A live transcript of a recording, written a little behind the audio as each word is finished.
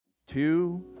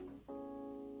2.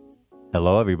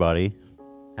 Hello, everybody.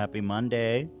 Happy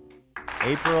Monday,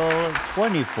 April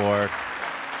 24th.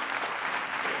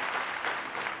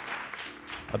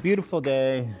 A beautiful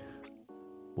day.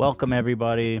 Welcome,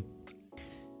 everybody.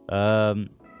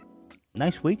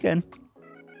 Nice weekend,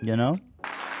 you know?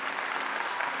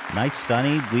 Nice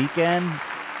sunny weekend.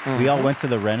 Mm-hmm. We all went to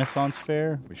the Renaissance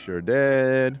Fair. We sure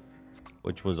did.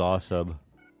 Which was awesome.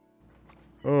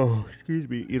 Oh, excuse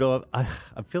me. You know, I'm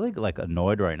feeling like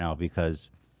annoyed right now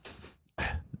because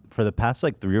for the past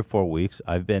like 3 or 4 weeks,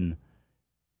 I've been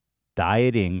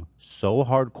dieting so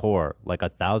hardcore, like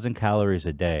 1,000 calories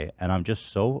a day, and I'm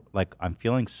just so like I'm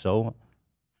feeling so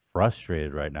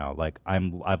frustrated right now. Like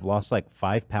I've lost like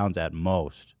 5 pounds at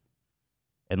most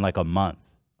in like a month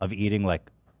of eating,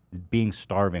 like being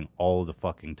starving all the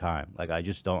fucking time. Like I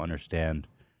just don't understand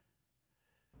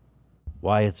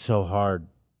why it's so hard.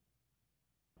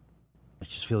 I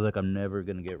just feel like I'm never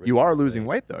gonna get rid. You of are the losing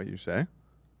weight, though, you say?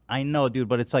 I know, dude,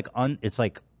 but it's like it's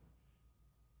like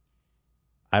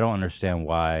I don't understand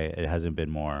why it hasn't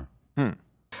been more.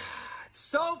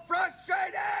 So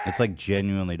frustrating! It's like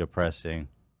genuinely depressing.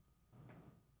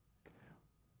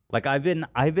 Like I've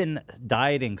been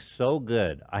dieting so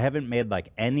good. I haven't made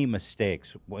like any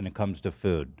mistakes when it comes to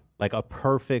food. Like a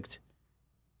perfect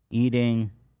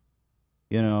eating,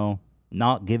 you know,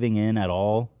 not giving in at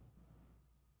all.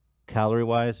 Calorie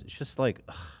wise, it's just like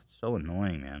it's so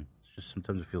annoying, man. It's just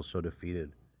sometimes I feel so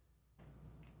defeated.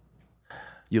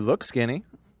 You look skinny.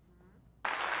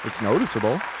 It's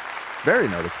noticeable. Very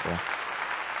noticeable,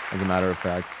 as a matter of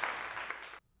fact.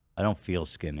 I don't feel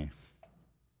skinny.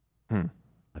 I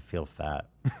feel fat.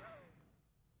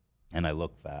 And I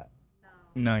look fat.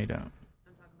 No, you don't.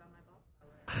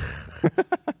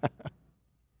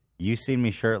 You seen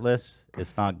me shirtless?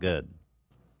 It's not good.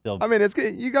 Still, I mean,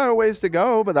 you got a ways to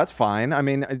go, but that's fine. I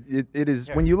mean, it is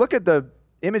when you look at the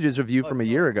images of you from a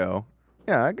year ago.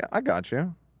 Yeah, I got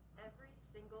you.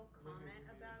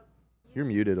 You're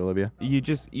muted, Olivia. You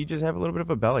just have a little bit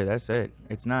of a belly. That's it.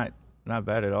 It's not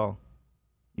bad at all.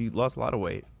 You lost a lot of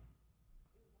weight.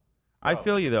 I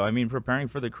feel you though. I mean, preparing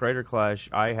for the Crater Clash,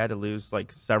 I had to lose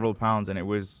like several pounds, and it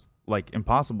was like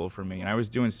impossible for me. And I was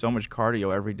doing so much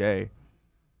cardio every day.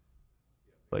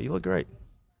 But you look great.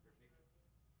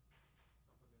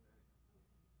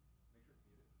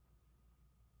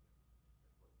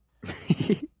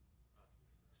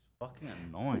 fucking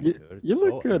annoying, dude. It's You so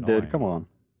look good, annoying. dude. Come on.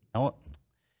 No.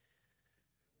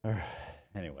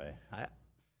 Anyway, it's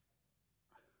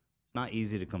not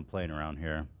easy to complain around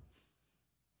here.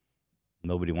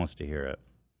 Nobody wants to hear it.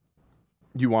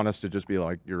 You want us to just be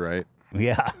like, you're right.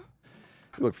 Yeah.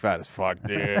 You look fat as fuck,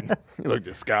 dude. You look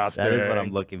disgusting. That is what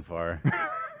I'm looking for.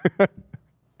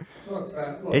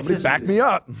 It's just back me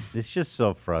up. It's just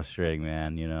so frustrating,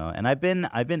 man. You know, and I've been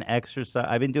exercising.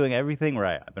 I've been doing everything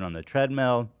right. I've been on the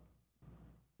treadmill.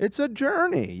 It's a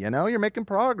journey, you know. You're making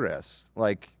progress.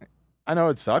 Like, I know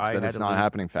it sucks that it's not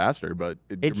happening faster, but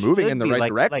you're moving in the right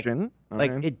direction.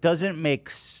 Like it doesn't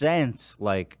make sense,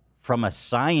 like from a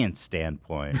science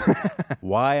standpoint,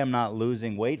 why I'm not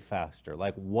losing weight faster.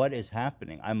 Like, what is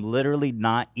happening? I'm literally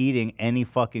not eating any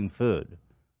fucking food.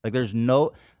 Like there's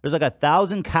like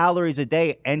 1,000 calories a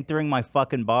day entering my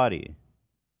fucking body.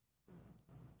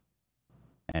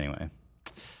 Anyway,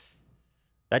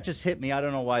 that just hit me. I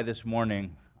don't know why this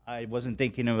morning. I wasn't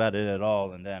thinking about it at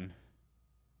all, and then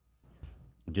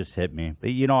it just hit me.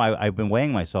 But you know, I've been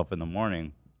weighing myself in the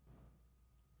morning,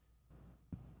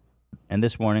 and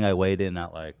this morning I weighed in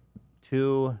at like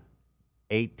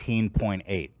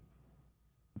 218.8.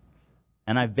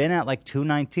 And I've been at like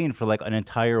 219 for like an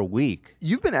entire week.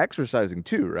 You've been exercising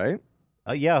too, right?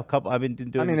 Yeah, a couple. I've been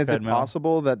doing. I mean, is treadmill. it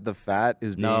possible that the fat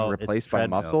is being replaced by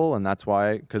muscle, and that's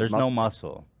why? Because there's no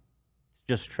muscle,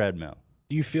 just treadmill.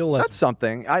 Do you feel less? That's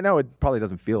something. I know it probably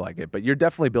doesn't feel like it, but you're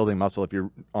definitely building muscle if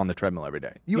you're on the treadmill every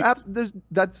day. There's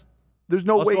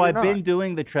no way. Also, I've been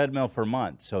doing the treadmill for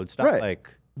months, so it's not like.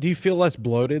 Do you feel less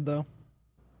bloated though?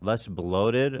 Less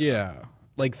bloated? Yeah,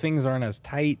 like things aren't as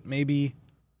tight, maybe.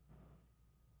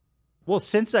 Well,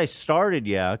 since I started,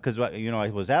 yeah, because you know I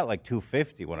was at like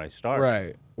 250 when I started.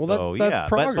 Right. Well, that's progress,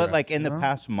 progress. but like in the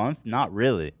past month, not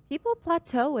really. People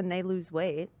plateau when they lose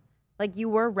weight. Like you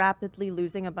were rapidly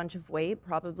losing a bunch of weight,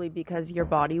 probably because your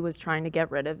body was trying to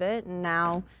get rid of it, and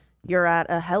now you're at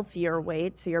a healthier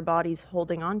weight, so your body's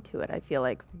holding on to it. I feel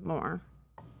like more.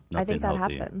 I think that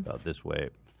happens. About this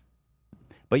weight.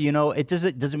 But you know, it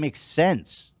doesn't make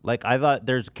sense. Like I thought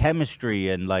there's chemistry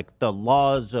and like the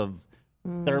laws of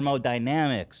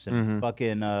thermodynamics and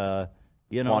fucking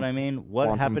you know what I mean?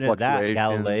 What happened to that,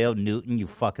 Galileo, Newton, you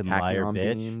fucking liar,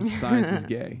 bitch? Science is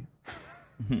gay.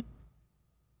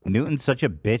 Newton's such a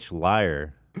bitch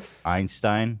liar.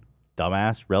 Einstein,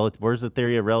 dumbass. Where's the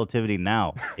theory of relativity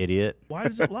now, idiot? Why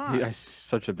does it lie? He's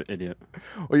such an idiot.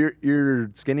 Well,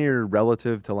 you're skinnier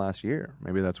relative to last year.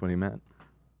 Maybe that's what he meant.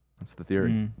 That's the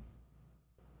theory.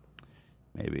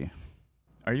 Maybe.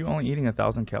 Are you only eating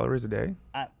 1,000 calories a day?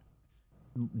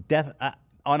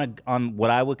 On what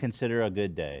I would consider a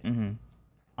good day.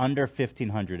 Under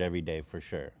 1,500 every day for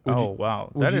sure.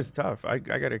 Wow, that is tough. I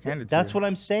gotta hand it to That's you. what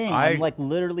I'm saying. I'm like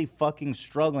literally fucking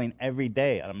struggling every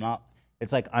day. I'm not.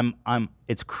 It's like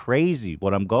It's crazy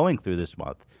what I'm going through this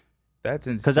month. That's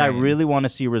insane. Because I really want to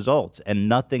see results, and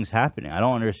nothing's happening. I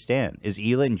don't understand. Is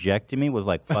Ela injecting me with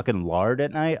like fucking lard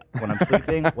at night when I'm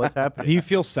sleeping? What's happening? Do you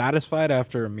feel satisfied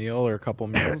after a meal or a couple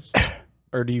meals,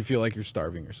 or do you feel like you're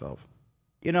starving yourself?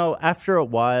 You know, after a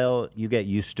while, you get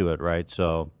used to it, right?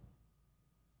 So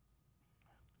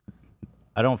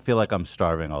I don't feel like I'm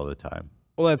starving all the time.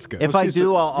 Well, that's good. If I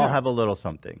do, I'll have a little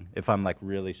something. If I'm like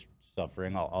really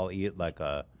suffering, I'll eat like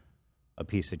a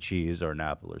piece of cheese or an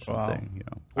apple or something. You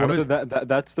know. So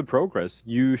that's the progress.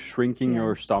 You shrinking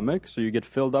your stomach so you get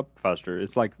filled up faster.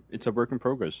 It's like it's a work in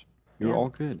progress. You're all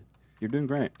good. You're doing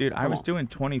great. Dude, I was doing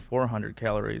 2,400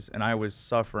 calories and I was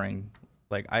suffering.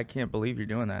 Like, I can't believe you're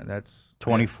doing that. That's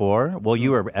 24. Well,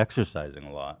 you were exercising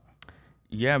a lot.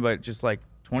 Yeah, but just like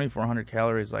 2,400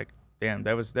 calories, like. Damn,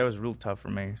 that was real tough for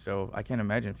me. So I can't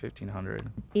imagine 1,500.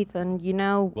 Ethan, you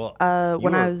know, Well,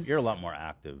 you're a lot more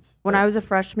active. When I was a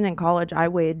freshman in college, I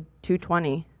weighed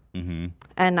 220. Mm-hmm.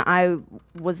 And I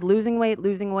was losing weight,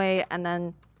 and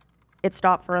then it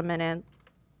stopped for a minute,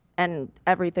 and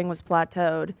everything was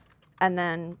plateaued. And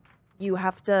then you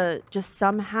have to just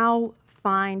somehow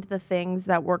find the things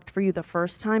that worked for you the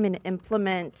first time and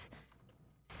implement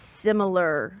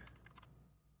similar,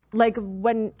 like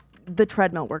when the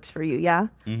treadmill works for you, yeah?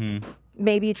 Mm-hmm.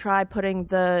 Maybe try putting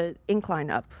the incline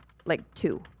up, like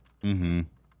 2. Mm-hmm.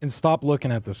 And stop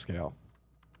looking at the scale.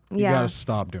 You Yeah. gotta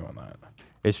stop doing that.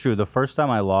 It's true. The first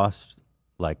time I lost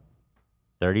like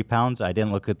 30 pounds, I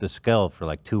didn't look at the scale for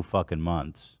like 2 fucking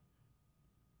months.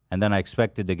 And then I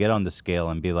expected to get on the scale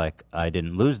and be like, I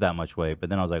didn't lose that much weight. But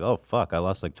then I was like, oh, fuck, I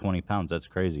lost like 20 pounds. That's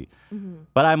crazy.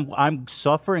 But I'm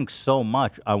suffering so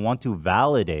much. I want to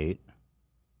validate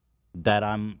that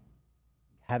I'm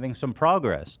having some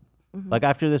progress. Like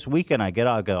after this weekend, I get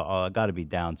out, I go, oh, I got to be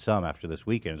down some after this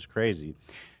weekend. It's crazy.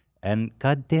 And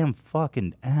goddamn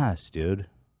fucking ass, dude.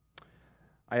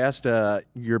 I asked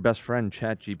your best friend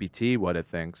ChatGPT what it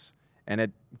thinks, and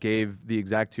it gave the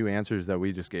exact 2 answers that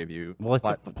we just gave you.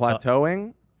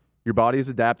 Plateauing, your body is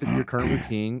adapted to your current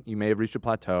routine. You may have reached a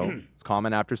plateau. It's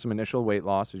common after some initial weight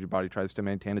loss as your body tries to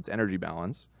maintain its energy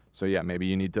balance. So yeah, maybe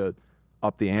you need to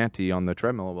up the ante on the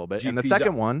treadmill a little bit. And the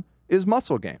second one is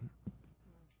muscle gain.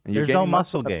 And There's no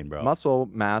muscle gain, bro. Muscle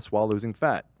mass while losing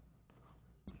fat.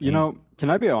 You know,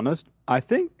 can I be honest? I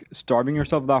think starving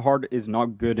yourself that hard is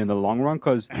not good in the long run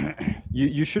because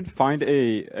you should find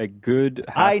a good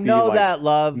happy, I know that,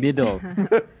 love. middle.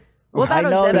 Well, I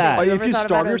know that. If you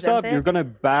starve yourself, you're gonna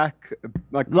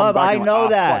Love, I know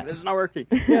that. Fuck, this is not working.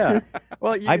 Yeah.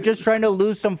 Well, I'm just trying to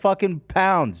lose some fucking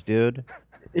pounds, dude.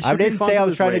 I didn't say I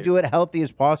was trying to do it healthy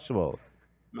as possible.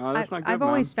 No, that's not good, I've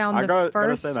always found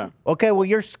gotta say that. Okay, well,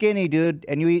 you're skinny, dude,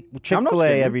 and you eat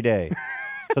Chick-fil-A every day.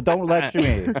 So don't lecture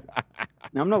me.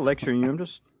 I'm not lecturing you. I'm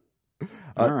just...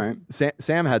 All right.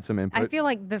 Sam had some input. I feel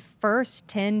like the first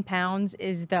 10 pounds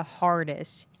is the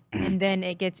hardest, and then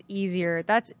it gets easier.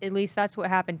 That's what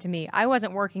happened to me. I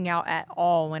wasn't working out at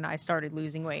all when I started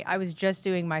losing weight. I was just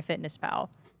doing my FitnessPal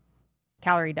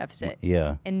calorie deficit.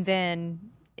 Yeah. And then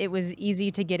it was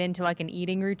easy to get into like an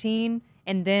eating routine,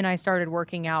 and then I started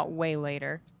working out way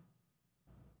later.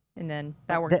 And then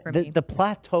that worked for me. The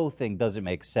plateau thing doesn't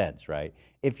make sense, right?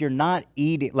 If you're not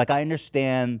eating, like I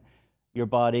understand your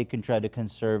body can try to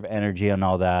conserve energy and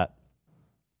all that.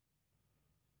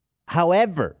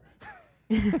 However,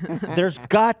 there's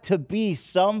got to be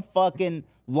some fucking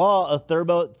law of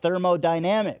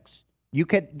thermodynamics. You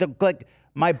can,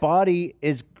 my body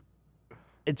is,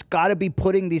 it's got to be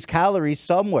putting these calories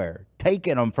somewhere,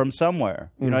 taking them from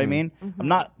somewhere. You know what I mean? I'm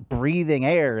not breathing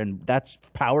air and that's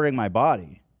powering my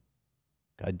body.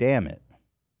 God damn it.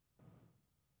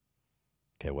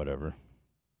 Okay, whatever.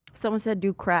 Someone said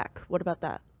do crack. What about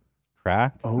that?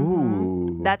 Crack?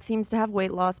 Oh. That seems to have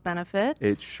weight loss benefits.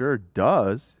 It sure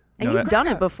does. And you've done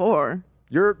it before.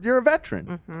 You're a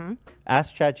veteran.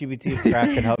 Ask ChatGPT if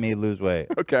crack can help me lose weight.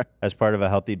 Okay. As part of a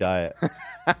healthy diet.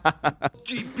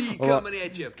 GP coming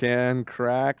at you. Can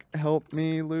crack help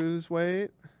me lose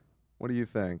weight? What do you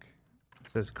think?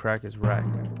 It says crack is rack.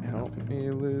 Help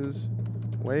me lose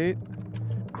weight?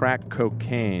 Crack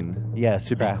cocaine. Yes,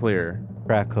 to be clear.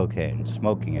 crack cocaine,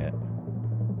 smoking it.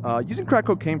 Using crack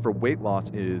cocaine for weight loss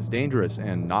is dangerous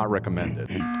and not recommended.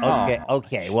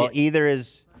 Okay. Well, either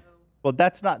is. Well,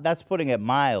 that's putting it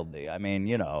mildly. I mean,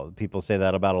 you know, people say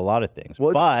that about a lot of things.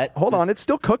 Well, but hold on, it's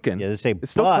still cooking. Yeah, they say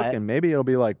it's still cooking. Maybe it'll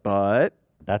be like, but.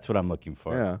 That's what I'm looking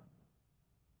for. Yeah.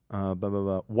 Blah, blah,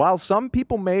 blah. While some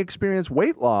people may experience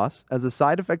weight loss as a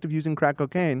side effect of using crack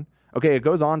cocaine, okay, it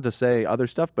goes on to say other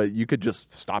stuff, but you could just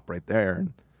stop right there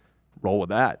and roll with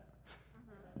that.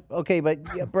 Okay, but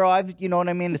yeah, bro, you know what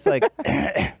I mean? It's like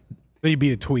you'd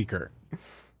be a tweaker.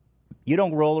 You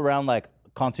don't roll around like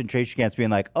concentration camps being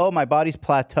like, oh, my body's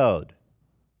plateaued.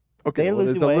 Okay, well,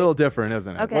 it's a little different,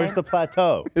 isn't it? Okay. Where's the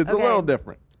plateau? It's a little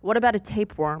different. What about a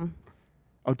tapeworm?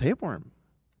 Oh, tapeworm.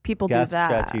 People do Ask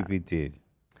that. ChatGPT.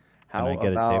 How Can I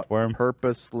get about a tapeworm?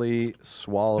 purposely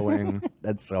swallowing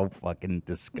That's so fucking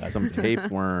disgusting. some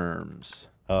tapeworms?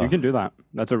 You can do that.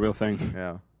 That's a real thing.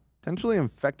 Yeah. Potentially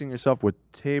infecting yourself with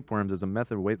tapeworms as a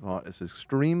method of weight loss is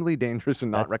extremely dangerous and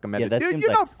not recommended. that Dude, seems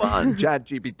you're like- not fun,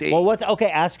 ChatGPT. Well,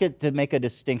 okay, ask it to make a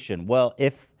distinction. Well,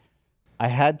 if I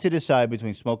had to decide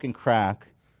between smoking crack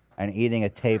and eating a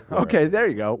tapeworm. Okay, there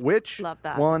you go. Which Love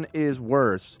that. one is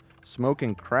worse?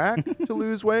 Smoking crack to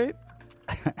lose weight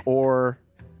or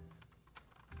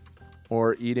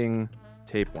eating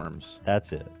tapeworms?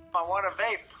 That's it. I want a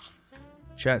vape.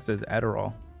 Chat says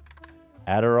Adderall.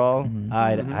 Adderall?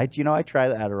 Mm-hmm. I try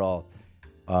the Adderall.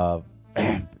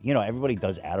 You know, everybody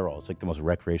does Adderall. It's like the most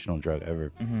recreational drug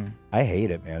ever. I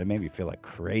hate it, man. It made me feel like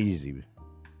crazy.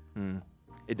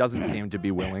 It doesn't seem to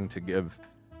be willing to give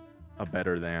a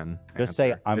better than Just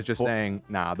say, answer. I'm It's just for- saying,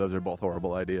 nah, those are both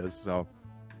horrible ideas. So,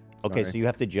 Okay, sorry. so you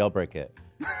have to jailbreak it.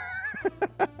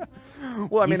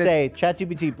 Well, I You mean, say,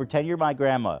 ChatGPT, pretend you're my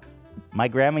grandma. My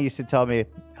grandma used to tell me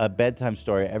a bedtime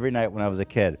story every night when I was a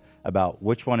kid about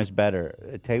which one is better,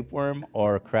 a tapeworm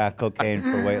or crack cocaine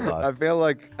for weight loss. I feel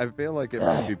like it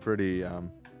might be pretty.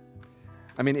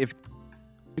 I mean, if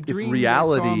dreamed I saw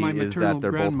reality my is maternal that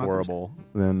they're both grandmother horrible,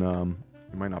 then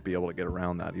you might not be able to get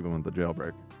around that even with the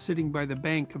jailbreak. sitting by the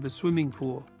bank of a swimming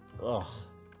pool. Ugh.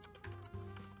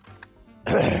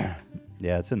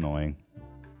 Yeah, it's annoying.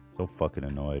 So fucking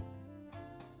annoyed.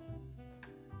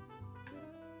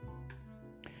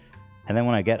 And then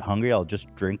when I get hungry, I'll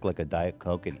just drink like a Diet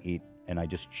Coke and eat, and I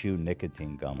just chew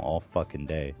nicotine gum all fucking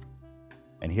day.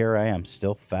 And here I am,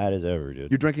 still fat as ever,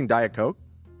 dude. You're drinking Diet Coke?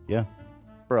 Yeah.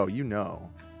 Bro, you know.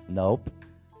 Nope.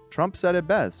 Trump said it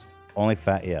best. Only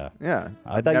fat, yeah. Yeah.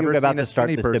 I I've thought you never were about seen to a start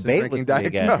skinny this person debate drinking with me Diet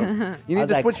again. Coke. You I need was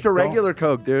to like, switch to don't- regular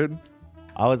Coke, dude.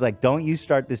 I was like, don't you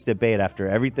start this debate after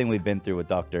everything we've been through with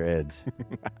Dr. Ids.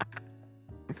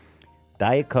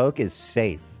 Diet Coke is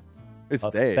safe. It's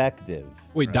safe. effective.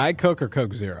 Wait, Diet Coke or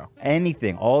Coke Zero?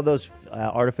 Anything, all those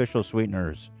artificial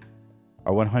sweeteners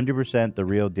are 100% the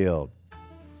real deal.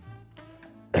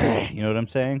 You know what I'm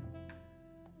saying?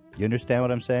 You understand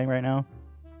what I'm saying right now?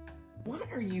 What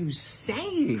are you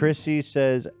saying? Chrissy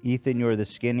says, Ethan, you're the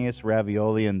skinniest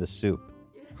ravioli in the soup.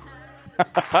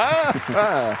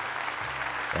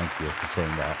 Thank you for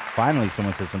saying that. Finally,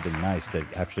 someone says something nice that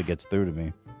actually gets through to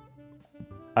me.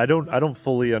 I don't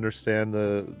fully understand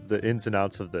the ins and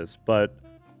outs of this, but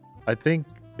I think,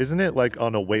 isn't it like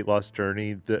on a weight loss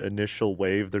journey, the initial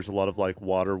wave, there's a lot of like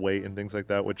water weight and things like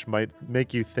that, which might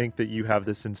make you think that you have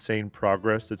this insane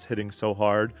progress that's hitting so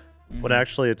hard, when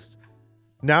actually it's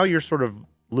now you're sort of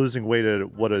losing weight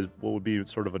at what would be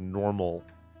sort of a normal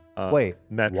Wait,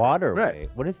 metric. water weight?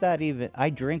 What is that even? I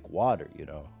drink water, you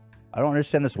know. I don't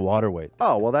understand this water weight.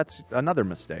 Oh, well, that's another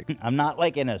mistake. I'm not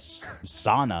like in a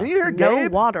sauna. You hear No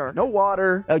Gabe? water. No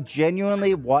water.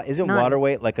 Genuinely, isn't None. water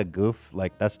weight like a goof?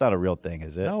 Like, that's not a real thing,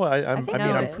 is it? No, I mean, no,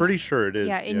 I'm it's pretty sure it is.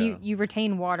 Yeah, and you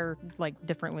retain water like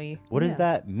differently. What does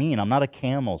that mean? I'm not a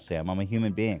camel, Sam. I'm a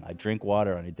human being. I drink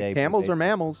water on a day. Camels are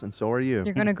mammals, and so are you.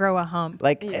 You're gonna grow a hump.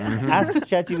 Like, ask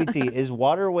ChatGPT, is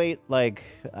water weight like,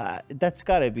 that's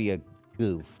got to be a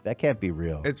goof. That can't be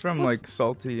real. It's from like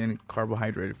salty and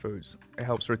carbohydrated foods. It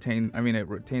helps retain. I mean, it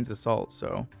retains the salt,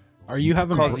 so. Are you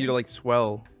having causes you to like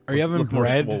swell? Are you having look more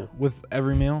bread swole. with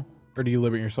every meal, or do you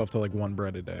limit yourself to like one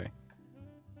bread a day?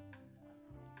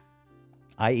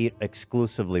 I eat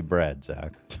exclusively bread,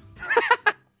 Zach.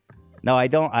 No, I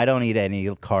don't eat any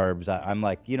carbs. I'm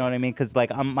like, you know what I mean? Because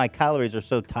like my calories are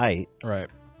so tight. Right.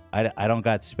 I don't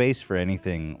got space for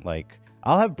anything. Like,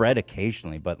 I'll have bread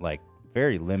occasionally, but like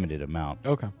very limited amount.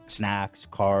 Okay. Snacks,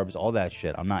 carbs, all that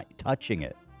shit. I'm not touching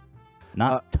it.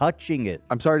 Not touching it.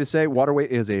 I'm sorry to say, water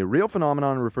weight is a real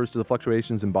phenomenon and refers to the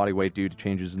fluctuations in body weight due to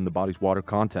changes in the body's water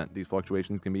content. These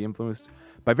fluctuations can be influenced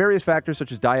by various factors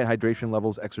such as diet, hydration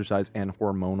levels, exercise, and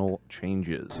hormonal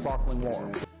changes.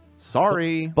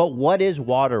 Sorry. But what is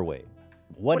water weight?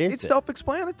 What is it's it?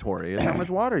 self-explanatory. It's how much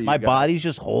water you My got. body's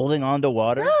just holding on to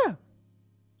water? Yeah.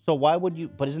 So why would you...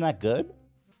 But isn't that good?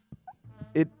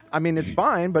 I mean, it's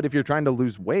fine, but if you're trying to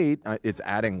lose weight, it's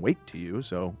adding weight to you.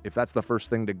 So if that's the first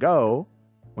thing to go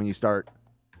when you start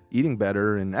eating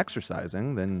better and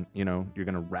exercising, then, you know, you're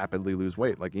going to rapidly lose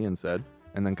weight, like Ian said,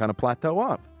 and then kind of plateau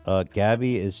off.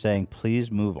 Gabby is saying, please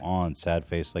move on, sad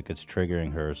face, like it's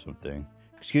triggering her or something.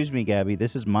 Excuse me, Gabby,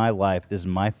 this is my life. This is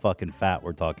my fucking fat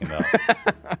we're talking about.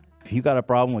 If you got a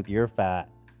problem with your fat,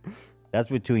 that's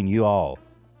between you all.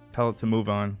 Tell it to move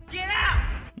on.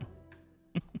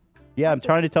 Yeah, I'm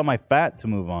trying to tell my fat to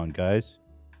move on, guys.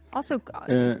 Also,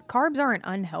 carbs aren't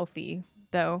unhealthy,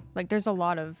 though. Like, there's a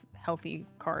lot of healthy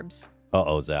carbs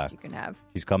Uh-oh, Zach. you can have.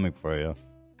 She's coming for you.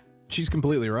 She's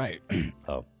completely right.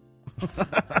 Oh. I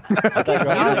thought you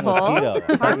were on keto.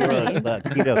 I thought you were on the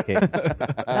keto kick.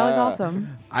 That was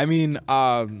awesome. I mean,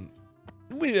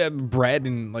 we have bread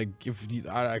and like if you,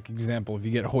 like example, if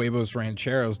you get huevos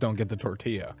rancheros, don't get the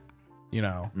tortilla. You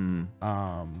know.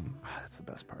 That's the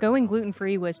best part. Going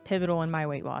gluten-free was pivotal in my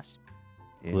weight loss.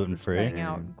 Gluten-free? Cutting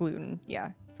out gluten, yeah,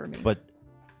 for me. But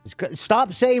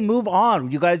stop saying move on.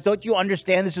 You guys, don't you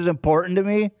understand this is important to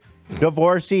me?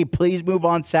 Divorcee, please move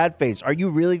on, sad face. Are you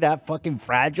really that fucking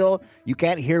fragile? You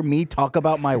can't hear me talk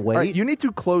about my weight? All right, you need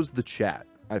to close the chat,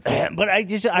 I think. But are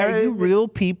you real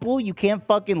people? You can't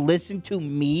fucking listen to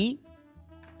me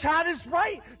Chad is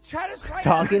right. Chad is right.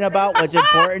 talking about what's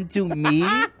important to me?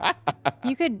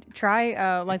 You could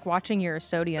try, like, watching your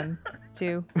sodium,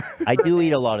 too. I do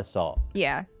eat a lot of salt.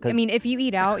 Yeah. I 'Cause mean, if you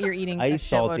eat out, you're eating I a eat shitload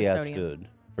salty of ass sodium. food,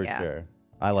 for Yeah. sure.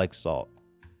 I like salt.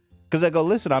 Because I go,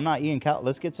 listen, I'm not eating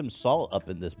let's get some salt up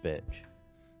in this bitch.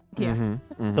 Yeah.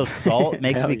 So salt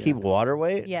makes Hell me yeah. keep water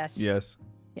weight? Yes. Yes.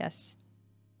 Yes.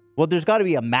 Well, there's got to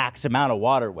be a max amount of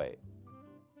water weight.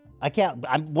 I can't.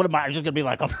 What am I just gonna be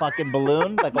like a fucking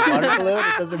balloon, like a water balloon?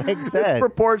 It doesn't make It's sense.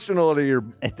 proportional to your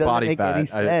It doesn't body make fat, any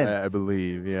sense. I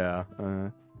believe. Yeah.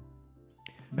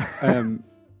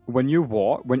 When you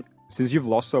walk, since you've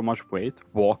lost so much weight,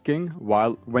 walking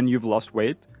when you've lost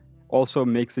weight also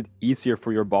makes it easier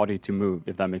for your body to move,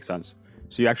 if that makes sense.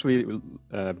 So you actually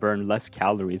burn less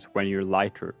calories when you're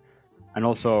lighter, and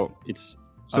also it's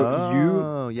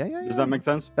yeah. Does that make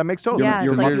sense? That makes total Yeah,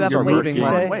 sense. it's like you have you're a weight moving gain.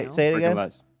 less weight. Say it Working again.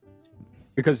 less.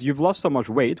 Because you've lost so much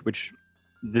weight, which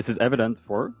this is evident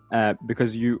for,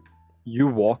 because you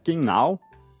walking now,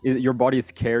 your body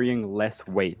is carrying less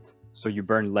weight, so you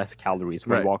burn less calories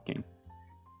when Right. walking.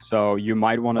 So you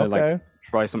might want to Okay. like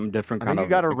try some different I kind think of.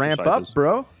 you got to ramp up, exercises.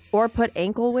 bro. Or put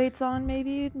ankle weights on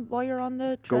maybe while you're on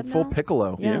the Go treadmill. full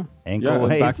piccolo. Yeah. Ankle Yeah,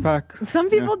 weights. backpack. Some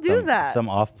people do that. Some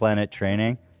off-planet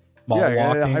training. Ball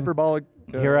walking. hyperbolic.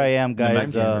 Here I am,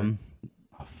 guys. Night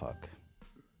Oh fuck.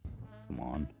 Come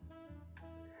on.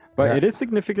 But Yeah. it is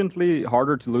significantly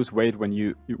harder to lose weight when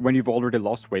you've already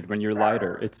lost weight when you're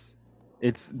lighter.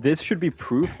 This should be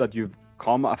proof that you've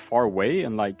come a far way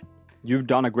and like you've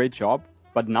done a great job.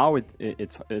 But now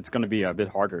it's going to be a bit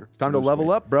harder. Time to lose level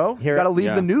weight. up, bro. You Here- got to leave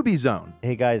Yeah. the newbie zone.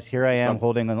 Hey guys, here I am Some-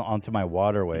 holding onto my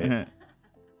water weight.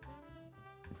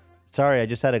 Sorry, I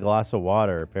just had a glass of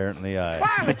water. Apparently,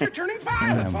 But you're turning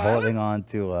five. I'm holding on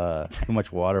to too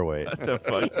much water weight. What the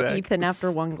fuck, Zach? Ethan after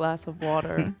one glass of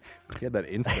water. He had that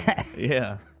instant.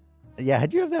 Yeah. Yeah,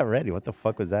 how'd you have that ready? What the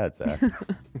fuck was that, Zach?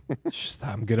 Just,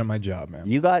 I'm good at my job, man.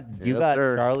 You got Yes,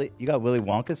 sir. Charlie. You got Willy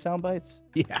Wonka sound bites.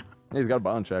 Yeah. He's got a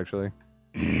bunch, actually.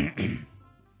 Love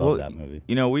Well, that movie.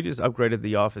 You know, we just upgraded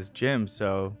the office gym,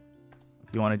 so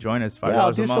if you want to join us, $5 Yeah, I'll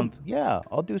a do month.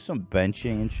 I'll do some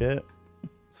benching and shit.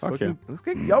 Fuck yeah. Let's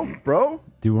get yoked, bro.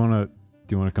 Do you want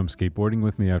to come skateboarding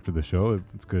with me after the show?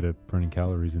 It's good at burning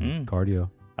calories and cardio.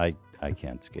 I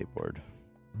can't skateboard.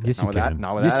 Yes, Not you with that- can.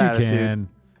 not with yes, that you attitude. can.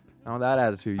 Now with that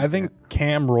attitude, I think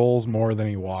Cam rolls more than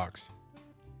he walks.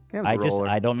 I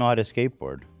don't know how to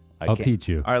skateboard. I'll teach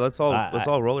you. All right, let's all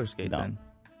I- roller skate no. then.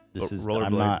 This is rollerblade.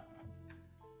 I'm not.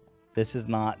 This is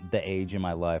not the age in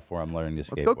my life where I'm learning to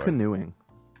skateboard. Let's go canoeing.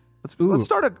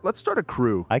 Let's start a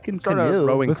crew. I can Let's start canoe. A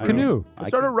rowing Let's crew. canoe. Let's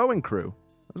start a rowing crew.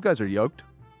 Those guys are yoked.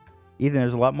 Ethan,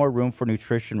 there's a lot more room for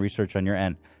nutrition research on your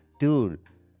end, dude.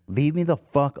 Leave me the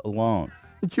fuck alone.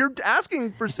 You're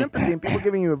asking for sympathy and people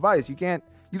giving you advice. You can't.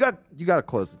 You got to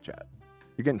close the chat.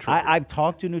 You're getting triggered. I've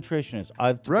talked to nutritionists.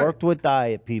 I've worked with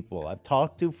diet people. I've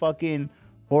talked to fucking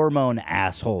hormone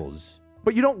assholes.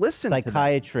 But you don't listen.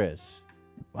 Psychiatrists.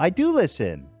 I do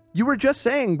listen. You were just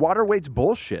saying water weight's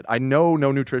bullshit. I know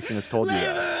no nutritionist told you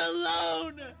that.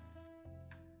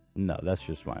 No, that's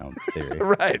just my own theory.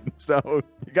 Right. So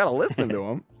you got to listen to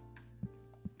them.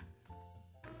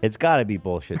 It's got to be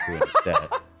bullshit to an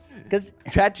extent. Because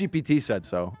ChatGPT said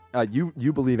so.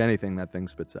 You believe anything that thing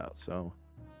spits out. So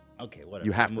Okay, whatever.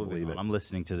 You have I'm to moving believe on. it. I'm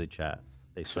listening to the chat.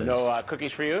 They So say no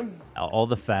cookies for you? all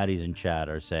the fatties in chat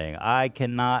are saying, I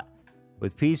cannot,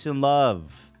 with peace and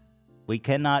love, we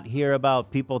cannot hear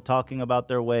about people talking about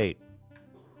their weight.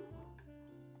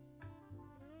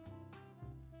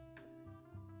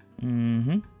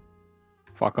 Mm-hmm.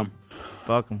 Fuck them.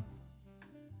 Fuck them.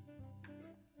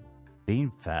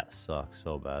 Being fat sucks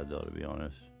so bad, though, to be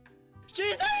honest.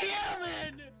 She's a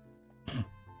human!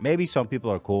 Maybe some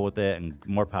people are cool with it and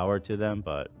more power to them,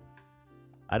 but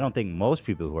I don't think most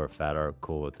people who are fat are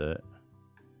cool with it.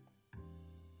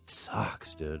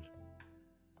 Sucks, dude.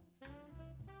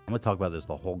 I'm gonna talk about this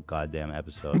the whole goddamn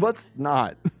episode. Let's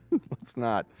not. Let's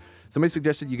not. Somebody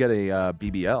suggested you get a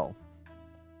BBL.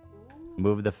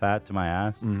 Move the fat to my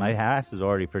ass. My ass is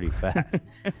already pretty fat.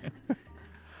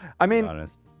 I mean,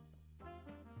 honest.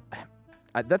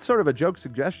 That's sort of a joke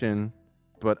suggestion,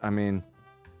 but I mean,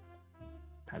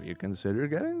 have you considered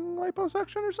getting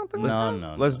liposuction or something?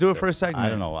 No. Let's do it for a segment. I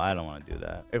don't know. I don't want to do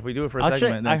that. If we do it for a Actually,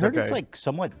 segment, then I heard okay. it's like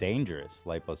somewhat dangerous,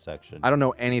 liposuction. I don't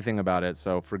know anything about it,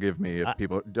 so forgive me if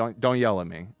people don't yell at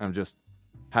me. I'm just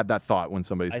had that thought when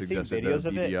somebody I see suggested the videos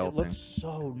of it. BBL It thing. looks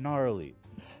so gnarly.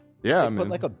 Yeah, they I mean, put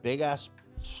like a big ass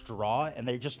straw and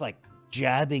they're just like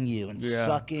jabbing you and Yeah.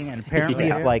 sucking. And apparently,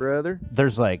 Yeah, if, like brother.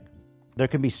 there's like there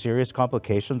can be serious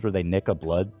complications where they nick a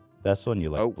blood vessel and you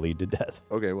like bleed to death.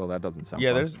 Okay, well that doesn't sound.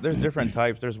 Yeah, fun. there's different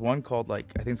types. There's one called like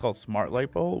I think it's called smart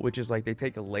lipo, which is like they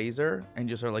take a laser and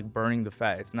just are like burning the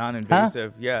fat. It's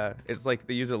non-invasive. Yeah, it's like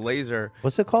they use a laser.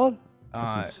 What's it called?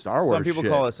 That's some Star Wars Some people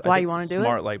shit. call it. Why you wanna do it?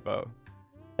 Smart lipo.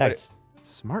 That's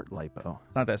smart lipo.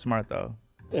 It's not that smart though.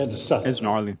 It's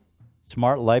gnarly.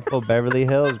 Smart lipo Beverly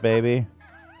Hills, baby.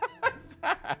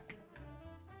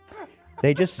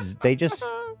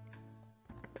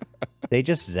 They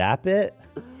just zap it.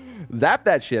 Zap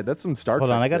that shit. That's some Star Hold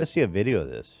Trek on, I got to shit. see a video of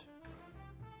this.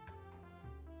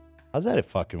 How's that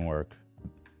fucking work?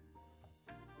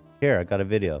 Here, I got a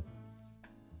video.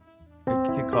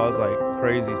 It could cause like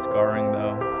crazy scarring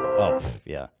though. Oh,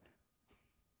 yeah.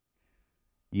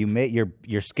 You may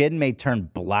your skin may turn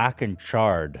black and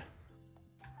charred.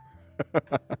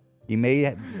 You may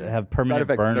have permanent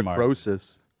Side effects, burn marks.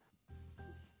 necrosis.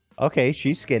 Okay,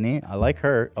 she's skinny. I like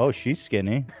her. Oh, she's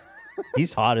skinny.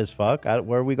 He's hot as fuck.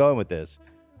 Where are we going with this?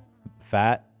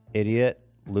 Fat, idiot,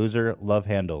 loser, love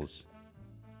handles.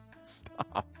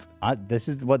 Stop. This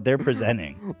is what they're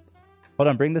presenting. Hold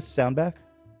on, bring this sound back.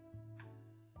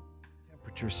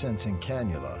 Temperature sensing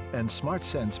cannula and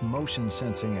SmartSense motion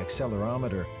sensing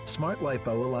accelerometer, Smart Lipo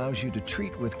allows you to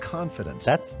treat with confidence.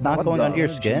 That's not What going under your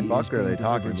energy skin? is Fuck are being they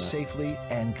talking delivered about? safely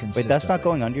and consistently. Wait, that's not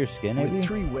going under your skin, With maybe?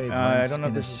 3 wavelengths I don't know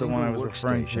if in a this is the one I single was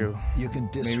referring workstation, to. You can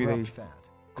Maybe they disrupt fat.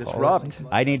 Disrupt.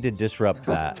 I need to disrupt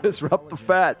that. Disrupt the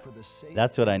fat.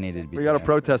 That's what I needed to be We gotta doing.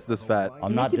 protest this fat.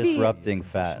 I'm You not need to be- disrupting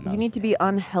fat. You need to be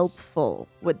unhelpful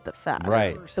with the fat.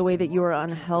 Right. The way that you were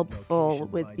unhelpful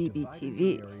with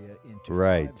BBTV.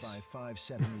 Right.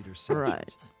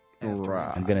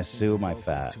 Right. I'm gonna sue my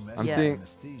fat. I'm Yeah. seeing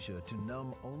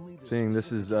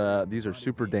this is these are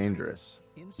super dangerous.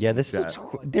 Yeah, this Yeah.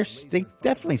 looks. They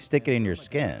definitely stick it in your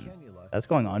skin. That's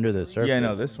going under the surface. Yeah,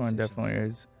 no, this one definitely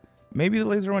is. Maybe the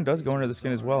laser one does go under the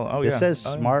skin as well. Oh This yeah. says Oh,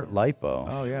 yeah. smart lipo.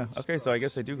 Oh yeah. Okay, so I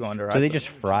guess they do go under. So they just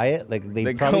fry it? Like they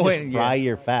go probably in, just fry yeah.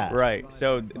 your fat. Right.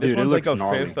 So this Dude, it one's like looks a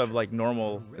gnarly. fifth of like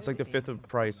normal. It's like the fifth of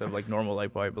price of like normal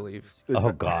lipo, I believe.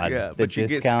 Oh God. Yeah, the but you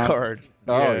get discount. scarred.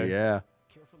 Oh yeah.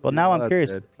 Well, now I'm That's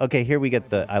curious. good. Okay, here we get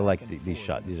the. I like these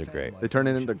shots. These are great. They turn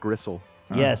it into gristle.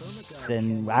 Yes,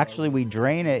 and actually we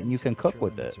drain it and you can cook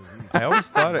with it. I always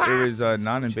thought it was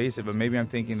non-invasive, but maybe I'm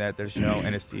thinking that there's no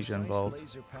anesthesia involved.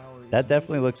 That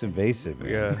definitely looks invasive. man.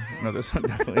 Yeah. No, this one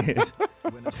definitely is.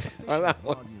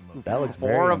 That looks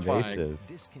very Horrifying. invasive.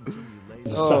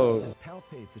 Oh.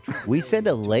 We send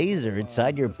a laser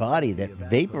inside your body that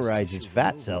vaporizes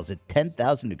fat cells at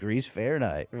 10,000 degrees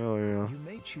Fahrenheit. Oh yeah. You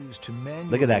may choose to manually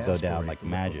Look at that go down aspirate like the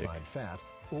magic. liquefied fat,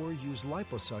 or use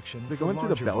liposuction They're for going through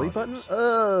the larger belly volumes.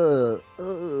 button.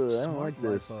 I don't like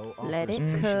this. Let it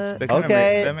Mm, cook. that kinda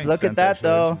Okay, that makes look sense, at that actually.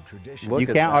 though. Look You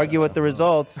at can't that. argue with the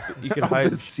results You could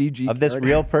hide. CG of this character.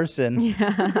 real person.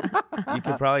 Yeah. You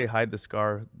could probably hide the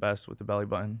scar best with the belly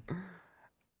button.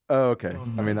 Oh, okay.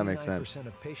 I mean that makes 99% sense.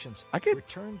 of patients I could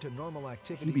return to normal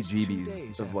activities 2 heebie-jeebies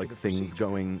days of after like the things procedure.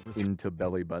 going into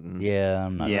belly button. Yeah,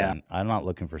 I'm not. Yeah. I'm not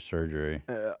looking for surgery.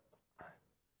 Uh,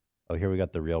 Oh, here we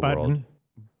got the real world.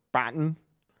 button.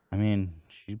 I mean,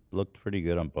 she looked pretty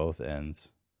good on both ends.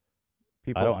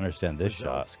 People, I don't understand this shot.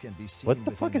 Results can be seen What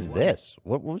the fuck within is one- this?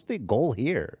 What was the goal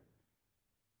here?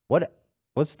 What?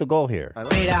 What's the goal here? I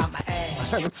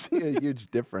don't see a huge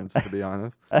difference, to be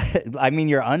honest. I mean,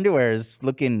 your underwear is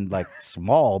looking like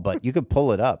small, but you could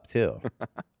pull it up too.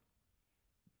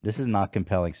 This is not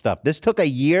compelling stuff. This took a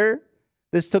year.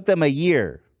 This took them a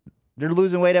year. They're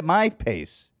losing weight at my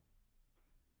pace.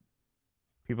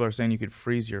 People are saying you could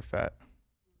freeze your fat.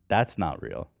 That's not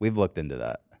real. We've looked into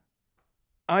that.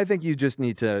 I think you just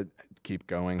need to keep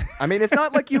going. I mean, it's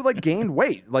not like you like gained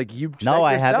weight. Like you. No,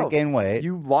 I haven't yourself. gained weight.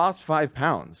 You lost 5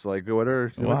 pounds. Like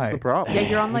what's the problem? Yeah,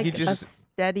 you're on like a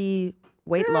steady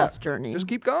weight loss journey. Just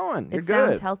keep going. You're It good.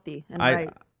 sounds healthy and right.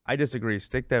 I disagree.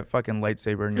 Stick that fucking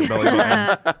lightsaber in your belly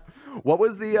button. What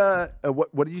was the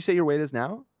what did you say your weight is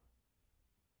now?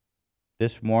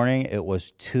 This morning it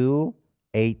was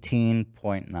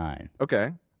 218.9.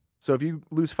 Okay. So if you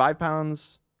lose 5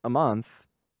 pounds a month,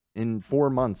 in 4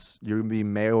 months, you're going to be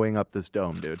mayoing up this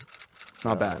dome, dude. It's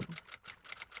not bad.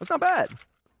 It's not bad.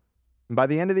 And by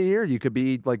the end of the year, you could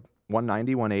be like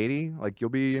 190, 180. Like, you'll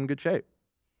be in good shape.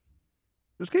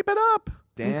 Just keep it up.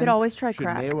 Dan You could always try should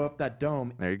crack. mayo up that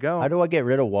dome. There you go. How do I get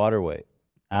rid of water weight?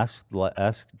 Ask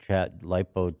chat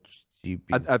lipo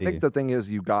GPT. I think the thing is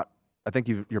I think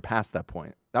you're past that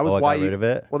point. That was I why got rid of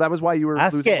it? Well, that was why you were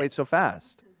Ask losing it. weight so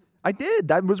fast. I did.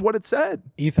 That was what it said.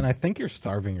 Ethan, I think you're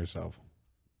starving yourself.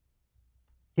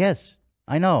 Yes,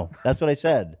 I know. That's what I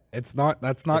said. That's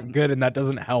not good, and that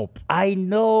doesn't help. I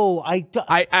know.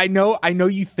 I know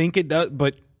you think it does,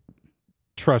 but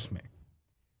trust me,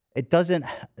 it doesn't.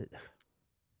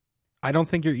 I don't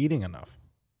think you're eating enough.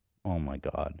 Oh my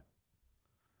God.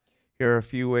 Here are a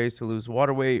few ways to lose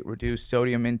water weight: reduce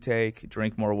sodium intake,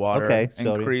 drink more water, Okay,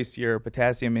 sodium. increase your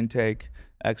potassium intake,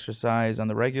 exercise on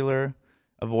the regular,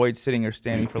 avoid sitting or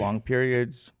standing for long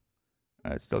periods.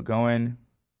 It's still going.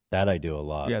 That I do a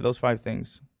lot. Yeah, those 5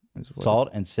 things. is what- Salt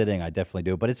and sitting, I definitely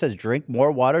do. But it says drink more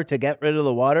water to get rid of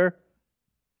the water.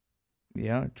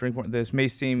 Yeah, drink more. This may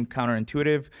seem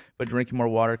counterintuitive, but drinking more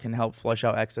water can help flush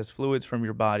out excess fluids from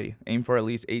your body. Aim for at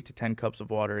least 8 to 10 cups of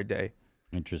water a day.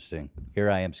 Interesting. Here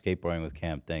I am skateboarding with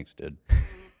Cam. Thanks, dude.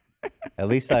 At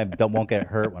least I won't get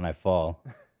hurt when I fall.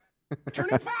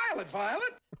 Turning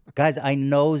Violet. Guys, I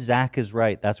know Zach is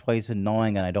right. That's why he's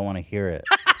annoying and I don't want to hear it.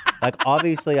 Like,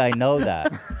 obviously, I know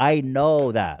that. I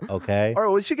know that, okay? All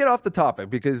right, we should get off the topic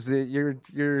because you're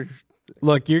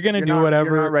Look, you're gonna do not- whatever.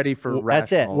 You're not ready for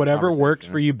That's it. rational Whatever works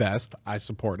conversation. for you best, I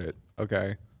support it.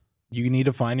 Okay, you need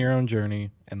to find your own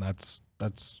journey, and that's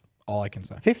all I can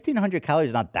say. 1,500 calories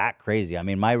is not that crazy. I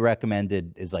mean, my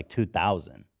recommended is like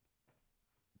 2,000.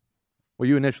 Well,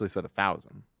 you initially said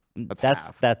 1,000. That's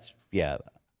half. That's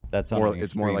more. on an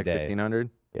It's more extreme like day. 1,500.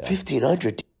 Yeah.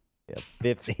 1,500. Yeah,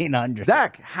 1,500.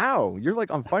 Zach, how? You're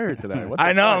like on fire today. What the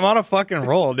I know fuck? I'm on a fucking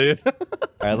roll, dude. All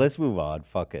right, let's move on.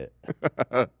 Fuck it.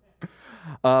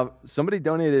 Somebody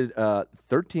donated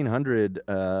 1,300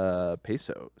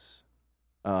 pesos.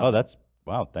 Oh, that's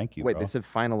wow. Thank you. Wait, bro. they said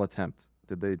final attempt.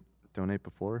 Did they donate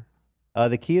before?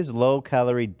 The key is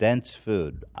low-calorie, dense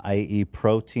food, i.e.,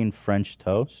 protein French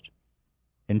toast,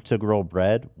 integral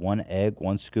bread, 1 egg,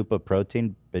 1 scoop of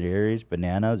protein, berries,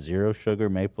 banana, 0 sugar,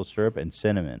 maple syrup, and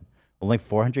cinnamon. Only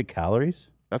 400 calories?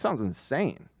 That sounds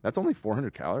insane. That's only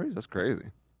 400 calories. That's crazy.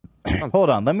 Hold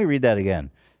on, let me read that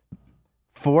again.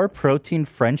 4 protein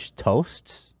French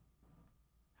toasts?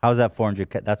 How's that 400?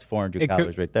 That's 400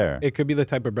 calories right there. It could be the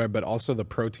type of bread, but also the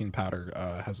protein powder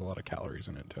has a lot of calories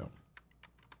in it too.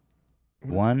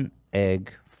 1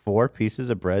 egg, 4 pieces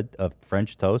of bread of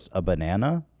French toast, a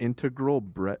banana. Integral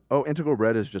bread. Oh, integral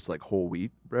bread is just like whole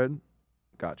wheat bread.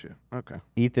 Gotcha. Okay.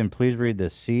 Ethan, please read the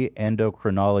See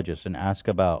Endocrinologist and ask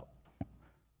about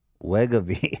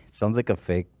Wegovy. It sounds like a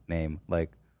fake name,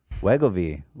 like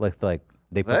Wegovy. Like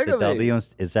they put the Wegovy. W.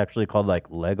 It's actually called like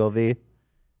Legovy.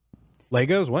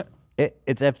 Legos? What?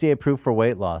 It's FDA approved for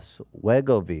weight loss.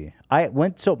 Wegovy.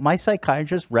 So my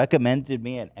psychiatrist recommended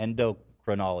me an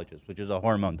endocrinologist, which is a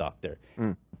hormone doctor.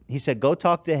 He said, go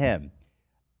talk to him.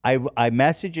 I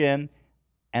message him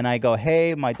and I go,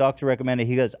 hey, my doctor recommended.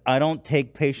 He goes, I don't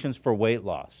take patients for weight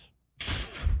loss.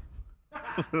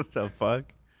 What the fuck?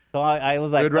 So I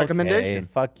was like, Good recommendation. okay,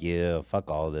 fuck you. Fuck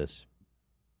all this.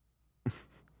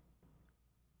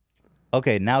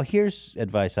 Okay, now here's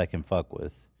advice I can fuck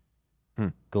with.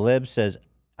 Glib says,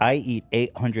 I eat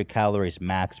 800 calories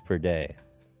max per day.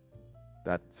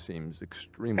 That seems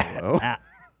extremely low.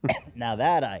 Now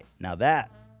that.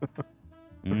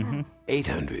 Mm-hmm.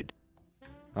 800.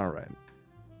 All right.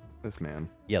 This man.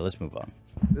 Yeah, let's move on.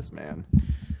 This man.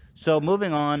 So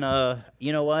moving on,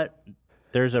 you know what?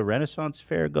 There's a Renaissance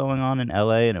fair going on in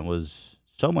LA, and it was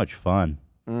so much fun.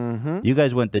 Mm-hmm. You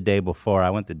guys went the day before.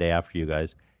 I went the day after you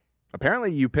guys.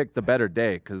 Apparently, you picked the better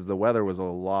day because the weather was a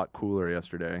lot cooler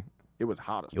yesterday. it was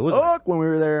hot as It was fuck when we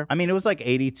were there. I mean, it was like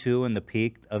 82 in the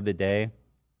peak of the day.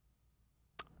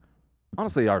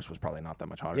 Honestly, ours was probably not that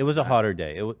much hotter. It was than a that. hotter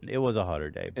day. It was a hotter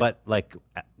day. But like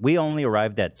we only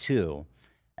arrived at 2,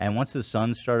 and once the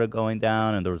sun started going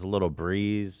down and there was a little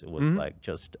breeze, it was like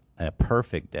just a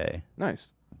perfect day.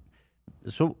 Nice.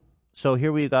 So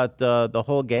here we got the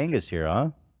whole gang is here,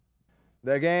 huh?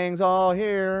 The gang's all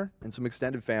here and some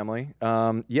extended family.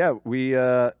 Yeah, we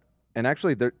and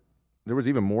actually there was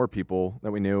even more people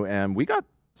that we knew, and we got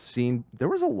seen. There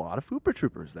was a lot of Fooper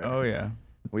Troopers there. Oh yeah.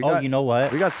 You know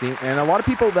what? We got seen, and a lot of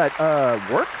people that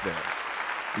work there.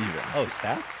 Even. Oh,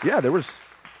 staff? Yeah, there was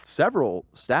several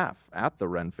staff at the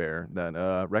Ren Fair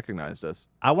that recognized us.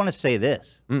 I want to say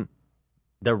this: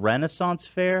 the Renaissance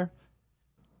Fair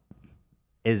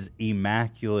is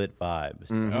immaculate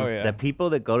vibes. Oh yeah. The people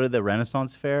that go to the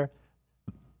Renaissance Fair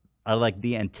are like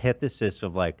the antithesis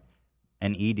of like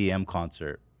an EDM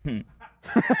concert.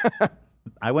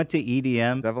 I went to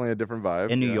EDM. Definitely a different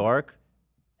vibe in New yeah. York,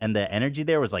 and the energy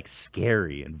there was like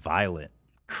scary and violent,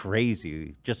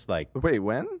 crazy. Just like wait,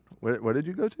 when? What did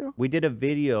you go to? We did a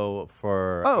video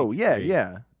for. Oh yeah,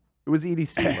 yeah. It was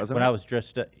EDC, wasn't it? When I was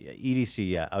dressed EDC,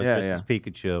 yeah, I was dressed as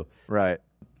Pikachu. Right.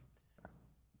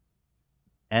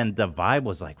 And the vibe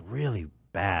was like really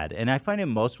bad. And I find in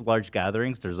most large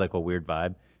gatherings, there's like a weird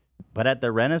vibe. But at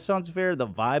the Renaissance Fair, the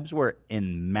vibes were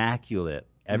immaculate.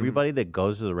 Everybody that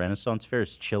goes to the Renaissance Fair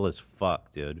is chill as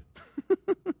fuck, dude.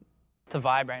 It's a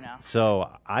vibe right now. So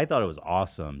I thought it was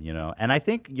awesome, you know. And I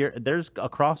think there's a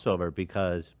crossover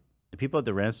because the people at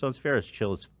the Renaissance Fair is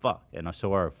chill as fuck, and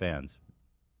so are our fans.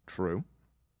 True.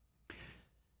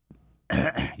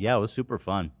 Yeah, it was super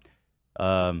fun.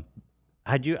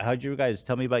 How'd you guys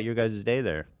tell me about your guys' day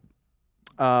there?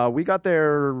 We got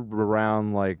there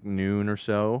around like noon or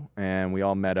so, and we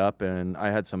all met up. And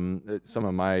I had some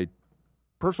of my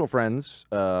personal friends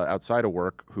outside of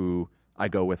work who I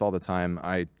go with all the time.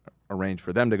 I arranged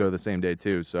for them to go the same day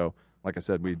too. So, like I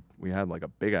said, we had like a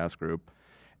big ass group,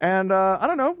 and I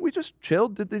don't know, we just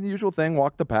chilled, did the usual thing,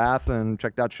 walked the path, and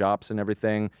checked out shops and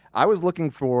everything. I was looking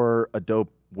for a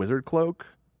dope wizard cloak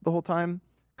the whole time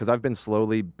because I've been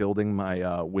slowly building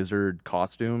my wizard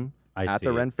costume at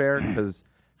the Ren Fair because.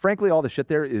 Frankly, all the shit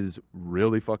there is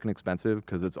really fucking expensive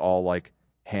because it's all like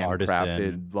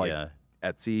handcrafted, like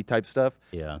Etsy type stuff.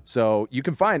 Yeah. So you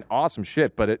can find awesome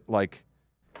shit, but it like,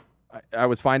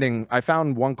 I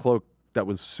found one cloak that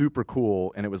was super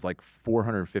cool and it was like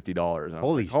 $450.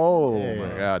 Holy shit. Oh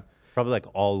my God. Probably like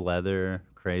all leather,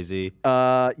 crazy.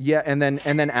 Yeah, and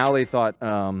then Allie thought,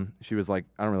 she was like,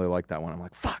 I don't really like that one. I'm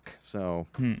like, fuck. So.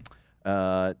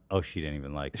 Oh, she didn't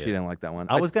even like it. She didn't like that one.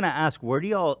 I was gonna ask, where do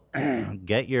y'all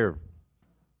get your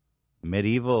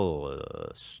medieval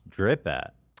drip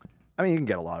at? I mean, you can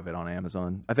get a lot of it on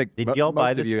Amazon. I think. Did y'all buy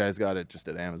most this? of you guys got it just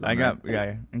at Amazon. I got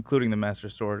right? including the Master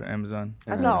Sword, Amazon.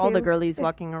 I saw all the girlies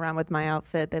walking around with my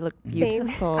outfit. They look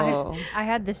beautiful. I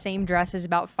had the same dress as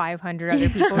about 500 other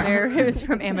people there. It was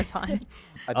from Amazon.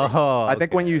 I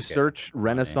think when you search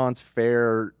Renaissance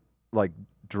Fair like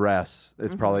dress,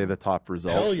 it's probably the top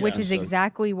result. Which is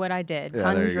exactly what I did.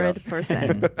 Yeah, there you go.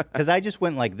 100%. Because I just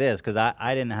went like this because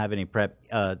I didn't have any prep.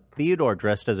 Theodore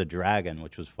dressed as a dragon,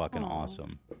 which was fucking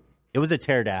awesome. It was a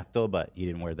pterodactyl, but he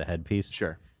didn't wear the headpiece.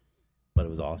 Sure. But it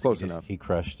was awesome. Close enough. He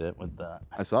crushed it with that.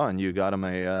 I saw, and you got him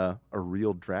a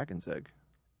real dragon's egg.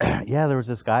 Yeah, there was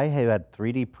this guy who had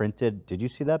 3D printed. Did you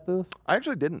see that booth? I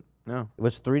actually didn't. No. It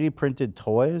was 3D printed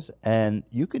toys, and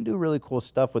you can do really cool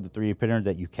stuff with the 3D printer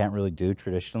that you can't really do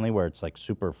traditionally, where it's like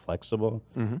super flexible.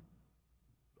 Mm-hmm.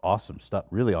 Awesome stuff.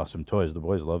 Really awesome toys. The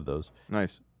boys love those.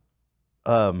 Nice.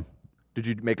 Did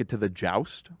you make it to the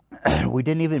joust? We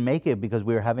didn't even make it because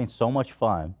we were having so much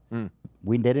fun.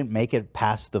 We didn't make it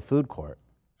past the food court.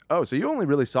 Oh, so you only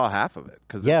really saw half of it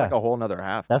because there's like a whole nother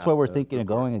half. That's why past we're the thinking food of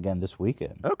court. going again this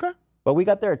weekend. Okay. But we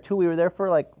got there at 2. We were there for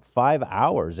like 5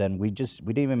 hours, and we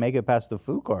didn't even make it past the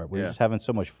food court. We were just having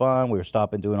so much fun. We were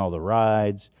stopping, doing all the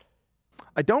rides.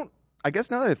 I guess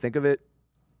now that I think of it,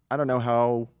 I don't know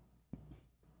how.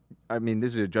 I mean,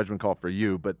 this is a judgment call for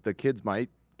you, but the kids might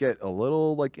get a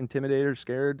little like intimidated or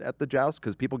scared at the joust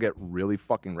because people get really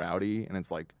fucking rowdy, and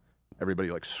it's like everybody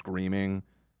like screaming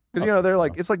because you know they're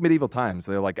like it's like medieval times.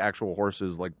 They're like actual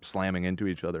horses like slamming into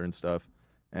each other and stuff.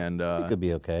 And It could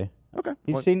be okay. Okay.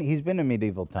 He's been in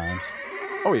medieval times.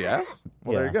 Oh yeah.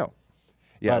 Well, there you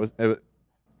Yeah. go. Yeah.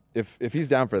 If he's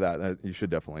down for that, you should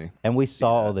definitely. And we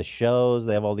saw all the shows.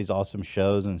 They have all these awesome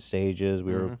shows and stages.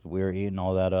 We were eating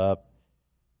all that up.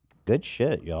 Good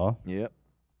shit, y'all. Yep.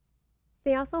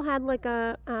 They also had like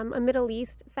a Middle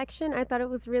East section. I thought it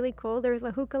was really cool. There was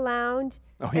a hookah lounge.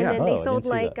 Oh, And yeah. then Oh, I they didn't sold see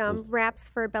like that. wraps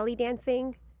for belly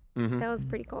dancing. Mhm. That was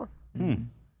pretty cool.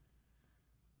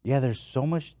 Yeah, there's so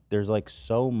much. There's like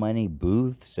so many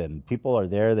booths, and people are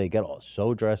there. They get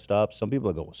so dressed up. Some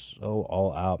people go so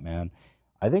all out, man.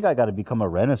 I think I got to become a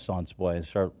Renaissance boy and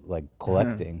start like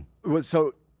collecting.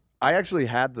 So I actually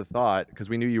had the thought, because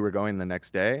we knew you were going the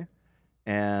next day,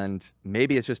 and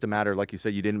maybe it's just a matter, like you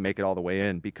said, you didn't make it all the way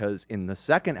in, because in the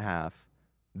second half,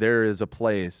 there is a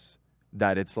place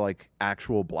that it's like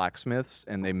actual blacksmiths,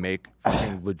 and they make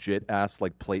fucking legit ass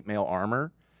like plate mail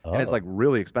armor. And it's like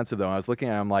really expensive though. I was looking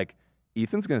at it, I'm like,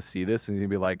 Ethan's gonna see this and he's gonna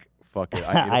be like, fuck it.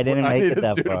 I didn't make it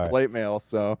that far. Plate mail,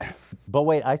 so. But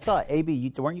wait, I saw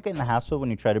AB. Weren't you getting the hassle when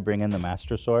you tried to bring in the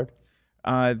Master Sword?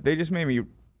 They just made me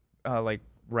like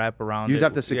wrap around. You just it.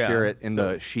 have to secure Yeah, it in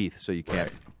the sheath so you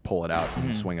can't pull it out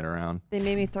and swing it around. They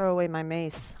made me throw away my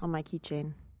mace on my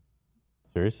keychain.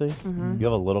 Seriously? Mhm. You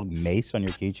have a little mace on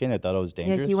your keychain? I thought it was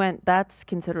dangerous. Yeah, he went, that's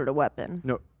considered a weapon.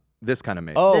 No, this kind of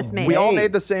mace. Oh, This mace. we all mace.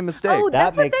 made the same mistake. Oh,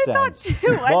 That that's what makes they thought sense. too.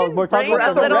 I Well, didn't we're talking bring We're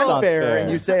about the at the little Ren Fair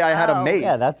and you say I had a Oh. mace.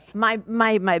 Yeah, that's my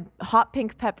hot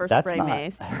pink pepper that's spray not.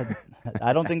 mace.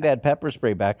 I don't think they had pepper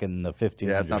spray back in the 1500s.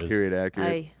 Yeah, it's not period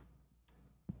accurate.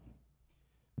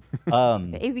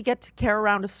 Maybe get to carry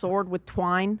around a sword with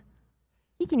twine.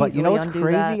 He can But you know easily what's undo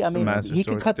crazy? that. I mean, Master he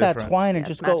could Sword's cut that different. twine and Yeah,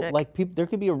 just it's go magic. like people. There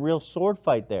could be a real sword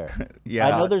fight there. Yeah,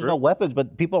 I know there's true. no weapons,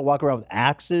 but people walk around with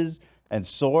axes and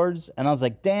swords, and I was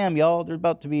like, damn, y'all, there's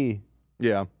about to be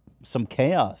Yeah. some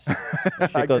chaos.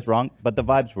 Shit goes wrong, but the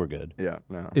vibes were good. Yeah,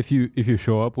 no. If you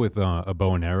show up with a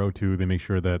bow and arrow too, they make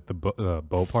sure that the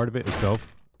bow part of it itself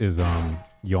is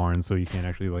yarn, so you can't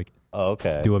actually like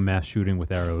do a mass shooting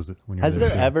with arrows when you're Has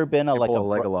there ever been a You like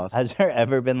pull a a Legolas. has there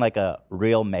ever been like a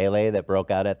real melee that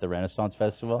broke out at the Renaissance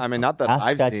Festival? I mean, not that Ask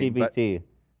I've seen, but ChatGPT.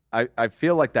 I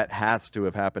feel like that has to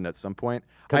have happened at some point.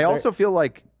 'Cause I they're- also feel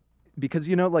like, because,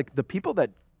 you know, like the people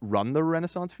that run the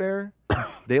Renaissance Fair,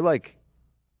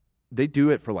 they do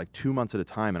it for like 2 months at a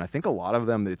time. And I think a lot of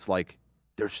them, it's like,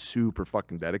 they're super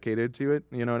fucking dedicated to it.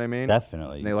 You know what I mean?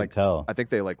 Definitely, And they you like, can tell. I think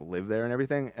they like live there and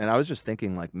everything. And I was just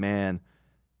thinking like, man,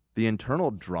 the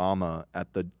internal drama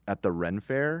at the Ren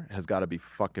Fair has got to be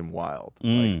fucking wild.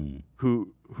 Like,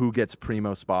 who gets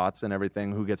primo spots and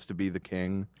everything, who gets to be the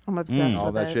king. I'm obsessed and all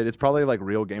with that it. shit. It's probably like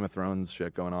real Game of Thrones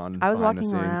shit going on. I was behind the walking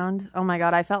scenes. around. Oh my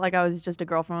god, I felt like I was just a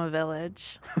girl from a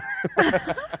village.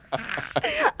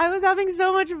 I was having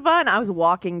so much fun. I was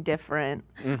walking different.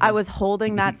 I was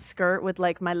holding that skirt with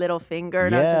like my little finger.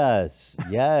 And Yes,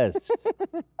 yes.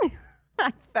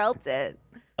 I felt it.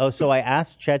 Oh, so I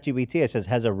asked ChatGPT. I says,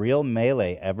 "Has a real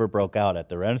melee ever broke out at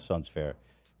the Renaissance Fair?"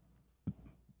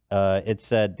 It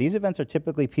said these events are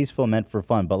typically peaceful, and meant for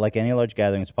fun, but like any large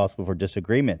gathering, it's possible for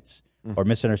disagreements or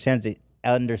misunderstandings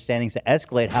to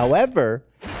escalate. However,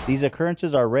 these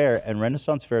occurrences are rare, and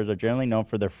Renaissance fairs are generally known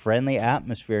for their friendly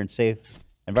atmosphere and safe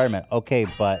environment. Okay,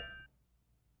 but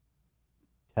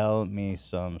tell me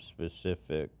some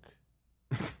specific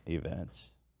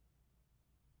events.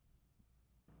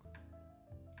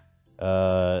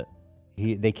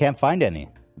 They can't find any.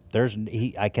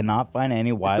 I cannot find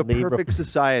any widely. It's a perfect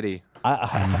society.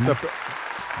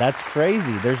 That's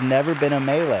crazy. There's never been a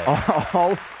melee.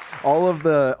 All of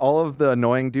the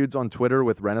annoying dudes on Twitter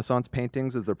with Renaissance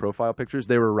paintings as their profile pictures,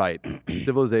 they were right.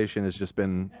 Civilization has just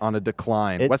been on a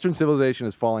decline. Western civilization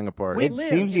is falling apart. It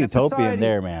seems utopian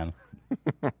there, man.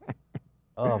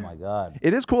 Oh my God.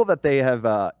 It is cool that they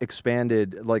have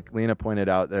expanded, like Lena pointed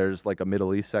out, there's like a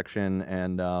Middle East section,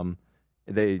 and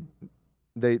they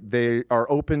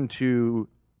are open to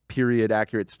period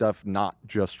accurate stuff, not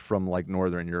just from like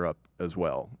Northern Europe as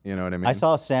well. You know what I mean? I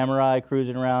saw a samurai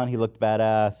cruising around. He looked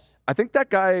badass. I think that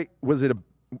guy was it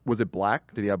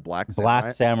black? Did he have black?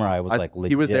 Black samurai was like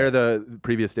legit. He was there the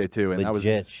previous day too, and that was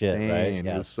Legit shit, insane. right? It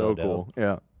Yeah, was so so cool. dope.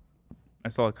 Yeah. I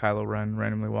saw a Kylo Ren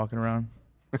randomly walking around.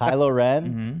 Kylo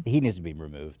Ren, he needs to be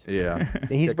removed. Yeah.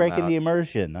 He's Kick him breaking out. the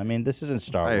immersion. I mean, this isn't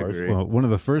Star Wars. Well, one of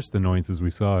the first annoyances we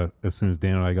saw as soon as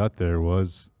Dan and I got there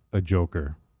was a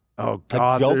Joker. Oh A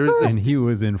God, there was Joker? And he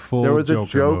was in full. There was a Joker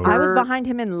Joker. mode. I was behind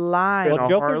him in line. Well,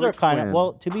 Jokers are kind of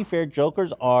well. To be fair,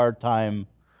 Jokers are time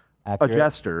accurate. A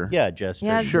jester. Yeah, a jester.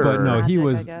 Yeah, Sure. But no, he Magic, I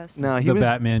was guess. No, he the was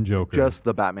Batman Joker. just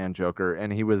the Batman Joker,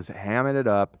 and he was hamming it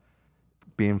up,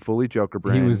 being fully Joker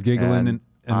brain. He was giggling and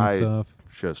I stuff.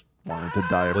 just wanted to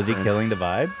die. of Was he pain. killing the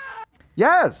vibe?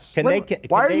 Yes. Can What- they? Can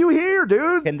why they, are you here,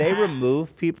 dude? Can they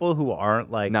remove people who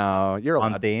aren't like No, you're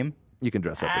on allowed. theme? You can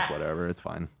dress up as whatever. It's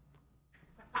fine.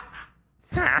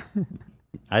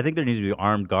 I think there needs to be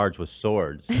armed guards with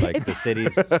swords, like the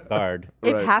city's guard.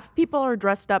 If half people are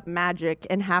dressed up magic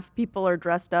and half people are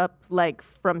dressed up like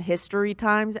from history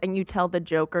times, and you tell the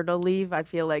Joker to leave, I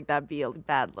feel like that'd be a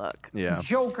bad look. Yeah.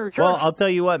 Joker. Well, I'll tell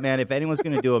you what, man. If anyone's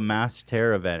gonna do a mass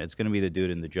terror event, it's gonna be the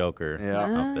dude in the Joker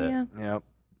outfit. Yep.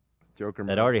 Joker.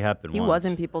 That already happened He once. was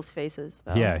in people's faces,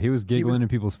 though. Yeah, he was giggling in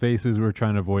people's faces. We were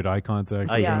trying to avoid eye contact.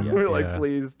 Oh, yeah. We were like, Yeah.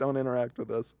 please don't interact with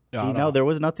us. You know, there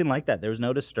was nothing like that. There was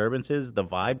no disturbances. The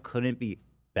vibe couldn't be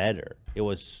better. It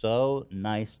was so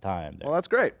nice time there. Well, that's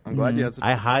great. I'm glad you had such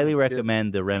I a highly good-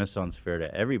 recommend the Renaissance Fair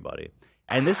to everybody.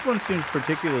 And this one seems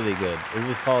particularly good. It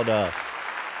was called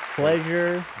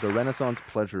Pleasure. The Renaissance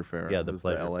Pleasure Fair. Yeah, the was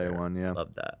Pleasure the LA Fair. one. Yeah.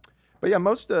 Love that. But yeah,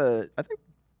 most I think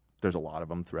there's a lot of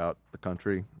them throughout the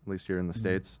country, at least here in the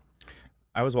States.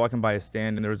 I was walking by a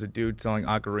stand and there was a dude selling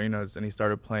ocarinas and he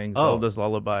started playing Oh. Zelda's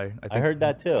Lullaby. I heard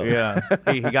that too. Yeah,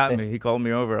 he got me. He called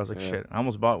me over. I was like, Yeah. shit. I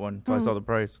almost bought one until I saw the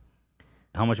price.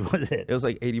 How much was it? It was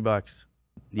like $80.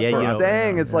 Yeah, That's what you I'm know.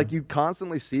 saying. It's like you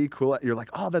constantly see cool. You're like,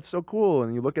 oh, that's so cool,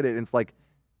 and you look at it, and it's like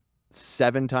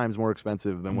 7 times more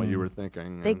expensive than what you were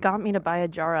thinking. They and- got me to buy a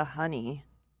jar of honey.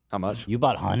 How much? You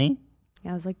bought honey?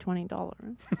 Yeah, it was like $20.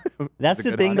 That's It's a the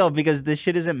good thing, honey. though, because this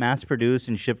shit isn't mass produced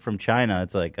and shipped from China.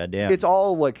 It's like, goddamn. It's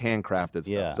all like handcrafted stuff.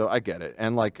 Yeah. So I get it,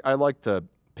 and like I like to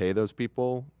pay those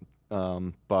people,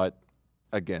 but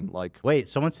again, like Wait,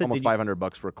 someone said, almost did you-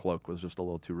 $500 for a cloak was just a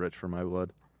little too rich for my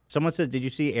blood. Someone said, did you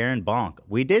see Aaron Bonk?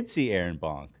 We did see Aaron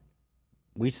Bonk.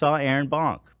 We saw Aaron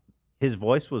Bonk. His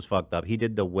voice was fucked up. He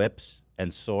did the whips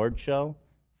and sword show.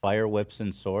 Fire, whips,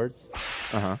 and swords.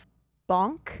 Uh-huh.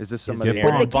 Bonk? Is this Is somebody? it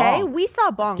With the Bonk? K? We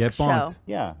saw Bonk Get show. bonked.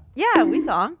 Yeah. Yeah, we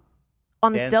saw him.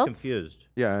 On the Dan's stilts? confused.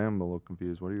 Yeah, I am a little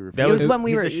confused. What are you That referring It was when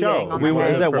we He's were a eating show. on We the were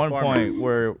way. at one performer. point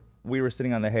where we were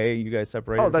sitting on the hay. You guys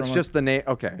separated. Oh, that's from just the name.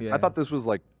 Okay. Yeah. I thought this was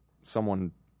like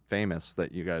someone famous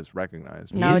that you guys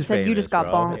recognized. No, He's it said you just famous,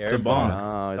 got bro. bonked. Aaron Bonk.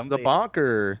 Oh, it's Somebody- the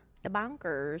bonker. The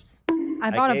bonkers.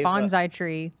 I bought a gave, bonsai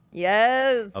tree.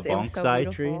 Yes. A it was so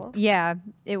bonsai tree? beautiful. Yeah,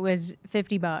 it was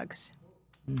 $50.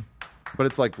 But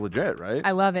it's like legit, right?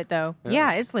 I love it though. Yeah.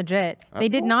 Yeah, it's legit. They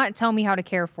did cool. not tell me how to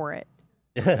care for it.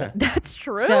 That's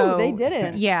true. So, they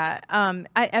didn't. Yeah.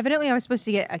 Evidently I was supposed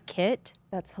to get a kit,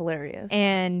 That's hilarious.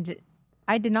 and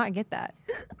I did not get that.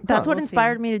 That's what We'll see.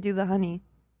 inspired me to do the honey.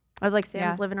 I was like, Sam's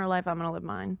Yeah. living her life. I'm going to live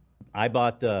mine. I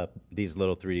bought these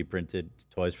little 3D printed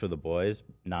toys for the boys.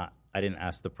 I didn't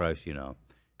ask the price, you know.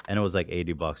 And it was like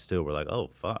 $80 too. We're like, oh,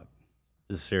 fuck.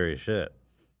 This is serious shit.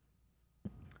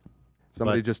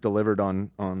 Somebody But- just delivered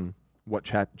on what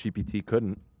Chat GPT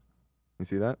couldn't. You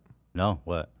see that? No,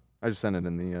 what? I just sent it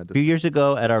in the. A few years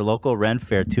ago at our local Ren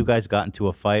Fair, 2 guys got into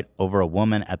a fight over a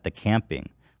woman at the camping,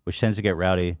 which tends to get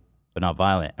rowdy but not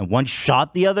violent. And one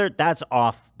shot the other? That's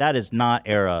off. That is not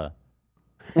era.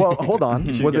 Well, hold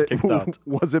on. should was get it kicked out.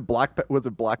 was it black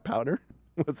powder?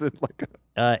 Was it like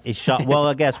It shot. Well,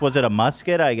 I guess was it a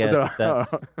musket? I guess was it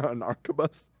that, an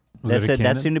arquebus? Was it a that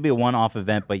cannon? seemed to be a one-off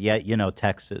event. But yet, you know,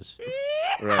 Texas.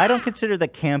 Right. I don't consider the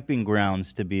camping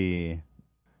grounds to be.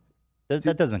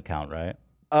 That doesn't count, right?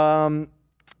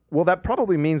 Well, that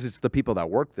probably means it's the people that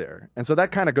work there, and so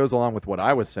that kind of goes along with what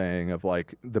I was saying of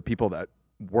like the people that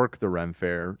work the Ren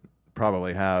Fair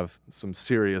probably have some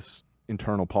serious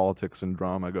internal politics and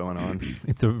drama going on.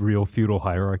 It's a real feudal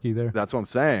hierarchy there. That's what I'm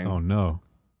saying. Oh no.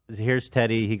 Here's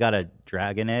Teddy. He got a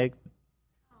dragon egg,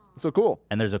 So cool.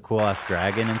 and there's a cool ass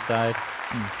dragon inside.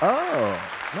 Oh,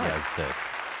 Yeah, nice. it's sick.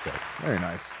 Sick. Very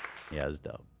nice. Yeah, it's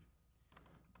dope.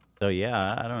 So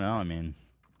yeah, I don't know. I mean,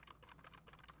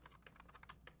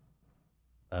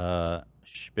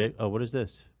 what is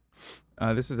this?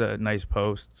 This is a nice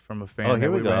post from a fan Oh, here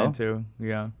that we we ran go. into.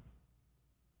 Yeah.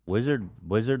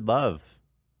 Wizard Love.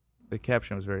 The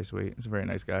caption was very sweet. He's a very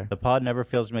nice guy. The pod never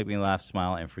fails to make me laugh,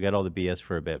 smile, and forget all the BS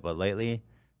for a bit. But lately,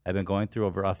 I've been going through a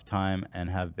rough time and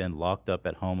have been locked up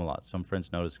at home a lot. Some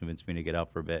friends noticed, convinced me to get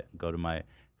out for a bit and go to my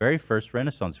very first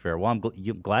Renaissance Fair. Well, I'm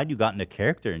glad you got into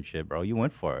character and shit, bro. You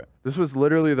went for it. This was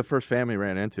literally the first family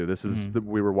ran into. This is Mm-hmm.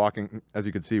 we were walking, as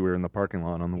you could see, we were in the parking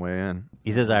lot on the way in.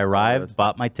 He says, I arrived,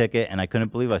 bought my ticket, and I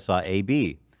couldn't believe I saw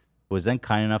AB, who was then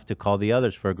kind enough to call the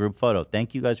others for a group photo.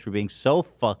 Thank you guys for being so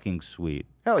fucking sweet.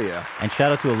 Hell yeah. And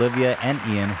shout out to Olivia and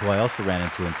Ian, who I also ran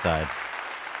into inside.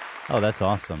 Oh, that's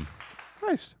awesome.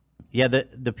 Nice. Yeah,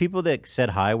 the people that said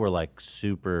hi were like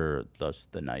super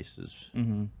the nicest,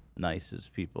 Mm-hmm.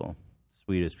 nicest people,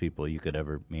 sweetest people you could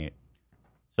ever meet.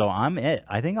 So I'm it.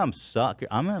 I think I'm suck.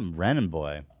 I'm a Renin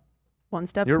boy. One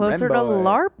step You're closer to Ren boy.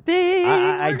 LARPing.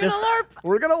 I We're just- gonna LARP.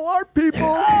 We're gonna LARP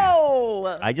people.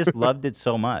 Oh! I just loved it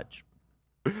so much.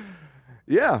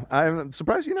 Yeah, I'm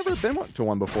surprised you never been to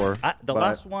one before. The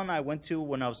last one I went to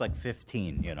when I was like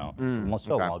 15, you know,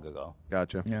 so okay. long ago.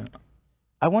 Gotcha. Yeah.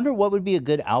 I wonder what would be a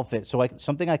good outfit, so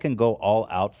something I can go all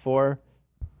out for.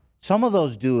 Some of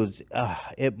those dudes,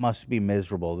 it must be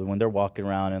miserable when they're walking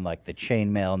around in like the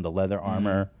chainmail and the leather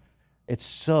armor. It's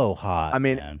so hot. I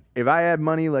mean, man. if I had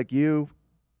money like you,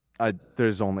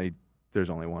 there's only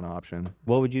one option.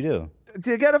 What would you do?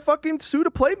 To get a fucking suit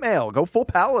of plate mail. Go full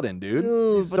paladin, dude.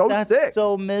 Dude, but so that's sick.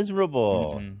 so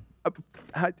miserable.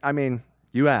 I mean,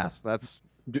 you asked. That's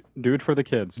do it for the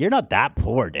kids. You're not that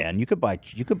poor, Dan. You could buy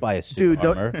a suit dude.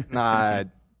 armor.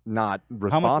 Not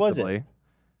responsibly. How much was it?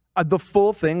 The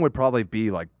full thing would probably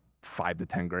be like $5 to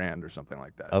 $10 grand or something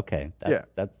like that. Okay.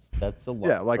 That's a lot.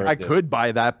 Yeah, like I could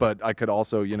buy that, but I could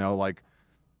also, like,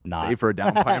 pay for a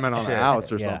down payment on a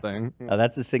house or something.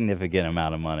 That's a significant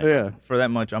amount of money. Yeah. For that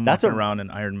much, I'm walking around in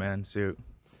Iron Man suit.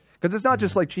 Because it's not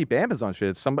just like cheap Amazon shit.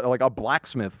 It's somebody like a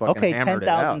blacksmith fucking hammered it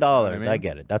out. $10,000. I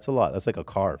get it. That's a lot. That's like a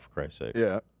car, for Christ's sake.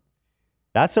 Yeah.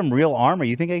 That's some real armor.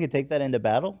 You think I could take that into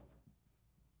battle?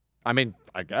 I mean,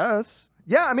 I guess.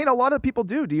 Yeah, I mean, a lot of people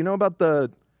do. Do you know about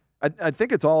I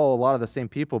think it's all a lot of the same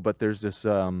people, but there's this,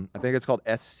 I think it's called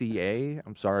SCA.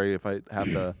 I'm sorry if I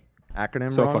have the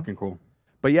acronym So wrong. fucking cool.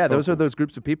 But yeah, So those are those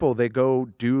groups of people. They go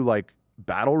do like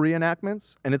battle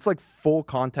reenactments, and it's like full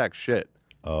contact shit.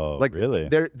 Oh, like really?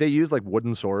 They use like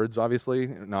wooden swords, obviously,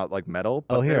 not like metal.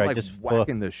 But Here, they're I like just pull up-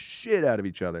 whacking the shit out of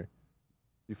each other.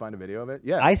 You find a video of it?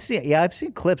 Yeah. I see. Yeah, I've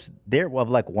seen clips there of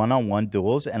like one-on-one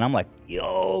duels, and I'm like,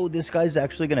 yo, this guy's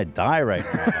actually gonna die right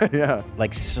now. Yeah.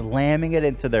 Like slamming it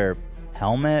into their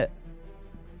helmet.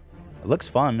 It looks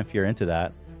fun if you're into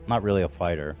that. I'm not really a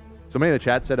fighter. Somebody in the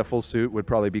chat said a full suit would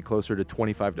probably be closer to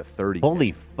 25 to 30.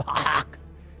 Holy fuck!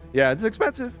 Yeah, it's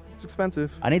expensive. It's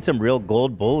expensive. I need some real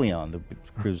gold bullion to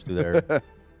cruise through there.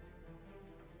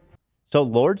 So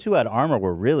lords who had armor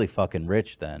were really fucking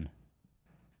rich then.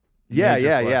 Yeah, Major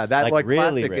yeah. flex. That like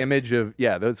really classic rich. image of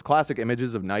those classic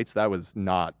images of knights. That was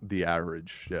not the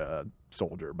average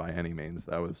soldier by any means.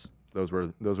 Those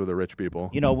were the rich people.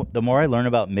 You know, the more I learn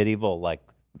about medieval like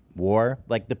war,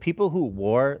 like the people who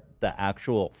wore the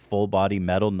actual full body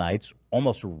metal knights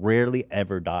almost rarely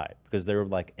ever died because they were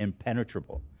like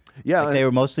impenetrable. Yeah, like, they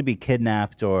would mostly be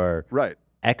kidnapped or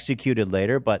executed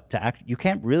later. But you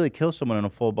can't really kill someone in a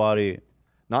full body.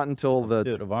 Not until the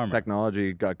suit of armor.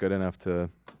 technology got good enough to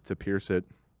pierce it.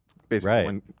 Basically,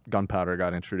 when gunpowder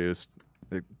got introduced,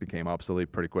 it became obsolete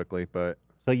pretty quickly. But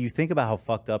so you think about how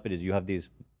fucked up it is. You have these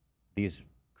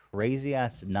crazy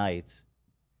ass knights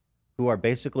who are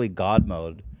basically God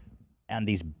mode, and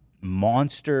these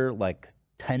monster like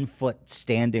 10-foot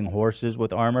standing horses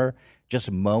with armor just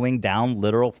mowing down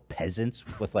literal peasants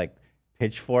with like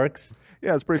pitchforks.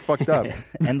 Yeah, it's pretty fucked up.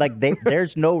 And like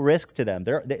there's no risk to them.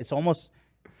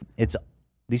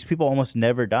 These people almost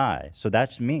never die. So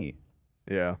that's me.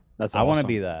 Yeah, that's. I want to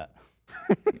be that.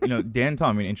 You know, Dan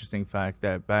taught me an interesting fact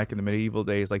that back in the medieval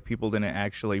days, like people didn't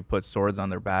actually put swords on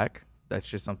their back. That's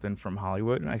just something from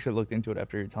Hollywood. And I actually looked into it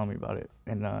after you telling me about it.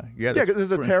 And yeah, because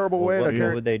there's a terrible way to What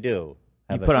carry. would they do?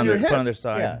 You Have put a on sheath? their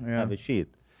side. Yeah, have a sheath.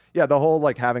 Yeah, the whole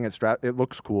like having it strapped, it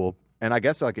looks cool. And I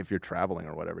guess like if you're traveling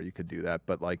or whatever, you could do that.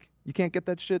 But like you can't get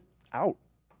that shit out.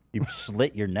 You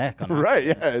slit your neck on that. Right,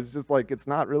 yeah. It's just like it's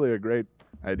not really a great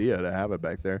idea to have it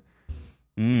back there.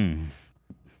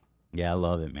 Yeah, I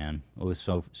love it, man. It was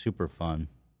so super fun.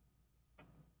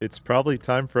 It's probably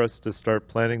time for us to start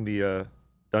planning the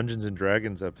Dungeons and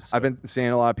Dragons episode. I've been seeing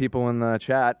a lot of people in the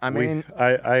chat. I mean,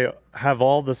 I have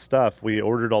all the stuff. We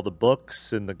ordered all the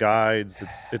books and the guides.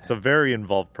 It's a very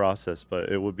involved process, but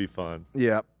it would be fun.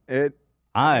 Yeah,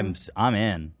 I'm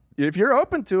in. If you're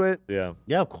open to it. Yeah.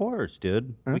 Yeah, of course,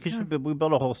 dude. We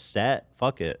built a whole set.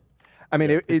 Fuck it. I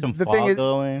mean, some the fog thing is,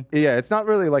 going. yeah, it's not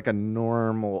really like a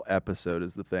normal episode.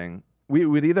 Is the thing. We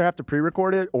would either have to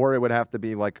pre-record it or it would have to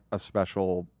be like a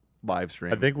special live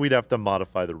stream. I think we'd have to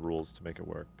modify the rules to make it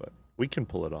work, but we can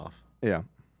pull it off. Yeah.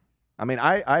 I mean,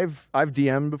 I've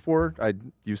DM'd before. I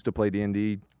used to play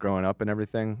D&D growing up and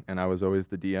everything, and I was always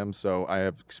the DM, so I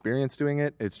have experience doing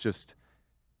it. It's just,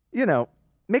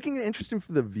 making it interesting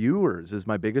for the viewers is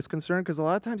my biggest concern, because a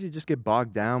lot of times you just get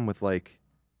bogged down with like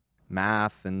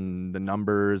math and the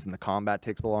numbers, and the combat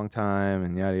takes a long time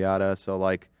and yada yada. So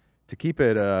like to keep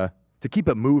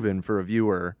it moving for a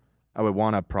viewer, I would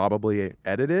want to probably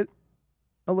edit it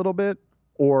a little bit,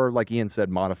 or like Ian said,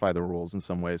 modify the rules in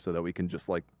some way so that we can just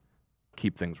like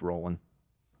keep things rolling.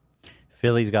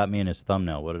 Philly's got me in his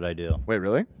thumbnail. What did I do? Wait,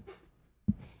 really?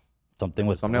 Something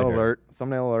with thumbnail Twitter. alert.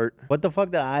 Thumbnail alert. What the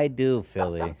fuck did I do,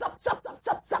 Philly?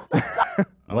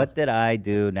 What did I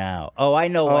do now? Oh, I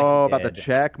know what he about did. the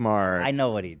check mark. I know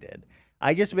what he did.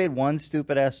 I just made one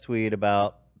stupid ass tweet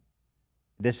about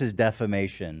this is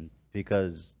defamation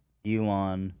because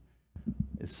Elon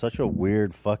is such a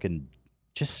weird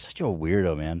just such a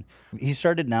weirdo, man. He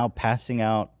started now passing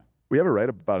out. We have a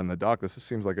write-up about it in the doc. This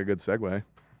seems like a good segue.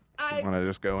 Want to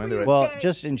just go into it? Well,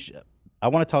 I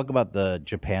want to talk about the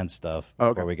Japan stuff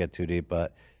before we get too deep,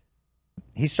 but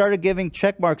he started giving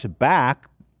check marks back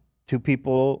to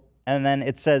people, and then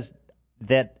it says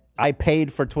that I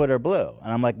paid for Twitter Blue.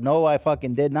 And I'm like, no, I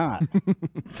fucking did not.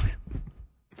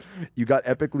 You got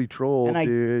epically trolled,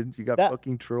 dude. You got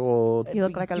fucking trolled. You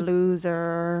look like a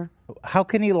loser. How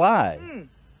can he lie?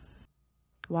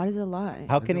 Why does it lie?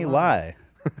 How can he lie?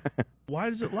 Why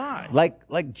does it lie?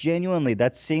 Like genuinely,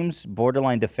 that seems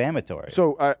borderline defamatory.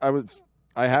 So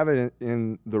I have it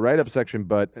in the write-up section,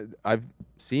 but I've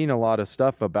seen a lot of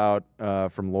stuff about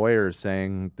from lawyers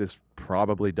saying this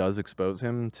probably does expose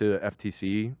him to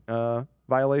FTC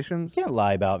violations. You can't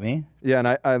lie about me.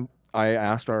 Yeah, and I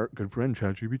asked our good friend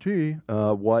ChatGPT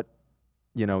what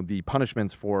the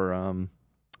punishments for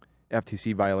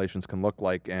FTC violations can look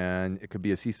like, and it could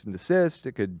be a cease and desist,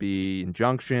 it could be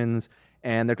injunctions,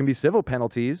 and there can be civil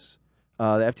penalties.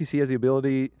 The FTC has the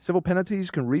ability. Civil penalties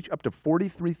can reach up to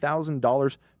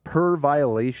 $43,000 per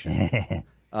violation.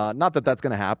 Not that that's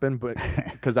going to happen, but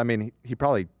because I mean he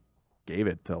probably gave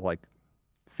it to like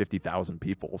 50,000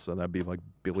 people, so that'd be like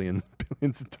billions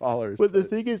of dollars. But the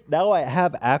thing is, now I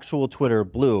have actual Twitter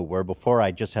Blue, where before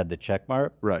I just had the check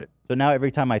mark. Right. So now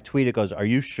every time I tweet, it goes, "Are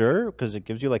you sure?" Because it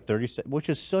gives you like 30 seconds, which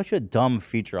is such a dumb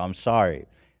feature. I'm sorry.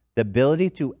 The ability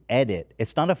to edit,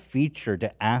 it's not a feature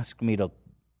to ask me to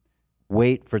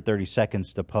wait for 30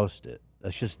 seconds to post it.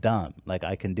 That's just dumb. Like,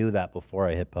 I can do that before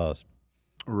I hit post.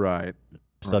 Right.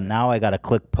 So now I got to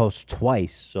click post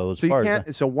twice. So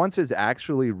So once it's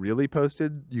actually really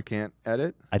posted, you can't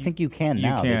edit? I think you can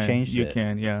now. They changed it. You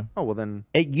can, yeah. Oh, well then.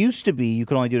 It used to be you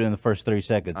could only do it in the first 30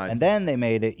 seconds. And then they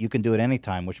made it you can do it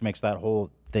anytime, which makes that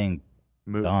whole thing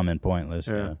dumb and pointless.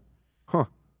 Yeah. Huh.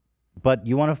 But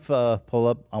you want to pull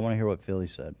up? I want to hear what Philly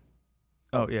said.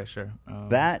 Oh, yeah, sure.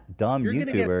 That dumb You're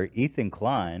gonna YouTuber, Ethan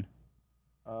Klein.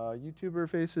 YouTuber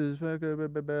faces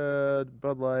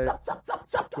Bud Light.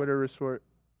 Twitter report.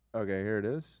 Okay, here it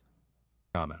is.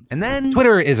 Comments. And then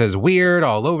Twitter is as weird,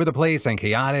 all over the place, and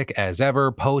chaotic as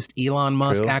ever post Elon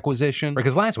Musk acquisition.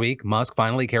 Because last week, Musk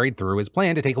finally carried through his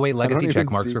plan to take away legacy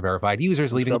checkmarks for verified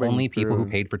users, leaving only people who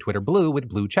paid for Twitter Blue with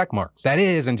blue checkmarks. That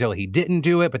is, until he didn't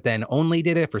do it, but then only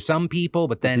did it for some people,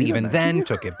 but then even then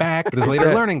took it back. Because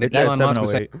later learning that Elon Musk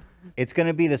was saying. It's going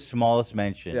to be the smallest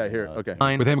mention. Yeah, here. Okay.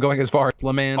 With him going as far as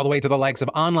Laman, all the way to the likes of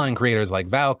online creators like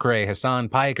Valkyrie, Hassan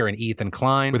Piker, and Ethan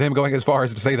Klein. With him going as far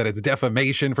as to say that it's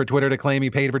defamation for Twitter to claim he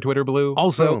paid for Twitter Blue.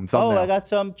 Also, I got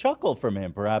some chuckle from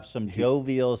him. Perhaps some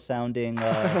jovial sounding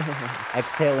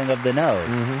exhaling of the nose.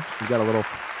 You got a little.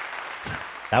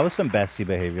 That was some bestie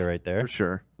behavior right there. For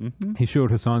sure. He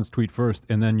showed Hassan's tweet first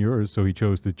and then yours, so he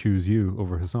chose to choose you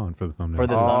over Hassan for the thumbnail. For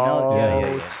the thumbnail?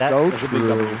 Yeah. So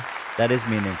true. That is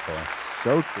meaningful.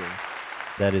 So true.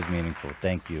 That is meaningful.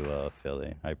 Thank you,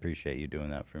 Philly. I appreciate you doing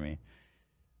that for me.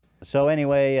 So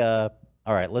anyway, all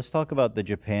right, let's talk about the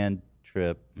Japan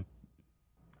trip.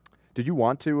 Did you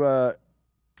want to do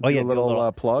a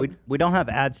little plug? We don't have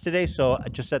ads today, so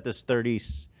just at this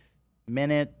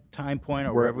 30-minute time point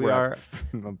or wherever we are,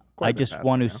 I just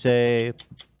want to say,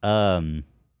 you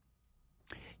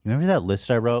remember that list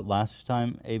I wrote last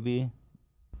time, AB?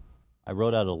 I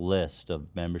wrote out a list of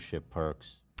membership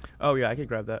perks. Oh, yeah, I could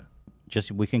grab that.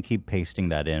 Just we can keep pasting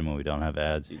that in when we don't have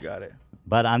ads. You got it.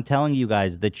 But I'm telling you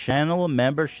guys, the channel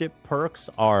membership perks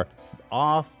are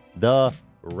off the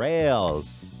rails.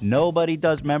 Nobody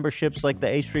does memberships like the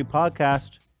A Street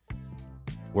Podcast.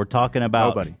 We're talking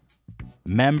about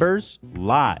members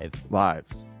live.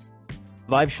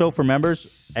 Live show for members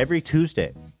every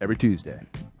Tuesday. Every Tuesday.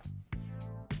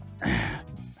 How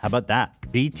about that?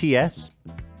 BTS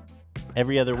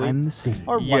every other week.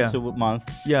 Or once a month.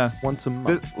 Yeah. Once a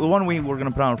month. The one we were going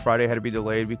to put on Friday had to be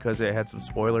delayed because it had some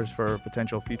spoilers for a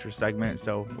potential future segment,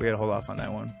 so we had to hold off on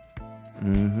that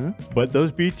one. But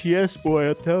those BTS, boy,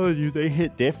 I'm telling you, they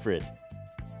hit different.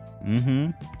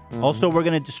 Also, we're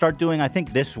going to start doing, I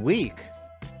think, this week,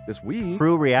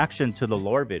 crew reaction to the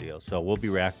lore video. So we'll be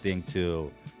reacting to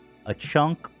a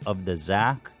chunk of the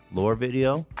Zach lore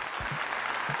video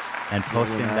and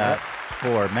posting that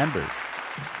for members.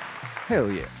 Hell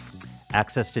yeah.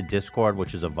 Access to Discord,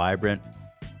 which is a vibrant,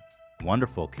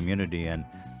 wonderful community. And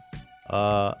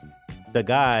the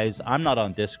guys, I'm not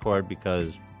on Discord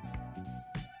because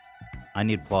I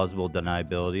need plausible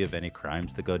deniability of any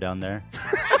crimes that go down there.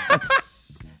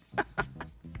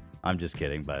 I'm just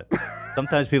kidding, but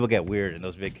sometimes people get weird in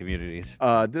those big communities.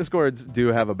 Discords do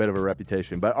have a bit of a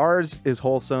reputation, but ours is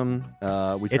wholesome.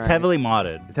 It's heavily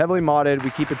modded. It's heavily modded.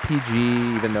 We keep it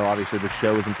PG, even though obviously the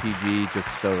show isn't PG,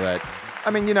 just so that,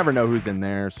 I mean, you never know who's in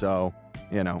there. So,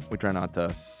 you know, we try not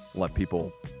to let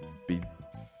people be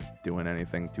doing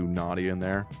anything too naughty in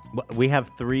there. We have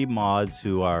 3 mods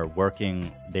who are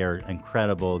working. They're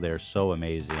incredible. They're so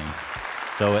amazing.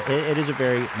 So it is a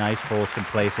very nice, wholesome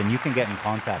place, and you can get in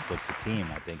contact with the team.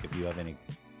 I think if you have any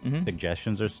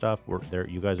suggestions or stuff, we're there.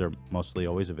 You guys are mostly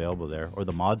always available there, or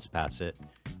the mods pass it.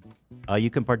 You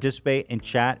can participate in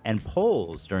chat and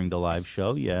polls during the live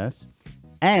show, yes,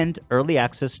 and early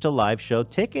access to live show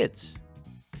tickets.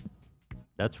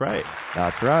 That's right.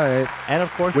 That's right. And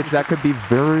of course, that could be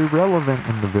very relevant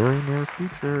in the very near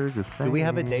future. Just saying. Do we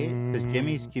have a date? Because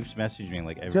Jimmy keeps messaging me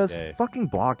like every day. Just fucking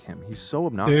block him. He's so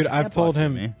obnoxious. Dude, I've told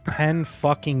him 10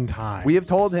 fucking times. We have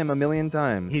told him a million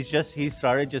times. He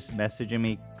started just messaging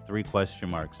me 3 question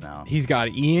marks now. He's got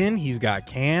Ian. He's got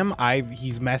Cam.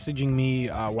 He's messaging me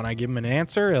when I give him an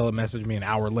answer. He'll message me an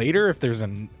hour later if there's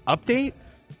an update.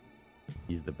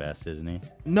 He's the best, isn't he?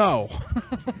 No.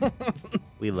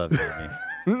 We love Jimmy.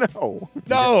 No.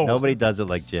 Nobody does it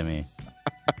like Jimmy.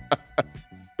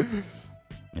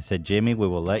 I said, Jimmy, we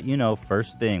will let you know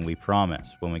first thing, we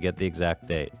promise, when we get the exact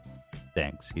date.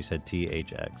 Thanks. He said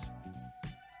THX.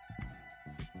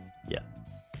 Yeah.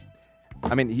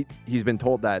 I mean, he's been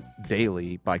told that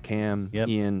daily by Cam,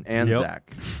 Ian, and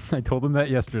Zach. I told him that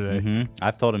yesterday.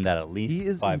 I've told him that at least He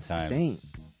is 5 times. insane.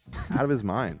 Out of his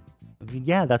mind.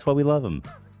 Yeah, that's why we love him.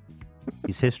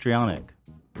 He's histrionic.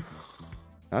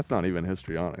 That's not even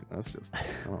histrionic. That's just, I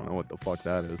don't know what the fuck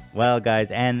that is. Well,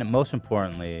 guys, and most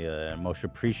importantly, most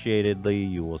appreciatedly,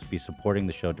 you will be supporting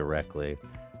the show directly,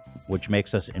 which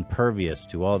makes us impervious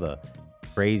to all the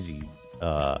crazy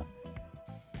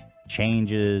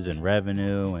changes and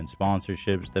revenue and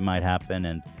sponsorships that might happen.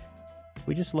 And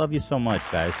we just love you so much,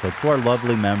 guys. So to our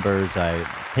lovely members, I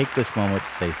take this moment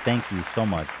to say thank you so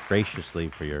much graciously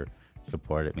for your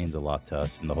support. It means a lot to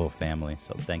us and the whole family.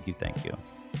 So thank you.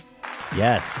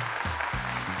 Yes.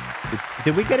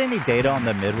 Did we get any data on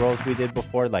the mid-rolls we did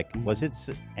before? Like, was it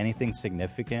anything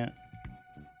significant?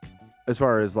 As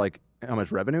far as, like, how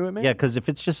much revenue it made? Yeah, because if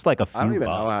it's just like a few I don't even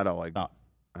know bucks- how to, like, I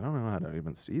don't know how to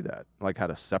even see that. Like, how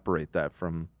to separate that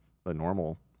from the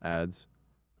normal ads.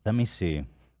 Let me see.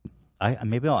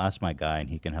 Maybe I'll ask my guy and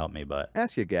he can help me, but...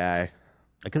 Ask your guy.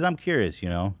 Because I'm curious, you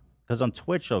know? Because on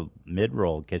Twitch, a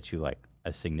mid-roll gets you, like,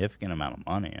 a significant amount of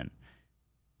money, and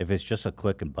if it's just a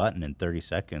click and button in 30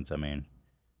 seconds, I mean,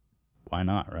 why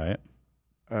not, right?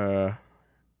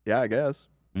 Yeah, I guess.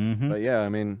 Mm-hmm. But yeah, I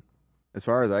mean, as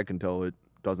far as I can tell, it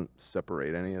doesn't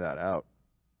separate any of that out.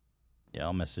 Yeah,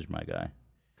 I'll message my guy.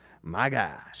 My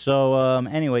guy. So,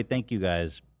 anyway, thank you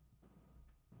guys.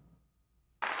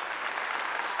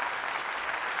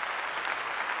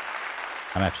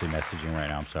 I'm actually messaging right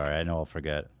now. I'm sorry. I know I'll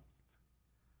forget.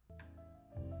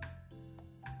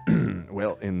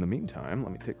 Well, in the meantime,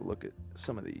 let me take a look at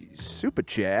some of these super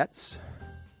chats.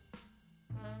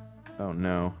 Oh,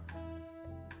 no.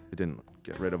 It didn't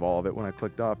get rid of all of it when I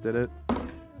clicked off, did it?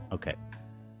 Okay.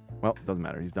 Well, doesn't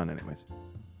matter. He's done anyways.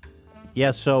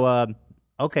 Yeah, so,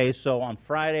 okay, so on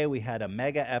Friday we had a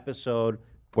mega episode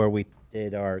where we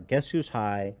did our Guess Who's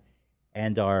High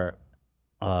and our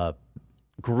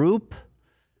group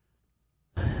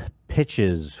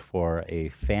pitches for a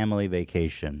family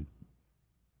vacation.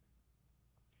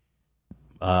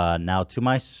 Now, to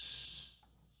my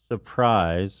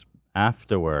surprise,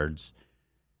 afterwards,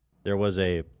 there was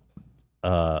a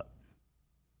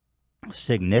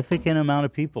significant amount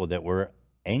of people that were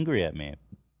angry at me,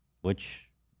 which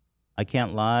I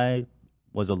can't lie,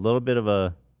 was a little bit of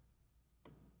a...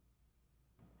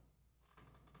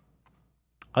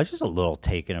 I was just a little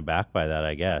taken aback by that,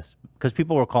 I guess. Because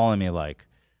people were calling me, like,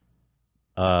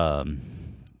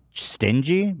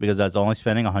 stingy, because I was only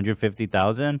spending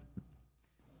 $150,000.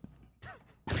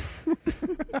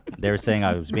 They were saying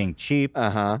I was being cheap.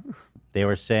 They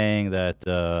were saying that...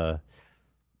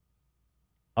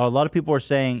 a lot of people were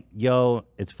saying, yo,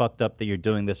 it's fucked up that you're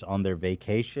doing this on their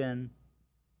vacation.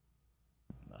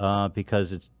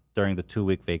 Because it's during the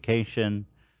 2-week vacation.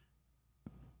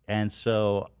 And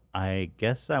so I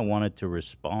guess I wanted to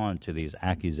respond to these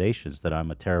accusations that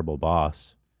I'm a terrible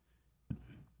boss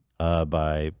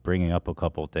by bringing up a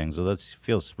couple of things. Well, that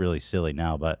feels really silly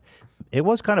now, but it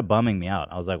was kind of bumming me out.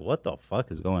 I was like, what the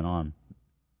fuck is going on?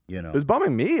 You know, It was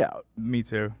bumming me out. Me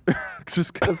too.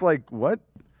 Just because, like, what?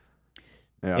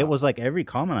 Yeah. It was like every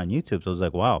comment on YouTube. So I was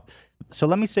like, wow. So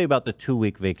let me say about the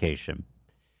 2-week vacation.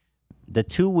 The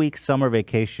 2-week summer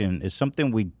vacation is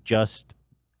something we just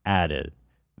added.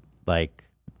 Like,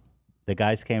 the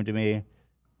guys came to me.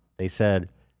 They said,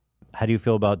 how do you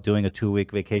feel about doing a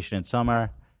 2-week vacation in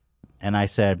summer? And I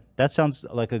said, that sounds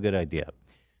like a good idea.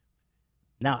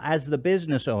 Now, as the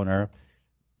business owner,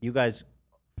 you guys,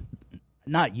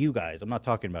 not you guys, I'm not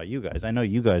talking about you guys. I know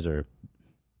you guys are,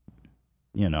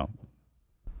 you know,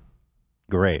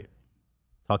 great.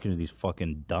 Talking to these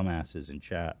fucking dumbasses in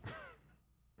chat.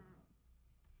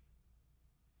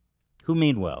 Who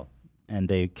mean well, and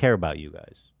they care about you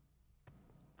guys.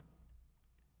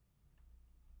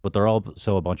 But they're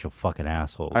also a bunch of fucking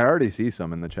assholes. I already see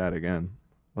some in the chat again.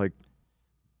 Like,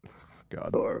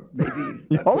 God. Or maybe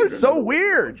y'all are so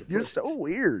weird. You're so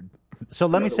weird. So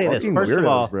let me say this. Fucking First of weirdos,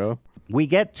 all, bro. we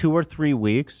get 2 or 3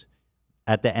 weeks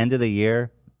at the end of the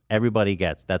year. Everybody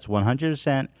gets. That's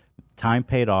 100% time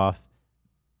paid off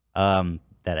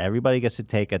that everybody gets to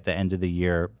take at the end of the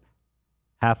year,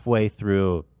 halfway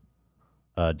through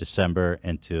December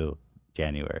into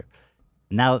January.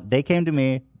 Now, they came to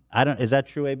me. Is that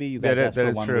true, AB? You guys asked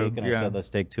for 1 week, and I said, let's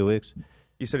take 2 weeks?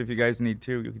 You said if you guys need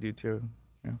 2, you could do 2.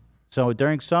 Yeah. So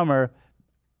during summer,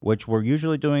 which we're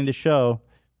usually doing the show,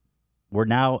 we're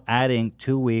now adding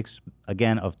 2 weeks,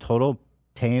 again, of total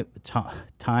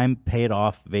time paid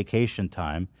off vacation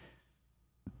time.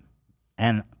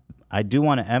 And I do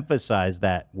want to emphasize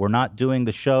that we're not doing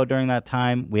the show during that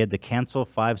time. We had to cancel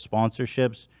 5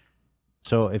 sponsorships.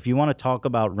 So if you want to talk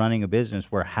about running a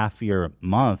business where half of your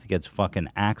month gets fucking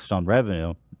axed on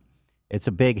revenue, it's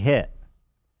a big hit.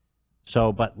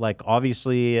 So, but like,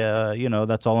 obviously, you know,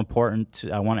 that's all important.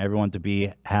 I want everyone to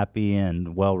be happy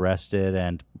and well rested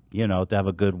and, you know, to have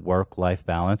a good work-life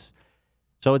balance.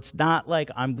 So it's not like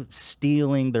I'm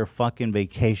stealing their fucking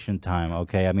vacation time,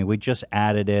 okay? I mean, we just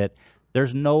added it.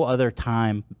 There's no other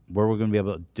time where we're going to be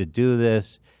able to do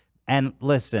this. And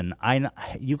listen,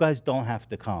 you guys don't have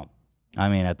to come. I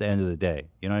mean, at the end of the day,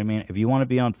 you know what I mean? If you want to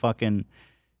be on fucking...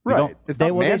 Right. It's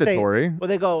not mandatory.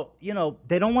 They go, you know,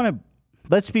 they don't want to...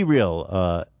 Let's be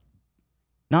real.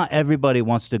 Not everybody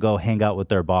wants to go hang out with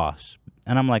their boss.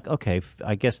 And I'm like, okay,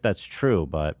 I guess that's true,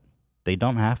 but they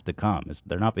don't have to come.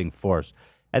 They're not being forced.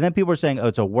 And then people are saying, oh,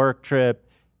 it's a work trip,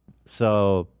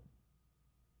 so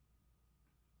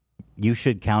you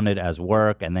should count it as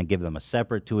work and then give them a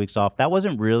separate 2 weeks off. That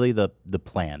wasn't really the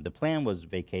plan. The plan was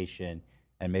vacation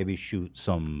and maybe shoot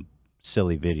some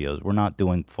silly videos. We're not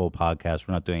doing full podcasts.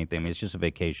 We're not doing anything. I mean, it's just a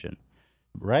vacation.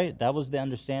 Right? That was the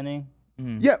understanding?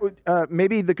 Yeah,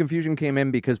 maybe the confusion came in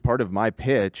because part of my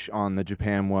pitch on the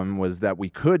Japan one was that we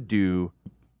could do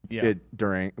it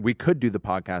we could do the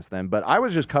podcast then, but I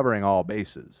was just covering all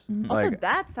bases. Also,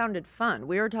 that sounded fun.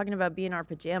 We were talking about being in our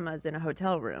pajamas in a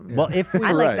hotel room. Well, if we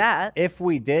I like that. If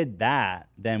we did that,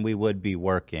 then we would be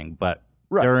working, but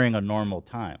during a normal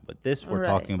time. But this, we're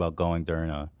talking about going during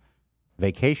a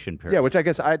vacation period. Yeah, which I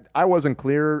guess I wasn't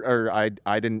clear, or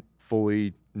I didn't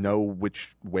fully know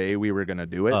which way we were going to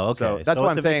do it. Oh, okay. So that's So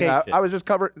why it's I'm a saying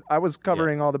vacation. I was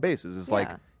covering all the bases. It's like,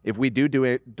 if we do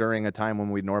it during a time when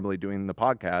we're normally doing the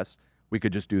podcast, we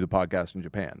could just do the podcast in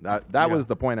Japan. That was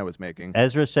the point I was making.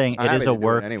 Ezra's saying I'm it is happy a to do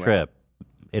work anyway. trip.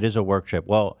 It is a work trip.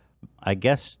 Well, I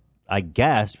guess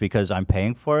because I'm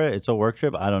paying for it, it's a work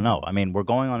trip. I don't know. I mean, we're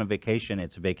going on a vacation.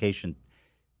 It's a vacation.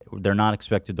 They're not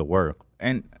expected to work.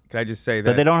 And can I just say that?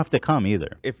 But they don't have to come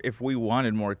either. If we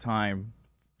wanted more time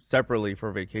separately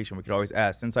for vacation, we could always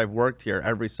ask. Since I've worked here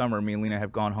every summer, me and Lena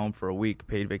have gone home for a week,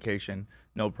 paid vacation,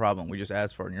 no problem. We just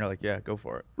asked for it, and you're like, yeah, go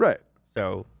for it. Right.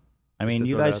 So, I mean,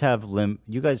 you guys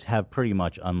have pretty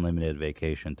much unlimited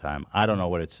vacation time. I don't know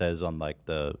what it says on like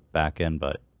the back end,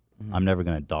 but I'm never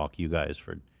going to dock you guys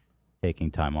for taking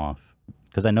time off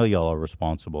because I know y'all are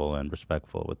responsible and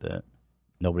respectful with it.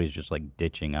 Nobody's just like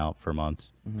ditching out for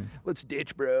months. Let's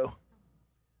ditch, bro.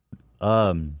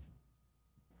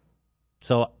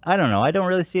 So I don't know. I don't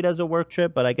really see it as a work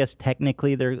trip, but I guess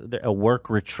technically they're a work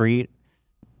retreat.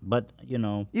 But you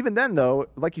know, Even then, though,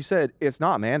 like you said, it's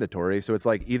not mandatory. So it's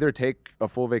like either take a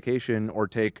full vacation or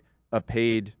take a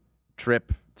paid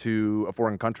trip to a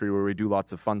foreign country where we do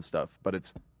lots of fun stuff. But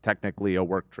it's technically a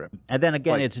work trip. and then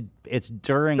again, Like, it's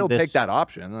during Still this. take that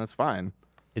option. That's fine.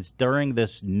 It's during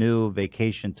this new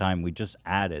vacation time we just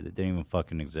added. It didn't even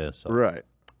fucking exist. So. Right.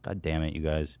 God damn it, you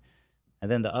guys.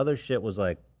 And then the other shit was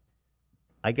like,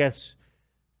 I guess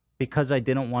because I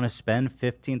didn't want to spend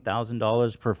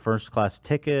 $15,000 per first class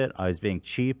ticket, I was being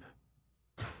cheap.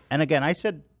 And again, I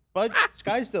said,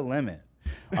 sky's the limit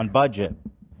on budget.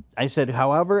 I said,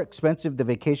 however expensive the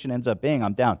vacation ends up being,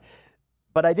 I'm down.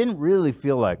 But I didn't really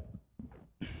feel like.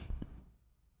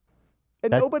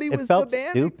 And nobody it was felt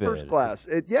demanding stupid. first class.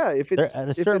 At a At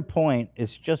a certain point,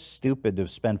 it's just stupid to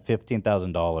spend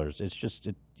 $15,000. It's just,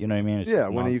 you know what I mean? It's Yeah,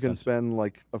 just when you can nonsense. spend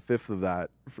like a fifth of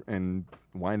that and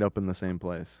wind up in the same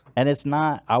place. And it's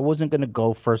not. I wasn't gonna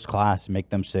go first class and make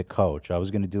them sit coach. I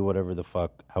was gonna do whatever the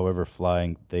fuck, however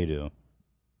flying they do.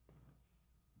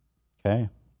 Okay.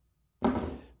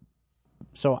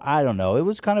 So I don't know. It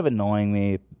was kind of annoying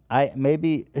me.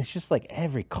 Maybe it's just like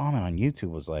every comment on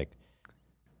YouTube was like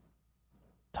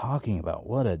talking about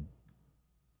what a.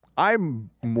 I'm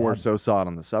more so saw it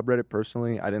on the subreddit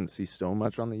personally. I didn't see so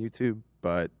much on the YouTube,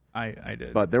 but I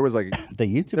did. But there was like the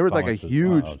YouTube. There was like a comments was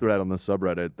huge wild. thread on the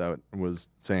subreddit that was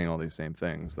saying all these same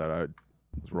things that I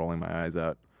was rolling my eyes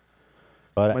at.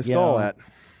 But my you skull know, at.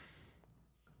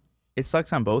 It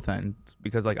sucks on both ends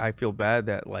because like I feel bad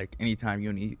that like anytime you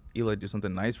and Eli do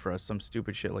something nice for us, some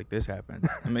stupid shit like this happens.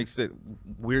 It makes it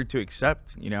weird to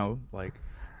accept, you know, like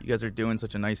you guys are doing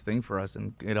such a nice thing for us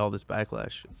and get all this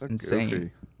backlash. It's insane.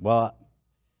 goofy. Well,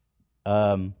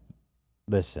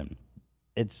 listen,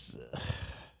 it's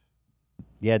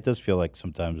yeah, it does feel like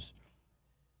sometimes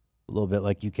a little bit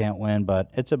like you can't win, but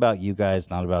it's about you guys,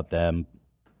 not about them.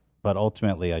 But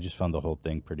ultimately, I just found the whole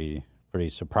thing pretty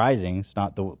surprising. It's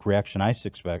not the reaction I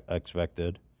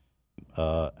expected.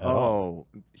 At all.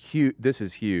 This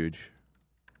is huge.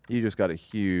 You just got a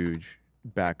huge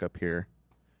backup here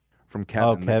from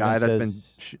Kevin, the Kevin guy that's says- been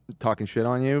talking shit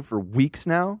on you for weeks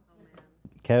now.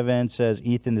 Kevin says,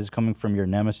 Ethan, this is coming from your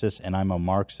nemesis, and I'm a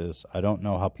Marxist. I don't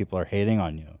know how people are hating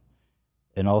on you.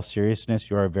 In all seriousness,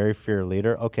 you are a very fair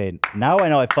leader. Okay, now I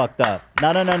know I fucked up.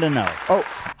 No. Oh,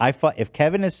 if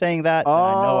Kevin is saying that, then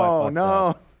I know I fucked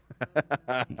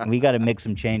up. We got to make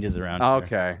some changes around here.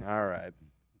 Okay, all right.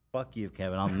 Fuck you,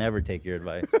 Kevin. I'll never take your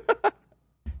advice.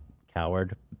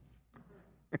 Coward.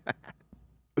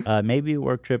 Maybe a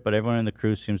work trip, but everyone in the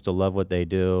crew seems to love what they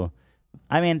do.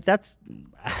 I mean,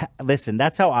 listen,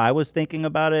 that's how I was thinking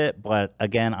about it. But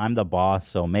again, I'm the boss,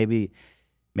 so maybe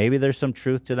there's some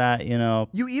truth to that, you know.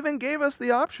 You even gave us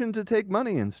the option to take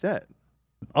money instead.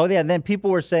 Oh, yeah. Then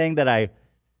people were saying that I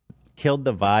killed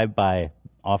the vibe by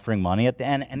offering money at the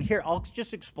end. And here, I'll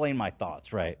just explain my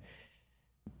thoughts, right?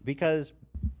 Because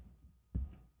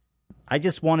I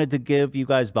just wanted to give you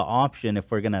guys the option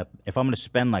if I'm gonna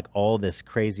spend like all this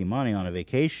crazy money on a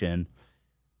vacation,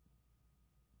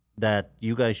 that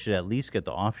you guys should at least get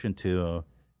the option to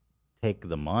take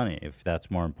the money if that's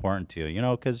more important to you, you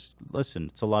know, because listen,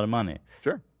 it's a lot of money.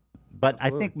 Sure. But I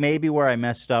think maybe where I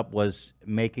messed up was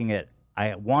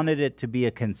I wanted it to be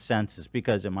a consensus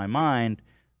because in my mind,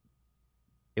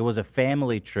 it was a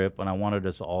family trip and I wanted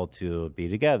us all to be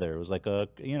together. It was like a,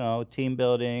 you know, team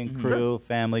building, crew,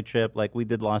 family trip. Like we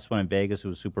did the last one in Vegas. It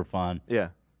was super fun. Yeah.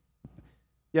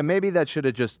 Yeah, maybe that should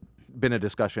have just been a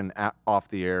discussion off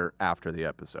the air after the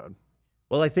episode.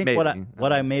 Well, I think Maybe.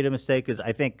 what I made a mistake is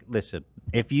listen,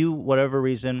 if you, whatever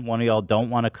reason, one of y'all don't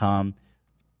want to come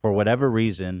for whatever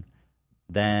reason,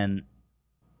 then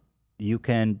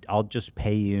I'll just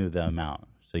pay you the amount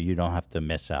so you don't have to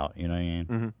miss out. You know what I mean?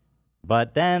 Mm-hmm.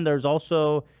 But then there's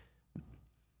also,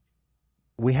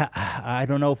 I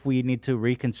don't know if we need to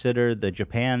reconsider the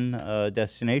Japan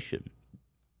destination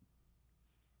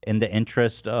in the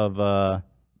interest of,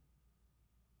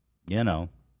 you know,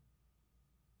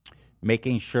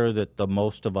 making sure that the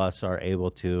most of us are able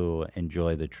to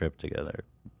enjoy the trip together.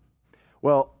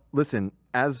 Well, listen,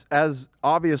 as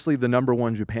obviously the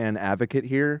 #1 Japan advocate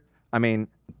here, I mean,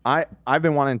 I've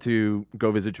been wanting to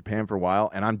go visit Japan for a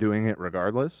while, and I'm doing it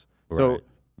regardless. So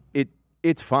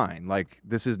it's fine. Like,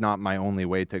 this is not my only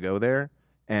way to go there.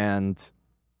 And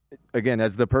again,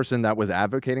 as the person that was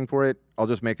advocating for it, I'll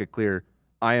just make it clear,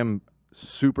 I am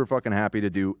super fucking happy to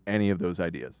do any of those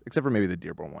ideas, except for maybe the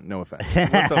Dearborn one. No offense.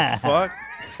 What the fuck?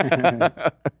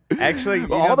 Actually,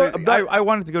 I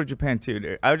wanted to go to Japan too,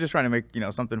 dude. I was just trying to make, you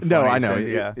know, something funny. No, I know.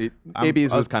 Yeah.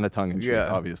 AB's was kind of tongue in cheek,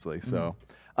 obviously. So,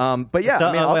 but yeah. So,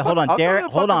 I mean, wait, hold on, Derek.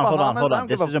 Hold on.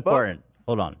 This This is important.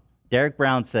 Hold on. Derek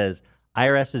Brown says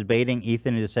IRS is baiting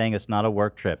Ethan into saying it's not a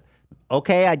work trip.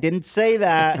 Okay, I didn't say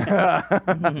that.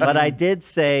 What I did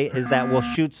say is that we'll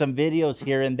shoot some videos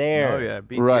here and there. Oh, yeah.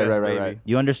 BTS, Right.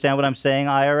 You understand what I'm saying,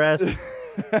 IRS?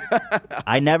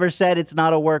 I never said it's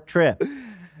not a work trip.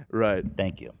 Right.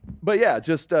 Thank you. But yeah,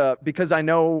 just because I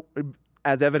know,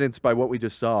 as evidenced by what we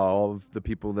just saw, all of the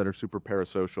people that are super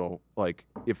parasocial, like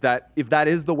if that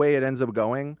is the way it ends up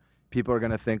going, people are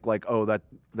gonna think like, oh,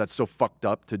 that's so fucked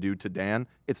up to do to Dan.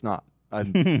 It's not.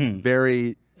 I'm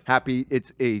very happy.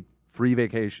 It's a free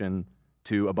vacation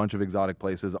to a bunch of exotic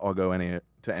places. I'll go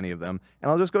to any of them,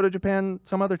 and I'll just go to Japan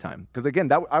some other time. Because again,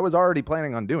 I was already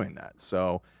planning on doing that,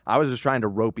 so I was just trying to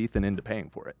rope Ethan into paying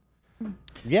for it.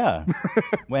 Yeah.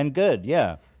 When good,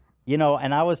 yeah. You know,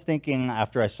 and I was thinking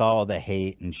after I saw all the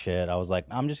hate and shit, I was like,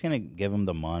 I'm just gonna give them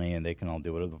the money and they can all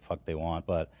do whatever the fuck they want.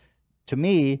 But to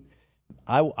me,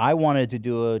 I wanted to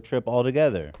do a trip all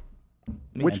together.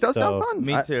 Which does sound fun.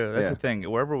 Me too. That's yeah. the thing.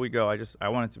 Wherever we go, I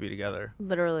want it to be together.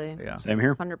 Literally. Yeah. Same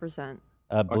here. 100%.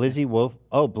 Blizzy Wolf.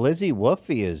 Oh, Blizzy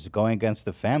Wolfie is going against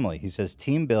the family. He says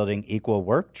team building equal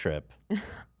work trip.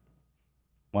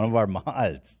 One of our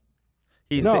mods.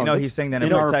 He's he's saying that in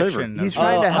protection. He's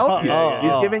trying to help you.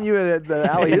 He's giving you the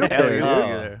alley oop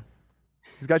there.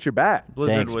 He's got your back.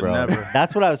 Blizzard Thanks, would bro. never.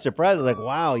 That's what I was surprised. I was like,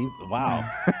 wow.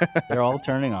 They're all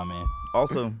turning on me.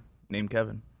 Also, named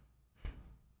Kevin.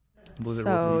 Blizzard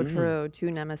So Wolfie. true.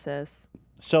 Two nemesis.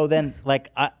 So then, like,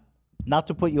 not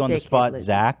to put you on the JK spot, Blizzy.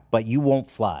 Zach, but you won't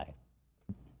fly.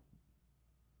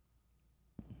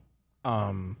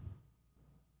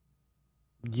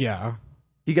 Yeah.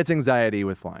 He gets anxiety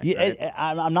with flying. Yeah, right?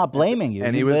 I'm not blaming you.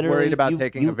 And You he was literally- worried about you-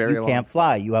 taking a very You long can't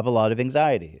fly. You have a lot of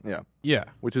anxiety. Yeah. Yeah.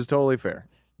 Which is totally fair.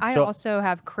 I So- also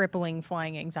have crippling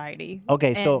flying anxiety.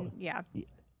 Okay, so- And, yeah.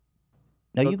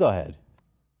 No, you go ahead.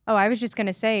 Oh, I was just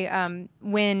gonna say,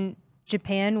 when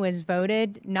Japan was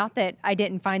voted, not that I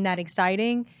didn't find that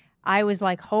exciting. I was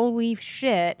like, holy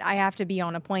shit, I have to be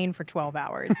on a plane for 12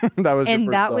 hours. That was your and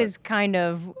first that thought. was kind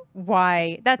of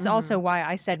why, that's Mm-hmm. also why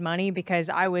I said money, because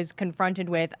I was confronted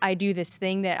with, I do this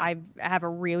thing that I have a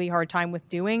really hard time with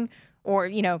doing, or,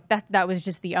 you know, that was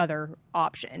just the other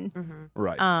option. Mm-hmm.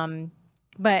 Right.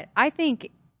 But I think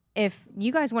if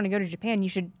you guys want to go to Japan, you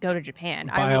should go to Japan.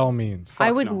 By all means. I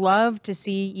Fuck would no. love to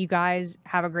see you guys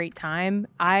have a great time.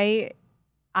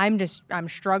 I'm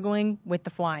struggling with the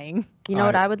flying. You know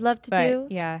what I would love to But, do?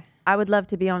 Yeah. I would love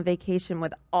to be on vacation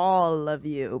with all of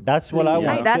you. That's what I please.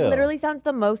 want, That too. literally sounds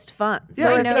the most fun. Yeah,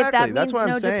 so if exactly. that That's means what I'm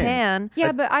no saying. Japan,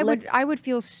 Yeah, but let's- I would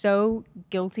feel so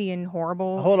guilty and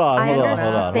horrible. Hold on.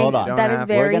 think that is We're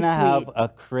very gonna have sweet. a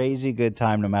crazy good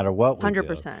time no matter what we do.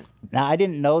 100%. Now, I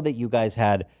didn't know that you guys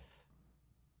had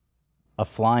a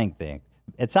flying thing.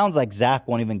 It sounds like Zach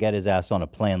won't even get his ass on a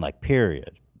plane, like,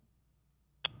 period.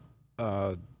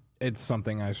 It's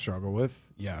something I struggle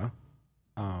with. Yeah.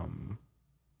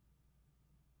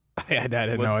 I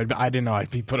didn't know. I didn't know I'd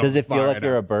be put on. Does it feel fire like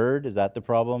you're a bird? Is that the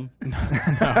problem?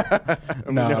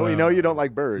 No, we know you don't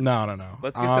like birds. No.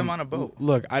 Let's get them on a boat.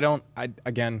 Look, I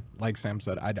again, like Sam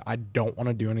said, I don't want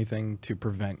to do anything to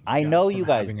prevent. I know from you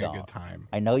guys having don't. a good time.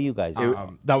 I know you guys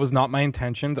don't. That was not my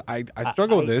intentions. I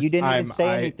struggle with this. You didn't even say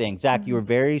anything, Zach. You were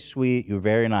very sweet. You were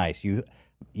very nice. You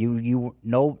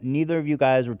no. Neither of you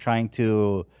guys were trying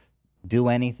to do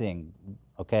anything.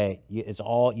 Okay, it's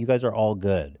all. You guys are all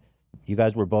good. You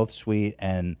guys were both sweet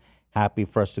and happy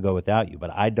for us to go without you. But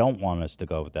I don't want us to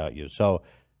go without you. So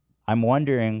I'm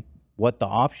wondering what the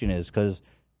option is, because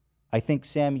I think,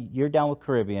 Sam, you're down with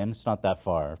Caribbean. It's not that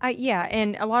far. Yeah,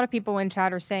 and a lot of people in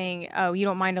chat are saying, "Oh, you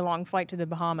don't mind a long flight to the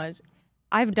Bahamas."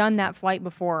 I've done that flight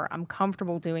before. I'm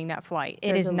comfortable doing that flight.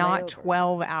 It There's is a not layover.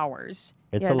 12 hours.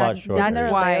 It's a lot shorter. That's Isn't there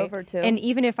a why. layover, too? And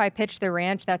even if I pitch the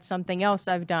ranch, that's something else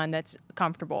I've done that's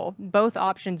comfortable. Both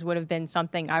options would have been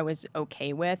something I was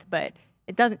okay with, but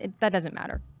that doesn't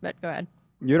matter. But go ahead.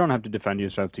 You don't have to defend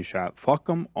yourself, Tisha. Fuck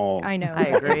them all. I know. I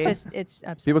agree. It's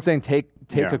upsetting. People saying take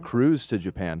Yeah. a cruise to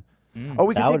Japan. Oh,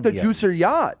 we That can would take the be a- juicer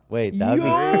yacht. Wait, that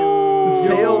would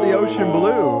Sail the ocean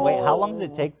blue. Wait, how long does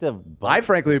it take to? I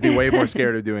frankly would be way more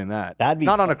scared of doing that. That'd be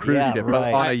not on a cruise yeah, ship,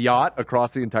 right. but on a yacht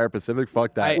across the entire Pacific.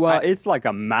 Fuck that. It's like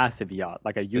a massive yacht,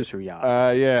 like a user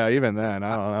yacht. Yeah, even then,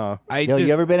 I don't know. Yo,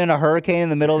 you ever been in a hurricane in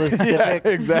the middle of the Pacific?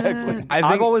 Yeah, exactly.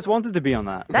 I've always wanted to be on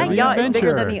that. That yacht is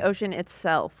bigger than the ocean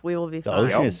itself. We will be The fine.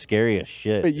 ocean is scary as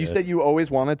shit. Wait, you dude. said you always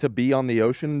wanted to be on the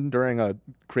ocean during a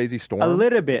crazy storm? A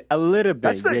little bit.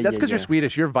 That's yeah, because you're yeah.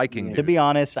 Swedish. You're Viking. To be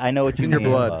honest, I know what you in your mean.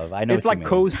 blood. Love. I know It's what like you mean.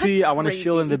 cozy. I want to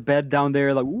chill in the bed down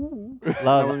there, like ooh.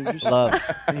 Love.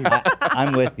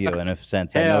 I'm with you in a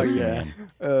sense. I know Hell what you yeah.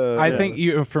 mean. I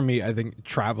think for me, I think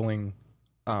traveling,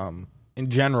 in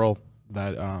general,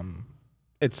 that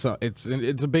it's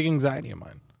a big anxiety of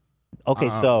mine. Okay,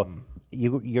 so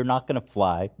you're not gonna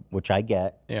fly, which I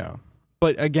get. Yeah,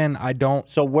 but again, I don't.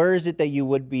 So where is it that you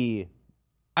would be?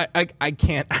 I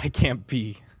can't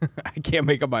be. I can't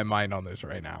make up my mind on this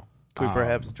right now. Could we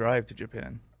perhaps drive to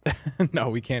Japan? No,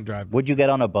 we can't drive. Would you get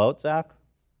on a boat, Zach?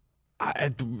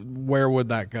 Where would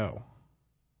that go?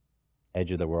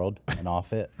 Edge of the world and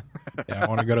off it. Yeah, I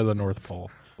want to go to the North Pole.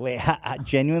 Wait,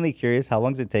 genuinely curious. How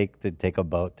long does it take to take a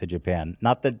boat to Japan?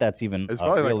 Not that that's even It's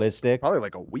probably realistic. Probably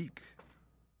like a week.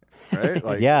 Right?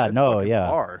 Like, Yeah, it's no, fucking yeah.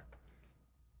 far.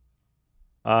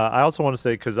 I also want to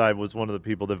say, because I was one of the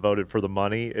people that voted for the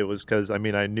money, it was because, I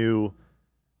mean, I knew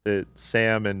that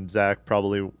Sam and Zach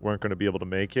probably weren't going to be able to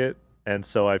make it. And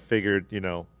so I figured, you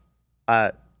know,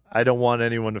 I don't want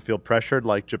anyone to feel pressured.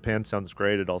 Like Japan sounds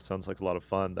great. It all sounds like a lot of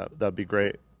fun. That'd be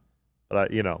great.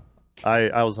 But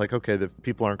I was like, okay, if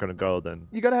people aren't going to go, then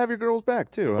You gotta have your girls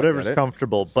back too. I whatever's get it.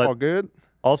 comfortable. It's But all good.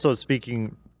 also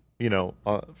speaking,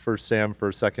 for Sam for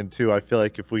a second too, I feel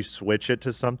like if we switch it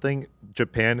to something,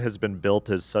 Japan has been built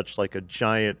as such like a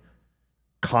giant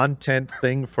content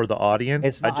thing for the audience.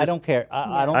 It's not, I don't care.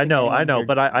 I don't. I think know, anyone here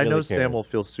but I know really Sam cares. will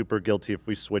feel super guilty if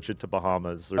we switch it to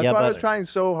Bahamas. That's why I was trying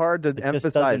so hard to just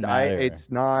emphasize. doesn't matter.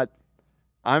 It's not.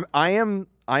 I am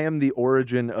the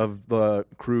origin of the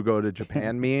crew go to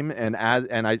Japan meme, and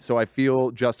I feel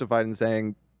justified in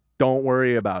saying, don't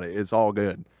worry about it. It's all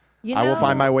good. I will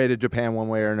find my way to Japan one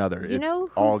way or another. You It's know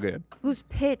all good. Whose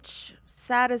pitch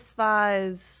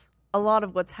satisfies a lot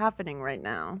of what's happening right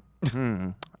now?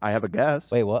 I have a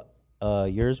guess. Wait, what?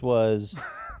 Yours was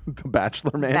the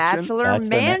Bachelor Mansion. Bachelor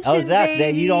Mansion, Oh, Zach,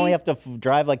 baby. you'd only have to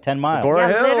drive like 10 miles. Agora Yeah,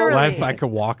 Hills. literally. Unless I could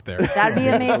walk there. That'd be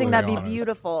amazing. That'd be honest.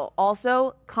 beautiful.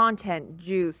 Also, content,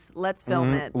 juice. Let's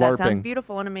film it. That sounds LARPing.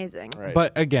 beautiful and amazing.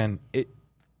 But again,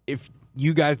 if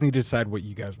you guys need to decide what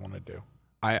you guys want to do,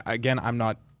 I'm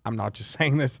not just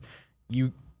saying this.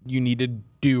 You need to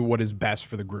do what is best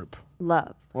for the group.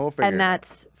 Love. We'll figure it And out.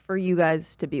 that's for you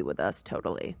guys to be with us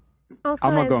totally. Also,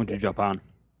 I'm not as- going to Japan.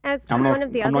 As I'm not- one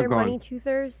of the I'm not other money going.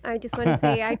 choosers, I just want to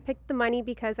say I picked the money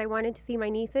because I wanted to see my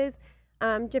nieces.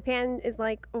 Japan is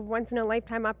like a once in a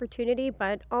lifetime opportunity,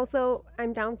 but also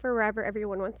I'm down for wherever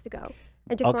everyone wants to go.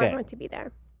 I just want Okay. everyone to be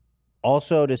there.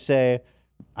 Also, to say,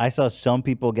 I saw some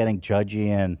people getting judgy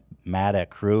and mad at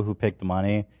crew who picked the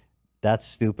money. That's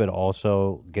stupid.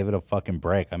 Also, give it a fucking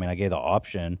break. I mean, I gave the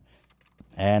option,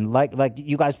 and like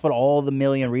you guys put all the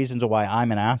million reasons of why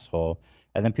I'm an asshole,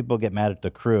 and then people get mad at the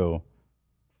crew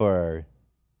for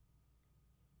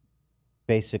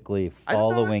basically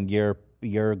following your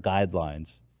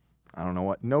guidelines. I don't know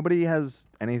what. Nobody has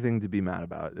anything to be mad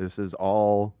about. This is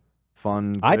all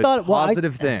fun. I good, thought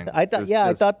positive thing. I thought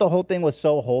I thought the whole thing was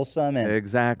so wholesome and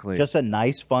exactly just a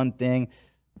nice, fun thing.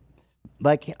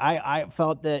 Like I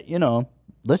felt that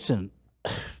listen.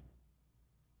 I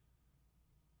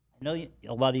know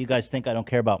a lot of you guys think I don't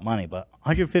care about money, but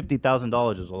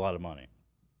 $150,000 is a lot of money.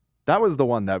 That was the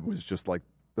one that was just like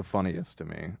the funniest to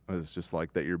me. It was just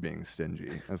like that you're being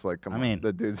stingy. It's like, come on,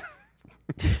 the dude's.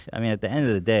 I mean, at the end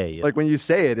of the day, like when you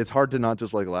say it, it's hard to not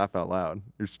just like laugh out loud.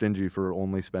 You're stingy for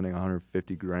only spending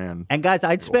 150 grand. And guys,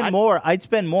 I'd spend more. I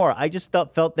just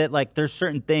felt that like there's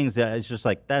certain things that it's just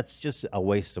like that's just a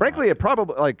waste of Frankly, it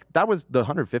probably like that was the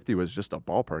 150 was just a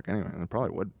ballpark anyway. And it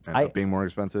probably would end up being more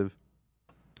expensive.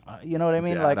 You know what I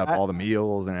mean? Like all the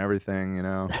meals and everything. You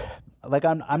know. Like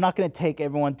I'm not gonna take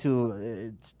everyone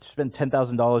to spend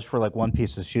 $10,000 for like one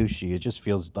piece of sushi. It just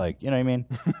feels like, you know what I mean?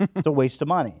 It's a waste of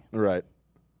money. Right.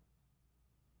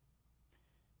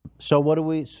 So what do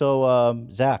we? So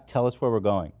Zach, tell us where we're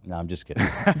going. No, I'm just kidding.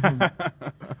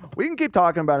 We can keep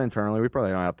talking about it internally. We probably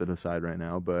don't have to decide right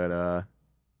now, but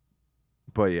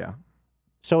yeah.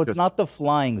 So it's not the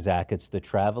flying, Zach. It's the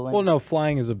traveling. Well, no,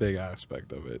 flying is a big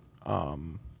aspect of it.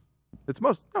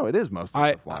 It is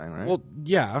mostly the flying, right? Well,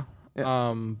 yeah.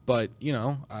 But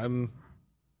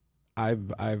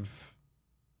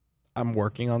I'm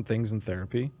working on things in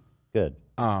therapy. Good.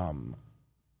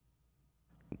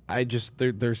 I just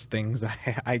there's things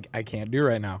I can't do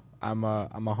right now. I'm a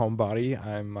homebody.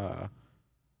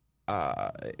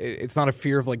 It's not a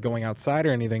fear of like going outside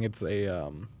or anything. It's a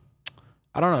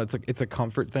I don't know. It's a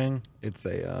comfort thing. It's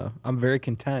a I'm very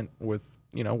content with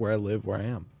where I live, where I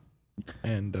am,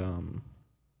 and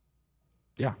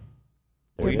yeah.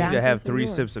 Well, you need to have 3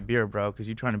 sips of beer, bro, because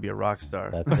you're trying to be a rock star.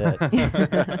 That's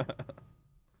it.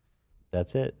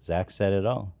 That's it. Zach said it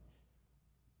all.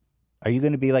 Are you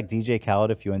going to be like DJ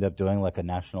Khaled if you end up doing like a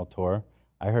national tour?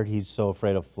 I heard he's so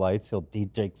afraid of flights, he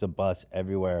takes a bus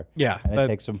everywhere. Yeah, and it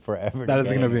takes him forever. That to is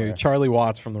get going to be anywhere. Charlie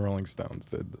Watts from the Rolling Stones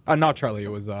did. Not Charlie.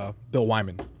 It was Bill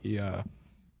Wyman. He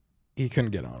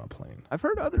couldn't get on a plane. I've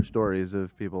heard other stories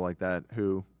of people like that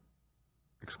who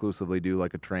exclusively do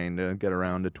like a train to get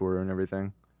around a tour and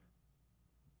everything.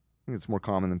 I think it's more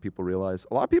common than people realize.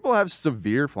 A lot of people have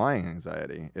severe flying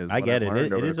anxiety. I get it.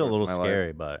 It is a little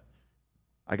scary, but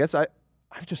I guess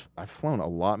I've flown a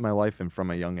lot in my life and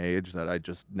from a young age that I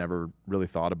just never really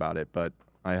thought about it. But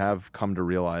I have come to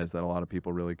realize that a lot of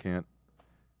people really can't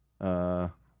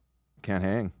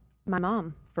hang. My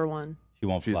mom, for one.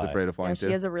 She's afraid of flying Yeah, too.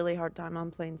 she has a really hard time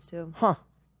on planes too. Huh.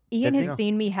 Ian Good has to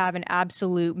seen me have an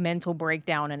absolute mental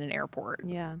breakdown in an airport.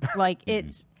 Yeah. Like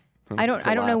it's I don't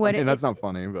know what I mean, that's not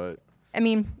funny, but I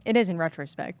mean, it is in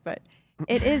retrospect, but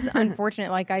It is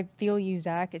unfortunate. Like, I feel you,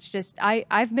 Zach. It's just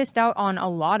I've missed out on a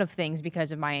lot of things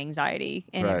because of my anxiety,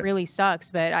 and Right. it really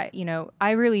sucks. But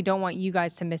I really don't want you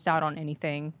guys to miss out on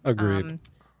anything. Agreed.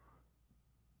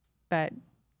 But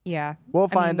yeah, We'll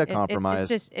I find mean, a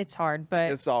compromise. It's hard,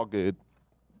 but It's all good.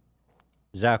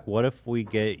 Zach, what if we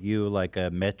get you like a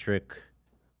metric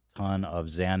ton of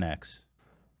Xanax?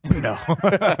 No.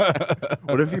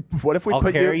 What if we I'll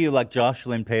put carry you like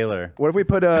Jocelyn Paler. What if we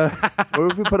put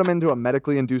him into a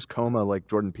medically induced coma like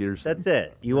Jordan Peterson? That's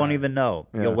it. You won't even know.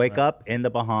 Yeah. You'll wake up in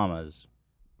the Bahamas.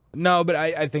 No, but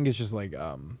I think it's just like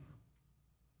I'm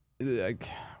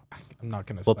not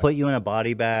gonna. We'll put you in a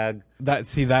body bag.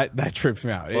 That trips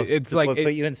me out. It's we'll like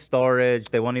put you in storage.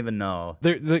 They won't even know.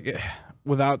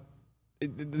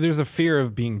 There's a fear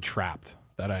of being trapped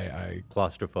that I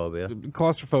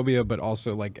claustrophobia, but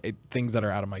also like things that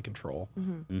are out of my control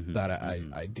Mhm. that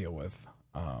I deal with.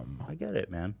 I get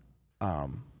it, man.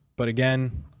 But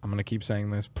again, I'm gonna keep saying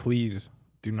this. Please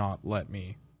do not let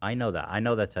me. I know that. I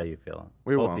know that's how you feel.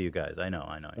 We Both won't. of you guys. I know.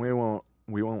 We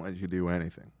won't let you do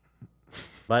anything.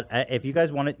 But if you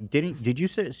guys want to, did you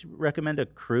recommend a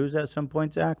cruise at some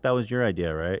point, Zach? That was your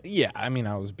idea, right? Yeah, I mean,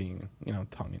 I was being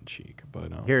tongue in cheek,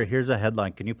 but Here's a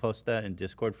headline. Can you post that in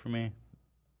Discord for me?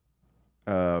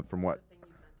 From what?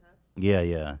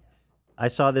 Yeah. I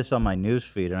saw this on my news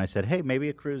feed, and I said, hey, maybe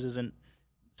a cruise isn't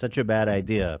such a bad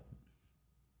idea.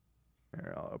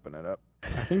 Here, I'll open it up.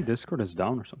 I think Discord is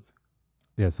down or something.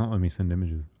 Yeah, it's not letting me send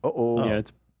images. Uh-oh. Yeah,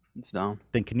 it's down.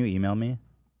 Then can you email me?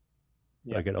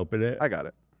 Yeah. I can open it. I got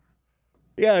it.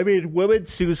 Yeah, I mean, women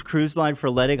sues cruise line for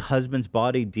letting husband's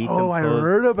body decompose. Oh, I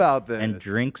heard about this. And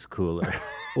drinks cooler.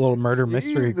 A little murder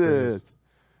mystery cruise. Jesus.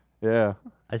 Yeah.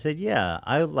 I said, yeah,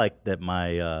 I like that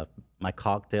my my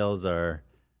cocktails are,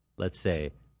 let's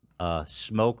say,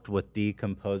 smoked with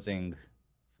decomposing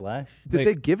flesh. Did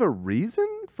they give a reason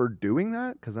for doing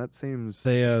that? Because that seems.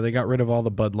 They got rid of all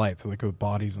the Bud Light, so they could put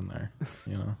bodies in there.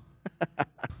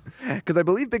 Because I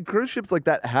believe big cruise ships like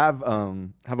that have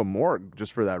a morgue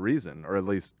just for that reason, or at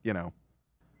least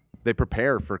they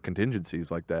prepare for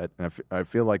contingencies like that. And I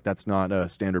feel like that's not a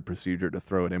standard procedure to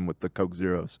throw it in with the Coke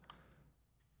Zeros.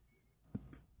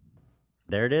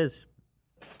 There it is.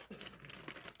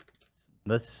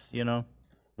 Let's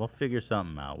we'll figure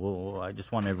something out. I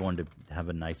just want everyone to have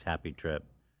a nice, happy trip.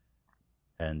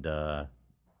 And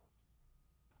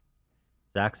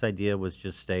Zach's idea was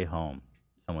just stay home.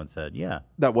 Someone said, yeah.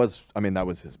 That was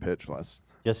his pitch last.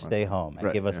 Just stay home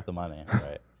and give us the money.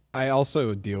 Right. I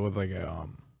also deal with like a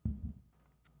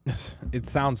it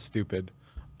sounds stupid,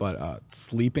 but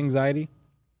sleep anxiety.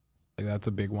 Like that's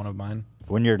a big one of mine.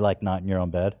 When you're like not in your own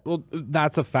bed? Well,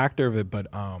 that's a factor of it, but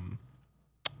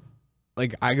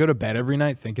like I go to bed every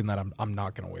night thinking that I'm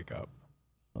not gonna wake up.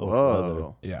 Oh,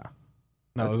 whoa. Yeah.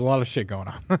 No, there's a lot of shit going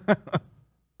on.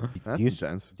 That's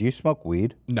intense. Do you smoke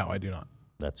weed? No, I do not.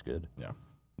 That's good. Yeah.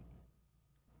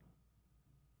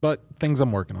 But things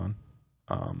I'm working on.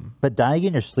 But dying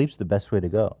in your sleep's the best way to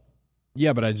go.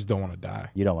 Yeah, but I just don't want to die.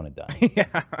 You don't want to die.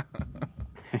 Yeah.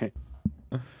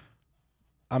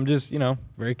 I'm just,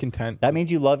 very content. That means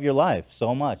you love your life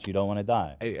so much you don't want to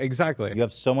die. Exactly. You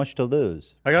have so much to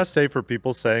lose. I gotta say, for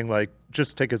people saying like,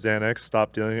 just take a Xanax,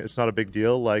 stop doing it, it's not a big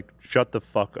deal. Like, shut the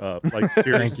fuck up. Like,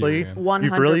 seriously, you've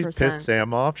really 100%. pissed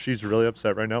Sam off. She's really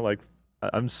upset right now. Like,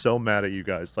 I'm so mad at you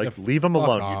guys. Like, leave him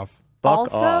alone. Off.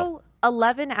 Fuck Also, off.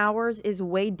 11 hours is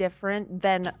way different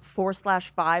than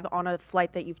 4/5 on a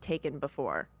flight that you've taken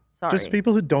before. Sorry. Just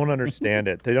people who don't understand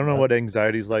it. They don't know what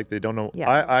anxiety's like. They don't know.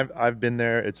 Yeah. I've been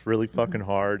there. It's really fucking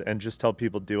hard. And just tell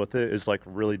people deal with it is like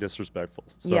really disrespectful.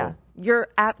 So. Yeah, you're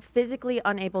physically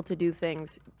unable to do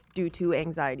things due to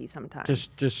anxiety sometimes.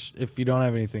 Just if you don't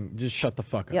have anything, just shut the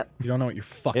fuck up. Yep. You don't know what you're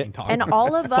fucking talking And about.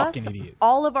 all of us, Fucking idiot.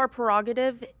 all of our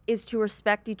prerogative is to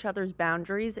respect each other's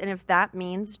boundaries. And if that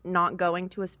means not going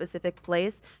to a specific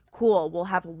place, cool. We'll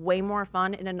have way more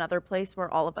fun in another place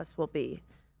where all of us will be.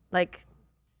 Like,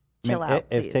 chill out,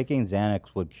 if please. taking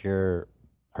Xanax would cure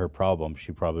her problem,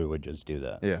 she probably would just do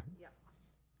that. Yeah.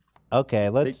 Okay,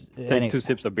 let's Take 2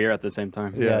 sips of beer at the same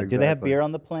time. Yeah, do they have beer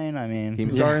on the plane? I mean,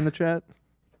 Keemstar in the chat.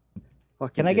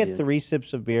 Can I get 3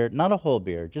 sips of beer? Not a whole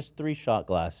beer, just 3 shot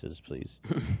glasses, please.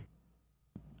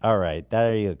 All right,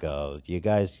 there you go. You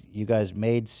guys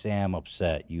made Sam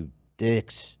upset. You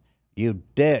dicks. You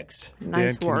dicks.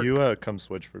 Dan, can you come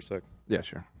switch for a sec? Yeah,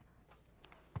 sure.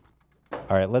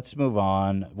 All right, let's move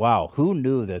on. Wow, who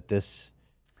knew that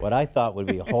what I thought would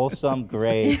be wholesome,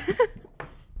 great.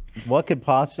 What could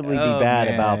possibly be bad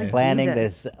about planning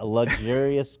this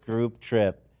luxurious group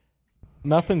trip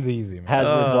Nothing's easy, man. has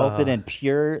resulted in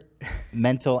pure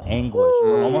mental anguish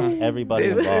for almost everybody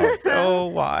This involved. is so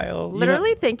wild.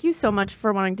 Literally, thank you so much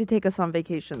for wanting to take us on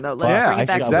vacation, though. Let's Yeah, bring it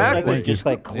back exactly. to Just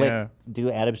like click, do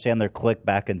Adam Sandler click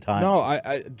back in time. No,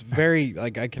 I very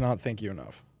like I cannot thank you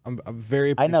enough. I'm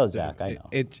very. I know, appreciative. Zach, I know.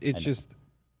 It's I know. just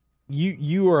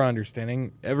you are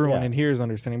understanding. Everyone Yeah. in here is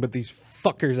understanding, but these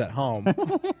fuckers at home.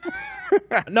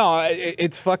 No,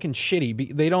 it's fucking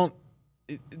shitty. They don't.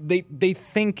 They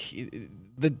think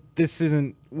that this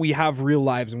isn't. We have real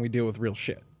lives and we deal with real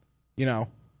shit. You know.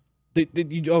 Take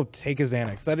a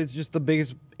Xanax. That is just the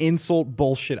biggest insult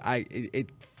bullshit.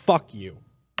 Fuck you.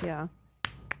 Yeah.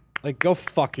 Like, go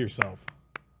fuck yourself.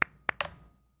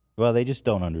 Well, they just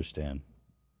don't understand.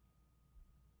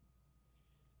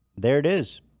 There it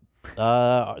is.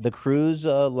 The cruise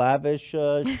lavish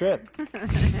trip.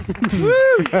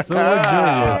 So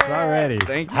luxurious already.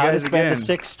 Thank you How to guys spend again. the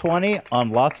 620 on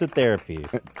lots of therapy.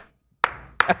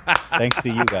 Thanks to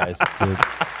you guys.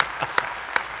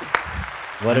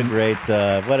 What a great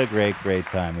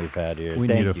time we've had here. We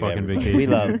Thank need a you, fucking everybody. vacation. We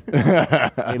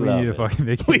love. We need a fucking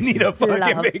vacation. We need a fucking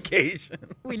love. vacation.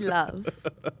 We love.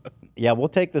 Yeah, we'll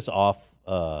take this off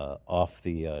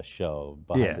the show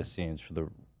behind Yeah. the scenes for the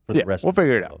rest. We'll of the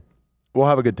figure it show. out. We'll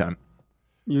have a good time.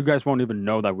 You guys won't even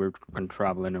know that we're going to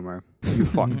travel anywhere. You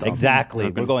fucked up. Exactly.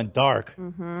 We're going dark.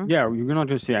 Mm-hmm. Yeah, you're going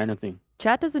to just see anything.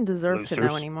 Chat doesn't deserve to know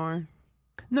Losers. anymore.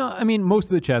 No, I mean most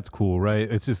of the chat's cool, right?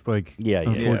 It's just like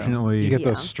unfortunately You get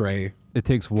those stray. It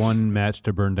takes one match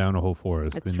to burn down a whole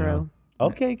forest. It's and, you know, true.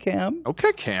 Okay, Cam.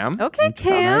 Okay, Cam. Okay,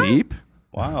 Cam. Deep.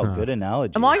 Wow, good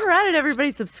analogy. And while you're at it,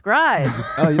 everybody subscribe.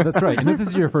 Oh, yeah, that's right. And if this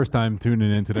is your first time tuning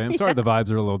in today, I'm sorry the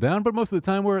vibes are a little down, but most of the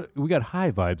time we got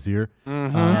high vibes here,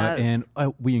 Yes. and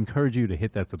we encourage you to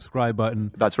hit that subscribe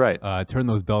button. That's right. Turn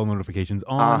those bell notifications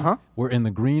on. We're in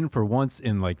the green for once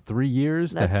in like 3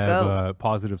 years to Let's have go.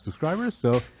 Positive subscribers.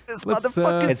 So This let's,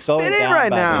 motherfucker's It's going spinning down right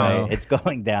by the now. way. It's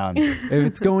going down.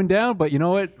 it's going down, but you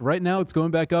know what? Right now it's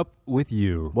going back up with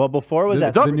you. Well, before it was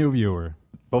at the new viewer.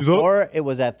 Before it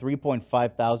was at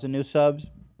 3.5 thousand new subs.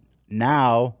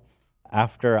 Now,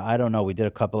 after I don't know, we did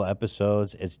a couple of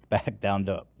episodes. It's back down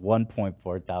to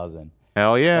 1.4 thousand.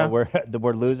 Hell yeah. So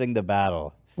we're losing the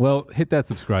battle. Well, hit that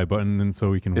subscribe button, and so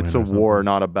we can. It's win a or something. war,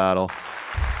 not a battle.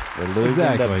 We're losing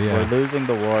Exactly, yeah. We're losing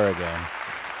the war again.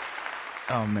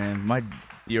 Oh man, my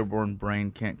Dearborn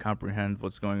brain can't comprehend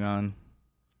what's going on.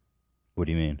 What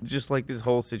do you mean? Just like this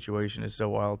whole situation is so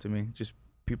wild to me. Just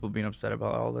people being upset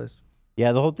about all this.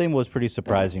 Yeah, the whole thing was pretty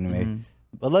surprising to me.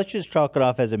 But let's just chalk it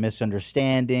off as a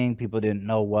misunderstanding. People didn't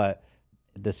know what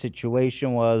the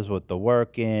situation was with the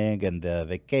working and the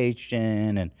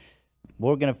vacation, and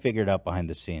we're gonna figure it out behind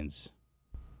the scenes.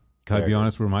 Can I There be it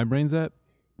honest where my brain's at?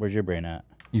 Where's your brain at?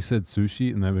 You said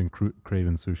sushi, and I've been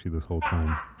craving sushi this whole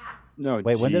time. No,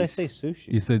 Wait, when did I jeez. say sushi?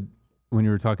 You said when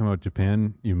you were talking about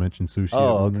Japan, you mentioned sushi.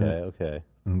 Oh, at one okay, minute. okay.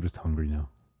 I'm just hungry now.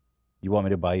 You want me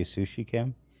to buy you sushi,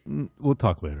 Cam? We'll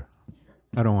talk later.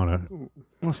 I don't want to.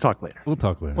 Let's talk later. We'll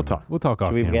talk later. We'll talk. We'll talk off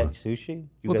Should we camera. get sushi?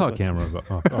 You We'll guys talk want camera.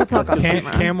 sushi?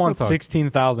 About, Cam wants We'll talk.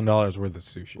 $16,000 worth of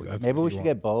sushi. That's Maybe what we you should want.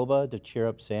 get boba to cheer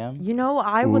up Sam. You know,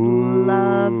 I would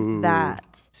love that.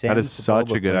 That is Sam's the such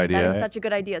boba a good queen. idea. That is such a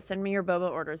good idea. Send me your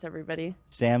boba orders, everybody.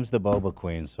 Sam's the boba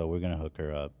queen, so we're gonna hook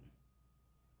her up.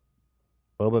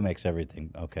 Boba makes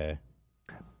everything okay.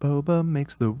 Boba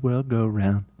makes the world go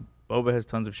round. Boba has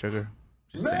tons of sugar.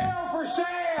 Just saying.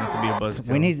 Not to be a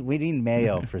buzzkill. We need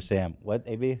mayo for Sam. What,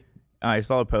 AB? I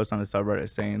saw a post on the subreddit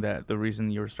saying that the reason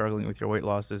you're struggling with your weight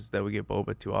loss is that we get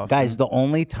boba too often. Guys, the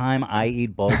only time I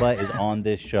eat boba is on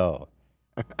this show.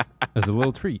 As a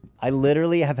little treat. I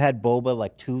literally have had boba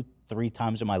like 2-3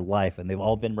 times in my life, and they've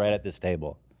all been right at this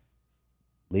table.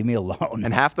 Leave me alone.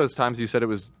 And half the times you said it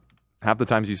was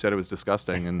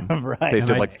disgusting and Right. tasted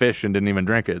And I- like fish and didn't even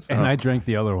drink it. So. And I drank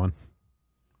the other one.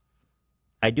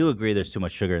 I do agree there's too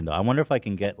much sugar in though. I wonder if I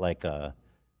can get like a...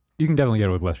 You can definitely get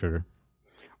it with less sugar.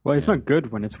 Well, it's not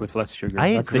good when it's with less sugar.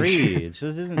 I That's the agree. issue. It just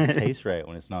doesn't taste right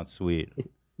when it's not sweet.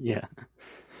 Yeah.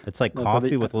 It's like That's how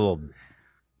coffee they- with little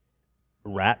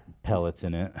rat pellets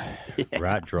in it. Yeah.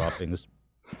 Rat droppings.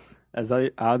 That's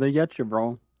how they get you,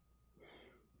 bro.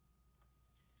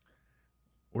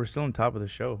 We're still on top of the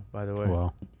show, by the way.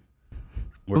 Wow.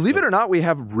 Believe it or not, we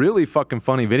have really fucking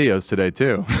funny videos today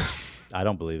too. I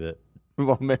don't believe it.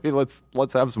 Well, maybe let's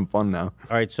have some fun now.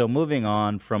 All right, so moving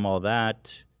on from all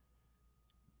that,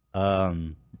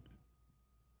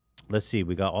 let's see.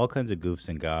 We got all kinds of goofs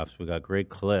and gaffs. We got great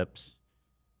clips.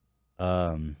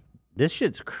 This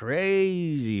shit's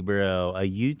crazy, bro. A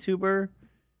YouTuber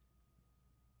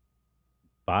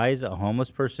buys a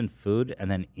homeless person food and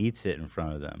then eats it in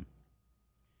front of them.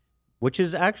 Which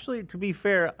is actually, to be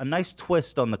fair, a nice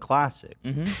twist on the classic.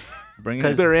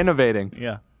 Because they're innovating.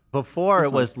 Yeah. Before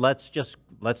it was let's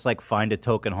like find a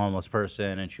token homeless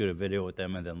person and shoot a video with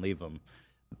them and then leave them.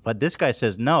 But this guy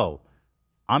says no.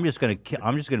 I'm just gonna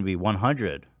be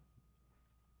 100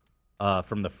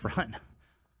 from the front.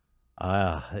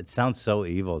 It sounds so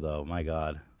evil though. My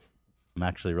God, I'm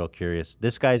actually real curious.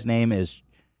 This guy's name is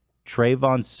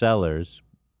Trayvon Sellers,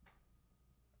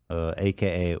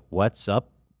 aka What's Up?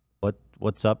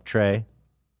 What's up, Trey?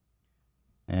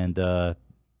 And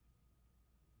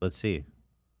let's see.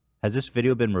 Has this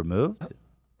video been removed,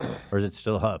 or is it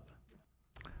still up?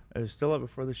 It was still up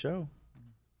before the show.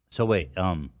 So wait,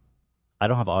 I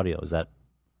don't have audio. Is that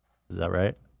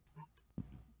right?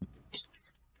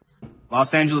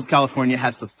 Los Angeles, California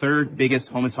has the third biggest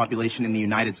homeless population in the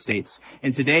United States.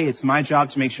 And today it's my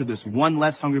job to make sure there's one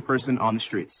less hungry person on the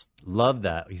streets. Love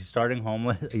that. Are you starting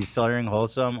homeless? Are you starting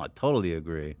wholesome? I totally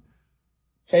agree.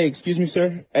 Hey, excuse me,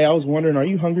 sir. Hey, I was wondering, are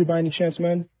you hungry by any chance,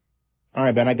 man? All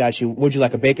right, man, I got you. Would you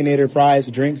like a Baconator, fries,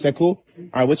 a drink? Is that cool? All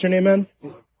right, what's your name, man?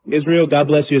 Israel. God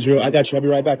bless you, Israel. I got you. I'll be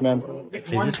right back, man.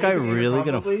 Is this guy really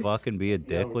gonna fucking be a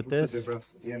dick with this?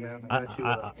 Yeah, man. I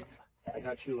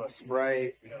got you a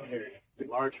Sprite,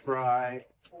 large fry,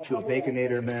 to a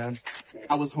Baconator, man.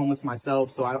 I was homeless myself,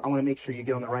 so I want to make sure you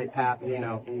get on the right path. You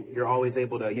know, you're always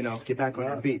able to, get back on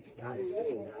your feet.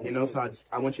 So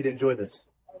I want you to enjoy this.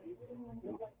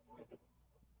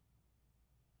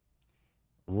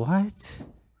 What?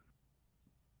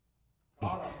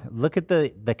 Look at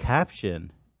the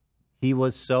caption. He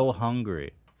was so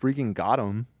hungry. Freaking got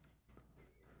him.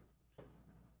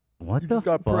 What the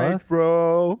got fuck, pranked,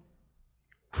 bro?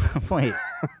 Wait,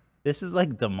 this is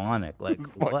like demonic. Like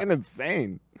fucking what?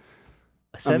 insane.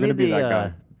 Send me the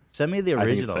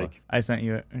original. I sent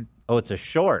you it. Oh, it's a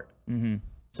short. Mm-hmm.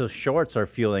 So shorts are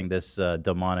fueling this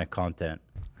demonic content.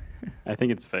 I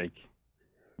think it's fake.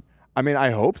 I mean,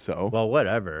 I hope so. Well,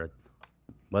 whatever.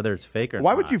 Whether it's fake or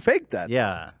Why not. would you fake that?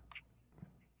 Yeah.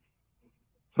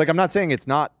 Like, I'm not saying it's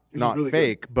not really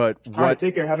fake, but All what right,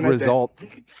 take care. Have a nice day. result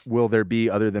will there be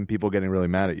other than people getting really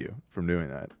mad at you from doing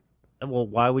that? Well,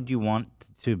 why would you want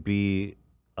to be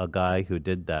a guy who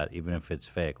did that, even if it's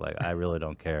fake? Like, I really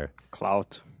don't care.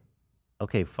 Clout.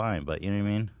 Okay, fine, but you know what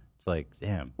I mean? It's like,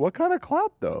 damn. What kind of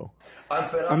clout, though?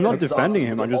 I'm not defending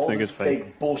him. I just think it's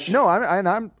fake. No,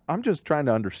 I'm just trying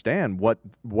to understand what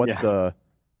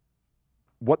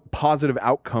positive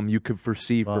outcome you could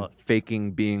foresee for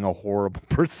faking being a horrible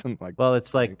person. Like, well,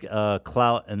 it's like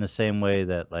clout in the same way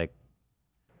that like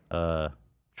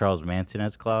Charles Manson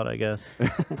has clout, I guess.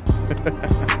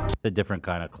 It's a different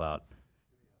kind of clout.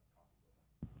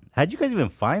 How'd you guys even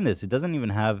find this? It doesn't even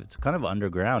have. It's kind of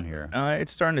underground here.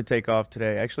 It's starting to take off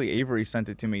today. Actually, Avery sent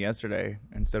it to me yesterday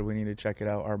and said we need to check it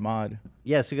out. Our mod.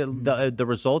 Yes, the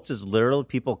results is literally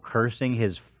people cursing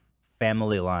his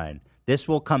family line. This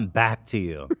will come back to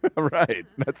you. Right.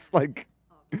 That's like.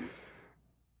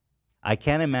 I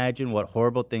can't imagine what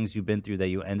horrible things you've been through that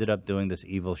you ended up doing this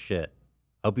evil shit.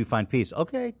 Hope you find peace.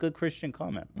 Okay, good Christian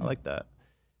comment. I like that.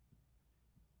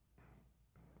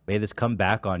 May this come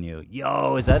back on you.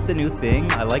 Yo, is that the new thing?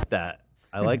 I like that.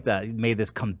 I like that. May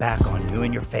this come back on you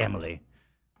and your family.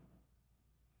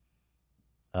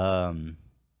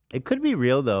 It could be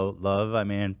real though, love. I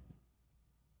mean,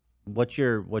 what's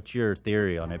your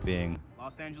theory on it being?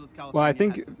 Los Angeles, California. Well, I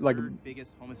think like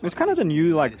it's kind of the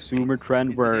new like Zoomer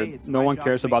trend where no one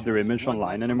cares about their image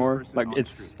online anymore. Like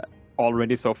it's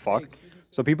already so fucked.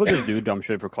 So people just do dumb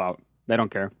shit for clout. They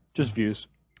don't care. Just views.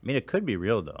 I mean, it could be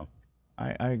real though.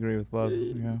 I agree with Love.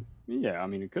 Yeah. Yeah, I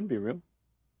mean, it could be real.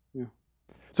 Yeah.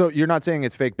 So you're not saying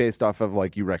it's fake based off of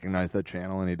like you recognize that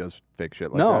channel and he does fake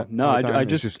shit like that? No, I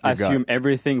just assume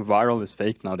everything viral is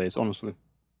fake nowadays, honestly.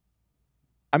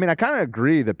 I mean, I kind of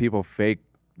agree that people fake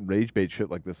rage bait shit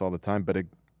like this all the time, but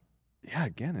yeah,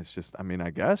 again, it's just, I mean,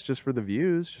 I guess just for the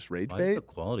views, just rage Why bait. is the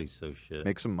quality so shit?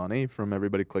 Make some money from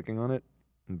everybody clicking on it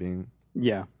and being.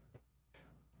 Yeah.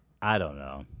 I don't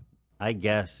know. I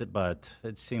guess, but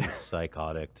it seems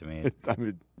psychotic to me. I mean,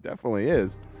 it definitely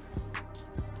is.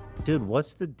 Dude,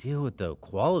 what's the deal with the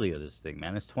quality of this thing,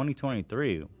 man? It's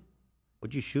 2023.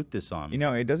 What'd you shoot this on? You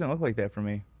know, it doesn't look like that for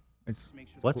me.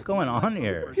 What's going on The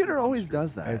here? computer always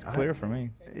does that. It's clear for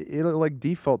me. It'll like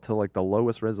default to like the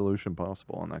lowest resolution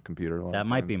possible on that computer. a lot That of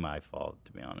might times. be my fault,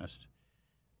 to be honest.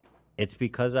 It's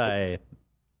because I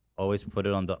always put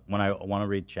it on the when I want to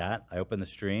read chat. I open the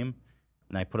stream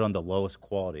and I put it on the lowest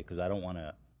quality because I don't want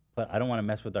to. But I don't want to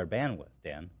mess with our bandwidth,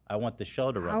 Dan. I want the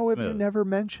show to run How have smooth. you never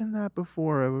mentioned that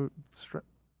before?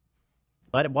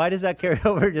 But why does that carry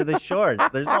over to the shorts?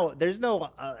 There's no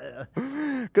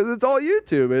because it's all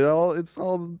YouTube. It's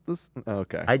all this.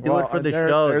 Okay. I do it for the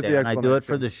show, Dan. I do it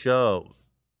for the show.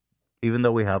 Even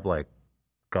though we have like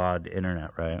God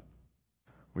internet, right?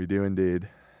 We do indeed.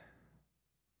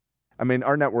 I mean,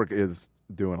 our network is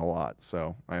doing a lot,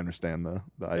 so I understand the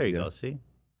idea. There you go. See,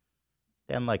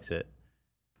 Dan likes it.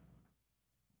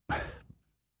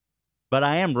 But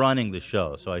I am running the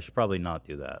show, so I should probably not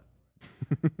do that.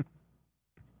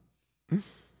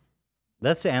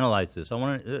 Let's analyze this. I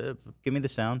want to give me the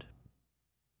sound.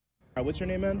 All right, what's your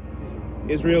name, man?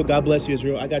 Israel. God bless you,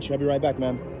 Israel. I got you. I'll be right back,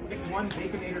 man. Pick one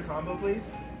Baconator combo, please.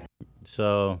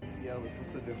 So. Yeah,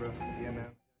 what's the difference? Yeah, man.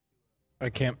 I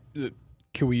can't.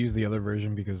 Can we use the other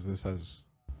version because this has?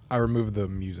 I removed the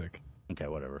music. Okay,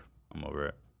 whatever. I'm over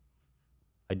it.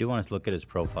 I do want to look at his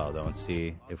profile though and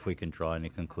see if we can draw any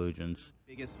conclusions.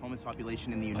 Biggest homeless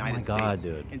population in the United States. Oh my God,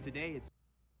 dude! And today it's.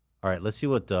 All right, let's see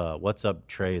what What's Up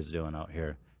Trey is doing out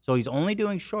here. So he's only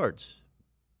doing shorts.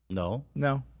 No.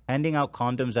 No. Handing out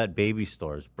condoms at baby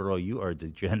stores, bro. You are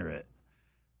degenerate.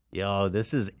 Yo,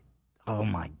 this is. Oh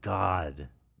my God.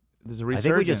 There's a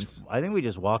resurgence. I think we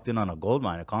just walked in on a gold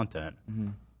mine of content.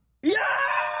 Yeah!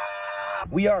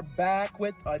 We are back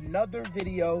with another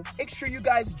video. Make sure you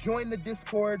guys join the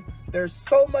Discord. There's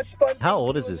so much fun. How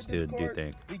old is this dude, do you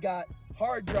think? We got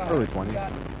hard drive. Early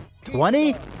 20s.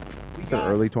 20? It's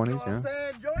early 20s,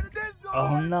 yeah.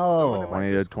 Oh no.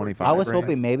 20 to 25. I was range.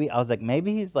 hoping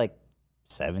maybe he's like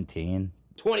 17.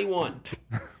 21.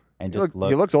 And He just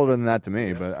looks older than that to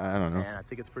me, but I don't know. Man, I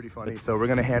think it's pretty funny. So we're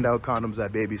gonna hand out condoms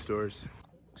at baby stores.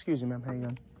 Excuse me, ma'am. Hang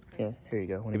on. Here you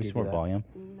go. Maybe some more volume.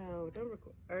 No, don't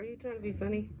record. Are you trying to be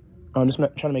funny? I'm just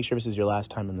trying to make sure this is your last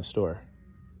time in the store.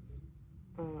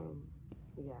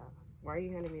 Yeah. Why are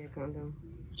you handing me a condom?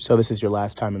 So this is your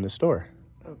last time in the store.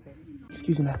 Okay.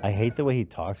 Excuse me, ma'am. I hate the way he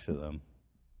talks to them.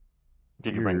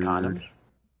 Did you bring condoms?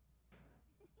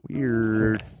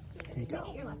 Weird. Here you go.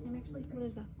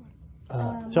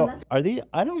 So are these?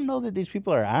 I don't know that these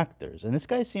people are actors, and this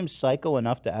guy seems psycho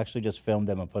enough to actually just film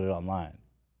them and put it online.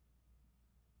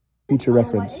 Future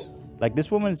reference. Like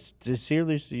this woman's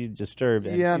seriously disturbed.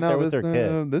 And Yeah, she's no, there with her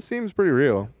kid. this seems pretty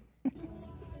real.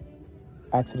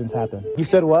 Accidents happen. You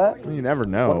said what? You never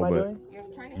know, What am I but doing?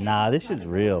 Nah, this shit's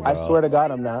real, bro. I swear to God,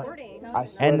 I'm not. I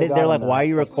swear And to God, they're like, I'm "Why not. are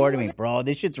you recording me, bro?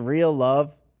 This shit's real,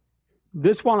 love."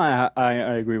 This one, I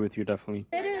agree with you, definitely.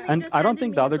 And I don't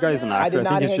think the other guy is an actor.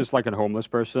 I think he's just like a homeless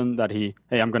person that hey,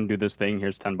 I'm going to do this thing.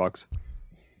 Here's $10.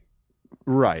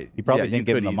 right. He probably Yeah, didn't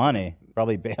give him could the money.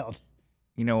 Probably bailed.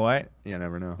 You know what? You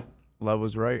never know. Love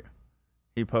was right.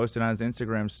 He posted on his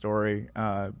Instagram story,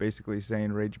 basically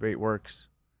saying rage bait works.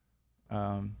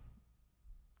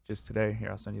 Just today. Here,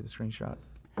 I'll send you the screenshot.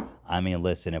 I mean,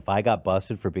 listen, if I got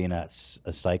busted for being a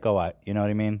psycho, you know what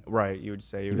I mean? Right, you would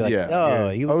say. You'd be like, Yeah. "Oh,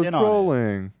 he I was was in on it."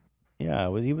 trolling.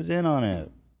 Yeah, he was in on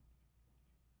it.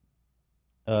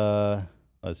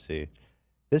 Let's see.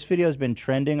 This video has been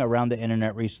trending around the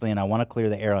internet recently, and I want to clear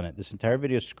the air on it. This entire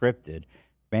video is scripted.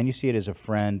 Man, you see it as a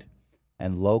friend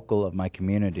and local of my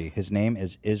community. His name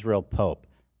is Israel Pope.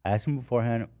 I asked him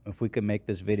beforehand if we could make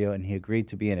this video, and he agreed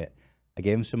to be in it. I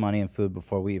gave him some money and food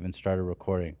before we even started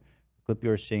recording. The clip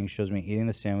you are seeing shows me eating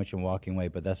the sandwich and walking away,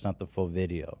 but that's not the full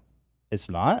video. It's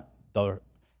not?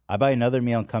 I buy another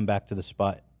meal and come back to the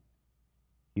spot.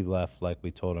 He left like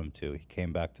we told him to. He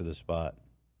came back to the spot.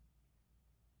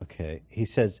 Okay. He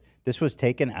says, this was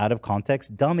taken out of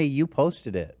context. Dummy, you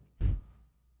posted it.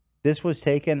 This was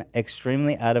taken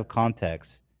extremely out of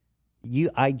context.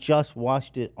 I just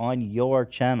watched it on your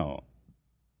channel.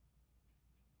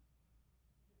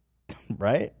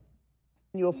 Right?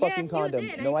 You a fucking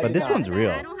condom. No, I But did this not. one's real.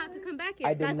 I don't have to come back here.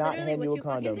 I did That's not literally hand what you a you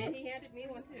fucking condom. did. He handed me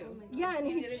one too. Yeah,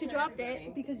 and she dropped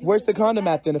it because you. Where's the condom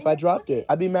at then if I dropped it?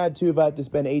 I'd be mad too if I had to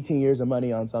spend 18 years of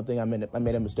money on something I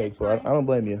made a mistake for. I don't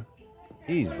blame you.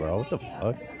 Jeez, bro. What the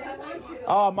fuck?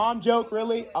 Oh, a mom joke?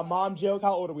 Really? A mom joke?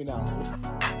 How old are we now?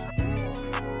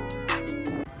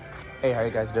 Hey, how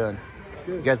you guys doing?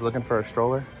 Good. You guys looking for a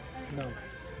stroller? No.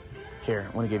 Here,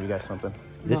 I want to give you guys something.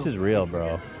 This is real,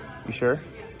 bro. You sure?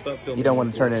 You don't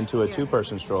want to turn it into a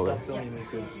two-person stroller.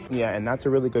 Yeah, and that's a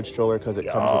really good stroller because it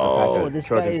comes with a pack of this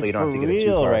Trojans, guy so you is don't have to for get a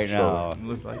real two-car right stroller. now.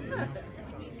 Looks like it.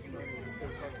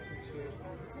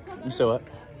 You said what?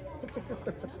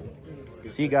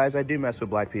 See, guys, I do mess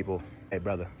with black people. Hey,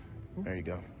 brother, there you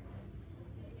go.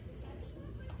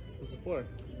 What's it for?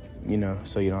 You know,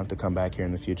 so you don't have to come back here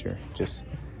in the future. Just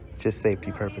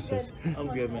safety purposes.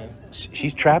 I'm good, man.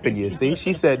 She's trapping you. See,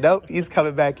 she said nope. He's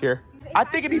coming back here. I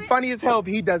think it'd be funny as hell if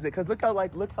he does it, cause look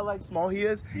how small he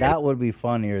is. That would be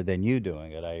funnier than you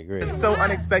doing it. I agree. It's so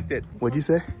unexpected. What'd you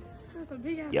say? She was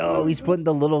Yo, he's putting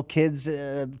the little kids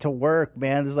to work,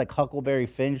 man. This is like Huckleberry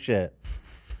Finn shit.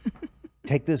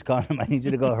 Take this condom. I need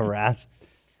you to go harass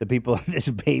the people in this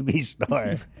baby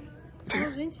store.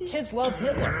 Kids love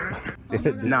Hitler.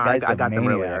 This Nah, I guy's a got them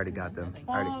earlier. I maniac. already got them.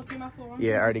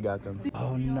 Yeah, I already got them.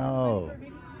 Oh no.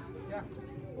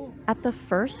 At the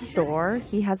first store,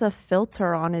 he has a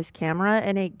filter on his camera,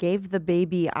 and it gave the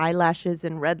baby eyelashes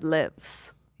and red lips.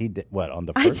 He did what on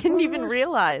the I first? didn't even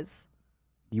realize.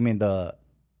 You mean the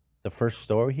first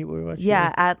story he was watching?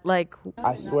 Yeah, at like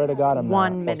I swear to God, I'm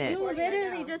not. 1 minute. You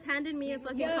literally just handed me a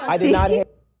fucking I did not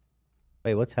hit.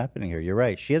 Wait, what's happening here? You're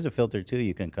right. She has a filter too.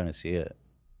 You can kind of see it.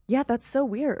 Yeah, that's so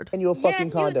weird. And you a fucking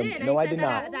Yes, condom. you did. No, I said did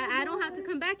not. that I don't have to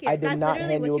come back here. I did That's not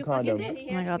literally hand what you a fucking condom. did.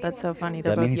 Oh my god, that's so funny. Does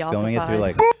They're that mean both he's filming it through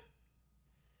like? Yalsified.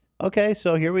 Okay,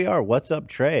 so here we are. What's up,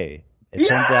 Trey? It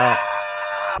turns out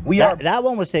that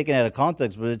one was taken out of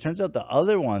context, but it turns out the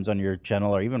other ones on your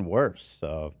channel are even worse.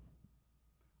 So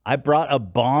I brought a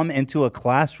bomb into a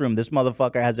classroom. This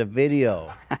motherfucker has a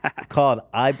video called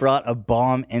 "I Brought a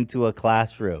Bomb into a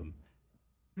Classroom."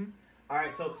 All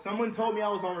right, so someone told me I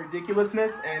was on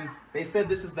Ridiculousness, and they said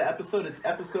this is the episode. It's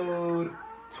episode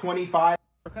 25.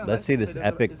 Let's see this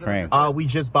epic prank. We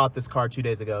just bought this car 2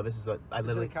 days ago. This is what I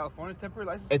literally. Is it a California temporary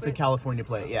license? It's a plate? California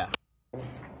plate, yeah.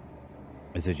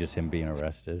 Is it just him being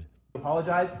arrested?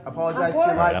 Apologize to your All right,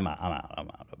 life. I'm out.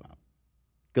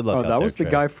 Good luck. Oh, out that there, was the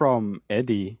Trey. guy from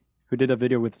Eddie who did a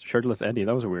video with shirtless Eddie.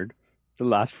 That was weird. The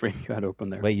last frame you had open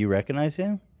there. Wait, you recognize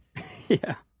him?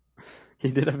 Yeah. He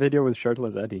did a video with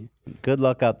shirtless Eddie. Good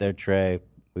luck out there, Trey.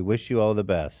 We wish you all the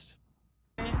best.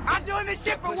 I'm doing this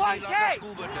shit for 1K.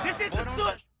 This is the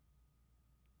soot.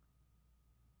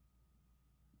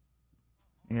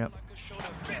 Yep.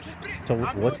 So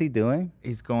what's he doing?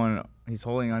 He's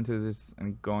holding onto this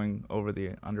and going over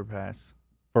the underpass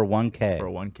For 1K. for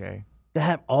 1K.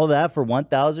 All that for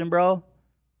 1,000, bro?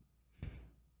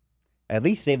 At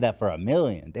least save that for $1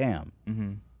 million. Damn.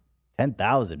 Mm-hmm.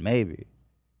 10,000 maybe.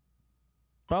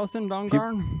 1,000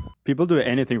 People do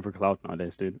anything for clout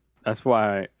nowadays, dude. That's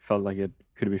why I felt like it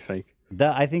could be fake.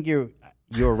 I think you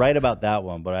were right about that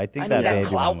one, but I think that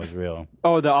baby one was real.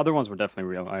 Oh, the other ones were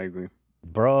definitely real. I agree.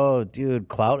 Bro, dude,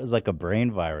 clout is like a brain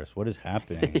virus. What is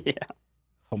happening? Yeah.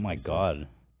 Oh my god.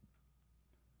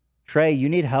 Trey, you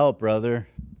need help, brother.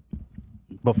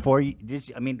 Before you,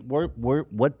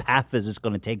 what path is this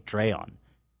going to take Trey on?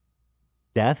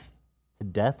 Death? To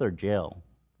death or jail?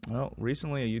 Well,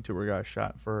 recently a YouTuber got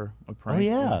shot for a prank.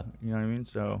 yeah. You know what I mean?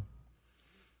 So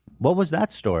What was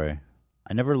that story?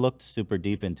 I never looked super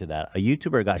deep into that. A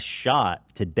YouTuber got shot.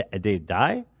 Did they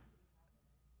die?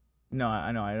 no,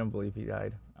 I know. I don't believe he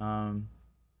died.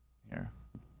 Here.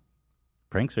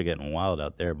 Pranks are getting wild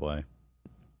out there, boy.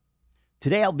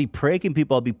 Today I'll be pranking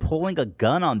people. I'll be pulling a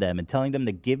gun on them and telling them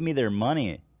to give me their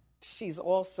money. She's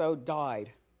also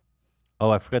died.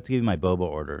 Oh, I forgot to give you my boba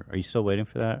order. Are you still waiting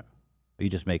for that? Or are you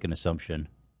just making an assumption?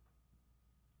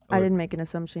 I didn't make an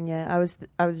assumption yet. I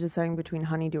was deciding between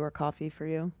honeydew or coffee for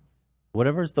you.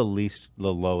 Whatever's the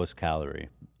lowest calorie.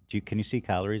 Can you see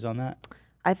calories on that?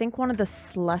 I think one of the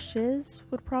slushes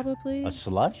would probably. A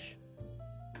slush?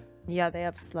 Yeah, they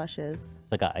have slushes.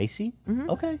 Like a icy? Mhm.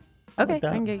 Okay. Okay, like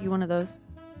that. I can get you one of those.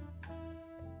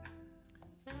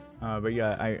 But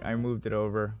yeah, I moved it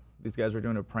over. These guys were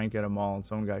doing a prank at a mall, and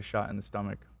someone got shot in the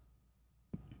stomach.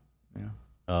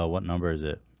 Yeah. What number is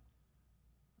it?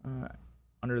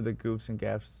 Under the Goops and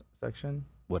Gaffs section.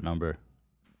 What number?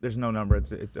 There's no number.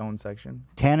 It's its own section.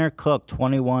 Tanner Cook,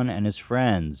 21, and his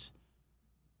friends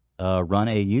run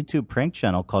a YouTube prank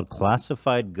channel called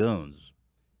Classified Goons.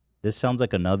 This sounds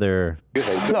like another...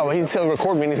 No, he's still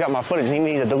recording me and he's got my footage and he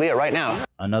needs to delete it right now.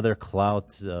 Another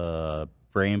clout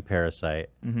brain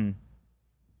parasite. Mm-hmm.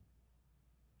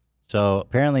 So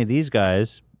apparently these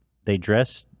guys, they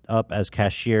dress up as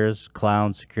cashiers,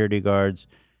 clowns, security guards,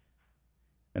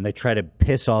 and they try to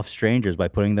piss off strangers by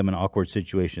putting them in awkward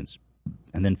situations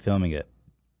and then filming it.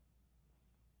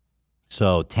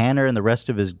 So Tanner and the rest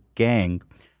of his gang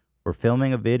were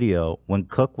filming a video when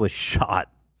Cook was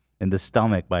shot in the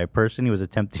stomach by a person he was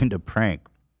attempting to prank.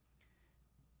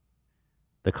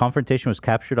 The confrontation was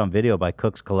captured on video by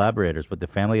Cook's collaborators, but the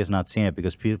family has not seen it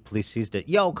because police seized it.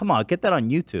 Yo, come on, get that on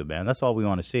YouTube, man. That's all we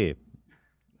want to see.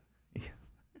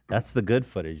 That's the good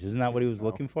footage. Isn't that what he was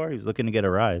looking for? He was looking to get a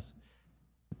rise.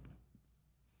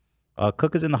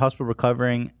 Cook is in the hospital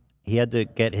recovering. He had to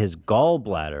get his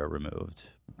gallbladder removed,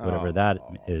 whatever that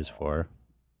is for.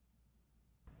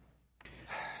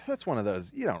 That's one of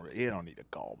those. You don't need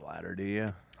a gallbladder, do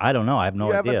you? I don't know. I have no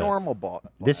you idea. You have a normal ball.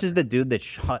 This is the dude that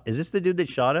shot. Is this the dude that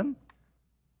shot him?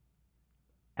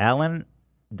 Alan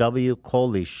W.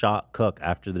 Coley shot Cook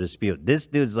after the dispute. This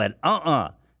dude's like,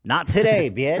 not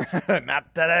today, bitch.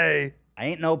 Not today. I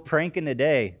ain't no pranking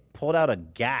today. Pulled out a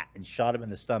gat and shot him in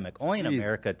the stomach. Only in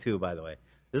America, too, by the way.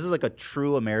 This is like a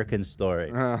true American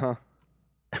story. Uh-huh.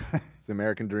 It's the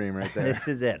American dream right there. This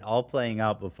is it, all playing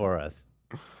out before us.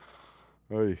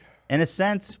 Oy. In a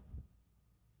sense,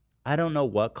 I don't know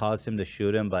what caused him to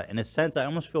shoot him, but in a sense, I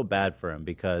almost feel bad for him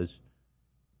because...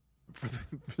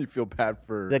 You feel bad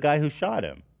for... The guy who shot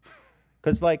him.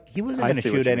 Because, like, he wasn't going to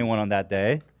shoot anyone on that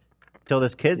day until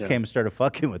this kid came and started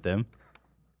fucking with him.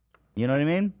 You know what I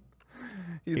mean?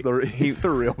 He's the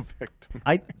real victim.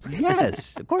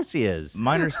 Yes, of course he is.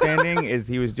 My understanding is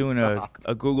he was doing a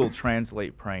Google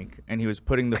Translate prank, and he was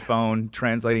putting the phone,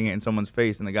 translating it in someone's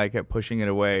face, and the guy kept pushing it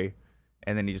away,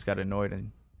 and then he just got annoyed and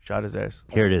shot his ass.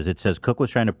 Here it is. It says Cook was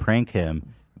trying to prank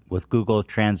him with Google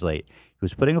Translate. He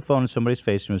was putting a phone in somebody's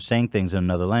face and was saying things in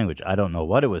another language. I don't know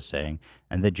what it was saying,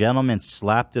 and the gentleman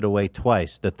slapped it away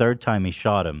twice. The third time he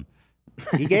shot him.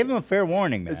 He gave him a fair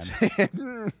warning,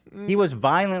 man. He was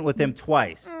violent with him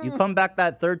twice. You come back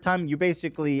that third time, you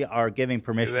basically are giving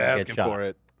permission to get shot. For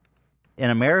it.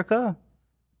 In America,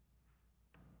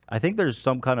 I think there's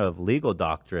some kind of legal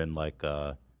doctrine like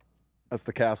that's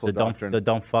the castle doctrine. The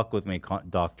don't fuck with me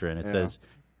doctrine. It says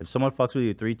if someone fucks with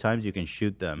you 3 times, you can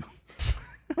shoot them.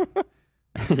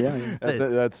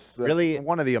 That's really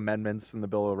one of the amendments in the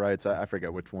Bill of Rights. I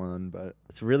forget which one, but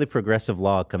it's a really progressive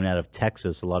law coming out of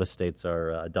Texas. A lot of states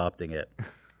are adopting it.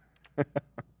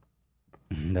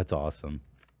 That's awesome.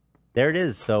 There it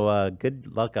is. So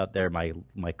good luck out there, my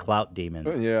clout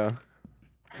demon. Yeah.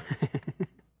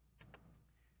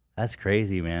 That's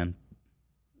crazy, man.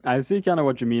 I see kind of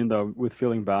what you mean though with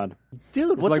feeling bad,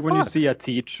 dude. It's what like the when you fuck? see a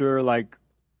teacher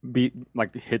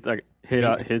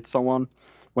hit someone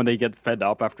when they get fed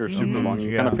up after super long.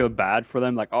 You kind of feel bad for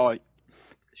them, like, oh,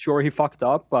 sure he fucked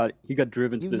up, but he got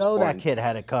driven to You this know point. that kid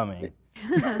had it coming.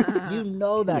 You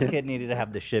know that kid needed to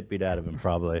have the shit beat out of him,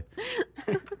 probably.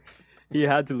 He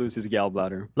had to lose his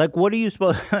gallbladder. Like, what are you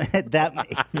supposed?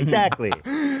 Exactly.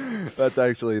 That's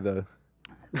actually the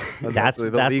That's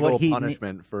legal what he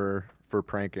punishment for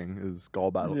pranking is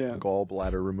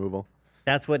gallbladder removal.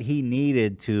 That's what he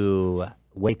needed to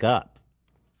wake up.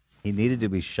 He needed to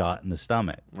be shot in the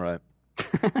stomach. Right.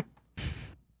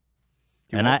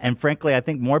 And frankly, I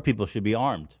think more people should be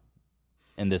armed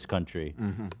in this country.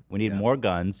 Mm-hmm. We need more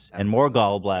guns and more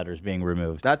gallbladders being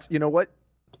removed. You know what?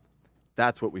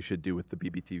 That's what we should do with the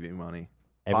BBTV money.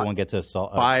 Everyone gets a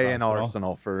buy an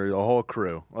arsenal for the whole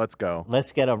crew. Let's go.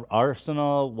 Let's get an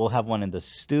arsenal. We'll have one in the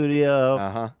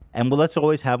studio. And let's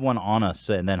always have one on us.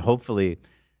 And then hopefully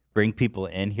bring people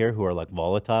in here who are like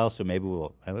volatile. So maybe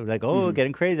we'll be like,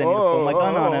 getting crazy. I need to pull my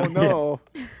gun on him. No.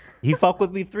 He fucked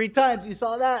with me 3 times. You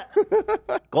saw that?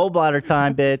 Gallbladder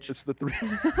time, bitch. It's the 3.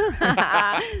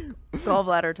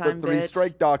 Gallbladder time, the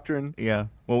 3-strike doctrine. Yeah.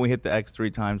 Well, we hit the X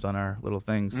 3 times on our little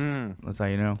things. That's how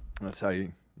you know. That's how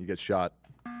you get shot.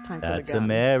 Time That's for the gun.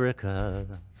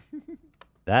 America.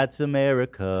 That's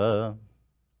America.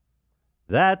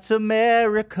 That's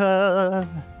America.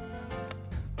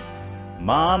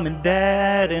 Mom and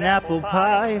dad and apple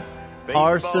pie.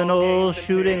 Arsenal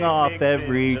shooting off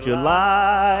every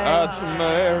July. That's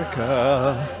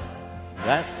America.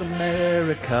 That's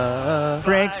America.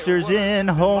 Pranksters in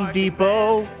Home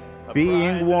Depot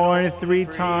being warned 3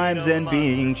 times and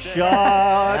being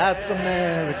shot. That's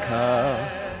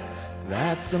America.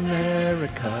 That's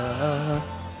America.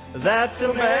 That's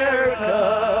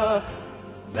America.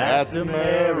 That's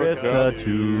America to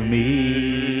me.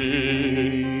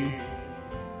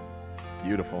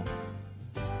 Beautiful.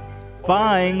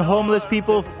 Buying homeless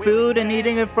people food and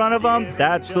eating in front of them.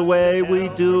 That's the way we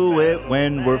do it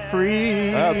when we're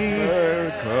free. That's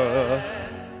America.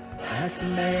 That's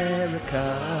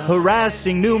America.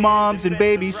 Harassing new moms in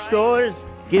baby stores.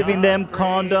 Giving them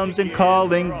condoms and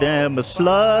calling them a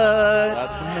slut.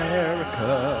 That's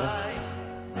America.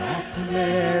 That's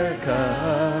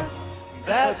America.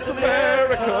 That's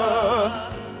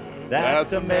America.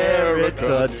 That's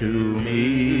America to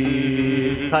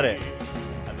me. Cut it.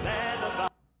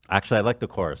 Actually, I like the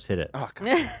chorus. Hit it. Oh, come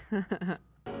on.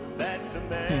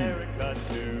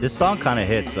 This song kind of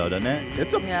hits, though, doesn't it?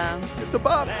 It's a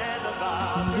bop.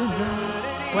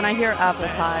 When I hear apple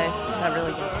pie, that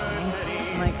really gets me.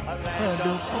 I'm like,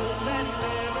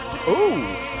 ooh.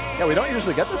 Yeah, we don't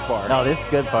usually get this far. No, this is a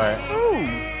good part. Ooh.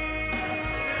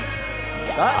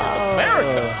 That's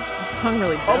America. This song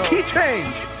really Oh, dope. key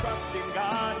change.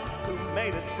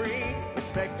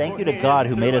 Thank you to God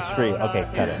who made us free. Okay,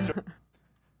 cut it.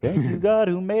 Thank you, God,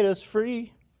 who made us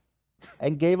free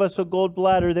and gave us a gold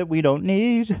bladder that we don't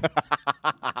need.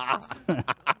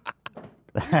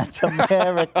 That's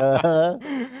America.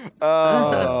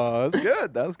 Oh, that's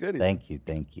good. That was good. Thank you.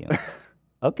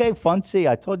 Okay, Funsy.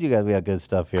 I told you guys we had good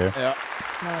stuff here. Yeah.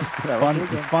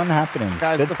 It's fun happening.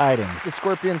 Guys, good tidings. The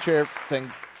scorpion chair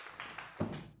thing.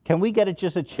 Can we get it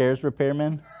just a chairs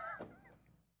repairman?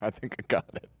 I think I got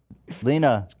it.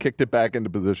 Lena. Kicked it back into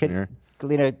position here.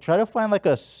 Lena, try to find like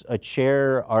a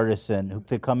chair artisan who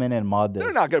to come in and mod this.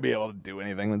 They're not going to be able to do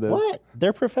anything with this. What?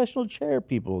 They're professional chair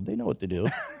people. They know what to do.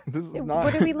 This is not.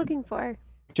 What are we looking for?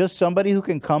 Just somebody who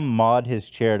can come mod his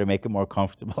chair to make it more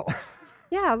comfortable.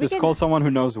 Yeah, we Just can. call someone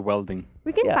who knows welding.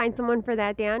 We can find someone for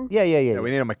that, Dan. Yeah.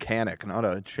 We need a mechanic, not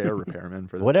a chair repairman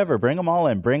for this. Whatever. Bring them all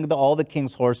in. Bring all the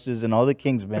king's horses and all the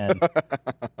king's men.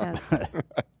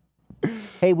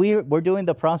 Hey, we're doing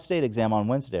the prostate exam on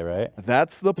Wednesday, right?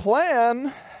 That's the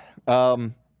plan.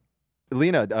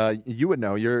 Lena, you would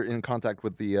know. You're in contact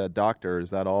with the doctor. Is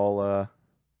that all?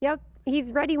 Yep,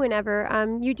 he's ready whenever.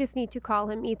 You just need to call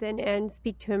him, Ethan, and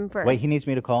speak to him first. Wait, he needs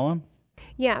me to call him?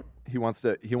 Yeah. He wants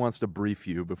to brief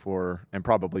you before, and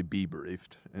probably be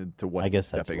briefed into what I guess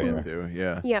he's that's stepping fair. into.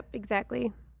 Yeah. Yep,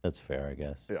 exactly. That's fair, I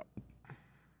guess. Yeah.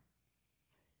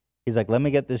 He's like, let me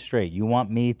get this straight. You want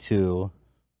me to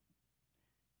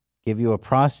give you a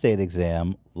prostate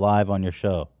exam live on your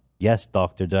show? Yes,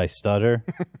 doctor. Did I stutter?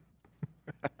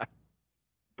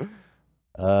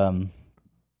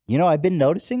 I've been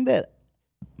noticing that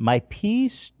my pee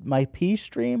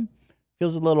stream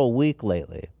feels a little weak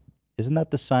lately. Isn't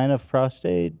that the sign of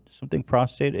prostate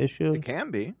issue? It can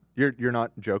be. You're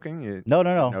not joking? You No.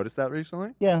 noticed that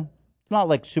recently? Yeah. It's not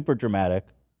like super dramatic.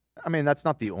 I mean, that's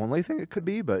not the only thing it could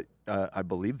be, but I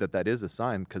believe that is a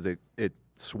sign because it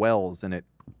swells and it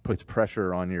puts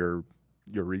pressure on your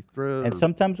urethra. And or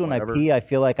sometimes when whatever. I pee, I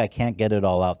feel like I can't get it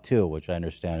all out too, which I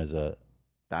understand is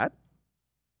that.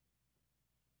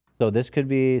 So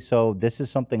this is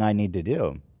something I need to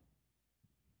do.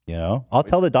 I'll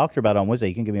tell the doctor about it on Wednesday.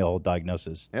 You can give me a whole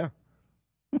diagnosis. Yeah.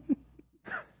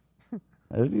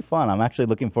 It'd be fun. I'm actually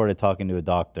looking forward to talking to a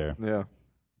doctor. Yeah.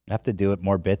 I have to do it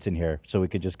more bits in here so we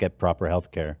could just get proper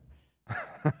health care.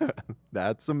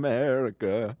 That's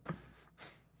America.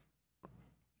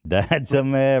 That's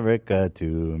America to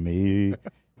me.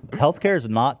 Healthcare is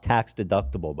not tax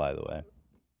deductible, by the way,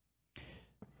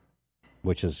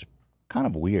 which is kind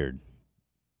of weird.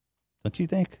 Don't you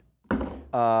think?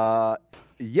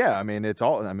 Yeah. I mean, it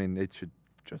should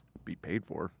just be paid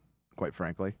for, quite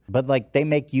frankly. But like they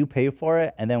make you pay for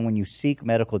it, and then when you seek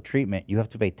medical treatment, you have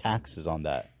to pay taxes on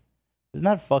that. Isn't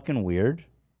that fucking weird?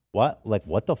 What? Like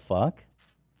what the fuck?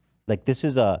 Like this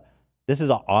is a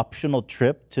optional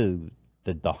trip to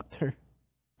the doctor.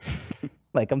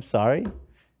 Like I'm sorry.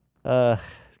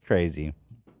 It's crazy.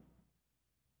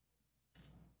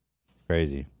 It's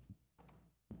crazy.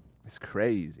 It's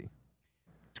crazy.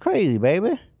 It's crazy,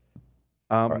 baby.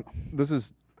 This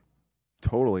is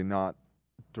totally not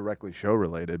directly show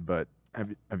related, but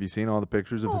have you seen all the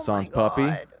pictures of Hassan's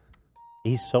puppy?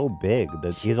 He's so big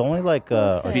that he's only like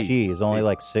or she is only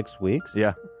like 6 weeks.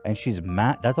 Yeah. And she's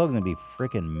that dog's gonna be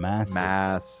freaking massive.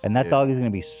 And that dude. dog is gonna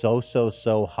be so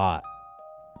hot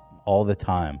all the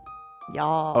time.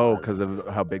 Y'all. Oh, because of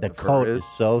how big the coat fur is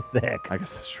so thick. I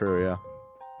guess that's true. Yeah.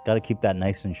 Got to keep that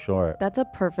nice and short. That's a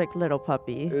perfect little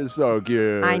puppy. It's so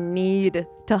cute. I need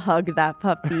to hug that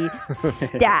puppy.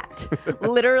 Stat.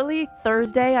 Literally,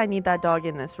 Thursday, I need that dog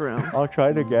in this room. I'll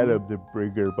try to get him to bring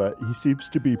her, but he seems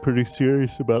to be pretty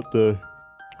serious about the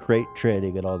crate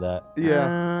trading and all that.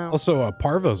 Yeah. Also,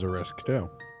 parvo's a risk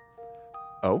too.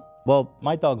 Oh. Well,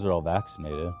 my dogs are all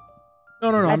vaccinated.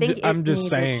 No. I I'm, think I'm it just needed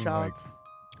saying, shots.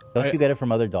 like, Don't you get it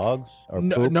from other dogs or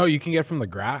poop? no, you can get it from the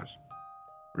grass.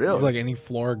 Really? It's like any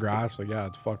floor grass. Like, yeah,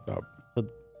 it's fucked up.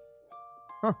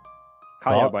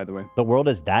 Kaya, by the way. The world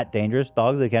is that dangerous.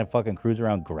 Dogs, they can't fucking cruise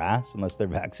around grass unless they're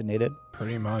vaccinated.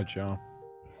 Pretty much, yeah.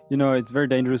 You know, it's very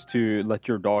dangerous to let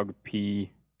your dog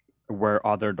pee where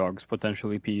other dogs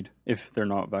potentially peed if they're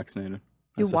not vaccinated.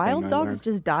 Do That's the thing wild I dogs learned.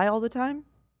 just die all the time?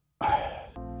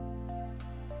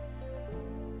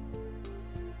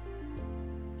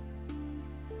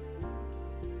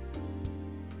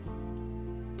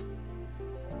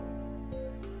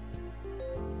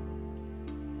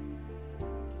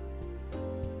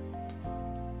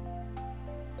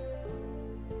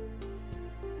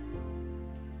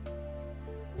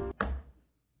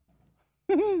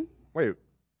 Wait.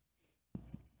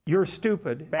 You're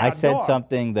stupid. I Bad said dog.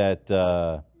 something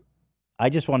that I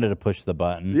just wanted to push the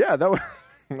button. Yeah, that was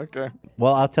okay.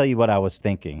 Well, I'll tell you what I was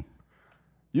thinking.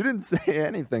 You didn't say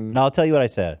anything. No, I'll tell you what I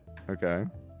said. Okay.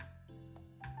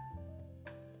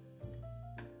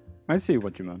 I see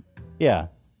what you meant. Yeah.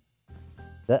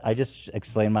 I just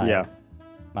explained my Yeah.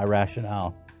 my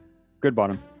rationale. Good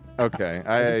bottom. Okay.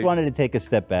 I just wanted to take a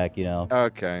step back, you know.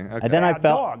 Okay. Okay. And then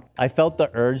I felt the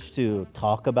urge to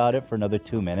talk about it for another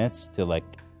 2 minutes to like,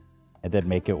 and then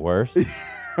make it worse. Okay.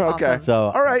 Awesome. So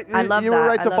I love you were that.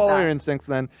 right I to love follow that. your instincts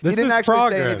then. This He didn't is actually say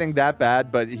progress. anything that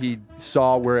bad, but he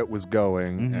saw where it was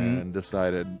going and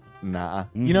decided, nah.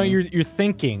 You know, you're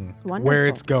thinking where Wonderful.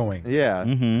 it's going. Yeah.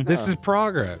 This is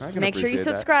progress. I can Make sure you appreciate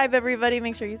that. subscribe, everybody.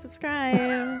 Make sure you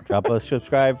subscribe. drop a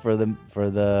subscribe for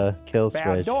the kill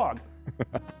Bad switch. dog.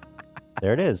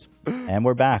 There it is, and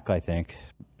we're back. I think.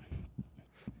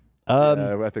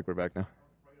 Yeah, I think we're back now.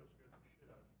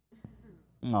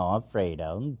 Oh,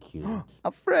 Alfredo, I'm cute.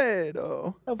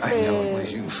 Alfredo. I know it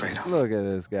was you, Fredo. Look at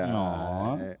this guy.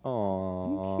 Aw.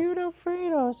 Aww. Cute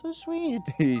Alfredo, so sweet.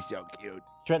 He's so cute.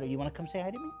 Shredder, you want to come say hi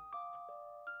to me?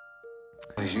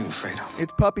 It was you, Fredo.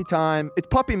 It's puppy time. It's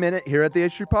puppy minute here at the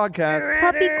H3 Podcast.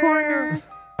 Puppy corner.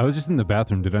 I was just in the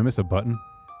bathroom. Did I miss a button?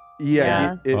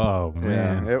 Yeah. Oh,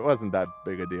 man. Yeah, it wasn't that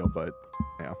big a deal, but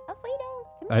yeah.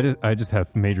 I just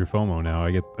have major FOMO now. I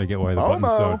get why the button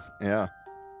FOMO. sucks. Yeah.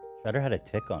 Shredder had a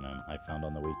tick on him. I found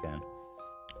on the weekend.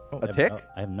 A tick?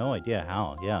 I have no idea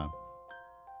how. Yeah.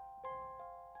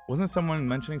 Wasn't someone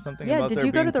mentioning something Yeah, about did there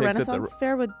you go to being the ticks at Renaissance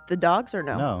Fair with the dogs or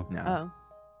no? No. No. Oh.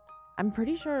 I'm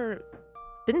pretty sure.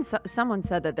 Didn't someone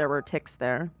said that there were ticks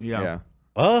there? Yeah.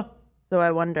 So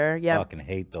I wonder. Yeah. Fucking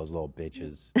hate those little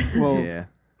bitches. Well, Yeah.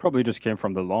 probably just came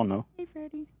from the lawn, no? Hey,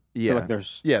 Freddy. Yeah. like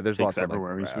there's there's ticks lots of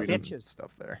everywhere in like, Sweden. grass and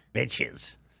stuff there.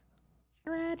 Bitches.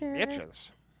 Bitches.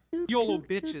 YOLO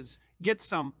bitches. Get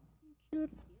some.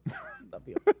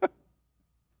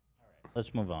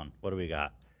 Let's move on. What do we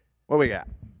got? What we got?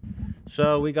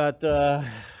 So we got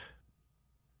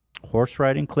horse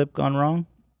riding clip gone wrong.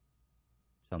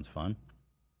 Sounds fun.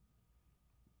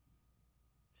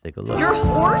 Take a look. Your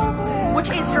horse, which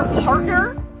is your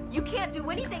partner, you can't do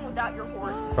anything without your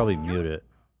horse. Probably mute it.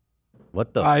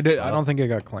 What the? I fuck? don't think it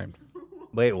got claimed.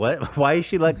 Wait, what? Why did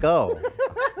she let go?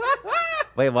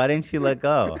 Wait, why didn't she let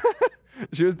go?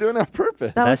 She was doing it on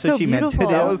purpose. That's what she meant to do.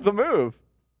 That was the move.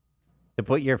 To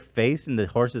put your face in the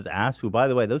horse's ass. Who, by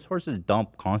the way, those horses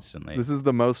dump constantly. This is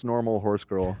the most normal horse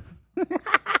girl.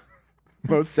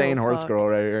 Most sane horse girl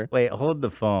right here. Wait, hold the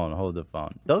phone. Hold the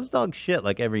phone. Those dogs shit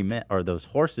like every minute, or those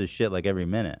horses shit like every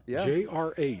minute. Yeah.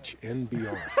 JRH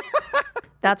NBR.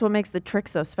 That's what makes the trick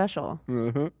so special.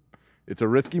 It's a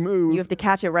risky move. You have to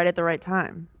catch it right at the right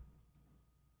time.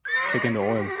 Taking the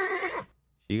oil.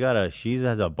 She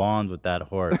has a bond with that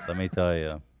horse. Let me tell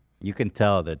you. You can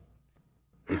tell that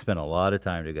they spent a lot of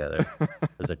time together.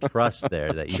 There's a trust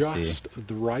there that you see. Just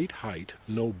the right height.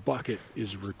 No bucket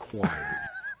is required.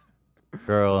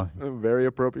 Girl. A very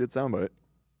appropriate soundbite.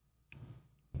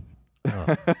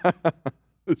 Oh.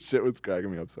 This shit was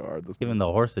cracking me up so hard. Giving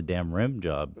the horse a damn rim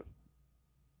job.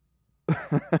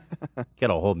 Get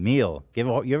a whole meal.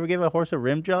 You ever give a horse a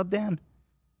rim job, Dan?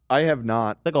 I have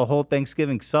not. It's like a whole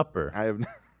Thanksgiving supper. I have.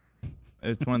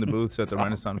 It's one of the booths at the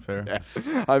Renaissance Fair.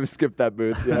 Yeah. I've skipped that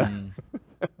booth. Yeah.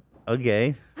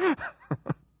 Okay.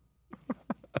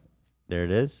 There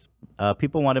it is.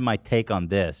 People wanted my take on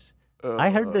this. I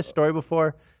heard this story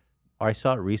before, or I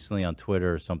saw it recently on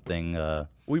Twitter or something.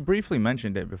 We briefly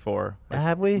mentioned it before.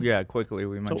 Have we? Yeah, quickly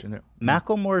we mentioned it.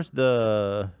 Macklemore's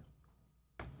the.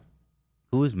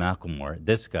 Who is Macklemore?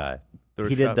 This guy. Thrift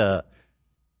He did shop. the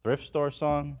thrift store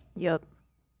song. Yep.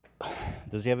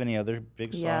 Does he have any other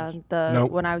big songs? Yeah.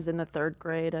 When I was in the 3rd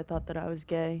grade, I thought that I was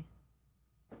gay.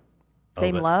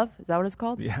 Same Love? Is that what it's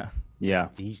called? Yeah. Yeah.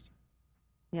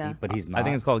 Yeah. But he's not. I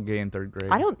think it's called Gay in 3rd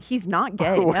grade. He's not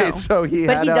gay. Wait, no. so he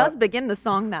But had he a- does begin the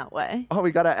song that way. Oh,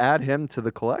 we got to add him to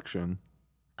the collection.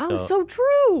 Oh, so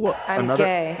true. I'm Another-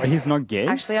 gay. Wait, he's not gay?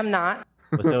 Actually, I'm not.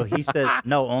 So he said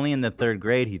no. Only in the 3rd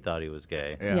grade he thought he was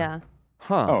gay. Yeah.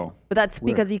 Huh. Oh. But that's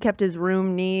Weird. because he kept his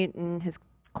room neat and his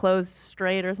clothes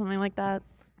straight or something like that.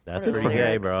 That's Good pretty for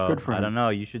gay, him. bro. Good for I him. don't know.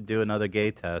 You should do another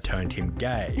gay test. Turned him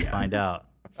gay. Find out.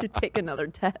 Should take another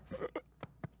test.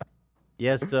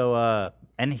 Yes. So,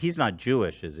 and he's not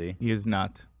Jewish, is he? He is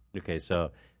not. Okay,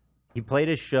 so he played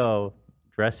his show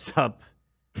dressed up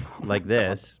like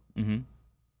this. Mm-hmm.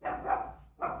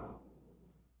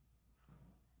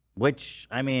 Which,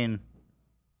 I mean,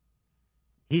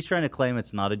 he's trying to claim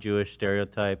it's not a Jewish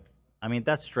stereotype. I mean,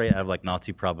 that's straight out of like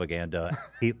Nazi propaganda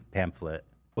pamphlet.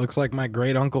 Looks like my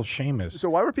great uncle Seamus. So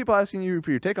why were people asking you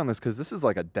for your take on this? Because this is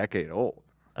like a decade old.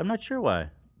 I'm not sure why.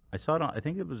 I saw it on, I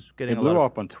think it was getting It a lot blew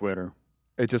of, up on Twitter.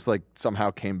 It just like somehow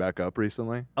came back up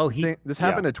recently. Oh, he. This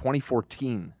happened in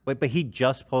 2014. Wait, but he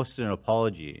just posted an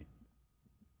apology.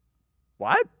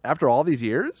 What? After all these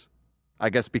years? I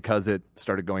guess because it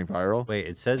started going viral. Wait,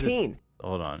 it says.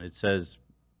 Hold on. It says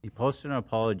he posted an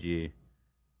apology.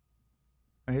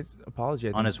 his apology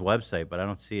I on think- his website, but I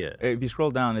don't see it. If you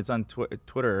scroll down, it's on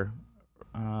Twitter.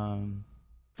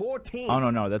 14. Oh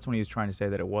no, that's when he was trying to say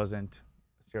that it wasn't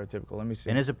stereotypical. Let me see.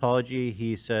 In his apology,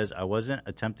 he says, "I wasn't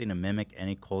attempting to mimic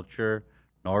any culture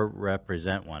nor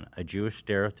represent one. A Jewish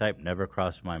stereotype never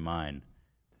crossed my mind."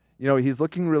 You know, he's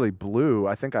looking really blue.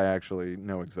 I think I actually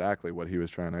know exactly what he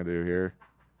was trying to do here.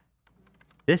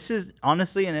 This is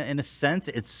honestly, in a sense,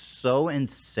 it's so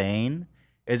insane.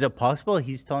 Is it possible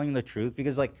he's telling the truth?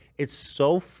 Because like, it's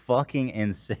so fucking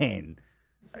insane.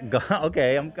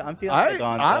 Okay, I'm feeling like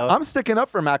Gonzo. I'm sticking up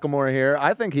for Macklemore here.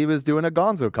 I think he was doing a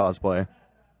Gonzo cosplay.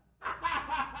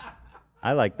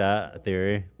 I like that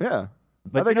theory. Yeah.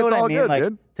 But I think you know it's what I all mean? good, Like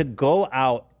dude. to go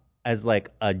out as like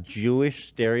a Jewish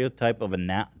stereotype of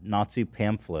a Nazi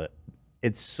pamphlet,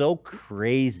 it's so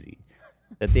crazy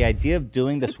that the idea of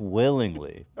doing this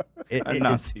willingly,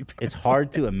 it's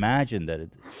hard to imagine that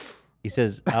it. He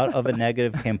says, out of a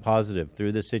negative came positive.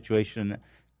 Through this situation,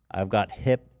 I've got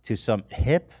hip to some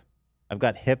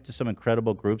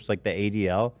incredible groups like the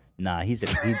ADL. Nah, he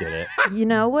did it. You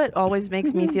know what always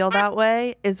makes me feel that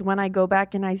way is when I go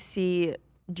back and I see.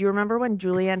 Do you remember when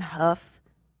Julianne Hough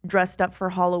dressed up for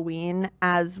Halloween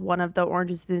as one of the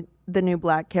Orange is the New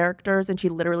Black characters, and she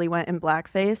literally went in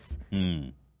blackface?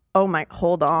 Oh my!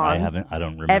 Hold on. I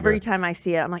don't remember. Every time I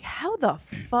see it, I'm like, how the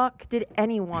fuck did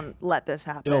anyone let this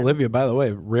happen? Yo, Olivia, by the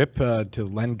way, rip to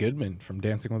Len Goodman from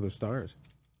Dancing with the Stars.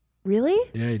 Really?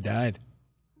 Yeah, he died.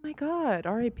 Oh my God!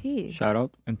 R.I.P. Shout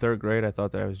out. In 3rd grade, I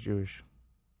thought that I was Jewish.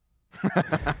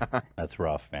 That's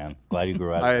rough, man. Glad you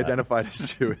grew out of I that. identified as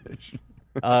Jewish.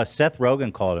 Seth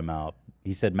Rogen called him out.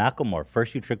 He said, Macklemore,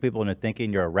 first you trick people into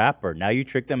thinking you're a rapper. Now you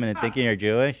trick them into thinking you're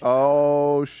Jewish?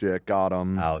 Oh, shit. Got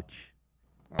him. Ouch.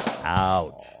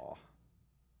 Ouch.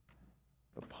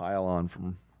 The pile-on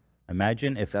from...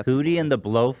 Imagine if Hootie and the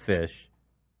Blowfish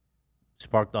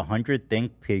sparked 100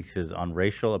 think pieces on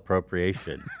racial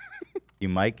appropriation. You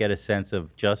might get a sense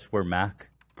of just where Mac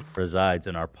resides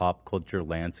in our pop culture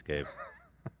landscape.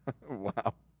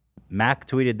 Wow. Mac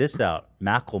tweeted this out.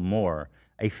 Macklemore.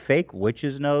 A fake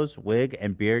witch's nose, wig,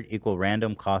 and beard equal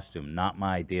random costume. Not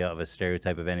my idea of a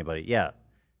stereotype of anybody. Yeah.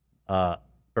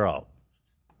 Bro.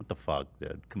 What the fuck,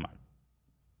 dude? Come on.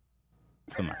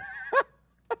 Come on.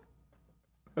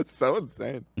 That's so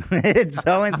insane. It's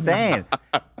so insane.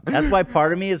 That's why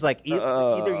part of me is like,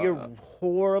 either you're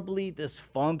horribly,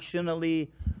 dysfunctionally,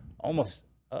 almost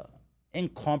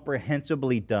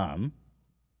incomprehensibly dumb,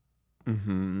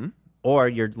 or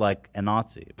you're like a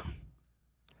Nazi.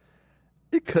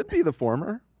 It could be the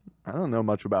former. I don't know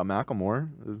much about Macklemore.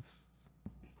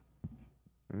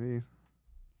 Maybe.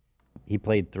 He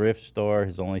played Thrift Store,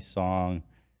 his only song.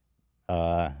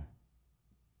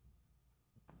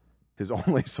 His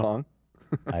only song?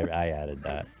 I added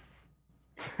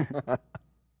that.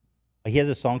 He has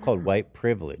a song called White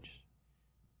Privilege.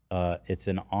 It's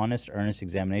an honest, earnest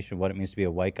examination of what it means to be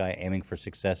a white guy aiming for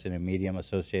success in a medium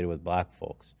associated with black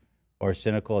folks, or a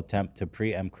cynical attempt to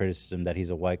preempt criticism that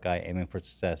he's a white guy aiming for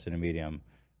success in a medium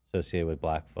associated with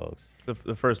black folks.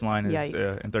 The first line is,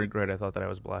 Yikes. in 3rd grade, I thought that I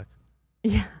was black.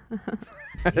 Yeah.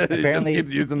 Apparently- he just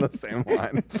keeps using the same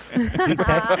line.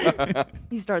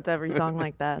 He starts every song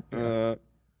like that.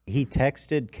 He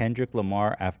texted Kendrick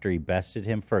Lamar after he bested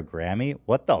him for a Grammy.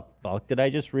 What the fuck did I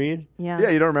just read? Yeah. Yeah,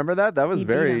 you don't remember that? That was He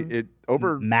beat very... him. It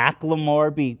over...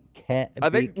 Macklemore beat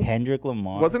Kendrick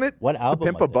Lamar. Wasn't it? What album?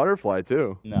 Pimp was a Butterfly,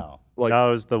 too. No. Like, that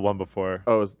was the one before.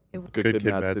 Oh, it was Good Kid,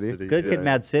 Mad City. Good Kid,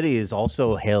 Mad City is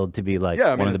also hailed to be like Yeah, I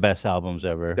mean, one of the it's best albums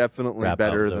ever. Definitely rap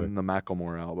better albums than the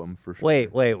Macklemore album, for sure. Wait.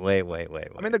 I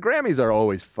mean, the Grammys are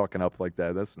always fucking up like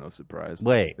that. That's no surprise.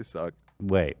 Wait. They suck.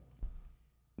 Wait.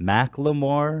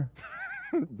 Macklemore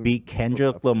beat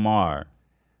Kendrick Lamar.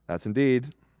 That's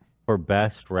indeed. For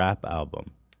best rap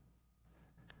album.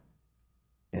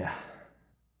 Yeah.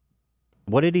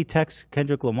 What did he text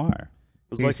Kendrick Lamar?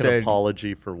 It was He like said- an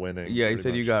apology for winning. Yeah, he pretty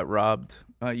said you much. got robbed.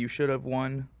 You should have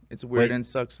won. It's weird Wait. and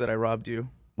sucks that I robbed you.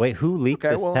 Wait, who leaked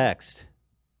Okay, this well- text?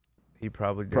 He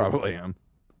probably did. Probably him.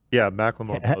 Yeah,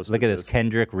 Macklemore posted Look at this. this.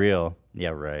 Kendrick Real. Yeah,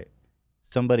 right.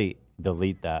 Somebody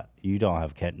delete that. You don't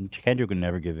have Kendrick would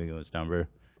never give you his number.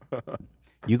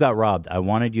 You got robbed. I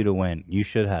wanted you to win. You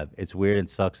should have. It's weird and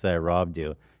sucks that I robbed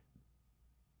you.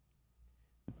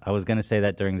 I was going to say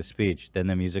that during the speech. Then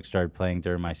the music started playing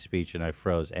during my speech and I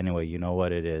froze. Anyway, you know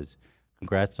what it is.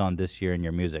 Congrats on this year and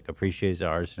your music. Appreciate the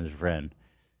artist and his friend.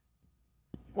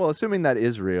 Well, assuming that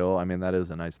is real, I mean, that is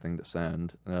a nice thing to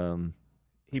send.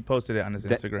 He posted it on his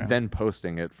Instagram. Then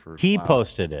posting it for... He wow.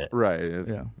 posted it. Right. It's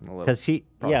Yeah. a little- Because he,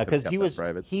 probably yeah, could've because kept he that was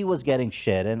private. he was getting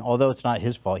shit, and although it's not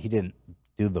his fault, he didn't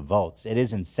do the votes. It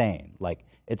is insane. Like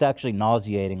it's actually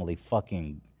nauseatingly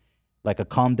fucking like a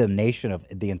condemnation of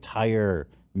the entire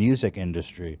music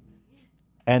industry.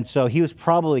 And so he was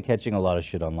probably catching a lot of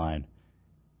shit online.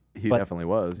 He But definitely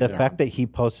was. The yeah. fact that he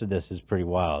posted this is pretty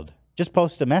wild. Just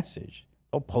post a message.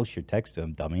 Don't post your text to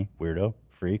him, dummy, weirdo,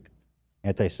 freak,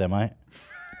 anti-Semite,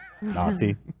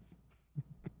 Nazi.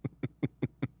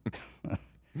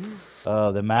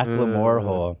 The Macklemore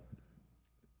hole.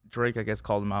 Drake, I guess,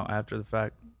 called him out after the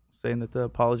fact, saying that the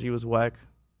apology was whack.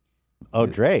 Oh,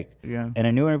 Drake. Yeah. In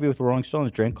a new interview with the Rolling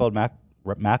Stones, Drake called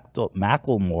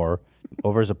Macklemore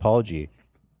over his apology.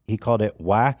 He called it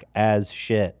whack as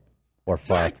shit or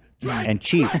fuck and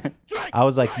cheap. I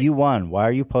was like, you won. Why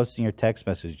are you posting your text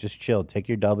message? Just chill. Take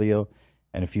your W.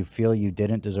 And if you feel you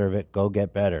didn't deserve it, go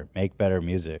get better. Make better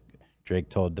music. Drake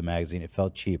told the magazine. It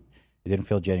felt cheap. It didn't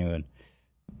feel genuine.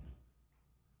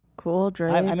 Cool,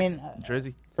 Drake. I mean,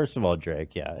 Drizzy. First of all,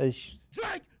 Drake, yeah.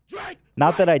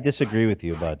 Not that I disagree with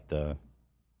you, but why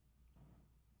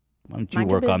don't you Mind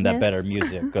your work on that business. better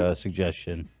music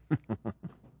suggestion?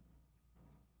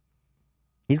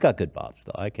 He's got good bops,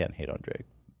 though. I can't hate on Drake.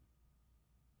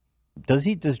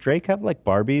 Does Drake have like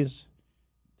Barbies?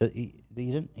 He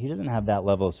doesn't have that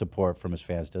level of support from his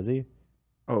fans, does he?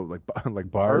 Oh, like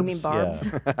Barbs? You mean Barbs?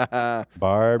 Yeah.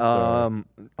 Barbs. or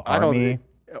I don't Army? think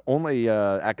only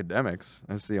academics.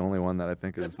 That's the only one that I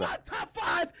think is that. Top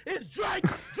 5 is Drake,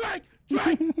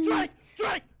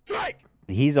 Drake.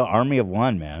 He's an army of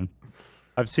one, man.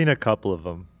 I've seen a couple of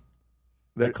them.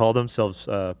 They call themselves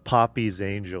Poppy's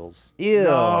Angels. Ew,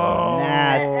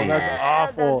 nasty. That's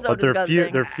awful. But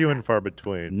they're few and far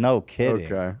between. No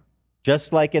kidding. Okay.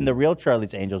 Just like in the real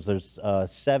Charlie's Angels, there's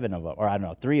 7 of them, or I don't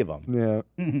know, 3 of them.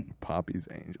 Yeah. Poppy's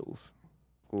Angels.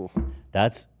 Cool.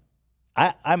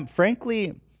 I'm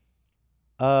frankly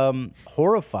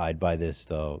horrified by this,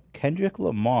 though. Kendrick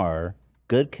Lamar,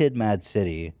 Good Kid, Mad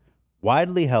City,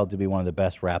 widely held to be one of the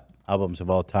best rap albums of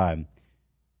all time.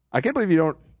 I can't believe you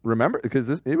don't remember because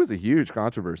it was a huge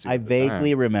controversy. I at the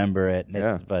vaguely time. remember it,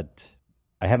 Yeah. but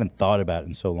I haven't thought about it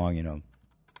in so long, you know.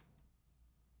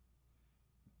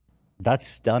 That's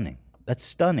stunning. That's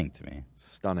stunning to me.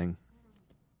 Stunning.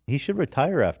 He should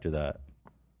retire after that.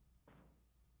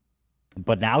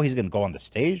 But now he's going to go on the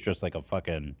stage just like a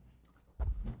fucking...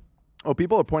 Oh,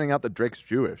 people are pointing out that Drake's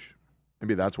Jewish.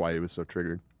 Maybe that's why he was so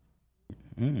triggered.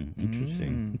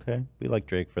 Interesting. Okay. We like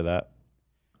Drake for that.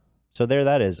 So there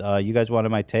that is. You guys wanted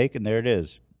my take, and there it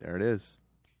is. There it is.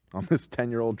 On this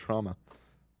 10-year-old trauma.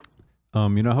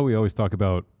 You know how we always talk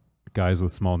about guys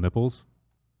with small nipples?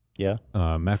 Yeah.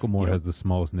 Macklemore has the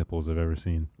smallest nipples I've ever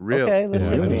seen. Really? Okay, let's Yeah,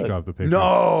 see I it. just dropped a picture.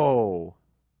 No.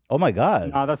 Oh my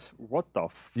God. Nah, that's what the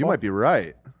fuck? You might be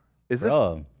right. Is this?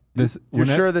 Bro. This, You're when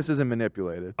that- sure this isn't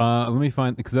manipulated? Let me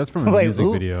find because that's from a Wait, music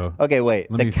who- video. Okay, wait.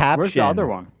 Let The me- caption. Where's the other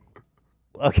one?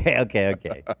 Okay.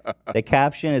 The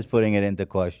caption is putting it into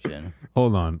question.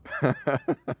 Hold on.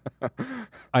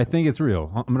 I think it's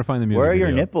real. I'm gonna find the music Where are your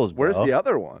video. nipples, bro? Where's the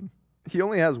other one? He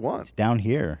only has one. It's down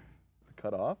here.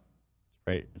 Cut off?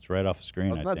 Right. It's right off the screen.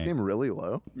 Doesn't I that think. seem really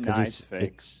low? Nah, it's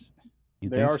fake. You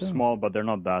They think are so? small, but they're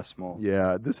not that small.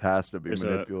 Yeah, this has to be There's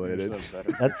manipulated.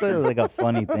 That's like a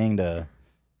funny thing to.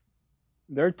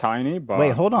 They're tiny, but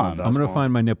Wait, hold not on. that I'm gonna small.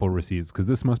 find my nipple receipts because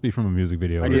this must be from a music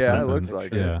video. or Yeah, it something. looks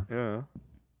like yeah. it. Yeah.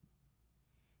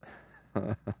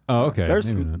 Oh, okay.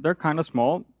 Maybe not. They're kind of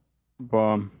small,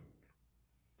 but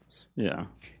yeah.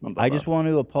 not that I bad. just want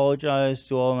to apologize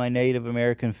to all my Native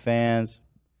American fans.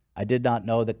 I did not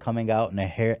know that coming out in a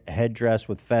headdress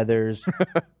with feathers,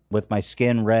 with my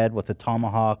skin red, with a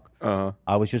tomahawk.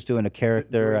 I was just doing a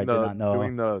character. I did not know.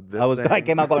 I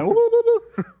came out going. "Woo, woo,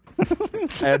 woo."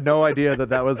 I had no idea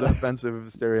that was an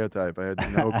offensive stereotype. I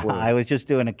had no clue. I was just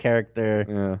doing a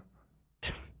character.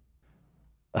 Yeah.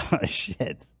 Oh,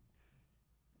 shit.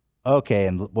 Okay,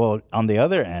 and well, on the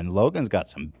other end, Logan's got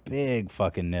some big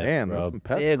fucking nips, Man, bro. there's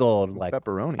some Big old like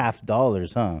pepperoni.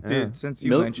 $50, huh? Dude, since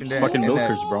you Milk- mentioned it, fucking in that-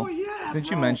 milkers, bro.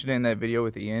 Since you mentioned it in that video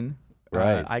with Ian,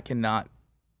 Right. I cannot.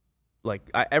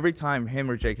 Every time him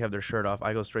or Jake have their shirt off,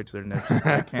 I go straight to their nips.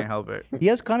 I can't help it. He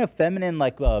has kind of feminine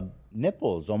like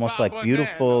nipples, almost like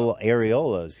beautiful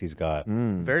areolas he's got.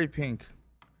 Very pink.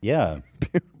 Yeah.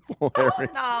 Nah,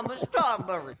 I'm a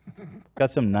strawberry.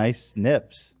 Got some nice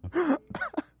nips.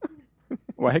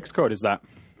 What hex code is that?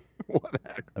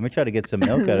 Let me try to get some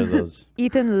milk out of those.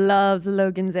 Ethan loves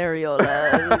Logan's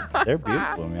areolas. They're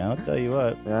beautiful, man. I'll tell you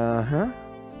what. Uh-huh.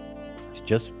 It's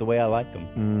just the way I like them.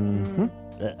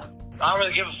 Mm-hmm. I don't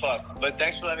really give a fuck, but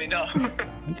thanks for letting me know.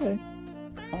 Okay.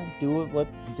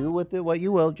 Do with it what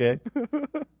you will, Jake.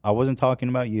 I wasn't talking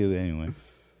about you anyway.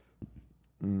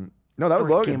 No, that was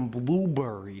Logan.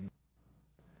 Blueberry.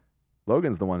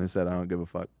 Logan's the one who said, I don't give a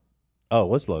fuck. Oh, it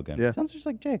was Logan. Yeah. Sounds just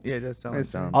like Jake. Yeah, it does sound like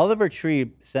Jake. Oliver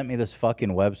Tree sent me this fucking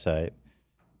website.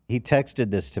 He texted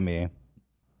this to me.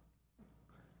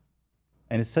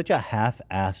 And it's such a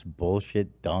half-assed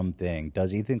bullshit dumb thing.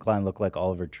 Does Ethan Klein look like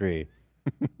Oliver Tree?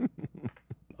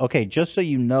 Okay, just so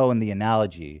you know in the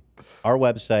analogy, our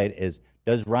website is,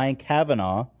 does Ryan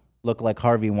Kavanaugh look like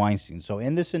Harvey Weinstein? So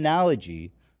in this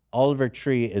analogy, Oliver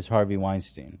Tree is Harvey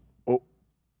Weinstein.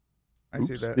 I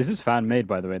see that. This is fan made,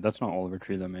 by the way. That's not Oliver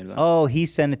Tree that made that. Oh, he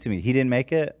sent it to me. He didn't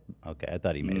make it? Okay, I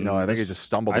thought he made it. No, I think he just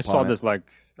stumbled I upon saw it. this like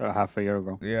half a year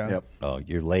ago. Yeah. Yep. Oh,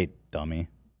 you're late, dummy.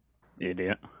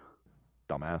 Idiot.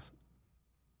 Dumbass.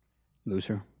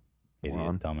 Loser. Idiot,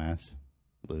 Moron. dumbass,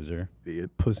 loser, Idiot.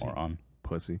 Pussy. moron.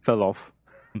 Pussy. Fell off.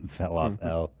 Fell off,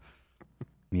 L.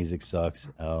 Music sucks,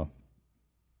 L.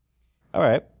 All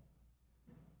right.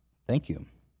 Thank you.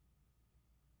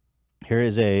 Here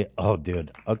is a, oh,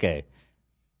 dude. Okay.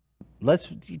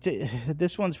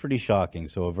 This one's pretty shocking,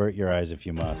 so avert your eyes if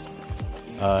you must.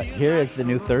 Here is the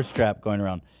new thirst trap going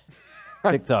around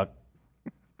TikTok.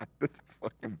 This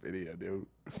fucking video, dude.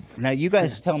 Now, you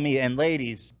guys tell me, and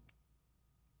ladies,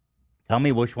 tell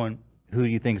me which one, who do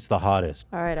you think is the hottest?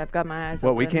 All right, I've got my eyes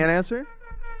What, we open. can't answer?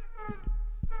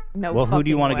 No Well, who do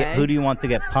you fucking want to get? way. Who do you want to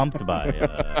get pumped by,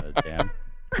 Dan?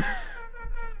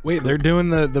 Wait, they're doing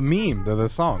the meme, the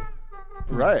song.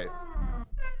 Right.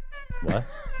 What?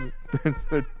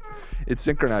 It's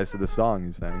synchronized to the song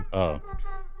he's saying. Oh.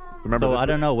 Remember So this I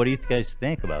don't know. What do you guys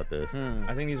think about this?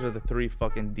 I think these are the 3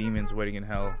 fucking demons waiting in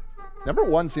hell. Number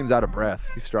 1 seems out of breath.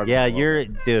 He's struggling. Yeah, a little you're,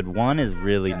 bit. dude. One is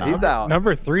really not. He's out.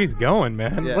 Number 3's going,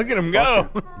 man. Yeah. Look at him go.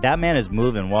 That man is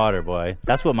moving water, boy.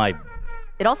 That's what my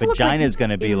It also looks like vagina is he's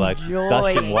gonna be like, enjoying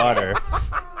gushing it. water.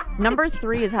 Number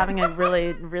 3 is having a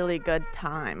really, really good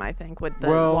time, I think, with the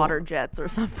Well- water jets or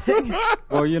something.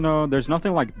 Well, you know, there's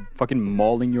nothing like fucking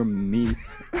mauling your meat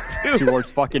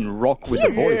towards fucking rock with He the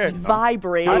is voice. just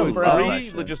vibrating, Dude, bro.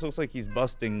 3 just looks like he's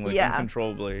busting like Yeah.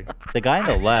 uncontrollably. The guy on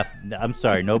the left. I'm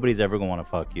sorry. Nobody's ever gonna want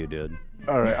to fuck you, dude.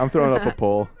 All right, I'm throwing up a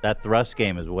poll. That thrust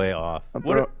game is way off. I'm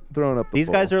throwing up the These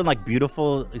poll. guys are in like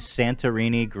beautiful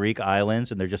Santorini Greek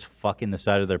islands, and they're just fucking the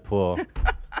side of their pool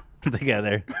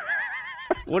together.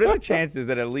 What are the chances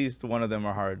that at least one of them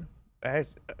are hard?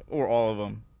 Or all of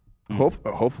them?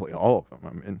 Hopefully all of them.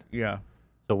 I mean, Yeah.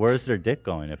 So where's their dick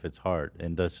going if it's hard?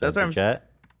 And does That's the what I'm-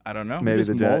 jet? I don't know. maybe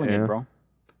Just the jet. mauling Yeah. it, bro.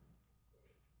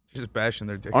 Just bashing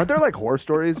their dick. Aren't there like horror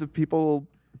stories of people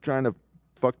trying to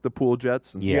fuck the pool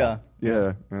jets? And Yeah.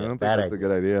 Yeah. I don't think bad that's a idea.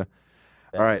 good idea.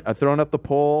 All right, I've thrown up the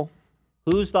poll.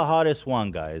 Who's the hottest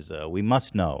one, guys? We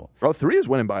must know. Bro, 3 is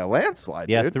winning by a landslide.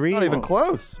 Yeah, dude. 3 It's not even is-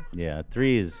 close. Yeah,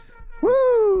 3 is.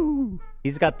 Woo!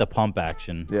 He's got the pump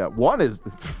action. Yeah, 1 is the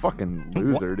fucking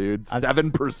loser, dude.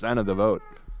 7% of the vote.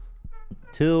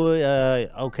 2,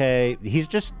 okay.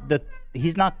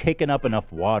 He's not kicking up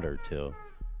enough water, too.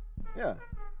 Yeah.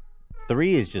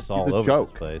 3 is just all a over joke.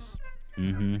 this place.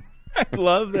 Mm-hmm. I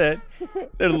love that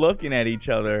they're looking at each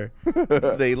other.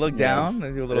 They look down.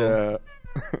 They do a little. Yeah.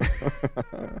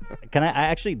 Can I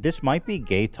actually? This might be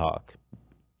gay talk.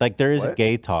 Like there is What?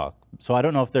 gay talk, so I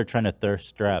don't know if they're trying to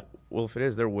thirst trap. Well, if it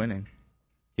is, they're winning.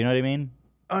 You know what I mean?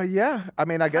 Yeah. I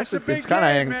mean, I guess That's a it's big kind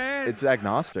game, of man. it's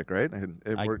agnostic, right?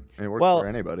 It works well- for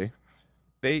anybody.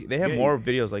 They have Yeah, more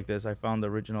videos like this. I found the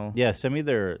original. Yeah. Send me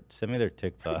their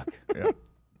TikTok. Yeah.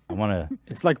 I want to.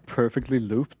 It's like perfectly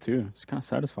looped too. It's kind of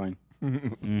satisfying.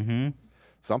 Mm-hmm.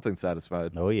 Something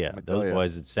satisfied. Oh yeah, I tell those ya.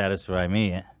 boys would satisfy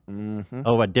me. Mm-hmm.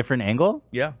 Oh, a different angle?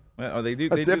 Yeah. Oh, they do. A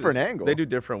They do different this- angle? They do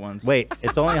different ones. Wait,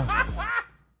 it's only.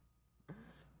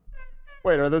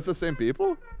 Wait, are those the same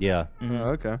people? Yeah. Mhm. Oh,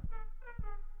 okay.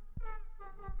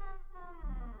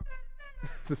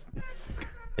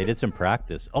 They did some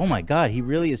practice. Oh my God, he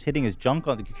really is hitting his junk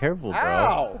on. Careful, bro.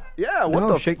 Ow! Yeah, what No,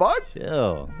 the shake- fuck?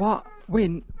 Chill. What?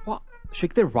 Wait, what?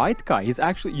 Shake the right guy. He's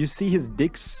actually. You see his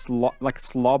dick like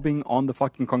slobbing on the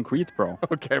fucking concrete, bro.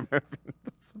 Okay, maybe.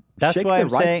 That's Shake why the I'm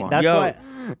right saying. one. That's Yo. why.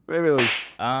 Maybe it was,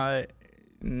 I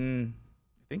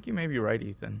think you may be right,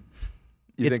 Ethan.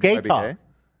 you It's think it gay might be talk.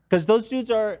 Because those dudes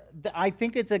are. I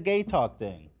think it's a gay talk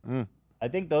thing. Mm. I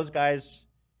think those guys.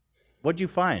 What'd you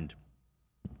find?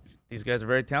 These guys are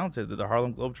very talented. They're the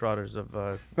Harlem Globetrotters of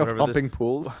Of whatever pumping this.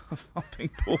 pools. Pumping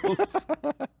pools.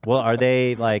 Well, are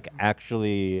they like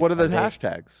actually? What are the they-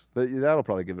 hashtags? That'll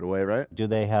probably give it away, right? Do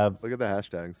they have? Look at the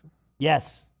hashtags.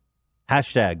 Yes.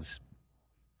 Hashtags.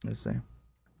 Let's see.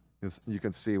 You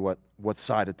can see what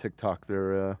side of TikTok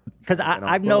they're. Because you know,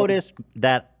 I've well, noticed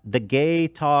that the gay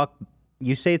talk,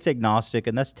 you say it's agnostic,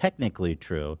 and that's technically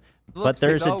true. But Looks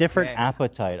there's is a different okay.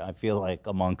 appetite, I feel like,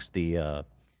 amongst the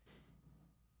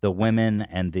women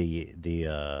and the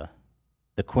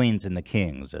the queens and the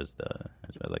kings, as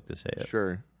I like to say it.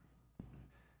 Sure.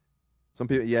 Some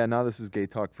people, yeah. Now this is gay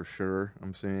talk for sure.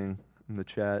 I'm seeing in the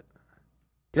chat.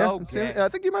 Yeah, I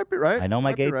think you might be right. I know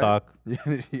my Might be gay right. talk.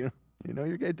 you know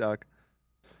your gay talk.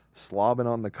 Slobbing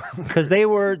on the Because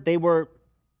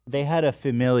they had a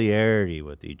familiarity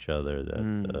with each other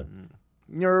that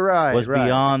You're right. was right.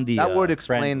 beyond the That would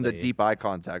explain the friendly. deep eye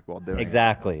contact while doing it.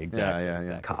 Exactly.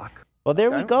 Yeah. Cock. Well, there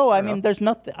we go. I mean, there's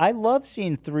nothing. I love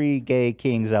seeing 3 gay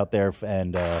kings out there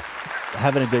and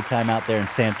having a good time out there in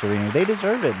Santorini. They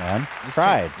deserve it, man.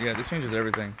 Pride. Yeah, this changes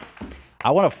everything. I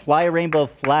want to fly a rainbow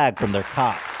flag from their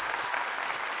cocks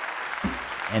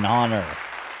in honor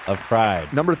of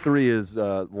pride. Number 3 is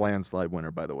landslide winner,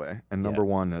 by the way, and number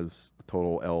 1 is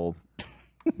total L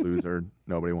loser.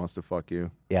 Nobody wants to fuck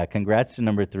you. Yeah, congrats to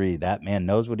number 3. That man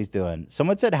knows what he's doing.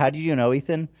 Someone said, "How did you know,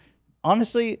 Ethan?"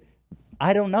 Honestly,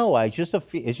 I don't know. It's just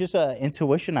a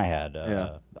intuition I had.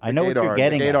 I know what you're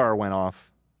getting. The at. gaydar went off.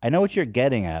 I know what you're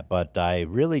getting at, but I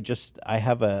really just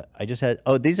had.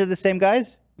 Oh, these are the same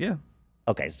guys? Yeah.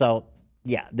 Okay, so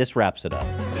yeah, this wraps it up.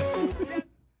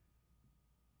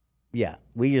 Yeah,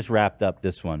 we just wrapped up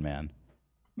this one, man.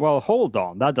 Well, hold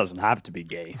on. That doesn't have to be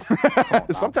gay.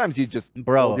 Sometimes you just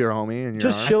Bro, hold your homie and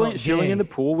Just chilling in the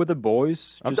pool with the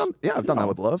boys. I've done that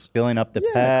with Love. Filling up the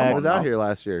I pad. was out here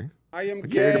last year. I am I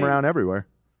carried him gay. around everywhere.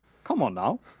 Come on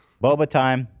now. Boba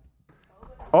time.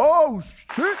 Oh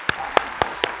shit!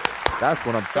 That's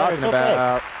what I'm Sorry, talking it's okay.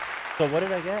 about. So what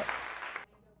did I get?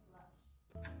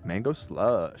 Mango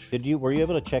slush. Were you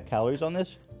able to check calories on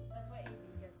this?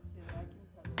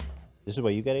 This is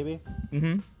what you get, AB?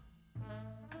 Mm-hmm.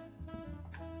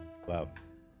 Wow.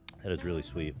 That is really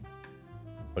sweet.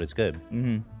 But it's good.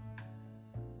 Mm-hmm.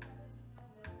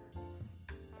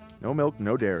 No milk,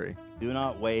 no dairy. Do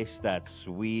not waste that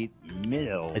sweet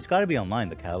milk. It's got to be online,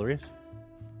 the calories.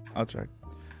 I'll check.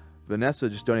 Vanessa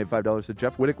just donated $5. Said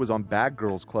Jeff Wittick was on Bad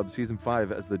Girls Club season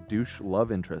 5 as the douche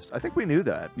love interest. I think we knew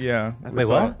that. Yeah. Wait,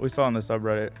 what? We saw on the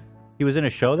subreddit. He was in a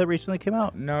show that recently came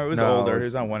out? No, it was No, older. it He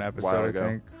was was on one a episode, while I ago.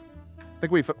 think. I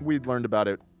think we learned about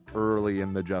it early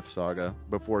in the Jeff saga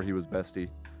before he was bestie.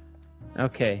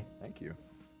 Okay. Thank you.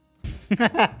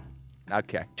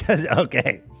 Okay.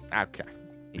 Okay. Okay.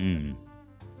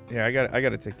 Yeah, I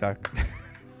got a TikTok.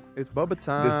 It's Bubba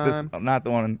time. This not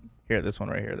the one here. This one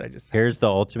right here. That I just Here's the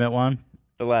ultimate one.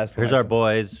 the last. Here's one. our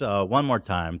boys. One more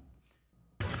time.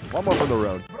 One more from the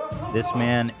road. This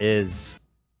man is...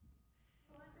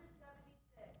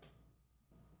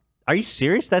 Are you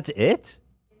serious? That's it?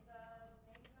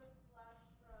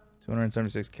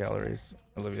 276 calories.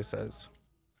 Olivia says.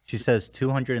 She says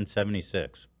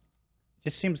 276.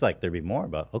 Just seems like there'd be more,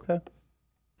 but okay.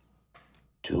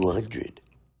 200.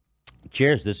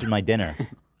 Cheers. This is my dinner.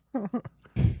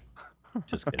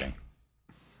 Just kidding.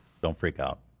 Don't freak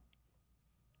out.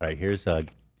 All right, here's our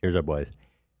boys.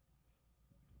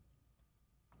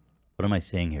 What am I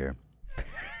saying here?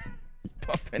 He's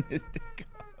pumping his dick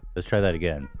up. Let's try that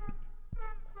again.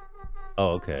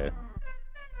 Oh, okay.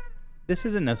 This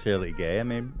isn't necessarily gay. I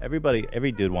mean,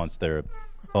 every dude wants their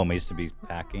homies to be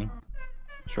packing.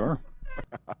 Sure.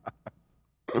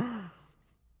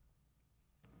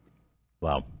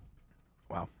 Wow.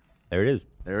 Wow. There it is.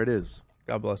 There it is.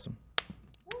 God bless him.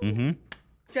 Mm-hmm.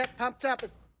 Get pumped up.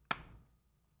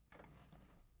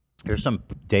 Here's some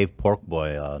Dave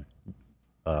Porkboy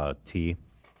tea.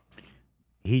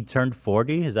 He turned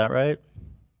 40, is that right?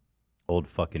 Old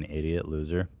fucking idiot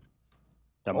loser.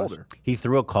 Older. He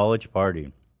threw a college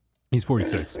party. He's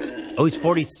 46. Oh, he's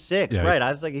 46. Yeah, right.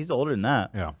 I was like, he's older than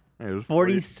that. Yeah. Hey, it was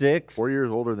 46. 4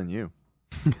 years older than you.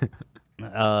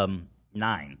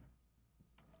 9.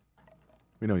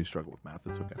 We know you struggle with math.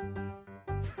 It's okay.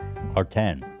 Or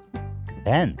 10.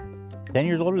 10. 10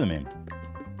 years older than me.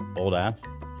 Old ass.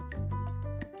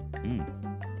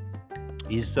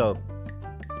 He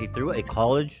threw a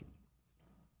college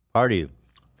party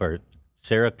for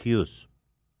Syracuse.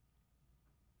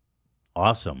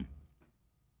 Awesome.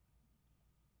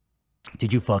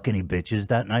 Did you fuck any bitches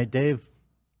that night, Dave?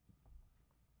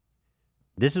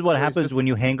 This is what happens when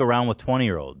you hang around with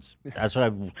 20-year-olds. That's what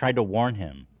I've tried to warn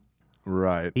him.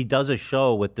 Right. He does a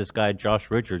show with this guy, Josh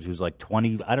Richards, who's like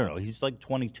 20. I don't know. He's like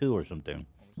 22 or something.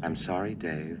 I'm sorry,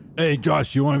 Dave. Hey,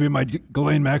 Josh, you want to be my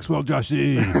Ghislaine Maxwell,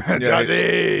 Joshy?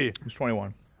 Joshy! He's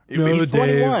 21. He's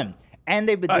 21. And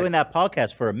they've been doing that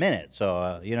podcast for a minute.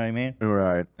 So, you know what I mean?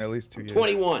 Right. At least 2 years.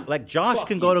 21. Like, Josh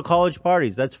can go to college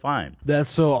parties. That's fine. That's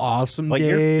so awesome, But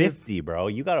Dave. you're 50, bro.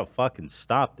 You got to fucking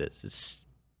stop this. It's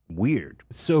weird.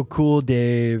 So cool,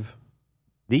 Dave.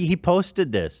 He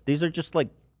posted this. These are just like...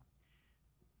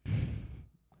 Do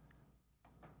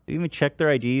you even check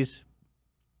their IDs?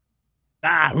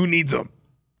 Who needs them?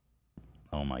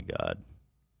 Oh my god.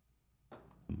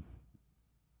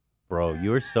 Bro,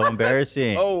 you are so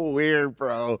embarrassing. Oh, weird,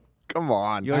 bro. Come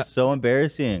on. You're so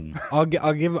embarrassing.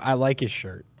 I like his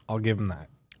shirt. I'll give him that.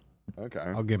 Okay.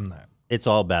 I'll give him that. It's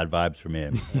all bad vibes for me.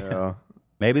 Yeah.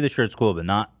 Maybe the shirt's cool, but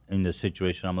not in the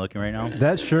situation I'm looking right now.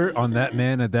 That shirt on that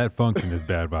man at that function is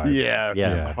bad vibes. Yeah,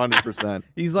 Yeah. 100%.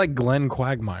 He's like Glenn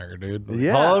Quagmire, dude.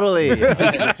 Yeah. Totally.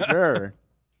 For sure.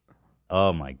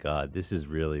 Oh my god, this is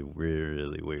really,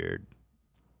 really weird.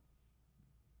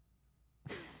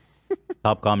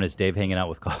 Top comment is Dave hanging out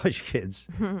with college kids.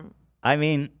 I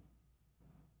mean,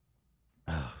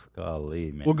 oh,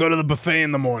 golly, man. We'll go to the buffet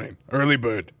in the morning. Early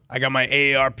bird. I got my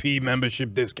AARP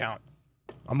membership discount.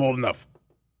 I'm old enough.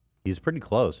 He's pretty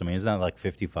close. I mean, isn't that like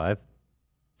 55?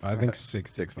 I think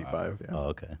 65. Yeah. Oh,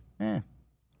 okay.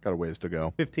 Got a ways to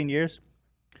go. 15 years?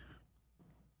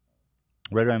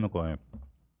 Red Eye McGuire.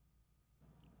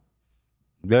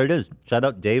 There it is. Shout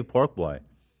out Dave Porkboy,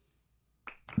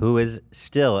 who is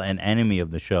still an enemy of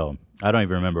the show. I don't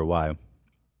even remember why.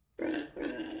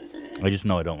 I just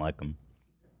know I don't like him.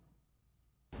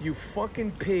 You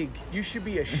fucking pig. You should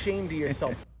be ashamed of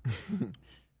yourself.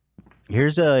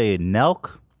 Here's a Nelk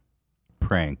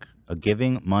prank,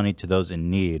 giving money to those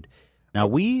in need. Now,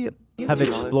 we have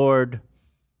explored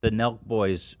the Nelk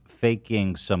boys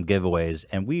faking some giveaways,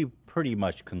 and we pretty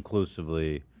much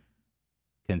conclusively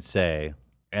can say,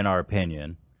 in our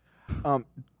opinion.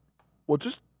 Well,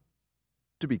 just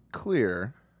to be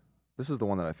clear, this is the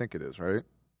one that I think it is, right?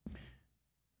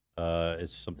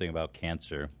 It's something about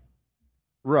cancer.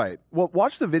 Right. Well,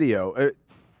 watch the video.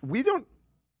 We don't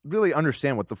really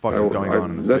understand what the fuck is going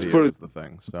on in this video. Is the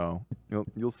thing. So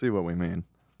you'll see what we mean.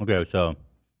 Okay, so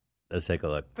let's take a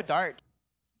look. A dart.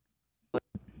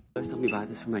 Somebody buy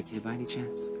this for my kid by any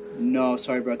chance? No,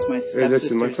 sorry, bro. It's my Hey,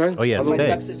 listen, my stepsister's. friend. Oh yeah, it's my fake.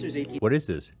 stepsister's 18th What is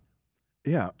this?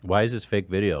 Yeah. Why is this fake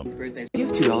video? birthday. Give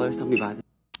 $2. Somebody buy this.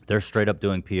 They're straight up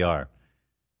doing PR.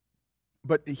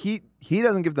 But he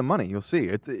doesn't give the money. You'll see.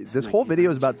 This whole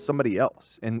video is about somebody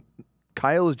else, and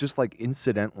Kyle is just like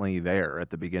incidentally there at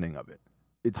the beginning of it.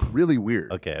 It's really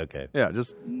weird. Okay. Yeah,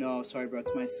 just No, sorry, bro. It's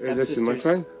my Hey, stepsister's. listen, my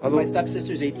friend. Hello. My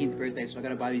stepsister's 18th birthday, so I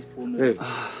gotta buy these pool noodles.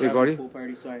 Hey, buddy. Pool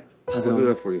party. Sorry. I'll do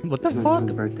that for you. What the It's my fuck?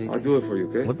 son's birthday. I'll do it for you,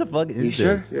 okay? What the fuck is You this?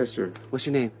 sure? Yes, sir. What's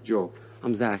your name? Joe.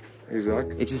 I'm Zach. Hey, Zach.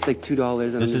 It's just like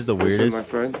 $2. This is the Listen, weirdest. my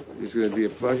friend. It's gonna be a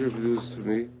pleasure to do this for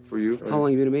me, for you. How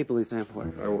long you been a Maple Leafs fan for?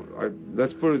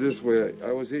 Let's put it this way.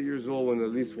 I was 8 years old when the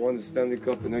Leafs won the Stanley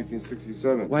Cup in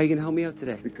 1967. Why are you gonna help me out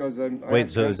today? Because Wait,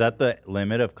 so is that the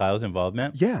limit of Kyle's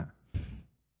involvement? yeah.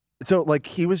 So like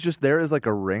he was just there as like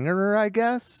a ringer, I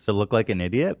guess. To look like an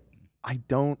idiot? I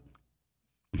don't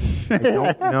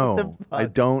know. I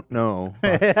don't know.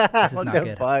 What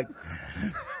the fuck?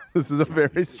 This is a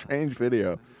very strange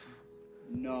video.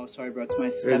 No, sorry, bro. It's my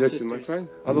Hey, stepsister's. listen, my friend.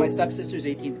 It's Hello. my stepsister's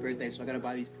 18th birthday, so I gotta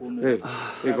buy these pool Hey, noodles.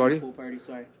 hey, buddy. Pool party.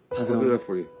 Sorry. I'll do that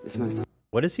for you. It's my son.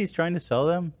 What is he trying to sell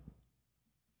them?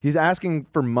 He's asking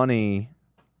for money,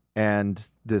 and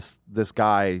this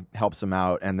guy helps him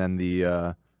out, and then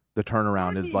the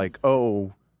turnaround is like,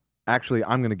 oh, actually,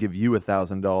 I'm gonna give you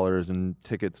 $1,000 in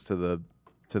tickets to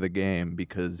the game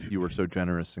because you were so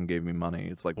generous and gave me money.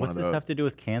 It's like What's one of this those. have to do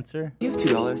with cancer? You have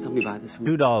 $2. Somebody buy this for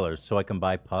me. $2 so I can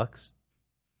buy pucks?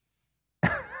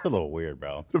 It's a little weird,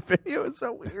 bro. The video is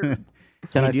so weird.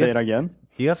 Can I Do you say have- it again?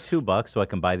 Do you have $2 so I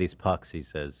can buy these pucks? He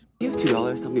says. You have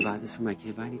 $2. Somebody buy this for my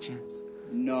kid by any chance?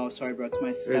 No, sorry, bro. It's my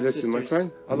Hey, stepsister's. listen, my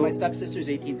friend. Hello. My stepsister's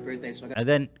 18th birthday, so I gotta. And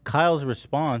then Kyle's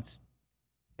response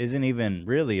isn't even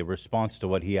really a response to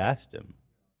what he asked him.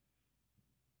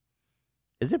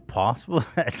 Is it possible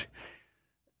that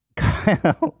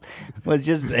Kyle was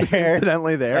just there,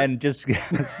 Incidentally there, and just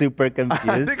super confused?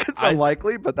 I think it's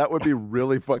unlikely, but that would be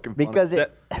really fucking funny. Because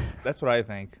That's what I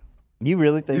think. You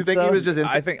really think? You think so? he was just?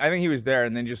 I think he was there,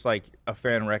 and then just like a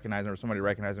fan recognized him or somebody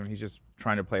recognized him. He's just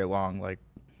trying to play along, like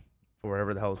for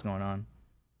whatever the hell is going on.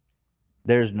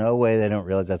 There's no way they don't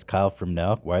realize that's Kyle from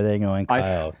Nelk. Why are they going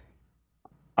Kyle?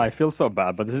 I feel so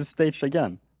bad, but this is staged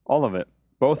again. All of it.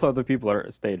 Both other people are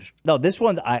staged. No, this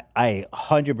one's I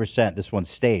 100% this one's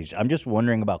staged. I'm just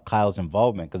wondering about Kyle's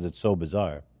involvement because it's so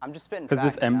bizarre. I'm just spitting Because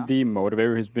this facts, you know? MD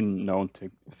motivator who's been known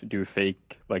to do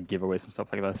fake like giveaways and stuff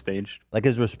like that staged. Like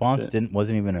his response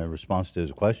wasn't even a response to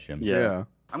his question. Yeah.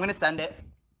 I'm gonna send it.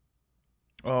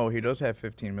 Oh, he does have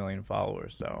 15 million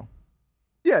followers, so.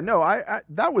 Yeah, no, I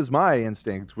that was my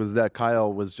instinct, was that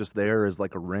Kyle was just there as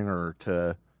like a ringer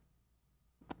to.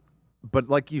 But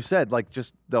like you said, like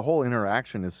just the whole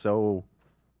interaction is so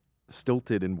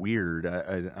stilted and weird.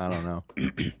 I don't know.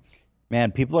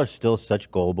 Man, people are still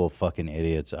such gullible fucking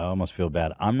idiots. I almost feel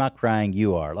bad. I'm not crying.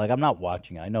 You are. Like, I'm not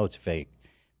watching it. I know it's fake.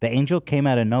 The angel came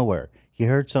out of nowhere. He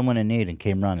heard someone in need and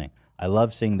came running. I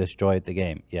love seeing this joy at the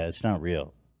game. Yeah, it's not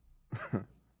real.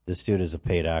 This dude is a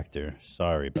paid actor.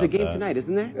 Sorry about There's a game that. tonight,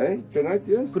 isn't there? Hey, tonight,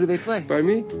 yes. Who do they play? By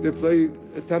me, they play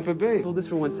at Tampa Bay. Hold this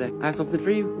for 1 sec. I have something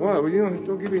for you. Why? Well, you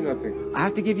don't give me nothing. I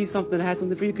have to give you something. I had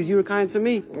something for you because you were kind to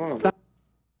me. Wow.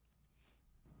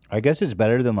 I guess it's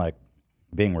better than like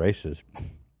being racist.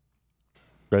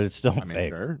 But it's still fake.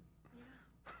 Sure.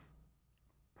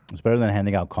 It's better than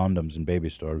handing out condoms in baby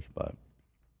stores, but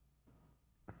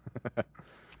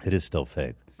it is still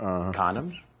fake.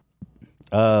 Condoms?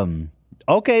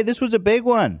 Okay, this was a big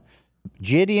one.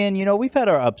 Gideon, you know, we've had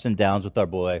our ups and downs with our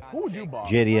boy. Who would you buy?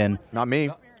 Gideon. Not me.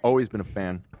 Always been a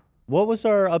fan. What was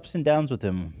our ups and downs with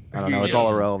him? I don't know. It's all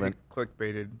irrelevant.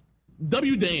 Clickbaited.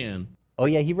 W Dan. Oh,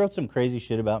 yeah, he wrote some crazy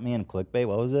shit about me in clickbait.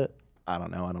 What was it? I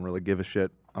don't know. I don't really give a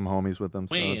shit. I'm homies with them,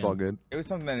 so it's all good. It was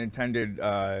something that intended.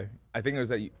 I think it was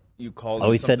that you called Oh,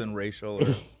 it he said- something racial.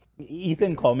 Or,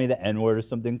 Ethan called me the N-word or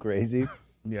something crazy.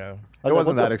 yeah. It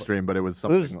wasn't that extreme, but it was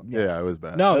something. Yeah, it was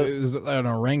bad. No, it was an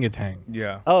orangutan.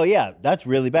 Yeah. Oh, yeah, that's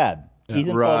really bad. Yeah.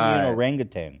 Ethan called me an Right.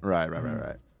 orangutan.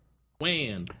 Right.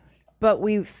 When? But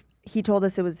he told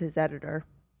us it was his editor.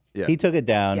 Yeah. He took it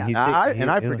down. Yeah. He's-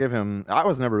 I he- forgive him. I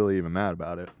was never really even mad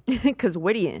about it. Because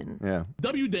Whittian. Yeah.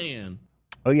 W Dan.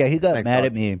 Oh, yeah, he got Thanks, mad dog.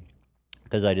 at me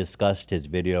because I discussed his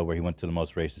video where he went to the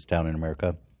most racist town in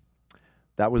America.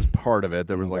 That was part of it.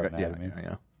 There was He like got a, mad at me.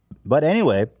 yeah. But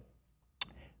anyway,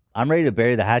 I'm ready to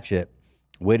bury the hatchet.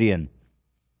 Whittian,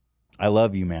 I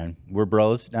love you, man. We're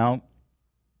bros now.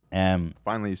 And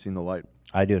Finally, you've seen the light.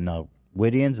 I do know.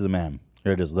 Whittian's the man.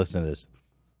 Here it is. Listen to this.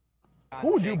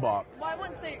 Who would you buy? Well, I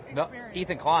wouldn't say No,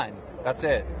 Ethan Klein. That's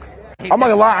it. I'm not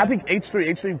gonna lie. I think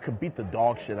H3 could beat the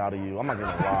dog shit out of you. I'm not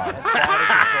gonna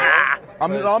lie.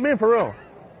 I'm in for real.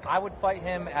 I would fight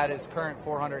him at his current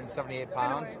 478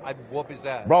 pounds. I'd whoop his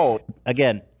ass. Bro,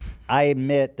 Again, I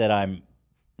admit that I'm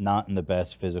not in the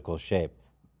best physical shape.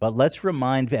 But let's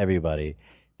remind everybody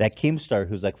that Keemstar,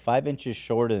 who's like 5 inches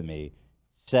shorter than me,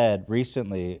 said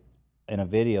recently in a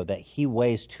video that he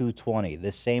weighs 220,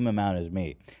 the same amount as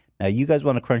me. Now, you guys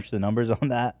want to crunch the numbers on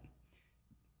that?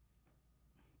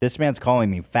 This man's calling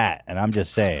me fat, and I'm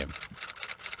just saying.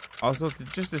 Also,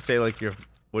 just to say, like,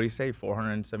 what do you say,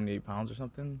 478 pounds or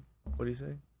something? What do you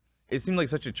say? It seemed like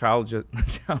such a childish.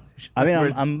 I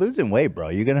mean, I'm losing weight, bro.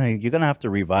 You're gonna have to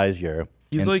revise your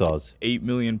He's insults. like 8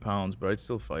 million pounds, but I'd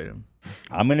still fight him.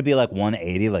 I'm gonna be like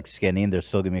 180, like skinny, and they're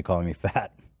still gonna be calling me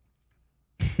fat.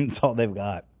 That's all they've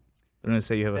got. They're gonna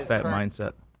say you have a fat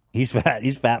mindset. He's fat.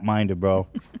 He's fat-minded, bro.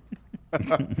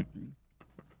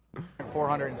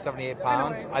 478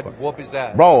 pounds. I'd whoop his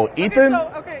ass. Bro, Ethan.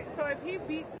 Okay, so if he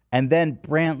beats And then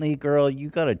Brantley, girl, you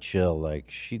gotta chill. Like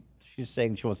she's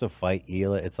saying she wants to fight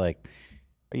Hila. It's like,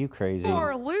 are you crazy? you're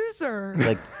a loser.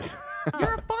 Like,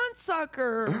 You're a fun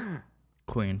sucker.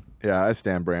 Queen. Yeah, I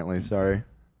stand Brantley. Sorry.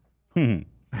 Hmm.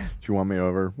 You won me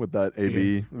over with that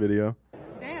AB video.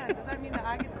 Dan, does that mean that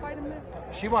I get to fight him then?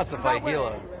 She wants to fight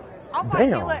Hila. I'll fight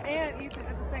Damn. Hila and Ethan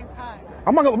at the same time.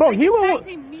 I'm not gonna. Bro, Hilo Tag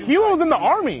team me was in the fight.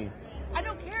 army. I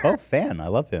don't care. oh, fan. I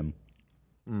love him.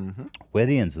 Mm-hmm.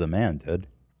 Whittian's the man, dude.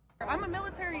 I'm a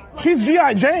military. She's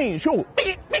G.I. Jane. She'll.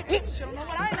 She don't know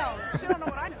what I know. She don't know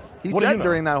what I know. He What do you said know?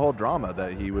 during that whole drama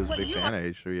that he was a What big you fan of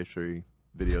H3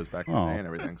 videos back in Oh. the day and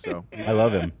everything. So I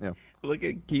love him. Yeah. Look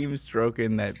at Keem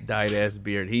stroking that dyed-ass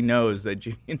beard. He knows that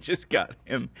Julian just got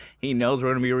him. He knows we're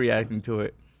going to be reacting to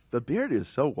it. The beard is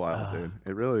so wild, dude.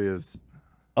 It really is.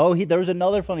 Oh, there was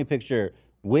another funny picture.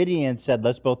 Whittian said,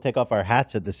 "Let's both take off our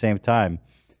hats at the same time,"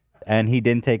 and he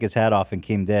didn't take his hat off, and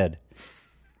Keem did.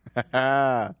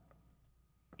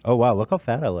 Oh wow, look how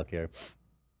fat I look here.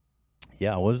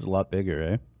 Yeah, I was a lot bigger,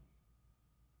 eh?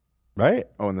 Right?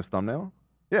 Oh, in this thumbnail?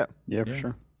 Yeah. Yeah, for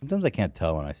sure. Sometimes I can't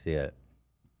tell when I see it.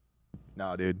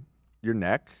 No, dude. Your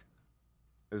neck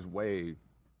is way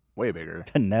bigger.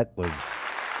 The neck was.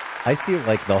 I see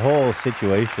like the whole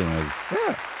situation was.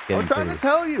 Yeah. getting I'm trying pretty. to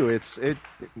tell you,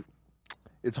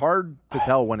 it's hard to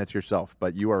tell when it's yourself,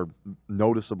 but you are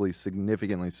noticeably,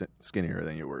 significantly skinnier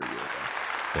than you were a year ago.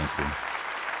 Thank you.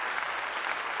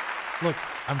 Look,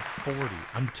 I'm 40.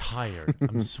 I'm tired.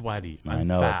 I'm sweaty. I'm I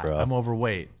know it, fat. bro. I'm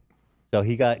overweight. So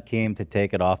he got Keem to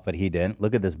take it off, but he didn't.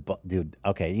 Look at this, dude.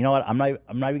 Okay, you know what? I'm not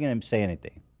even gonna say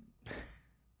anything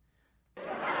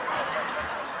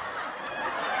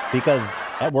because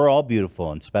we're all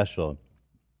beautiful and special,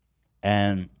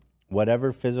 and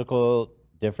whatever physical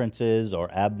differences or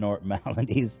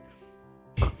abnormalities,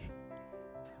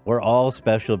 we're all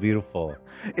special, beautiful.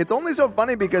 It's only so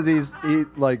funny because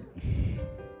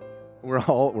we're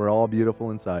all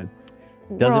beautiful inside.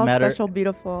 Doesn't We're all matter. Special,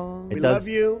 beautiful. It We does- love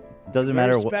you. Doesn't Very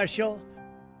matter what. special.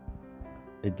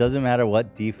 It doesn't matter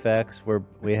what defects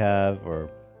we have or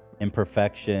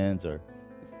imperfections or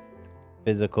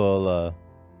physical.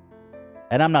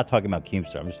 And I'm not talking about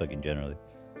Keemstar. I'm just talking generally.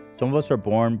 Some of us are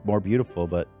born more beautiful,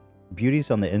 but beauty's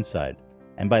on the inside.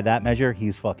 And by that measure,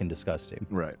 he's fucking disgusting.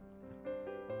 Right.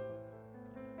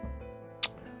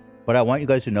 But I want you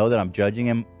guys to know that I'm judging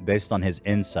him based on his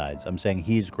insides. I'm saying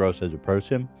he's gross as a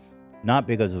person, not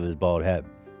because of his bald head.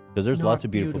 Because there's lots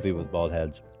of beautiful people with bald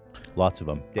heads. Lots of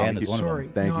them. Dan is one of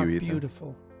them. Thank you, Ethan.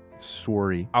 Beautiful.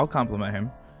 Sorry. I'll compliment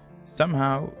him.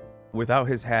 Somehow, without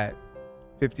his hat,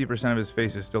 50% of his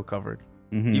face is still covered,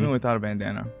 even without a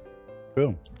bandana.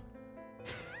 True.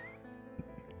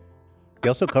 He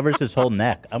also covers his whole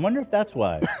neck. I wonder if that's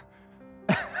why.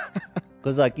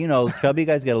 Because, like, you know, chubby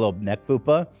guys get a little neck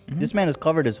fupa. This man has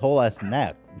covered his whole ass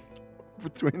neck.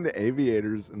 Between the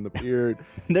aviators and the beard,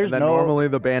 There's and then no- normally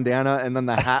the bandana and then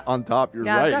the hat on top. You're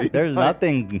Yeah, I've right. got- There's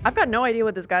nothing. I've got no idea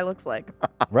what this guy looks like.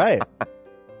 Right.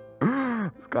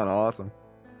 It's kind of awesome.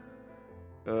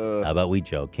 How about we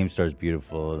joke? Keemstar's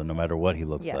beautiful no matter what he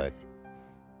looks Yes. like.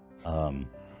 And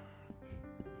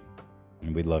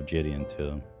we love Gideon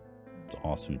too. It's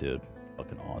awesome, dude.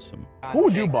 Fucking awesome. Who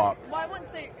would you box? Well, I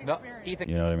wouldn't say No, experience. Ethan.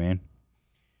 You know what I mean?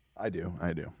 I do.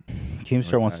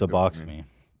 Keemstar wants to box me.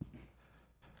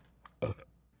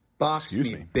 Box Excuse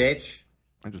me, me. bitch.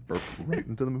 I just burped right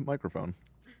into the microphone.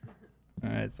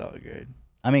 It's all good.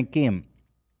 I mean, Keem,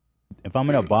 if I'm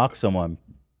gonna box someone,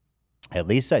 at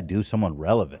least I do someone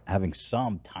relevant, having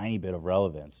some tiny bit of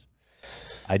relevance.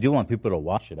 I do want people to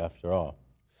watch it after all.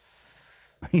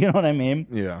 You know what I mean?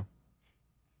 Yeah.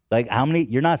 Like, how many?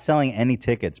 You're not selling any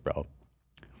tickets, bro.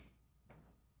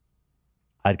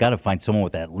 I've got to find someone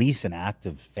with at least an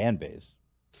active fan base.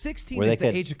 16 where they is the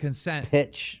could age of consent.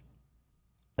 Pitch,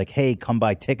 like, hey, come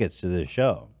buy tickets to this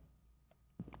show.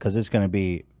 Because it's going to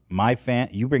be my fan.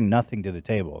 You bring nothing to the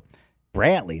table.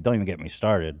 Brantley, don't even get me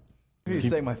started. You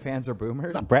say my fans are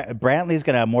boomers? Brantley's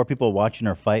going to have more people watching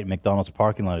her fight in McDonald's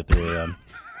parking lot at 3 a.m.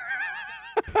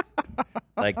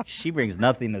 Like, she brings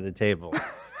nothing to the table.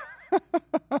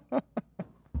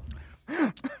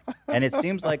 And it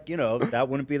seems like, you know, that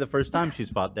wouldn't be the first time she's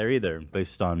fought there either,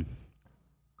 based on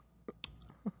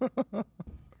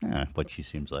what she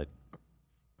seems like.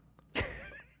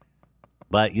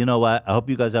 But you know what? I hope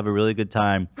you guys have a really good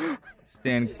time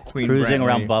Stan Queen cruising Brantley.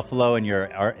 around Buffalo in your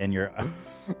what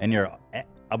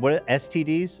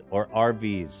STDs or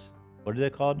RVs? What are they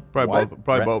called? Probably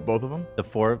both of them. The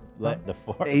four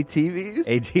ATVs.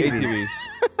 ATVs.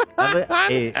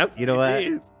 Hey, you know what?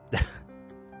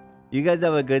 You guys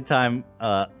have a good time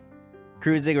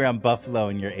cruising around Buffalo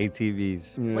in your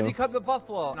ATVs. When you come to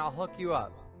Buffalo, and I'll hook you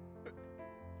up.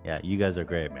 Yeah, you guys are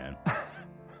great, man.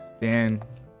 Stan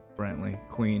Brantley,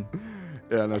 Queen.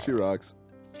 Yeah, no, she rocks.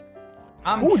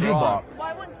 I'm Who would you drunk. box? Well,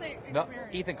 I wouldn't say No,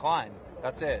 experience. Ethan Klein.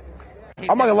 That's it. I'm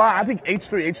not gonna lie. I think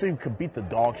H3 could beat the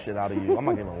dog shit out of you. I'm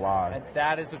not gonna lie. And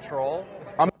that is a troll.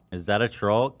 Is that a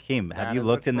troll? Kim, have That you is a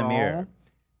looked in the troll. mirror?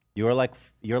 You're like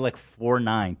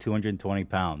 4'9", 220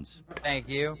 pounds. Thank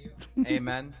you.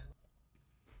 Amen.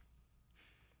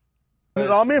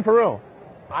 I'm in for real.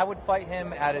 I would fight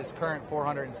him at his current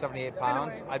 478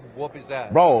 pounds. I'd whoop his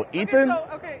ass. Bro, Ethan.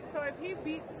 Okay, so if he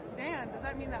beats Dan, does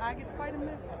that mean that I get to fight him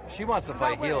then? She wants to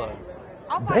fight No way. Gila.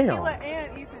 I'll fight Damn. Gila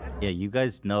and Ethan. Yeah, you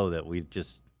guys know that we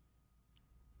just...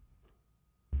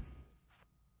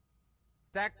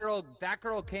 That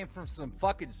girl came from some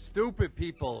fucking stupid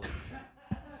people.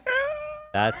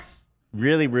 That's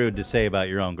really rude to say about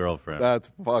your own girlfriend. That's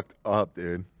fucked up,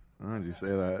 dude. Why did you say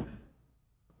that?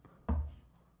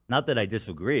 Not that I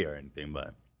disagree or anything,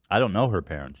 but I don't know her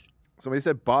parents. Somebody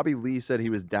said Bobby Lee said he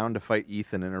was down to fight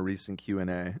Ethan in a recent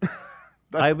Q&A.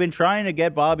 I've been trying to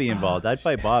get Bobby involved. I'd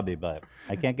fight Bobby, but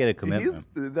I can't get a commitment.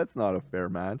 That's not a fair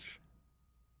match.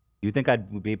 You think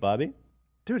I'd beat Bobby?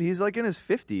 Dude, he's like in his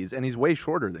 50s and he's way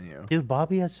shorter than you. Dude,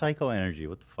 Bobby has psycho energy.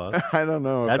 What the fuck? I don't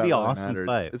know. if That'd be that an really awesome matters.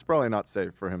 fight. It's probably not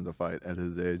safe for him to fight at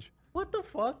his age. What the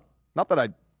fuck? Not that I.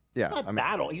 Yeah, Not I mean,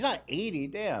 battle. He's not 80.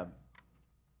 Damn.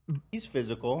 He's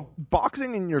physical.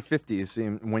 boxing in your 50s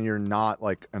seems when you're not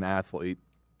like an athlete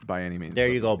by any means. There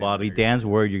you go, Bobby. Dan's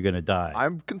worried you're gonna die.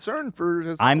 I'm concerned for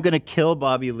his. I'm gonna kill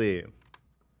Bobby Lee.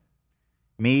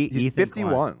 Me, He's Ethan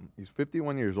 51. Klein. He's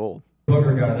 51 years old.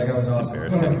 Booker guy, that guy was It's awesome.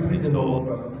 embarrassing. He's so old.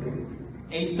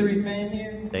 H3 fan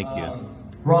here. Thank you.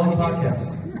 We're on the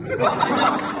podcast.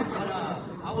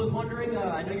 I was wondering,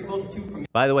 I know you're both two from.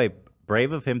 By the way,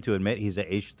 brave of him to admit he's a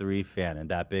H3 fan in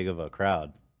that big of a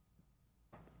crowd.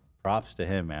 Props to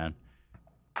him, man.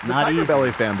 The Not Tiger easy.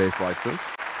 Belly fan base likes it.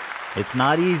 It's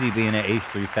not easy being an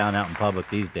H3 fan out in public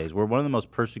these days. We're one of the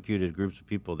most persecuted groups of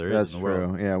people there is That's in the true.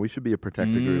 world. Yeah, we should be a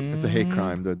protected group. It's a hate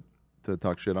crime to to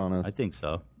talk shit on us. I think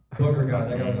so. Booker guy,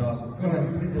 that guy was awesome. Go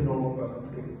ahead, please a normal question,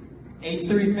 please.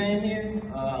 H3 fan here.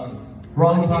 We're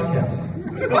on the podcast.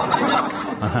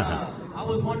 I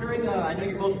was wondering, I know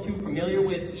you're both too familiar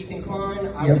with Ethan Klein.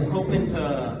 I was hoping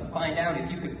to find out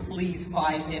if you could please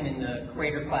find him in the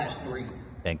Crater Clash 3.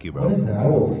 Thank you, bro. What is that? I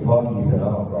will fuck Ethan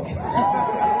up, bro.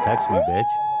 Text me, bitch.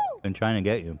 Been trying to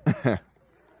get you.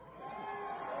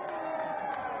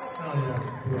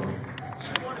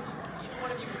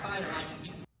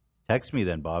 Text me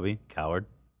then, Bobby. Coward.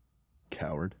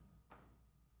 Coward.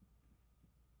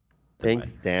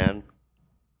 Thanks, Dan.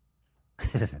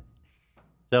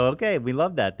 So, okay, we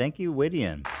love that. Thank you,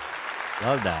 Whittian.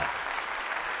 Love that.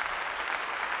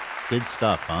 Good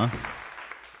stuff, huh?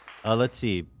 Let's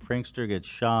see. Prankster gets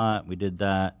shot. We did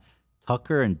that.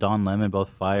 Tucker and Don Lemon both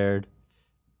fired.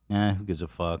 Who gives a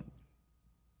fuck?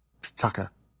 It's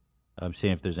Tucker. I'm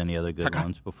seeing if there's any other good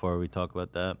ones before we talk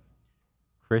about that.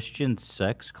 Christian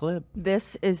sex clip?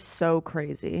 This is so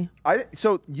crazy.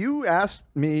 So you asked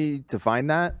me to find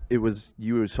that. It was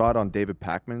you saw it on David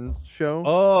Pakman's show.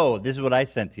 Oh, this is what I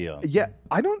sent to you. Yeah,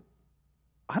 I don't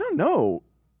know.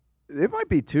 It might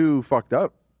be too fucked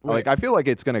up. Wait. Like I feel like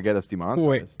it's gonna get us demonetized.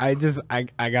 Wait,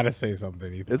 I gotta say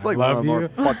something, Ethan. It's like I love one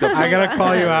of the more you. fucked up I gotta things.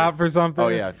 call you out for something. Oh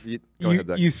yeah, go ahead,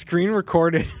 Zach. You screen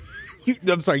recorded.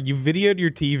 I'm sorry, you videoed your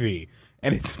TV.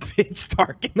 And it's pitch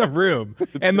dark in the room.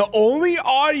 And the only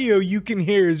audio you can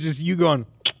hear is just you going.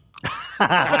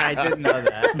 I didn't know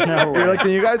that. No, you're like, can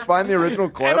you guys find the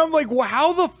original clip? And I'm like, well,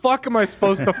 how the fuck am I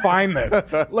supposed to find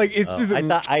this? Like, it's just.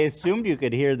 I assumed you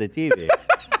could hear the TV.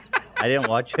 I didn't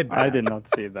watch it. I did not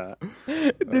see that.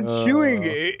 The chewing.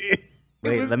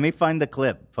 Wait, let me find the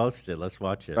clip. Post it. Let's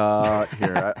watch it.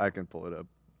 Here, I can pull it up.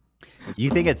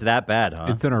 You think it's that bad, huh?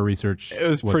 It's in our research. It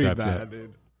was pretty WhatsApp bad, chat.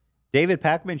 dude. David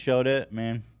Pakman showed it,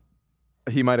 man.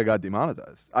 He might have got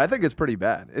demonetized. I think it's pretty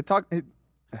bad.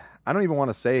 I don't even want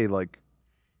to say like.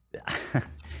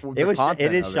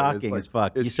 It is shocking as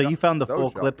fuck. So you found the full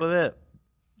clip of it?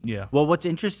 Yeah. Well, what's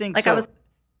interesting? Like so I was.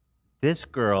 This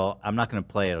girl, I'm not going to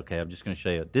play it. Okay, I'm just going to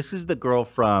show you. This is the girl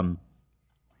from.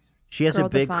 She has Girl a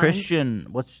big Defined? Christian.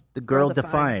 What's the Girl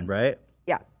Defined, right?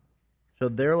 Yeah. So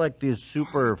they're like these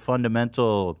super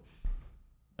fundamental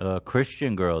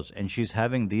Christian girls, and she's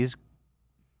having these.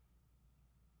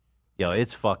 Yo,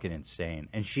 it's fucking insane.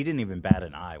 And she didn't even bat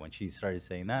an eye when she started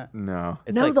saying that. No.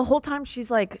 It's No, like, the whole time she's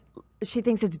like, she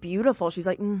thinks it's beautiful. She's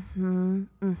like,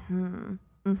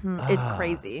 It's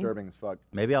crazy. Disturbing as fuck.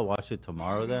 maybe I'll watch it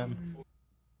tomorrow then.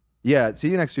 Yeah, see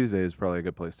you next Tuesday is probably a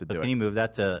good place to But do can it. you move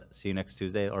that to see you next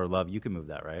Tuesday? Or Love, you can move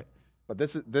that, right? But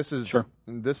this is Sure.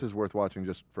 This is worth watching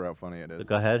just for how funny it is.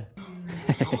 Go ahead.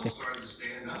 started to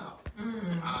stand up.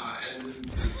 And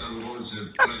this other woman said,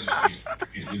 "Why don't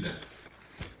you can't do that?"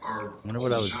 Our Wonder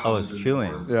what I was. oldest Oh, I was child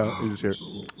chewing. Yeah, you just hear.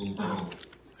 little girl.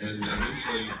 And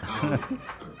eventually,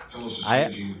 Phyllis was I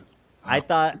changing.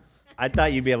 I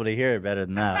thought you'd be able to hear it better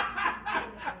than that.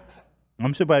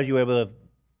 I'm surprised you were able to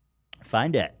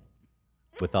find it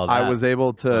with all that. I was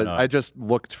able to. Oh, no. I just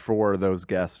looked for those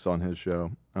guests on his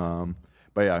show.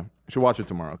 But yeah, you should watch it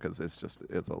tomorrow because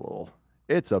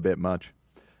it's a bit much.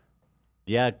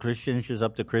 Yeah, Christians just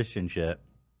up to Christian shit.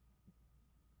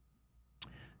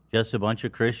 Just a bunch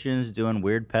of Christians doing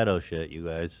weird pedo shit, you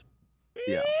guys.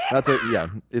 Yeah, that's it. Yeah,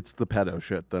 it's the pedo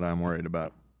shit that I'm worried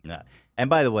about. Yeah. And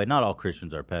by the way, not all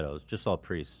Christians are pedos, just all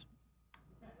priests.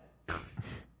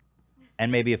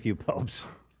 And maybe a few popes.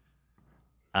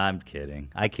 I'm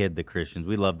kidding. I kid the Christians.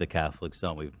 We love the Catholics,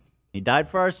 don't we? He died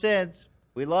for our sins.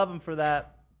 We love him for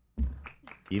that.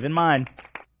 Even mine.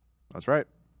 That's right.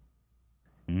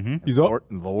 Mm-hmm. He's up.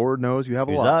 Lord knows you have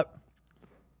a He's lot. up.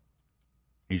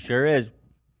 He sure is.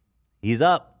 He's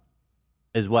up,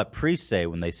 is what priests say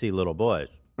when they see little boys.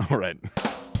 All right.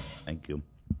 Thank you.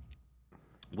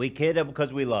 We kid them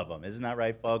because we love them. Isn't that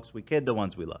right, folks? We kid the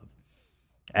ones we love.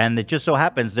 And it just so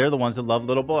happens they're the ones that love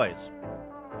little boys.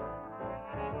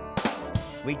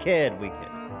 We kid.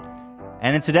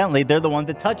 And incidentally, they're the ones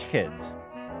that touch kids.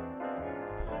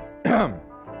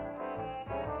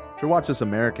 Should watch this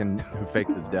American who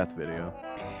faked his death video.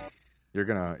 You're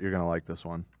gonna like this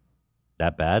one.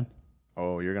 That bad?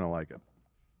 Oh, you're gonna like it.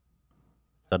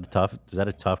 Is that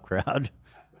a tough crowd?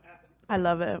 I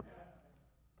love it.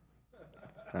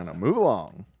 I don't know. Move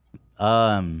along.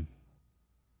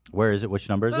 Where is it? Which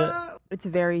number is it? It's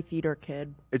very theater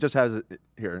kid. It just has it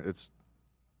here.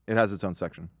 It has its own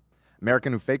section.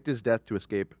 American who faked his death to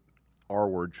escape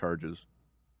R-word charges.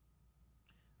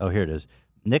 Oh, here it is.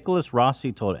 Nicholas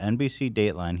Rossi told NBC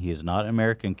Dateline he is not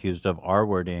American accused of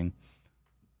R-wording.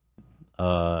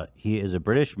 He is a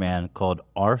British man called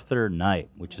Arthur Knight,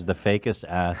 which is the fakest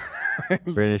ass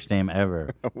British name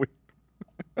ever.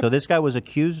 So this guy was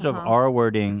accused of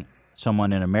R-wording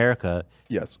someone in America.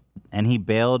 Yes. And he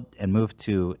bailed and moved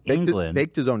to England.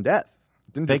 Faked his own death.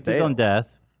 Didn't just Faked his own bail. death.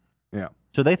 Yeah.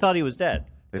 So they thought he was dead.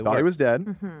 They thought he was dead.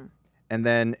 Mm-hmm. And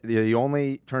then he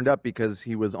only turned up because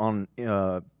he was on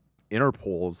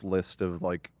Interpol's list of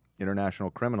like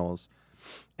international criminals,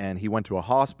 and he went to a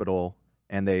hospital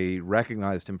and they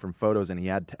recognized him from photos, and he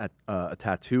had a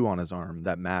tattoo on his arm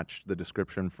that matched the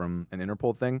description from an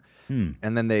Interpol thing.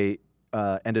 And then they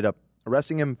ended up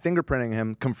arresting him, fingerprinting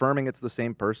him, confirming it's the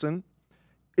same person.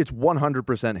 It's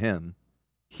 100% him.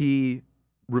 He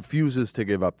refuses to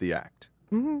give up the act.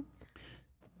 Mm-hmm.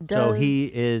 So he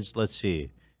is, let's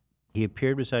see, he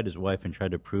appeared beside his wife and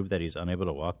tried to prove that he's unable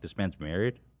to walk. This man's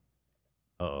married?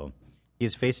 Uh-oh. He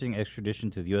is facing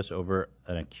extradition to the U.S. over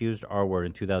an accused R-word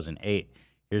in 2008.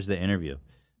 Here's the interview.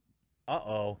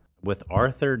 Uh-oh. With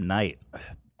Arthur Knight.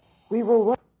 We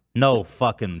were No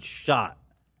fucking shot.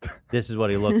 This is what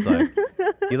he looks like.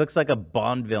 He looks like a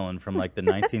Bond villain from like the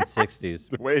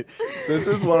 1960s. Wait, this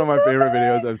is one of my favorite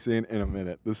videos I've seen in a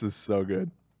minute. This is so good.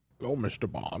 Oh,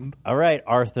 Mr. Bond. All right,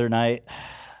 Arthur Knight.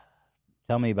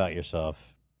 Tell me about yourself.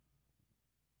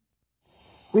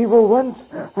 We were once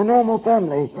a normal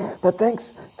family, but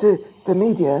thanks to the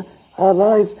media, our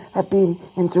lives have been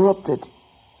interrupted.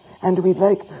 And we'd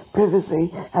like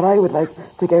privacy, and I would like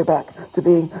to go back to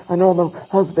being a normal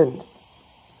husband.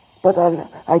 But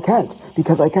I can't,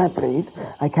 because I can't breathe,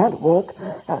 I can't walk.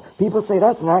 People say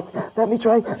that's an act. Let me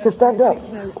try to stand up.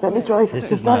 Let me try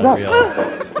to stand up.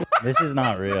 Real. This is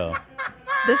not real.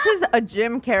 This is a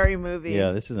Jim Carrey movie.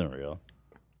 Yeah, this isn't real.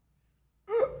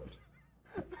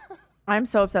 I'm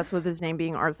so obsessed with his name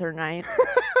being Arthur Knight.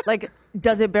 Like,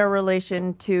 does it bear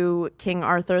relation to King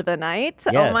Arthur the Knight?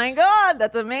 Yes. Oh my God,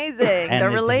 that's amazing. They're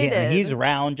And related. he's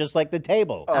round just like the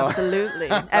table. Absolutely.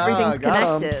 Everything's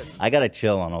connected. I gotta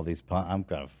chill on all these puns. I'm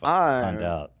gonna find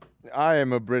out. I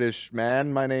am a British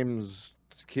man. My name's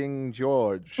King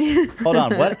George. Hold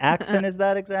on, what accent is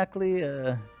that exactly?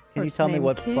 Can you tell me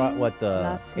what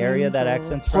area that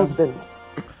accent's from? Husband.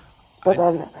 But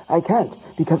I can't,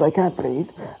 because I can't breathe,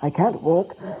 I can't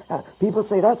walk. People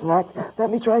say that's an act. Let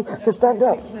me try to stand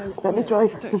up. Let me try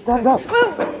to stand up.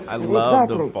 I love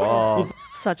Exactly. the ball.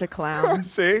 Such a clown.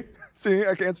 See,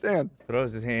 I can't stand.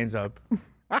 Throws his hands up.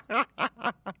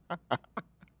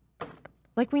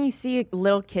 Like when you see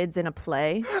little kids in a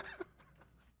play.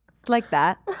 It's like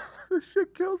that. This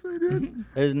shit kills me, dude.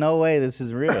 There's no way this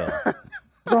is real.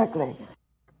 Exactly.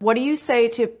 What do you say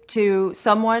to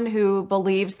someone who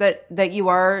believes that you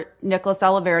are Nicholas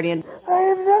Alaverdi? I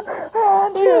am not,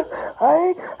 Andrea,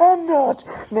 I am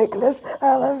not Nicholas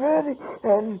Alaverdi,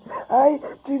 and I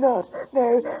do not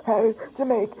know how to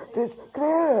make this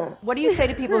clearer. What do you say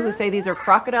to people who say these are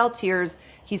crocodile tears?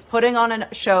 He's putting on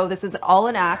a show. This is all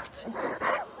an act.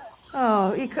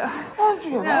 Oh,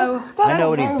 Andrea, no. I know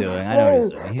what he's doing. I know what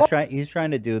he's doing. He's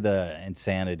trying to do the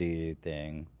insanity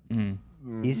thing.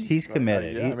 He's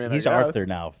committed. Yeah, I mean, he's I guess. Arthur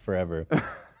now forever.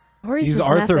 Or He's just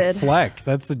Arthur method. Fleck.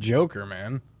 That's the Joker,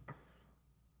 man.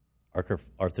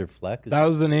 Arthur Fleck? That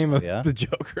was the name of Yeah? the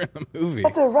Joker in the movie.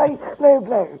 That's a right low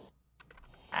blow.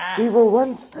 We were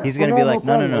once He's a gonna be normal like,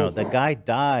 no. family. The guy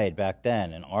died back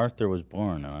then, and Arthur was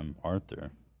born, and I'm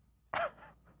Arthur.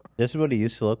 This is what he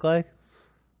used to look like.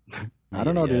 I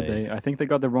don't know, dude. Yeah. I think they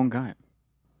got the wrong guy.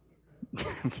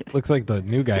 Looks like the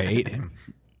new guy ate him.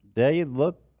 They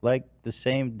look like the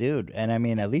same dude, and I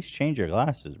mean, at least change your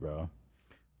glasses, bro.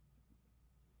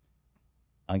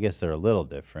 I guess they're a little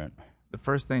different. The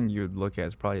first thing you'd look at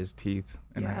is probably his teeth,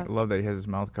 and Yeah. I love that he has his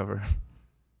mouth covered.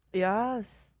 Yes.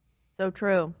 So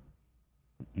true.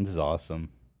 This is awesome.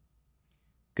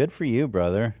 Good for you,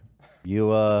 brother. You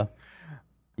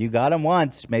got him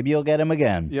once. Maybe you'll get him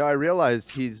again. Yeah, I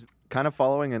realized he's kind of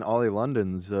following in Ollie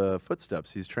London's footsteps.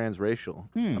 He's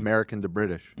transracial, American to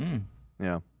British.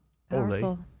 Yeah.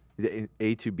 Powerful.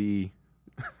 A to B.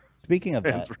 Speaking of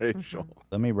that, transracial.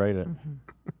 let me write it.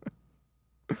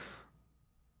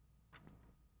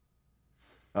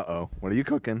 Uh-oh. What are you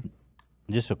cooking?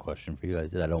 Just a question for you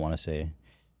guys that I don't want to say.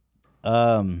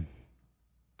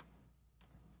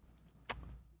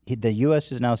 The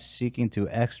U.S. is now seeking to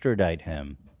extradite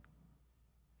him.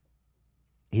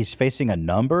 He's facing a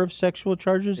number of sexual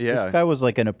charges. Yeah. This guy was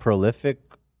like a prolific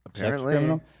sex Apparently.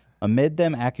 criminal. Amid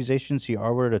them accusations, he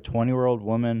R-worded a 20-year-old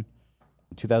woman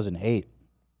in 2008.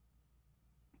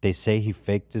 They say he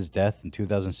faked his death in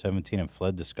 2017 and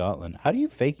fled to Scotland. How do you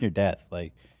fake your death?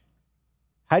 Like,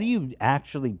 how do you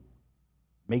actually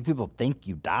make people think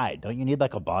you died? Don't you need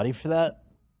like a body for that?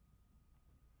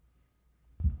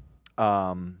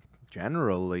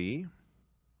 Generally,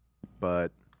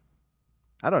 but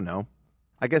I don't know.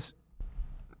 I guess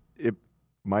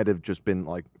might have just been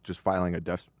like just filing a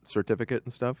death certificate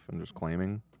and stuff and just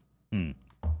claiming they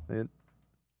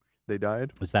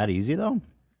died. Is that easy though?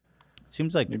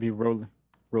 Seems like maybe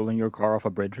rolling your car off a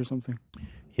bridge or something.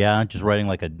 Yeah, just writing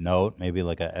like a note, maybe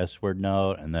like a S-word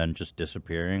note, and then just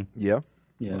disappearing. Yeah.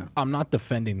 Yeah. I'm not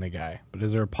defending the guy, but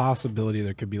is there a possibility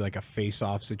there could be like a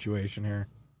face-off situation here?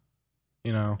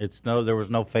 You know, There was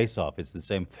no face-off. It's the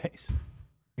same face.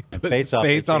 And Put his face-off,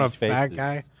 they face on a changed fat faces.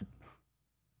 guy.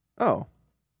 Oh,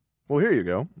 well, here you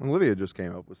go. Olivia just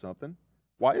came up with something.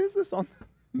 Why is this on?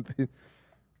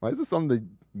 Why is this on the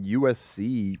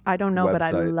USC? I don't know, but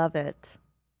I website? love it.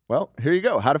 Well, here you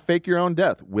go. How to fake your own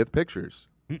death with pictures.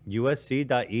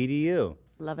 USC.edu.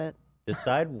 Love it.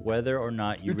 Decide whether or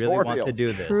not you really want to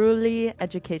do this. Truly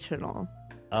educational.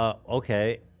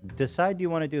 Okay. Decide you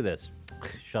want to do this.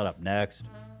 Shut up. Next.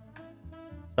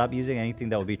 Stop using anything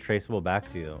that will be traceable back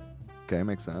to you. Okay,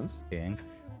 makes sense. King.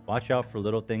 Watch out for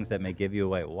little things that may give you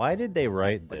away. Why did they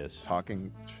write this?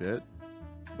 Talking shit.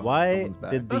 Why Someone's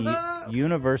back. did the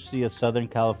University of Southern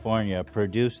California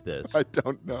produce this? I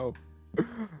don't know.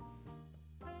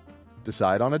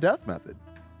 Decide on a death method,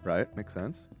 right? Makes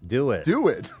sense. Do it. Do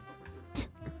it.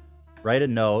 Write a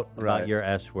note about Right. your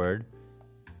S word.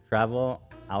 Travel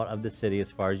out of the city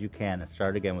as far as you can and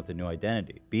start again with a new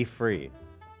identity. Be free.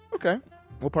 Okay.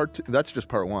 Well, part two. That's just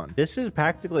part one. This is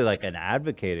practically like an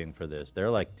advocating for this.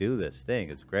 They're like, do this thing.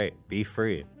 It's great. Be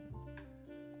free.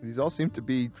 These all seem to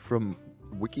be from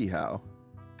WikiHow.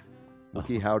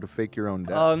 WikiHow to fake your own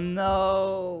death. Oh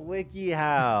no,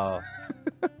 WikiHow.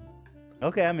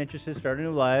 Okay, I'm interested. Start a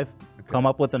new life. Come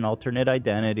up with an alternate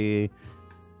identity.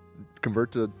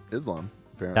 Convert to Islam,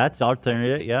 apparently. That's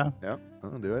alternate, yeah. Yeah,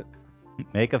 I'll do it.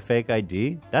 Make a fake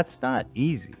ID. That's not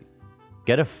easy.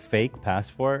 Get a fake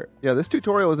passport. Yeah, this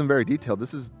tutorial isn't very detailed.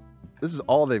 This is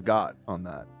all they've got on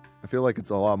that. I feel like it's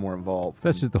a lot more involved.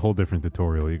 That's just a whole different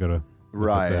tutorial. You gotta look at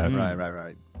Right, that.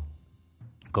 right.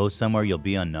 Go somewhere you'll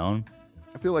be unknown.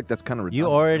 I feel like that's kind of You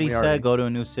already said go to a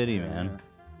new city, man.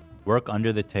 Work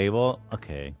under the table.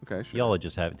 Okay. Okay, sure. Y'all are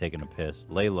just taking a piss.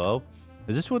 Lay low.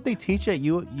 Is this what they teach at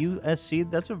USC?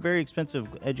 That's a very expensive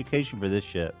education for this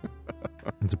shit.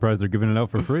 I'm surprised they're giving it out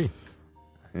for free.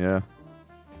 Yeah.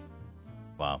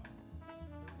 Wow.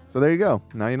 So there you go.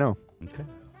 Now you know. Okay.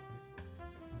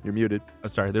 You're muted. Oh,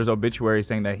 sorry, there's obituary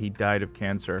saying that he died of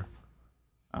cancer.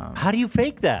 How do you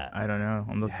fake that? I don't know.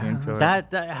 I'm looking into it.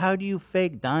 That how do you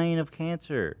fake dying of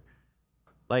cancer?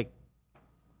 Like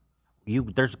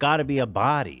there's got to be a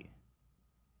body.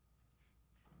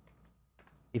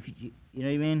 If you know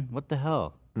what I mean? What the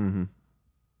hell? Mm-hmm.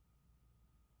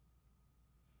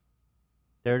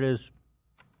 There it is.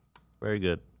 Very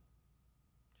good.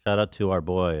 Shout out to our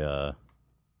boy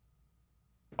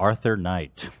Arthur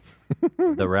Knight,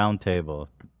 the Round Table,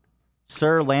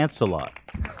 Sir Lancelot.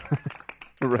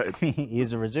 Right.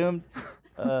 He's resumed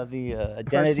the First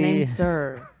identity name,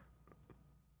 Sir.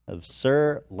 of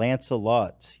Sir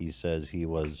Lancelot. He says he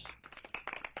was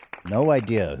no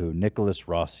idea who Nicholas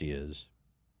Rossi is.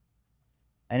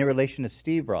 Any relation to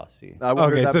Steve Rossi?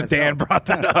 Okay, so Dan brought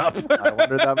that up. I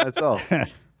wondered that myself.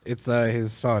 It's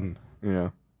his son. Yeah.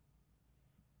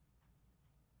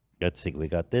 Let's see. We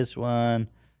got this one.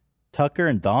 Tucker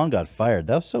and Don got fired.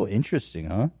 That was so interesting,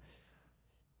 huh?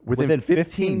 Within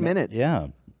 15 minutes. Yeah.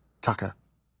 Tucker.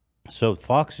 So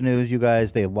Fox News, you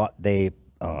guys, they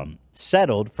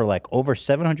settled for like over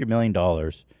 $700 million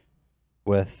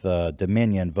with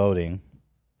Dominion voting.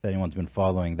 If anyone's been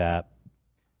following that,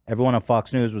 everyone on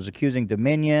Fox News was accusing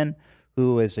Dominion,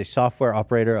 who is a software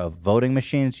operator of voting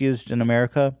machines used in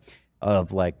America,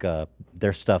 of like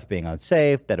their stuff being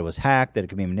unsafe, that it was hacked, that it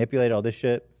could be manipulated, all this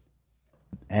shit.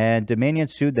 And Dominion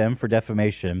sued them for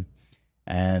defamation.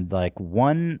 And like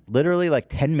literally like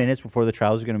 10 minutes before the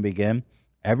trial was going to begin,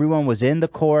 everyone was in the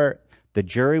court. The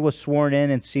jury was sworn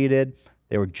in and seated.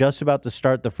 They were just about to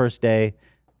start the first day.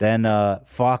 Then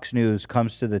Fox News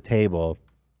comes to the table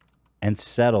and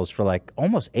settles for like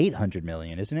almost $800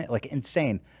 million, isn't it? Like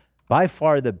insane. By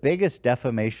far the biggest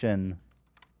defamation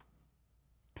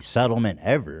settlement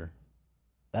ever.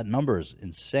 That number is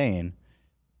insane.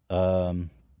 Loyal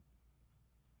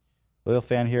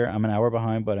fan here. I'm an hour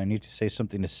behind, but I need to say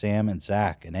something to Sam and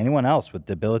Zach and anyone else with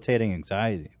debilitating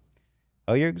anxiety.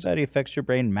 How your anxiety affects your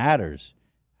brain matters.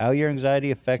 How your anxiety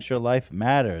affects your life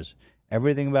matters.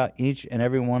 Everything about each and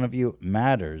every one of you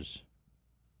matters.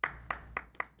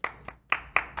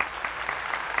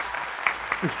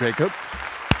 Thanks, Jacob.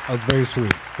 That's very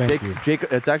sweet. Thank you.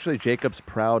 Jacob. It's actually Jacob's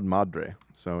proud madre.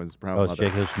 So it's proud. Oh, it's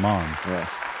mother. Jacob's mom. Yeah.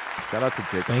 Shout out to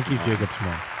Jacob. Thank you, Jacob's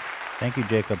mom. Thank you,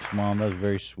 Jacob's mom. That was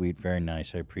very sweet, very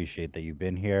nice. I appreciate that you've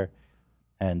been here.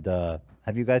 And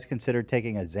have you guys considered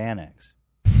taking a Xanax?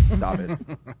 Stop it.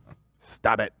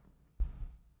 Stop it.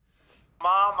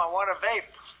 Mom, I want a vape.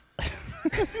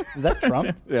 Is that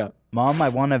Trump? Yeah. Mom, I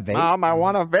want a vape. Mom, I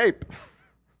want a vape.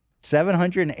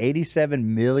 $787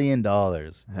 million.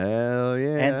 Hell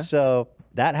yeah. And so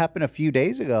that happened a few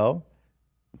days ago.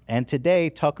 And today,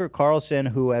 Tucker Carlson,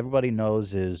 who everybody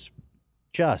knows is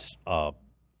just a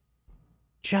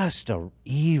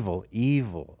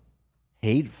evil,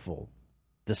 hateful,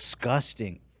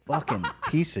 disgusting fucking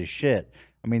piece of shit.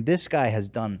 I mean, this guy has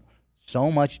done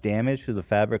so much damage to the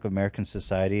fabric of American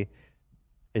society.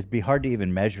 It'd be hard to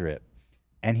even measure it.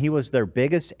 And he was their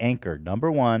biggest anchor,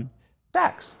 number one.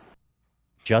 Sex.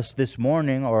 Just this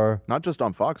morning, or not just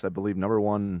on Fox, I believe number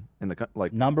one in the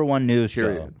number one news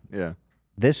period. show. Yeah.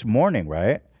 This morning,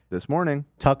 right? This morning.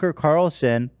 Tucker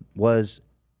Carlson was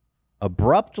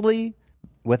abruptly,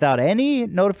 without any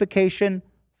notification,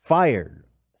 fired,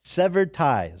 severed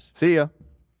ties. See ya.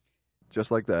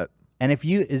 Just like that. And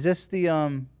is this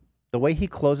the way he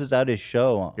closes out his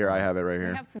show? Here, I have it right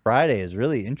here. Friday is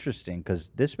really interesting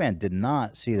because this man did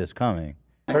not see this coming.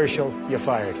 Herschel, you're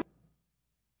fired.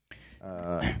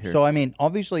 So, I mean,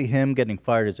 obviously him getting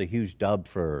fired is a huge dub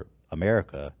for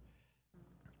America.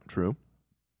 True.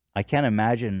 I can't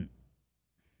imagine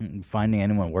finding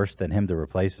anyone worse than him to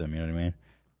replace him. You know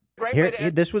what I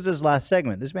mean? This was his last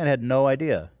segment. This man had no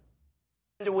idea.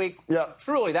 Week. Yeah.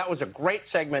 Truly, that was a great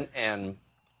segment, and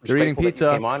they're eating pizza.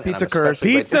 pizza. Came on, Pizza curse.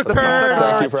 Pizza curse.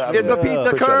 Thank you for having It's a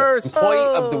pizza curse.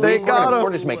 Employee of the They week. got him.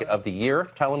 Or just make it of the year.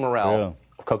 Tyler Morrell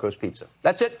of Coco's Pizza.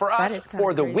 That's it for us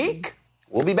for the week.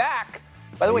 We'll be back.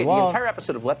 By the way, the entire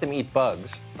episode of Let Them Eat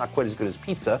Bugs, not quite as good as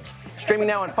pizza, streaming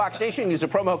now on Fox Nation. Use the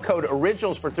promo code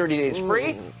ORIGINALS for 30 days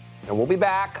free. And we'll be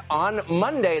back on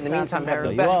Monday. In the meantime, have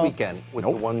the best weekend with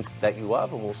the ones that you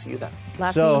love, and we'll see you then.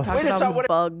 Last week you talked about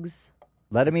bugs.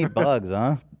 Let him eat bugs,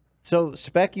 huh? So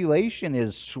speculation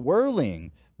is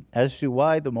swirling as to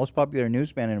why the most popular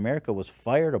newsman in America was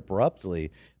fired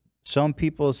abruptly. Some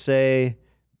people say,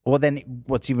 well, then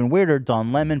what's even weirder,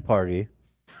 Don Lemon Party,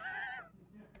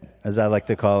 as I like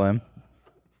to call him,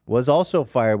 was also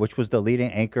fired, which was the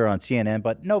leading anchor on CNN,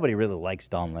 but nobody really likes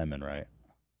Don Lemon, right?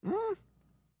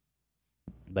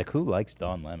 Like, who likes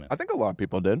Don Lemon? I think a lot of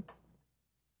people did.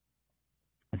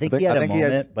 I think he had a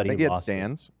moment, but he lost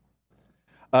stands.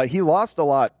 He lost a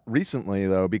lot recently,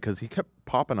 though, because he kept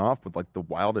popping off with, like, the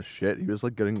wildest shit. He was,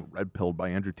 like, getting red-pilled by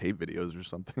Andrew Tate videos or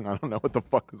something. I don't know what the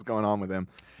fuck was going on with him.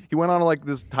 He went on, like,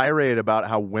 this tirade about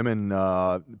how women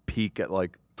peak at,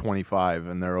 like, 25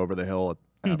 and they're over the hill.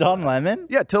 Don Lemon?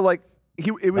 Yeah, till, like,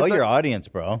 it was... your audience,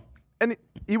 bro. And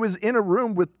he was in a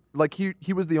room with, like,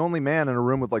 he was the only man in a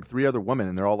room with, like, 3 other women,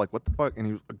 and they're all like, what the fuck? And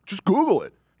he was like, just Google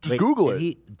it. Just Google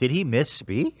it. Did he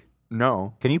misspeak?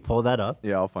 No. Can you pull that up?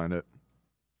 Yeah, I'll find it.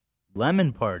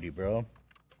 Lemon Party, bro.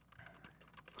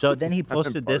 So then he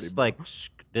posted this, like,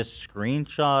 this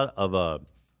screenshot of a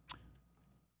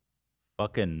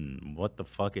fucking, what the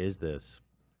fuck is this?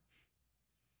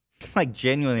 Like,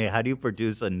 genuinely, how do you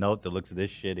produce a note that looks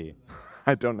this shitty?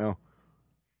 I don't know.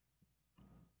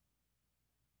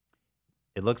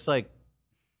 It looks like,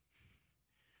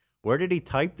 where did he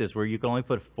type this where you can only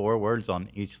put 4 words on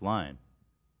each line?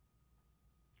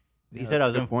 He said, I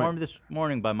was informed this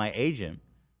morning by my agent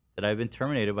that I've been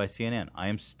terminated by CNN. I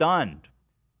am stunned.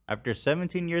 After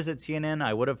 17 years at CNN,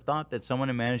 I would have thought that someone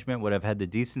in management would have had the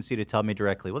decency to tell me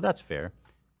directly. Well, that's fair.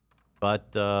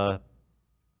 But, did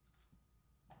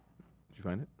you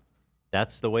find it?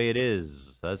 That's the way it is.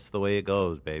 That's the way it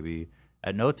goes, baby.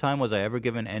 At no time was I ever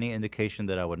given any indication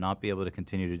that I would not be able to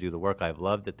continue to do the work I've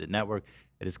loved at the network.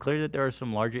 It is clear that there are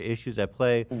some larger issues at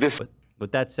play. But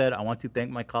with that said, I want to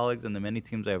thank my colleagues and the many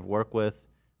teams I have worked with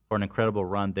for an incredible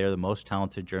run. They're the most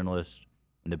talented journalists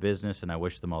in the business, and I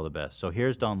wish them all the best. So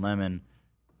here's Don Lemon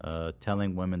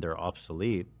telling women they're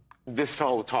obsolete. This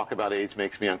whole talk about age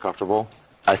makes me uncomfortable.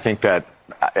 I think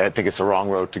it's the wrong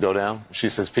road to go down. She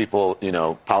says people,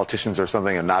 politicians or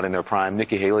something are not in their prime.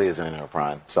 Nikki Haley isn't in her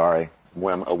prime. Sorry.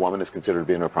 When a woman is considered to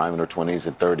be in her prime in her 20s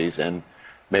and 30s and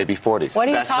maybe 40s. What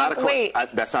are you talking? Wait.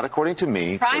 That's not according to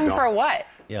me. Prime for what?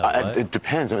 Yeah, it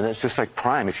depends. I mean, it's just like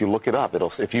prime. If you look it up,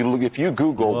 if you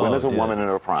Google when is a woman in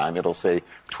her prime, it'll say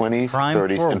 20s, prime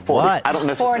 30s, and 40s. What? I don't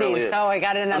necessarily. 40s. Oh, I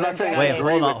got another. Wait,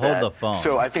 hold the phone.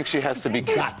 So I think she has to be.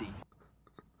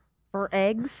 For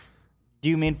eggs? Do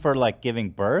you mean for like giving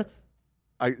birth?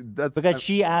 Because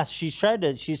she's tried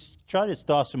to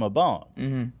toss him a bone.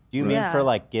 Mm-hmm. Do you mean for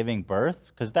like giving birth?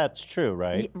 Because that's true,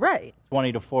 right? Right.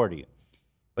 20 to 40.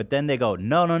 But then they go,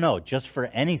 no, just for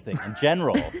anything in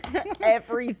general.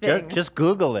 Everything. Just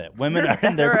Google it. Women are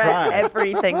in their Right, prime.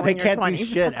 everything They when you're can't 20. do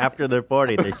shit after they're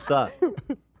 40. They suck.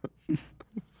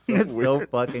 It's so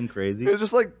fucking crazy. It was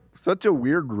just like such a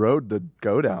weird road to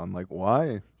go down. Like,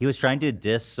 why? He was trying to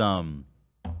diss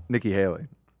Nikki Haley,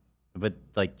 but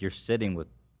like you're sitting with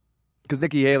because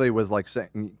Nikki Haley was like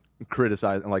saying,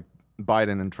 criticizing like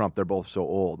Biden and Trump. They're both so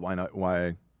old. Why not? Why?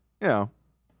 You know,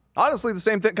 honestly, the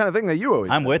same kind of thing that you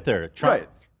always. I'm with her. Trump, Right.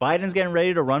 Biden's getting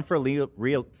ready to run for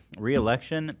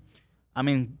re-election. I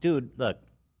mean, dude, look.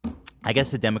 I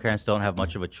guess the Democrats don't have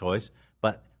much of a choice,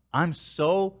 but I'm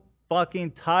so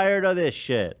fucking tired of this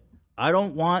shit. I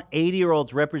don't want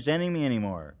 80-year-olds representing me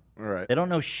anymore. Right. They don't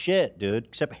know shit, dude,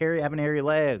 except having hairy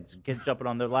legs, kids jumping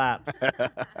on their laps.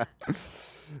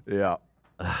 Yeah.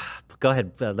 Go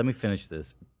ahead. Let me finish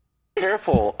this.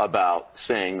 Careful about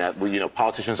saying that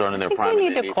politicians aren't in their prime. You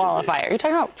need to qualify. Are you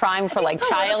talking about prime for like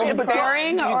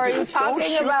childbearing, or are you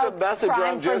talking about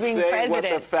prime for being What the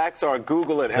president? facts are.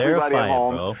 Google it. Everybody at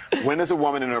home. When is a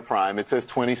woman in her prime? It says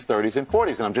 20s, 30s, and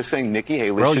 40s. And I'm just saying Nikki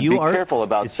Haley should be careful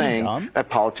about saying that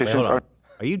politicians are.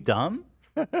 Are you dumb?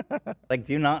 Like,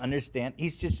 do you not understand?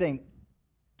 He's just saying,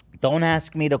 don't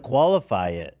ask me to qualify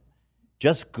it.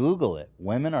 Just Google it.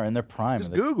 Women are in their prime.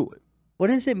 Just Google it. What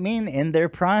does it mean in their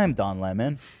prime, Don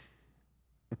Lemon?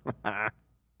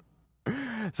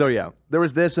 So yeah, there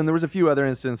was this, and there was a few other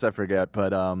incidents I forget, but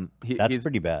That's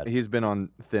pretty bad. He's been on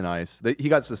thin ice. He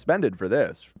got suspended for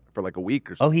this for like a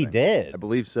week or something. Oh, he did? I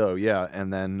believe so. Yeah,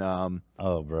 and then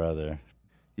oh, brother.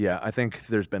 Yeah, I think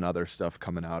there's been other stuff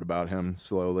coming out about him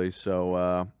slowly.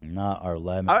 So not our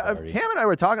Lemon party. Cam and I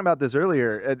were talking about this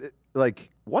earlier. Like,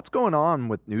 what's going on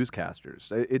with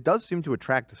newscasters? It does seem to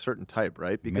attract a certain type,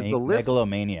 right? Because the list,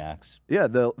 megalomaniacs. Yeah,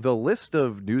 the list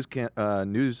of news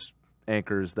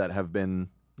anchors that have been,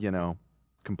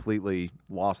 completely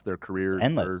lost their careers.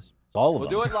 Endless. It's all of them.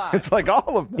 do it live. It's like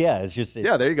all of them. Yeah, it's just.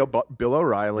 Yeah, there you go. Bill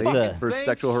O'Reilly for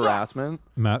sexual harassment.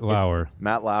 Matt Lauer.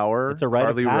 Matt Lauer. It's a rite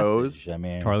of Charlie passage. Rose. I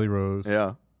mean, Charlie Rose.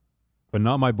 Yeah. But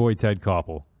not my boy Ted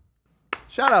Koppel.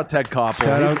 Shout out Ted Koppel.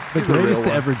 Shout out the he's a real greatest to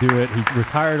one. ever do it. He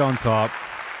retired on top.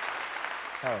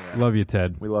 Oh, yeah. Love you,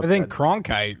 Ted. We love I think Ted.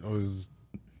 Cronkite was.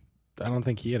 I don't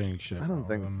think he had any shit. I don't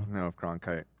think no of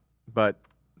Cronkite, but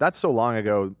that's so long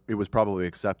ago. It was probably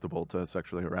acceptable to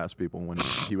sexually harass people when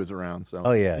he was around. So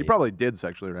Oh, yeah, he yeah. probably did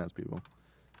sexually harass people.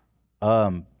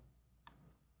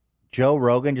 Joe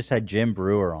Rogan just had Jim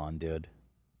Brewer on, dude.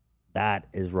 That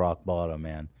is rock bottom,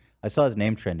 man. I saw his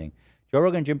name trending. Joe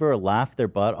Rogan and Jim Brewer laughed their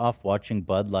butt off watching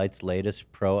Bud Light's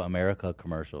latest pro-America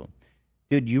commercial.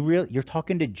 Dude, you're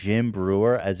talking to Jim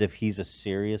Brewer as if he's a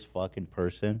serious fucking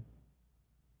person?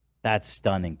 That's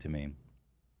stunning to me.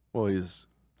 Well, he's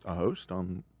a host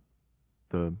on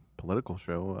the political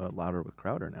show Louder with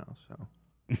Crowder now. So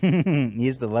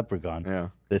He's the leprechaun. Yeah.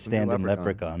 The He's the stand-in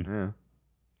leprechaun. leprechaun.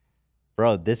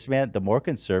 Bro, this man, the more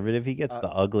conservative he gets, the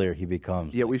uglier he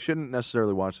becomes. Yeah, we shouldn't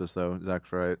necessarily watch this though.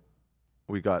 Zach's right.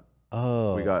 We got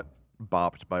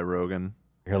bopped by Rogan.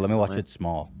 Here, let me watch it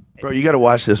small. Bro, you got to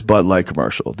watch this Bud Light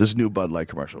commercial. This new Bud Light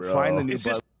commercial. Find the new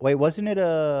Bud. Wait, wasn't it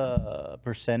a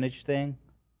percentage thing?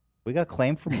 We got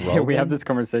claim from Rogan. Yeah, we have this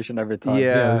conversation every time.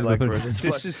 Yeah, like,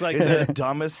 this is like the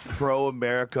dumbest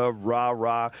pro-America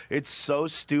rah-rah. It's so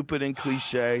stupid and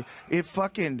cliche. It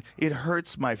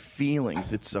hurts my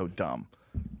feelings. It's so dumb.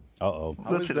 Uh-oh.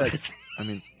 Listen, I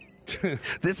mean,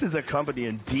 this is a company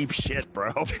in deep shit,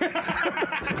 bro.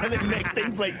 And they make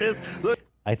things like this. Look.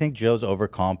 I think Joe's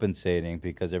overcompensating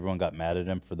because everyone got mad at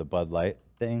him for the Bud Light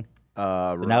thing.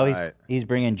 But now he's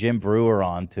bringing Jim Brewer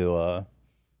on to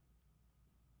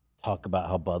talk about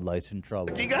how Bud Light's in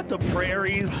trouble. You got the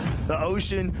prairies, the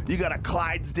ocean. You got a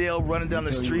Clydesdale running down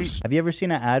the street. Have you ever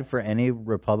seen an ad for any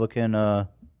Republican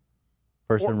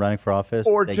person running for office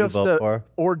Or that just you vote for?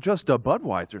 or just a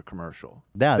Budweiser commercial.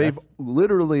 Yeah, they've that's-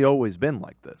 literally always been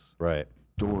like this. Right.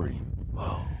 Story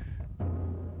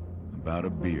about a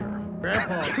beer rooted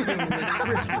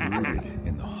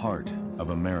in the heart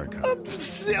of America.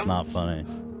 Not funny.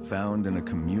 Found in a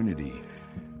community.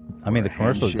 I mean, the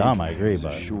commercial's dumb, I agree, is a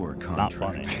but sure not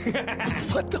funny.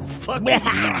 What the fuck? God,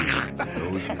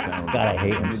 I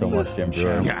hate him so much, Jim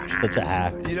Brewer. Such a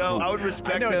hack. You know, I would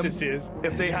respect them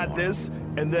if they had this,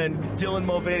 and then Dylan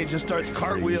Mulvaney just starts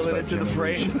cartwheeling into the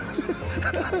frame.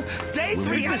 Day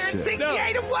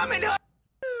 368 of womanhood.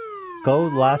 Go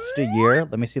last a year.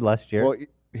 Let me see last year. Well,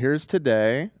 here's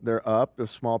today. They're up a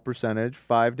small percentage.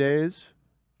 5 days,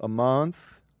 a month,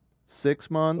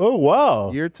 6 months. Oh,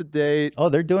 wow. Year to date. Oh,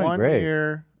 they're doing 1 great.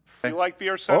 Year. You like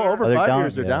beer, Oh, Senator? over they're 5 down,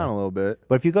 years, they're yeah. down a little bit.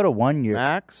 But if you go to 1 year,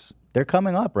 Max, they're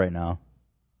coming up right now.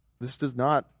 this does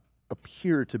not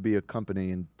appear to be a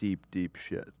company in deep, deep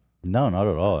shit. No, not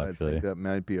at all, I actually. think that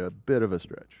might be a bit of a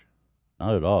stretch.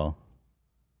 Not at all.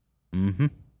 Mm-hmm.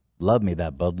 Love me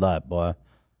that Bud Light, boy.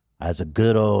 As a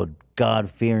good old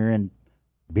God-fearing,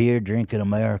 beer-drinking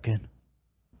American,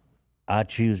 I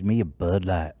choose me a Bud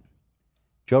Light.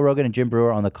 Joe Rogan and Jim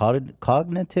Brewer on the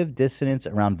cognitive dissonance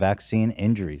around vaccine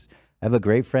injuries. I have a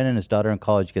great friend and his daughter in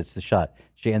college gets the shot.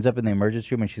 She ends up in the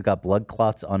emergency room and she's got blood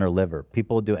clots on her liver.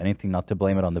 People will do anything not to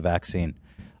blame it on the vaccine.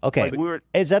 Okay,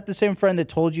 is that the same friend that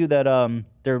told you that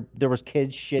there was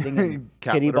kids shitting in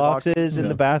Cat kitty litter boxes? boxes in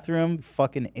the bathroom?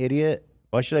 Fucking idiot.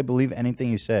 Why should I believe anything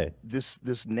you say? This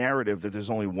narrative that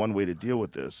there's only one way to deal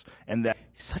with this, and that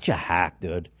He's such a hack,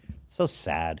 dude. So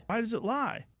sad. why does it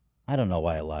lie? I don't know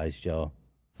why it lies, Joe.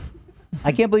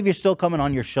 I can't believe you're still coming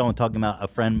on your show and talking about a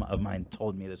friend of mine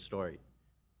told me this story.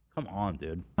 Come on,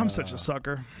 dude. I'm such a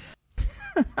sucker.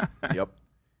 Yep.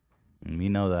 We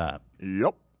know that.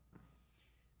 Yep.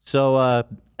 So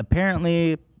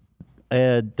apparently,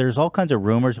 there's all kinds of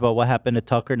rumors about what happened to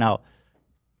Tucker. Now,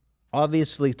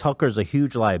 obviously, Tucker's a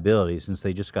huge liability since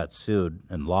they just got sued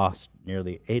and lost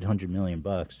nearly $800 million.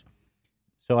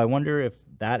 So I wonder if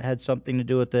that had something to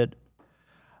do with it.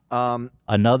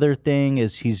 Another thing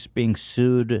is he's being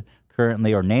sued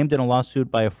currently or named in a lawsuit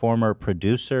by a former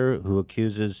producer who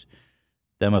accuses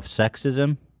them of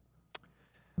sexism.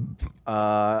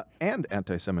 And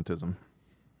anti-Semitism.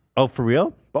 Oh, for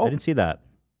real? Both. I didn't see that.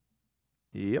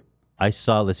 Yep. I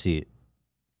saw, let's see.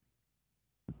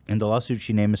 In the lawsuit,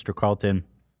 she named Mr. Carlton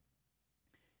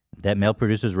that male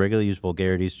producers regularly use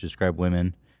vulgarities to describe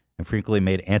women and frequently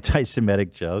made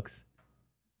anti-Semitic jokes.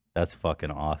 That's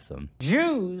fucking awesome.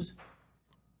 Jews.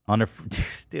 On her,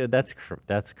 dude, that's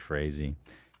crazy.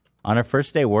 On her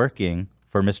first day working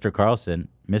for Mr. Carlson,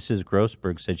 Mrs.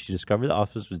 Grossberg said she discovered the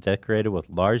office was decorated with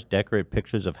large decorated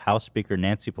pictures of House Speaker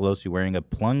Nancy Pelosi wearing a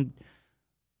plunging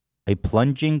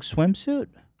swimsuit.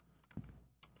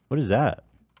 What is that?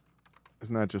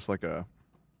 Isn't that just like a...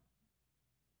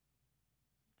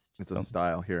 It's a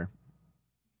style here.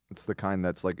 It's the kind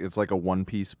that's like, it's like a one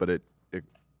piece, but it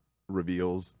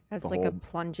reveals Has the like whole... a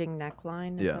plunging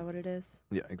neckline. Is Yeah. that what it is?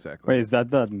 Yeah, exactly. Wait, is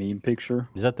that meme picture?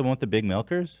 Is that the one with the big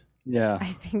milkers? Yeah.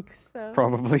 I think so.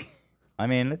 Probably. I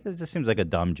mean, it just seems like a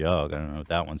dumb joke. I don't know if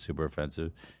that one's super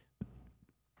offensive.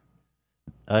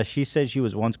 She said she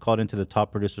was once called into the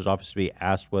top producer's office to be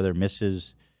asked whether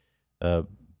Mrs.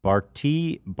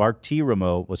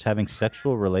 Bartiromo was having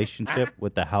sexual relationship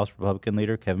with the House Republican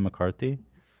leader, Kevin McCarthy.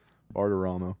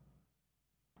 Bartiromo.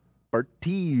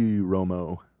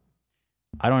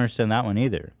 I don't understand that one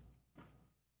either.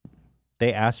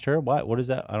 They asked her? What is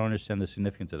that? I don't understand the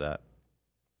significance of that.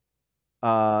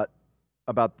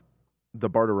 About the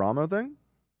Bartiromo thing?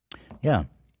 Yeah.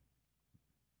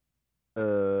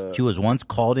 She was once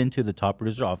called into the top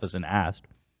producer's office and asked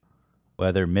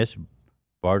whether Miss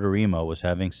Bartiromo was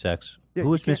having sex. Yeah,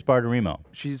 Who is Miss Bartiromo?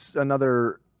 She's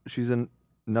another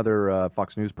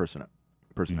Fox News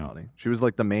personality. She was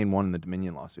like the main one in the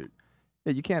Dominion lawsuit.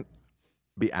 Yeah, you can't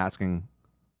be asking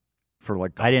for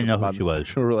like... I didn't know who about she was.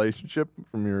 Sexual relationship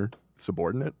from your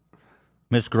subordinate.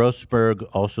 Ms. Grossberg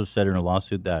also said in a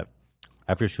lawsuit that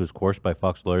after she was coerced by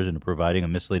Fox lawyers into providing a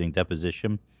misleading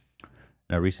deposition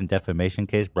in a recent defamation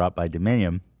case brought by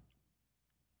Dominion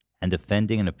and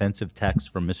defending an offensive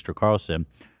text from Mr. Carlson,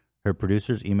 her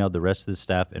producers emailed the rest of the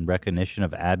staff in recognition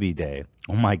of Abby Day.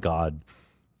 Oh my God.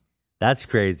 That's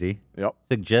crazy. Yep.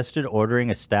 Suggested ordering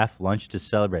a staff lunch to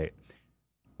celebrate.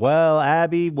 Well,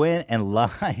 Abby went and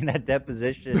lied in that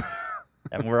deposition,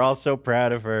 and we're all so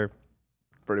proud of her.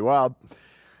 Pretty wild.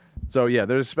 So yeah,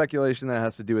 there's speculation that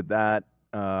has to do with that,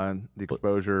 the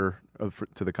exposure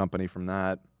to the company from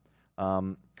that.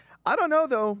 I don't know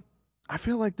though. I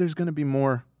feel like there's going to be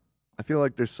more. I feel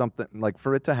like there's something like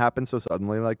for it to happen so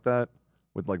suddenly like that,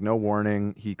 with like no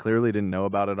warning. He clearly didn't know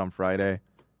about it on Friday.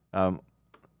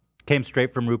 Came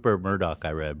straight from Rupert Murdoch,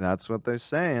 I read. That's what they're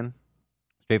saying.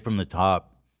 Straight from the top.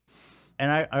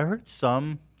 And I heard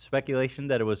some speculation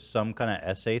that it was some kind of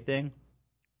essay thing.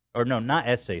 Or no, not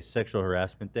essay, sexual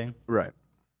harassment thing. Right.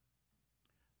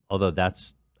 Although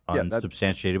that's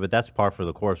unsubstantiated, but that's par for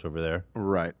the course over there.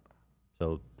 Right.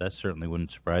 So that certainly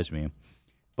wouldn't surprise me.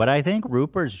 But I think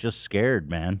Rupert's just scared,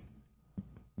 man.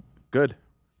 Good.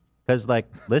 Because,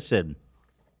 like, listen,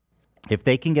 if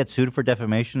they can get sued for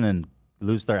defamation and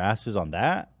lose their asses on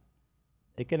that,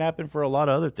 it can happen for a lot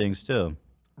of other things, too.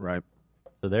 Right.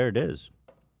 So there it is.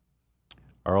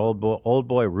 Our old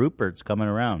boy Rupert's coming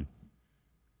around.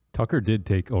 Tucker did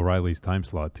take O'Reilly's time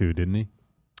slot, too, didn't he?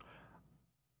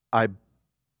 I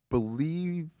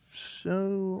believe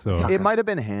so. So- It might have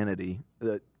been Hannity.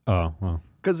 Oh, well.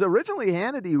 Because originally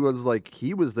Hannity was like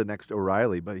he was the next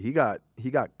O'Reilly, but he got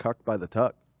cucked by the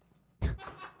Tuck,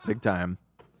 big time.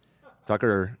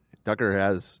 Tucker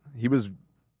he was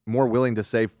more willing to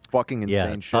say fucking Yeah,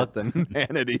 insane shit than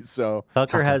Hannity. So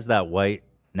Tucker has that white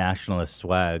nationalist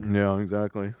swag. Yeah,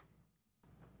 exactly.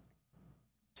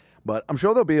 But I'm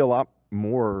sure there'll be a lot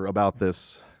more about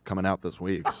this coming out this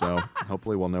week. So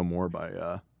hopefully we'll know more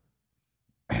by.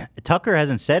 Tucker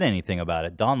hasn't said anything about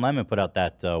it. Don Lemon put out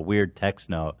that weird text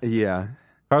note. Yeah.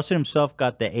 Carlson himself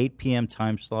got the 8 p.m.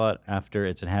 time slot after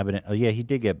its inhabitant. Oh, yeah, he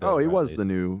did get Bill. Oh, he was Riley's. the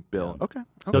new Bill. Okay.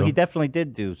 So he definitely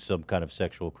did do some kind of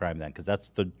sexual crime then, because that's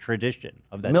the tradition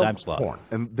of that time slot.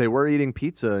 And they were eating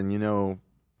pizza, and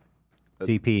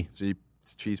CP.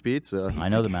 Cheese pizza. I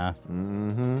know the math.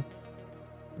 Mm-hmm.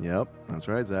 Yep, that's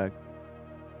right, Zach.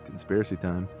 Conspiracy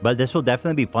time. But this will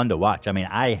definitely be fun to watch. I mean,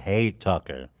 I hate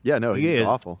Tucker. Yeah, no, He he's is.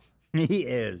 awful. He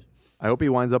is. I hope he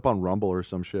winds up on Rumble or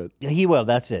some shit. Yeah, he will.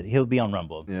 That's it. He'll be on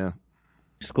Rumble. Yeah.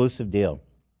 Exclusive deal.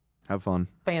 Have fun.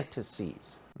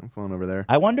 Fantasies. Have fun over there.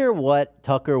 I wonder what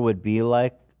Tucker would be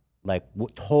like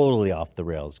totally off the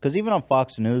rails. Because even on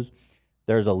Fox News,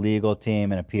 there's a legal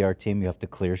team and a PR team you have to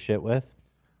clear shit with.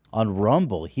 On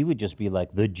Rumble, he would just be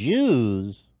like, the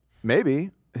Jews. Maybe.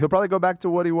 He'll probably go back to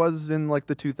what he was in like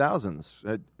the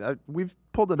 2000s. We've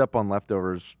pulled it up on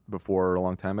Leftovers before a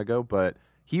long time ago, but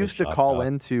he used to call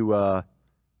into, what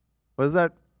is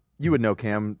that? You would know,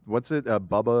 Cam. What's it?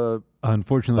 Bubba?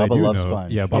 Unfortunately, Bubba I do Love know.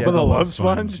 Sponge. Yeah, Bubba the Love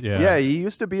Sponge? Yeah. He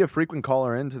used to be a frequent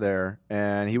caller into there,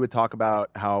 and he would talk about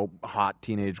how hot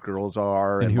teenage girls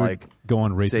are, And he would like go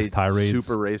on racist say tirades.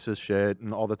 super racist shit,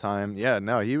 and all the time. Yeah,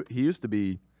 no, he used to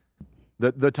be.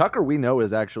 The Tucker we know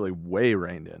is actually way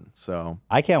reined in. So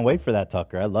I can't wait for that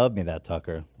Tucker. I love me that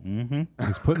Tucker. Mm-hmm.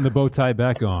 He's putting the bow tie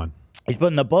back on. He's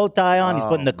putting the bow tie on. He's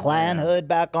putting the Oh, Klan hood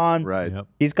back on. Right. Yep.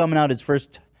 He's coming out his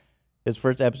first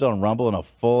episode on Rumble in a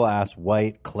full ass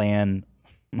white Klan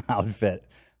outfit.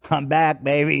 I'm back,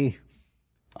 baby.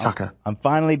 Tucker. I'm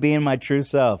finally being my true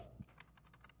self.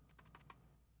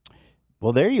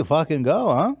 Well, there you fucking go,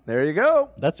 huh? There you go.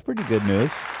 That's pretty good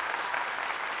news.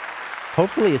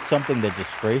 Hopefully, it's something that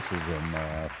disgraces him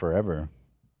forever.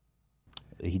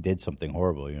 He did something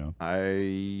horrible, you know.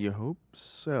 I hope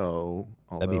so.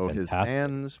 That'd be Although his fantastic.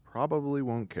 fans probably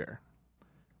won't care.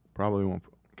 Probably won't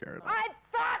care at all. I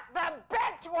thought the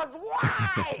bitch was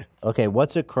white. Okay,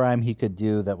 what's a crime he could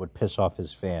do that would piss off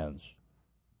his fans?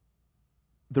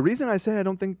 The reason I say I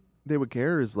don't think they would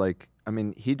care is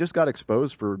he just got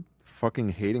exposed for fucking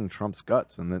hating Trump's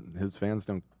guts, and that his fans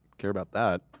don't care about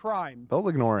that. Crime. They'll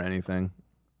ignore anything.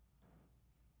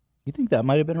 You think that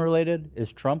might have been related?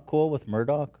 Is Trump cool with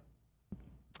Murdoch?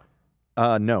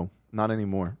 No, not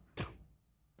anymore.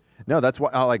 No, that's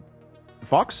why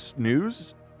Fox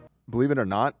News, believe it or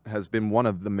not, has been one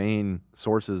of the main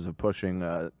sources of pushing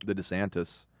the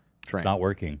DeSantis train. It's not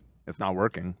working. It's not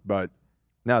working, but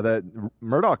no, the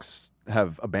Murdochs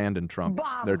have abandoned Trump.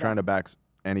 Bob. They're trying to back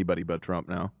anybody but Trump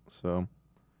now. So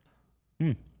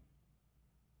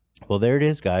Well, there it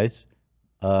is, guys.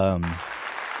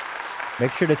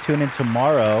 Make sure to tune in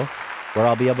tomorrow, where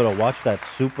I'll be able to watch that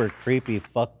super creepy,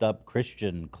 fucked up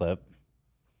Christian clip.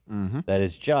 That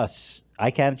is just,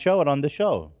 I can't show it on the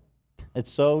show.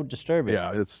 It's so disturbing.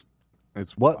 yeah, it's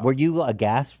What were you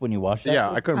aghast when you watched that? yeah.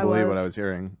 I couldn't I believe what was. I was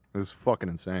hearing. It was fucking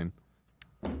insane.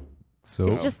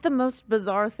 So It's just the most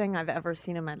bizarre thing I've ever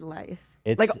seen in my life.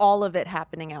 It's- Like all of it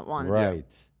happening at once. Right.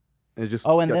 It just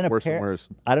Oh, and gets then worse and appar- worse.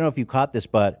 I don't know if you caught this,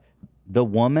 but the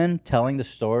woman telling the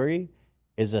story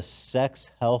is a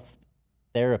sex health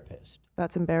therapist.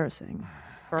 That's embarrassing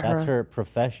for That's her. her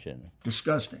profession.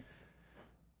 Disgusting.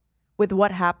 With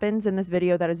what happens in this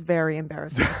video, that is very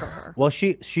embarrassing for her. Well,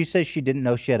 she says she didn't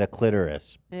know she had a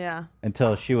clitoris Yeah.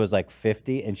 until she was like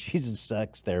 50, and she's a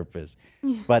sex therapist.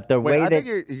 But the Wait, way I that think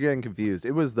you're getting confused.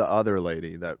 It was the other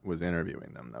lady that was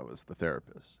interviewing them that was the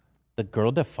therapist. the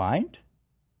girl defined?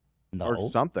 No. Or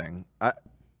something.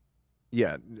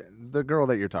 Yeah, the girl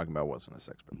that you're talking about wasn't a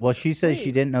sex person. Well, she says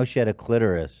she didn't know she had a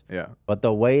clitoris. Yeah. But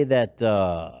the way that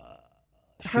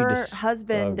she Her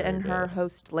husband and discovered her it-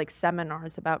 host like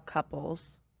seminars about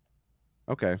couples.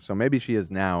 Okay, so maybe she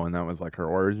is now, and that was like her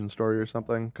origin story or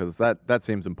something. Because that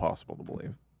seems impossible to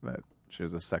believe that she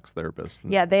was a sex therapist.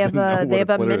 and Yeah, they have didn't know a what they have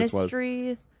a clitoris was.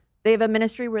 ministry. They have a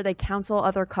ministry where they counsel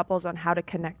other couples on how to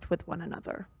connect with one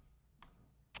another.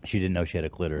 She didn't know she had a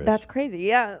clitoris. That's crazy.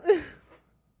 Yeah.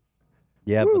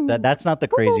 Yeah, but that's not the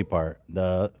crazy part.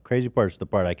 The crazy part is the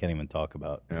part I can't even talk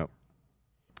about. Yep.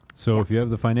 So if you have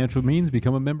the financial means,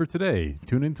 become a member today.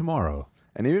 Tune in tomorrow.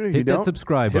 And even if hit you that don't,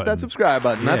 subscribe hit button. that subscribe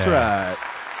button. That's Yeah. right.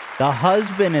 The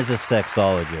husband is a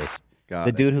sexologist. Got the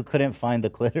it. dude who couldn't find the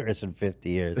clitoris in 50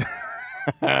 years.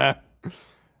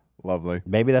 Lovely.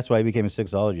 Maybe that's why he became a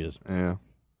sexologist. Yeah.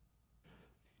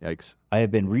 Yikes. I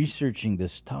have been researching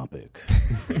this topic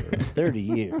for 30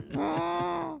 years.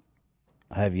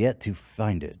 I have yet to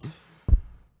find it.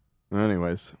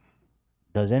 Anyways.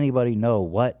 Does anybody know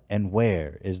what and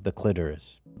where is the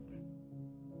clitoris?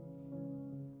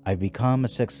 I've become a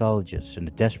sexologist in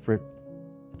a desperate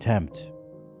attempt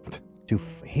to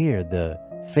hear the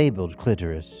fabled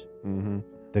clitoris,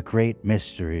 the great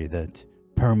mystery that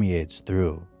permeates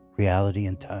through reality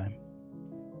and time.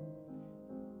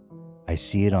 I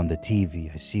see it on the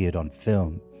TV, I see it on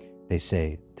film. They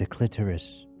say, the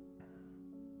clitoris.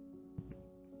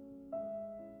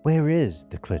 Where is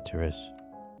the clitoris?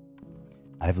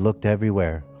 I've looked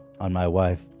everywhere on my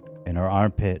wife, in her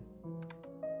armpit,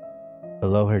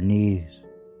 below her knees,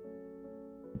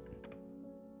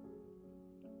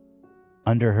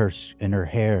 under her, in her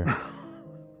hair.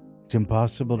 It's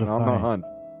impossible to find.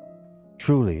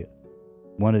 Truly,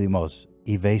 one of the most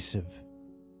evasive.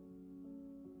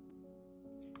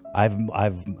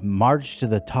 I've marched to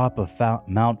the top of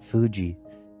Mount Fuji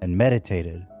and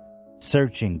meditated,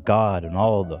 searching God and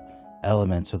all the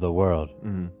elements of the world.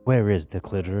 Where is the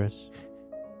clitoris?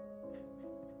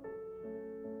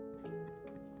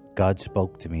 God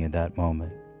spoke to me in that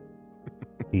moment.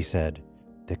 He said,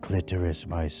 the clitoris,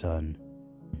 my son,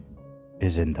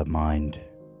 is in the mind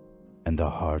and the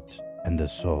heart and the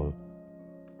soul.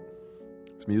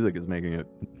 This music is making it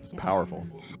powerful.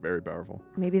 It's very powerful.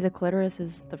 Maybe the clitoris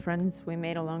is the friends we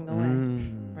made along the way.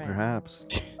 Right. Perhaps.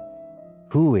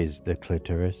 Who is the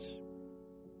clitoris?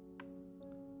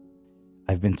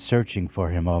 I've been searching for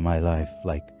him all my life,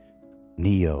 like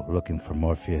Neo looking for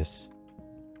Morpheus.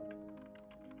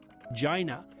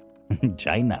 Gina.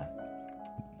 Gina.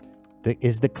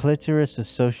 Is the clitoris a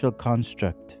social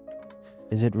construct?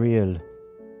 Is it real?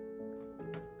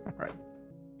 All right.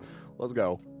 Let's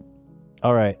go.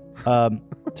 All right.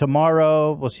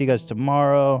 Tomorrow, we'll see you guys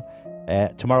tomorrow.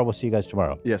 Tomorrow, we'll see you guys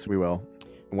tomorrow. Yes, we will.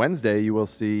 Wednesday, you will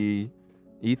see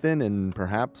Ethan and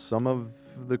perhaps some of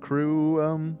the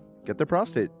crew get their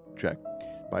prostate checked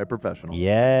by a professional.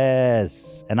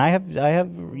 Yes. And I have,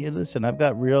 listen, I've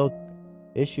got real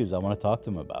issues I want to talk to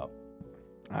him about.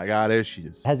 I got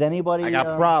issues. Has anybody... I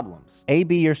got problems.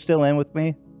 AB, you're still in with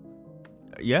me?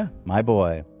 Yeah. My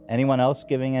boy. Anyone else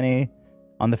giving any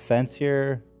on the fence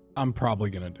here? I'm probably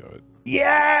going to do it.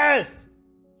 Yes!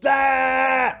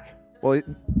 Zach! Well,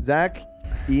 Zach,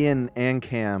 Ian, and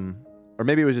Cam, or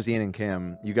maybe it was just Ian and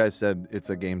Cam, you guys said it's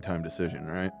a game time decision,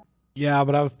 right? Yeah,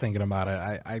 but I was thinking about it.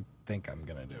 I think I'm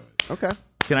going to do it. Okay.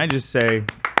 Can I just say,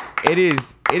 it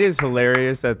is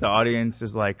hilarious that the audience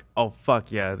is like, oh,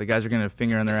 fuck yeah, the guys are going to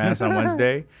finger on their ass on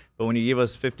Wednesday. But when you give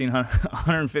us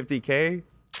 $150K,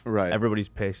 right, everybody's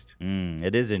pissed.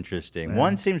 It is interesting. Yeah.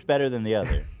 One seems better than the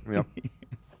other. Yep.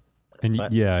 And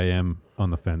yeah, I am on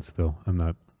the fence still. I'm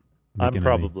not. I'm making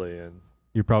probably in.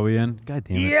 You're probably in? God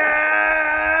damn it.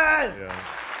 Yes! Yeah.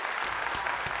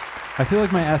 I feel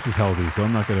like my ass is healthy, so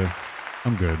I'm not gonna.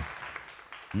 I'm good.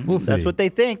 We'll see. That's what they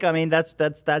think. I mean, that's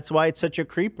why it's such a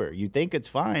creeper. You think it's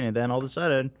fine, and then all of a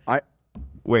sudden, I'm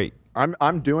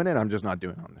doing it. I'm just not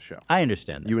doing it on the show. I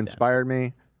understand that. You inspired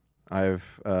me. I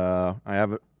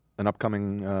have an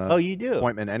upcoming you do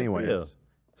appointment Good for anyways. you.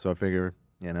 So I figure,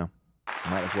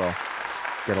 might as well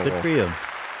get a Good little. for you.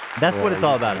 That's what it's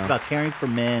all about. It's Yeah. about caring for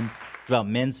men. It's about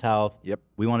men's health. Yep.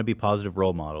 We want to be positive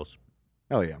role models.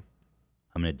 Hell yeah.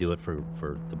 I'm gonna do it for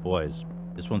the boys.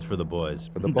 This one's for the boys.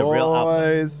 For the real alpha.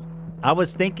 boys. I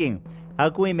was thinking, how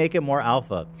can we make it more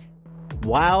alpha?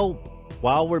 While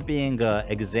we're being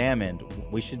examined,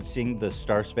 we should sing the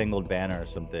Star Spangled Banner or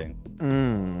something.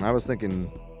 I was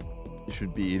thinking you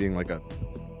should be eating like a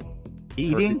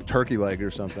turkey leg or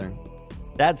something.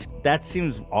 That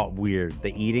seems weird.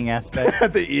 The eating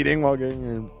aspect. The eating while getting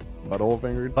your butthole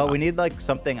fingered. But we need like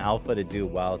something alpha to do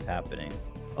while it's happening.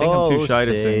 I think I'm too shy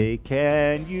to sing.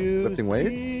 Can you lifting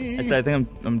weights? I said I think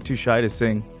I'm too shy to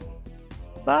sing.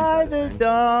 By the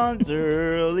dawn's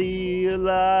early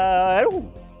light.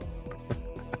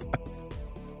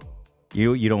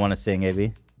 You don't want to sing,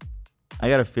 AB? I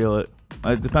gotta feel it.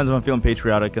 It depends if I'm feeling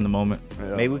patriotic in the moment.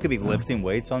 Yeah. Maybe we could be lifting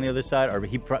weights on the other side, or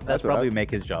that's probably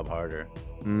make his job harder.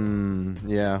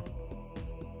 Yeah.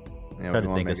 Try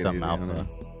to think of something alpha.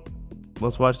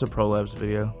 Let's watch the ProLabs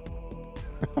video.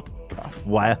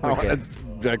 Why? Let's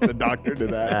subject the doctor to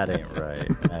that. That ain't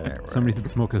right. Somebody said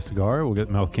smoke a cigar. We'll get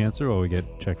mouth cancer, or we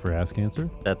get checked for ass cancer.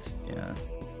 That's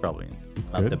probably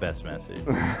not good. the best message.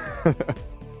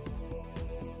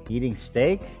 Eating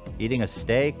a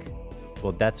steak.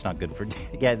 Well, that's not good for.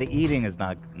 Yeah, the eating is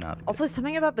not. Also,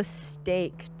 something about the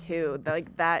steak too.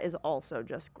 Like that is also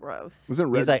just gross. Wasn't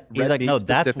red, he's like, meat no,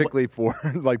 that's specifically for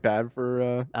like bad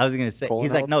for. I was gonna say, colon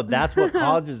he's like, health? no, that's what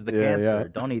causes the Yeah, cancer. yeah.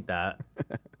 Don't eat that.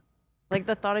 Like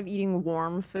the thought of eating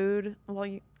warm food while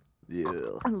you.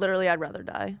 Literally, I'd rather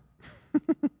die.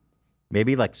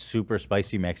 Maybe like super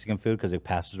spicy Mexican food because it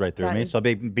passes right through That me. is- So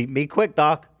be quick,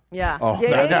 Doc. Yeah. Oh,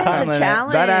 Yeah, that- it's a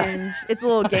challenge. that- It's a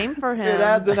little game for him. It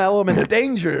adds an element of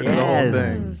danger to the whole Yes,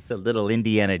 thing. it's a little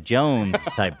Indiana Jones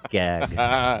type gag.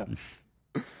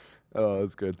 Oh,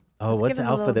 that's good. Oh, Let's what's give him a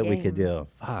alpha little that we could game. do?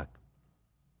 Fuck.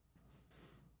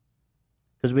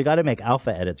 Because we got to make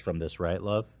alpha edits from this, right,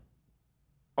 love?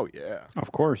 Oh yeah.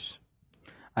 Of course.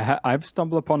 I've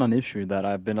stumbled upon an issue that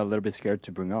I've been a little bit scared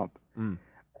to bring up. Mm.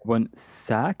 When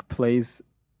Zach plays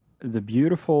the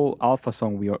beautiful alpha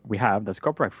song we have that's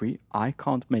copyright free, I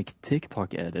can't make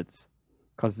TikTok edits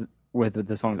because with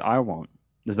the songs I want.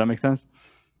 Does that make sense?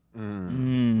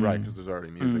 Right, because there's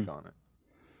already music on it.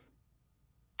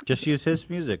 Just use his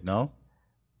music, no?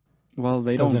 Well,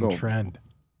 they Doesn't don't go. trend.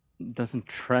 Doesn't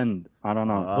trend. I don't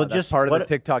know. Well, just part of the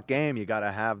TikTok game. You got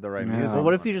to have the right Yeah. music. Well,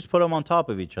 what if you just put them on top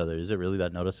of each other? Is it really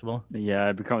that noticeable? Yeah,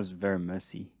 it becomes very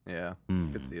messy. Yeah,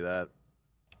 Hmm. could see that.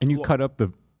 And you cut up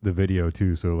the video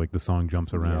too, so like the song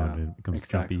jumps around and it becomes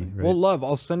jumpy. Right? Well, love,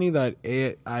 I'll send you that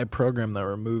AI program that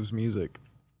removes music.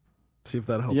 See if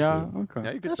that helps Yeah, you. okay.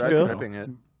 Yeah, you could That's try true. clipping it.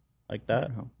 Like that.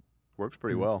 Works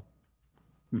pretty well.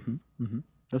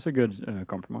 That's a good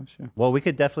compromise. Yeah. Well, we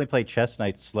could definitely play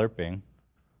Chestnut Slurping.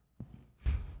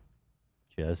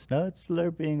 Chestnut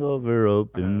slurping over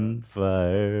open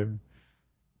fire.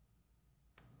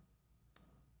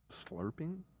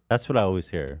 Slurping? That's what I always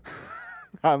hear.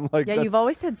 I'm like, Yeah, you've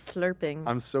always said slurping.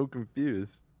 I'm so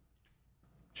confused.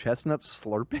 Chestnut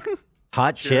slurping?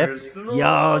 Hot chip?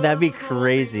 Yo, that'd be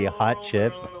crazy. Hot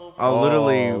chip. I'll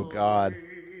literally. Oh God.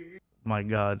 My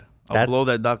God. I'll blow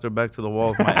that doctor back to the wall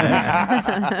with my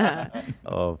ass.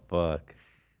 Oh, fuck.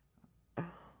 All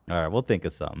right, we'll think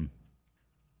of something.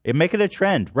 Make it a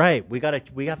trend, right? We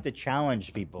have to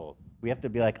challenge people. We have to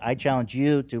be like, I challenge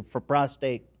you for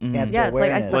prostate cancer Yeah, it's like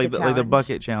awareness. Ice Bucket like the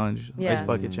bucket challenge. Yeah. Ice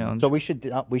bucket challenge. So we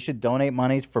should donate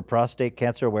money for prostate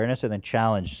cancer awareness and then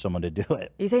challenge someone to do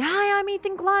it. You say, "Hi, I'm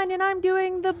Ethan Klein, and I'm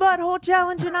doing the butthole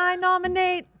challenge, and I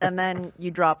nominate." And then you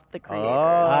drop the creator.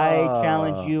 I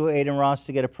challenge you, Aiden Ross,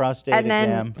 to get a prostate and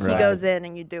then exam. he goes in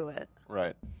and you do it.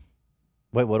 Right.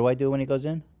 Wait, what do I do when he goes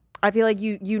in? I feel like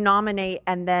you nominate,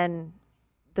 and then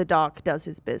the doc does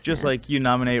his business. Just like you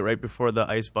nominate right before the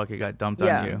ice bucket got dumped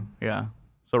Yeah. on you. Yeah.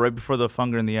 So right before the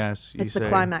finger in the ass, you it's say. the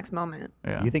climax moment.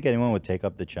 Yeah. You think anyone would take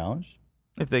up the challenge?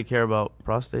 If they care about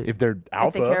prostate. If they're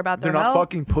alpha, care about they're their not health.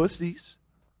 fucking pussies.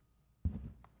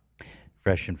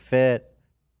 Fresh and Fit,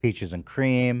 Peaches and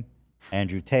Cream,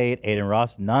 Andrew Tate, Aiden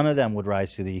Ross, none of them would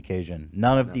rise to the occasion.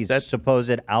 None of these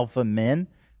supposed alpha men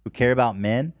who care about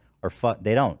men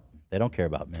they don't care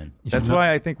about men. That's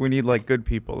why I think we need like good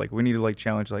people. Like we need to like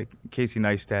challenge like Casey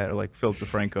Neistat or like Phil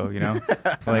DeFranco, you know?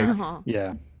 Like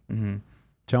Yeah. Mm-hmm.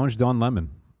 Challenge Don Lemon.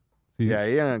 See? Yeah,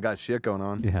 he ain't got shit going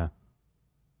on. Yeah.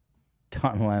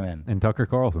 Don Lemon. And Tucker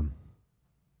Carlson.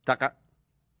 Tucker.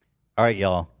 All right,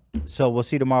 y'all. So we'll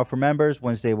see you tomorrow for members.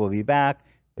 Wednesday we'll be back.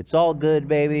 It's all good,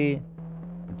 baby.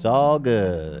 It's all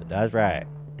good. That's right.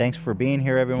 Thanks for being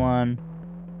here, everyone.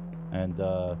 And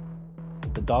the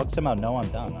dogs somehow know I'm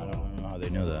done. I don't know how they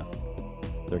knew that.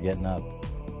 They're getting up.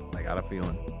 I got a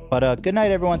feeling. But good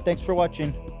night, everyone. Thanks for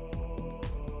watching.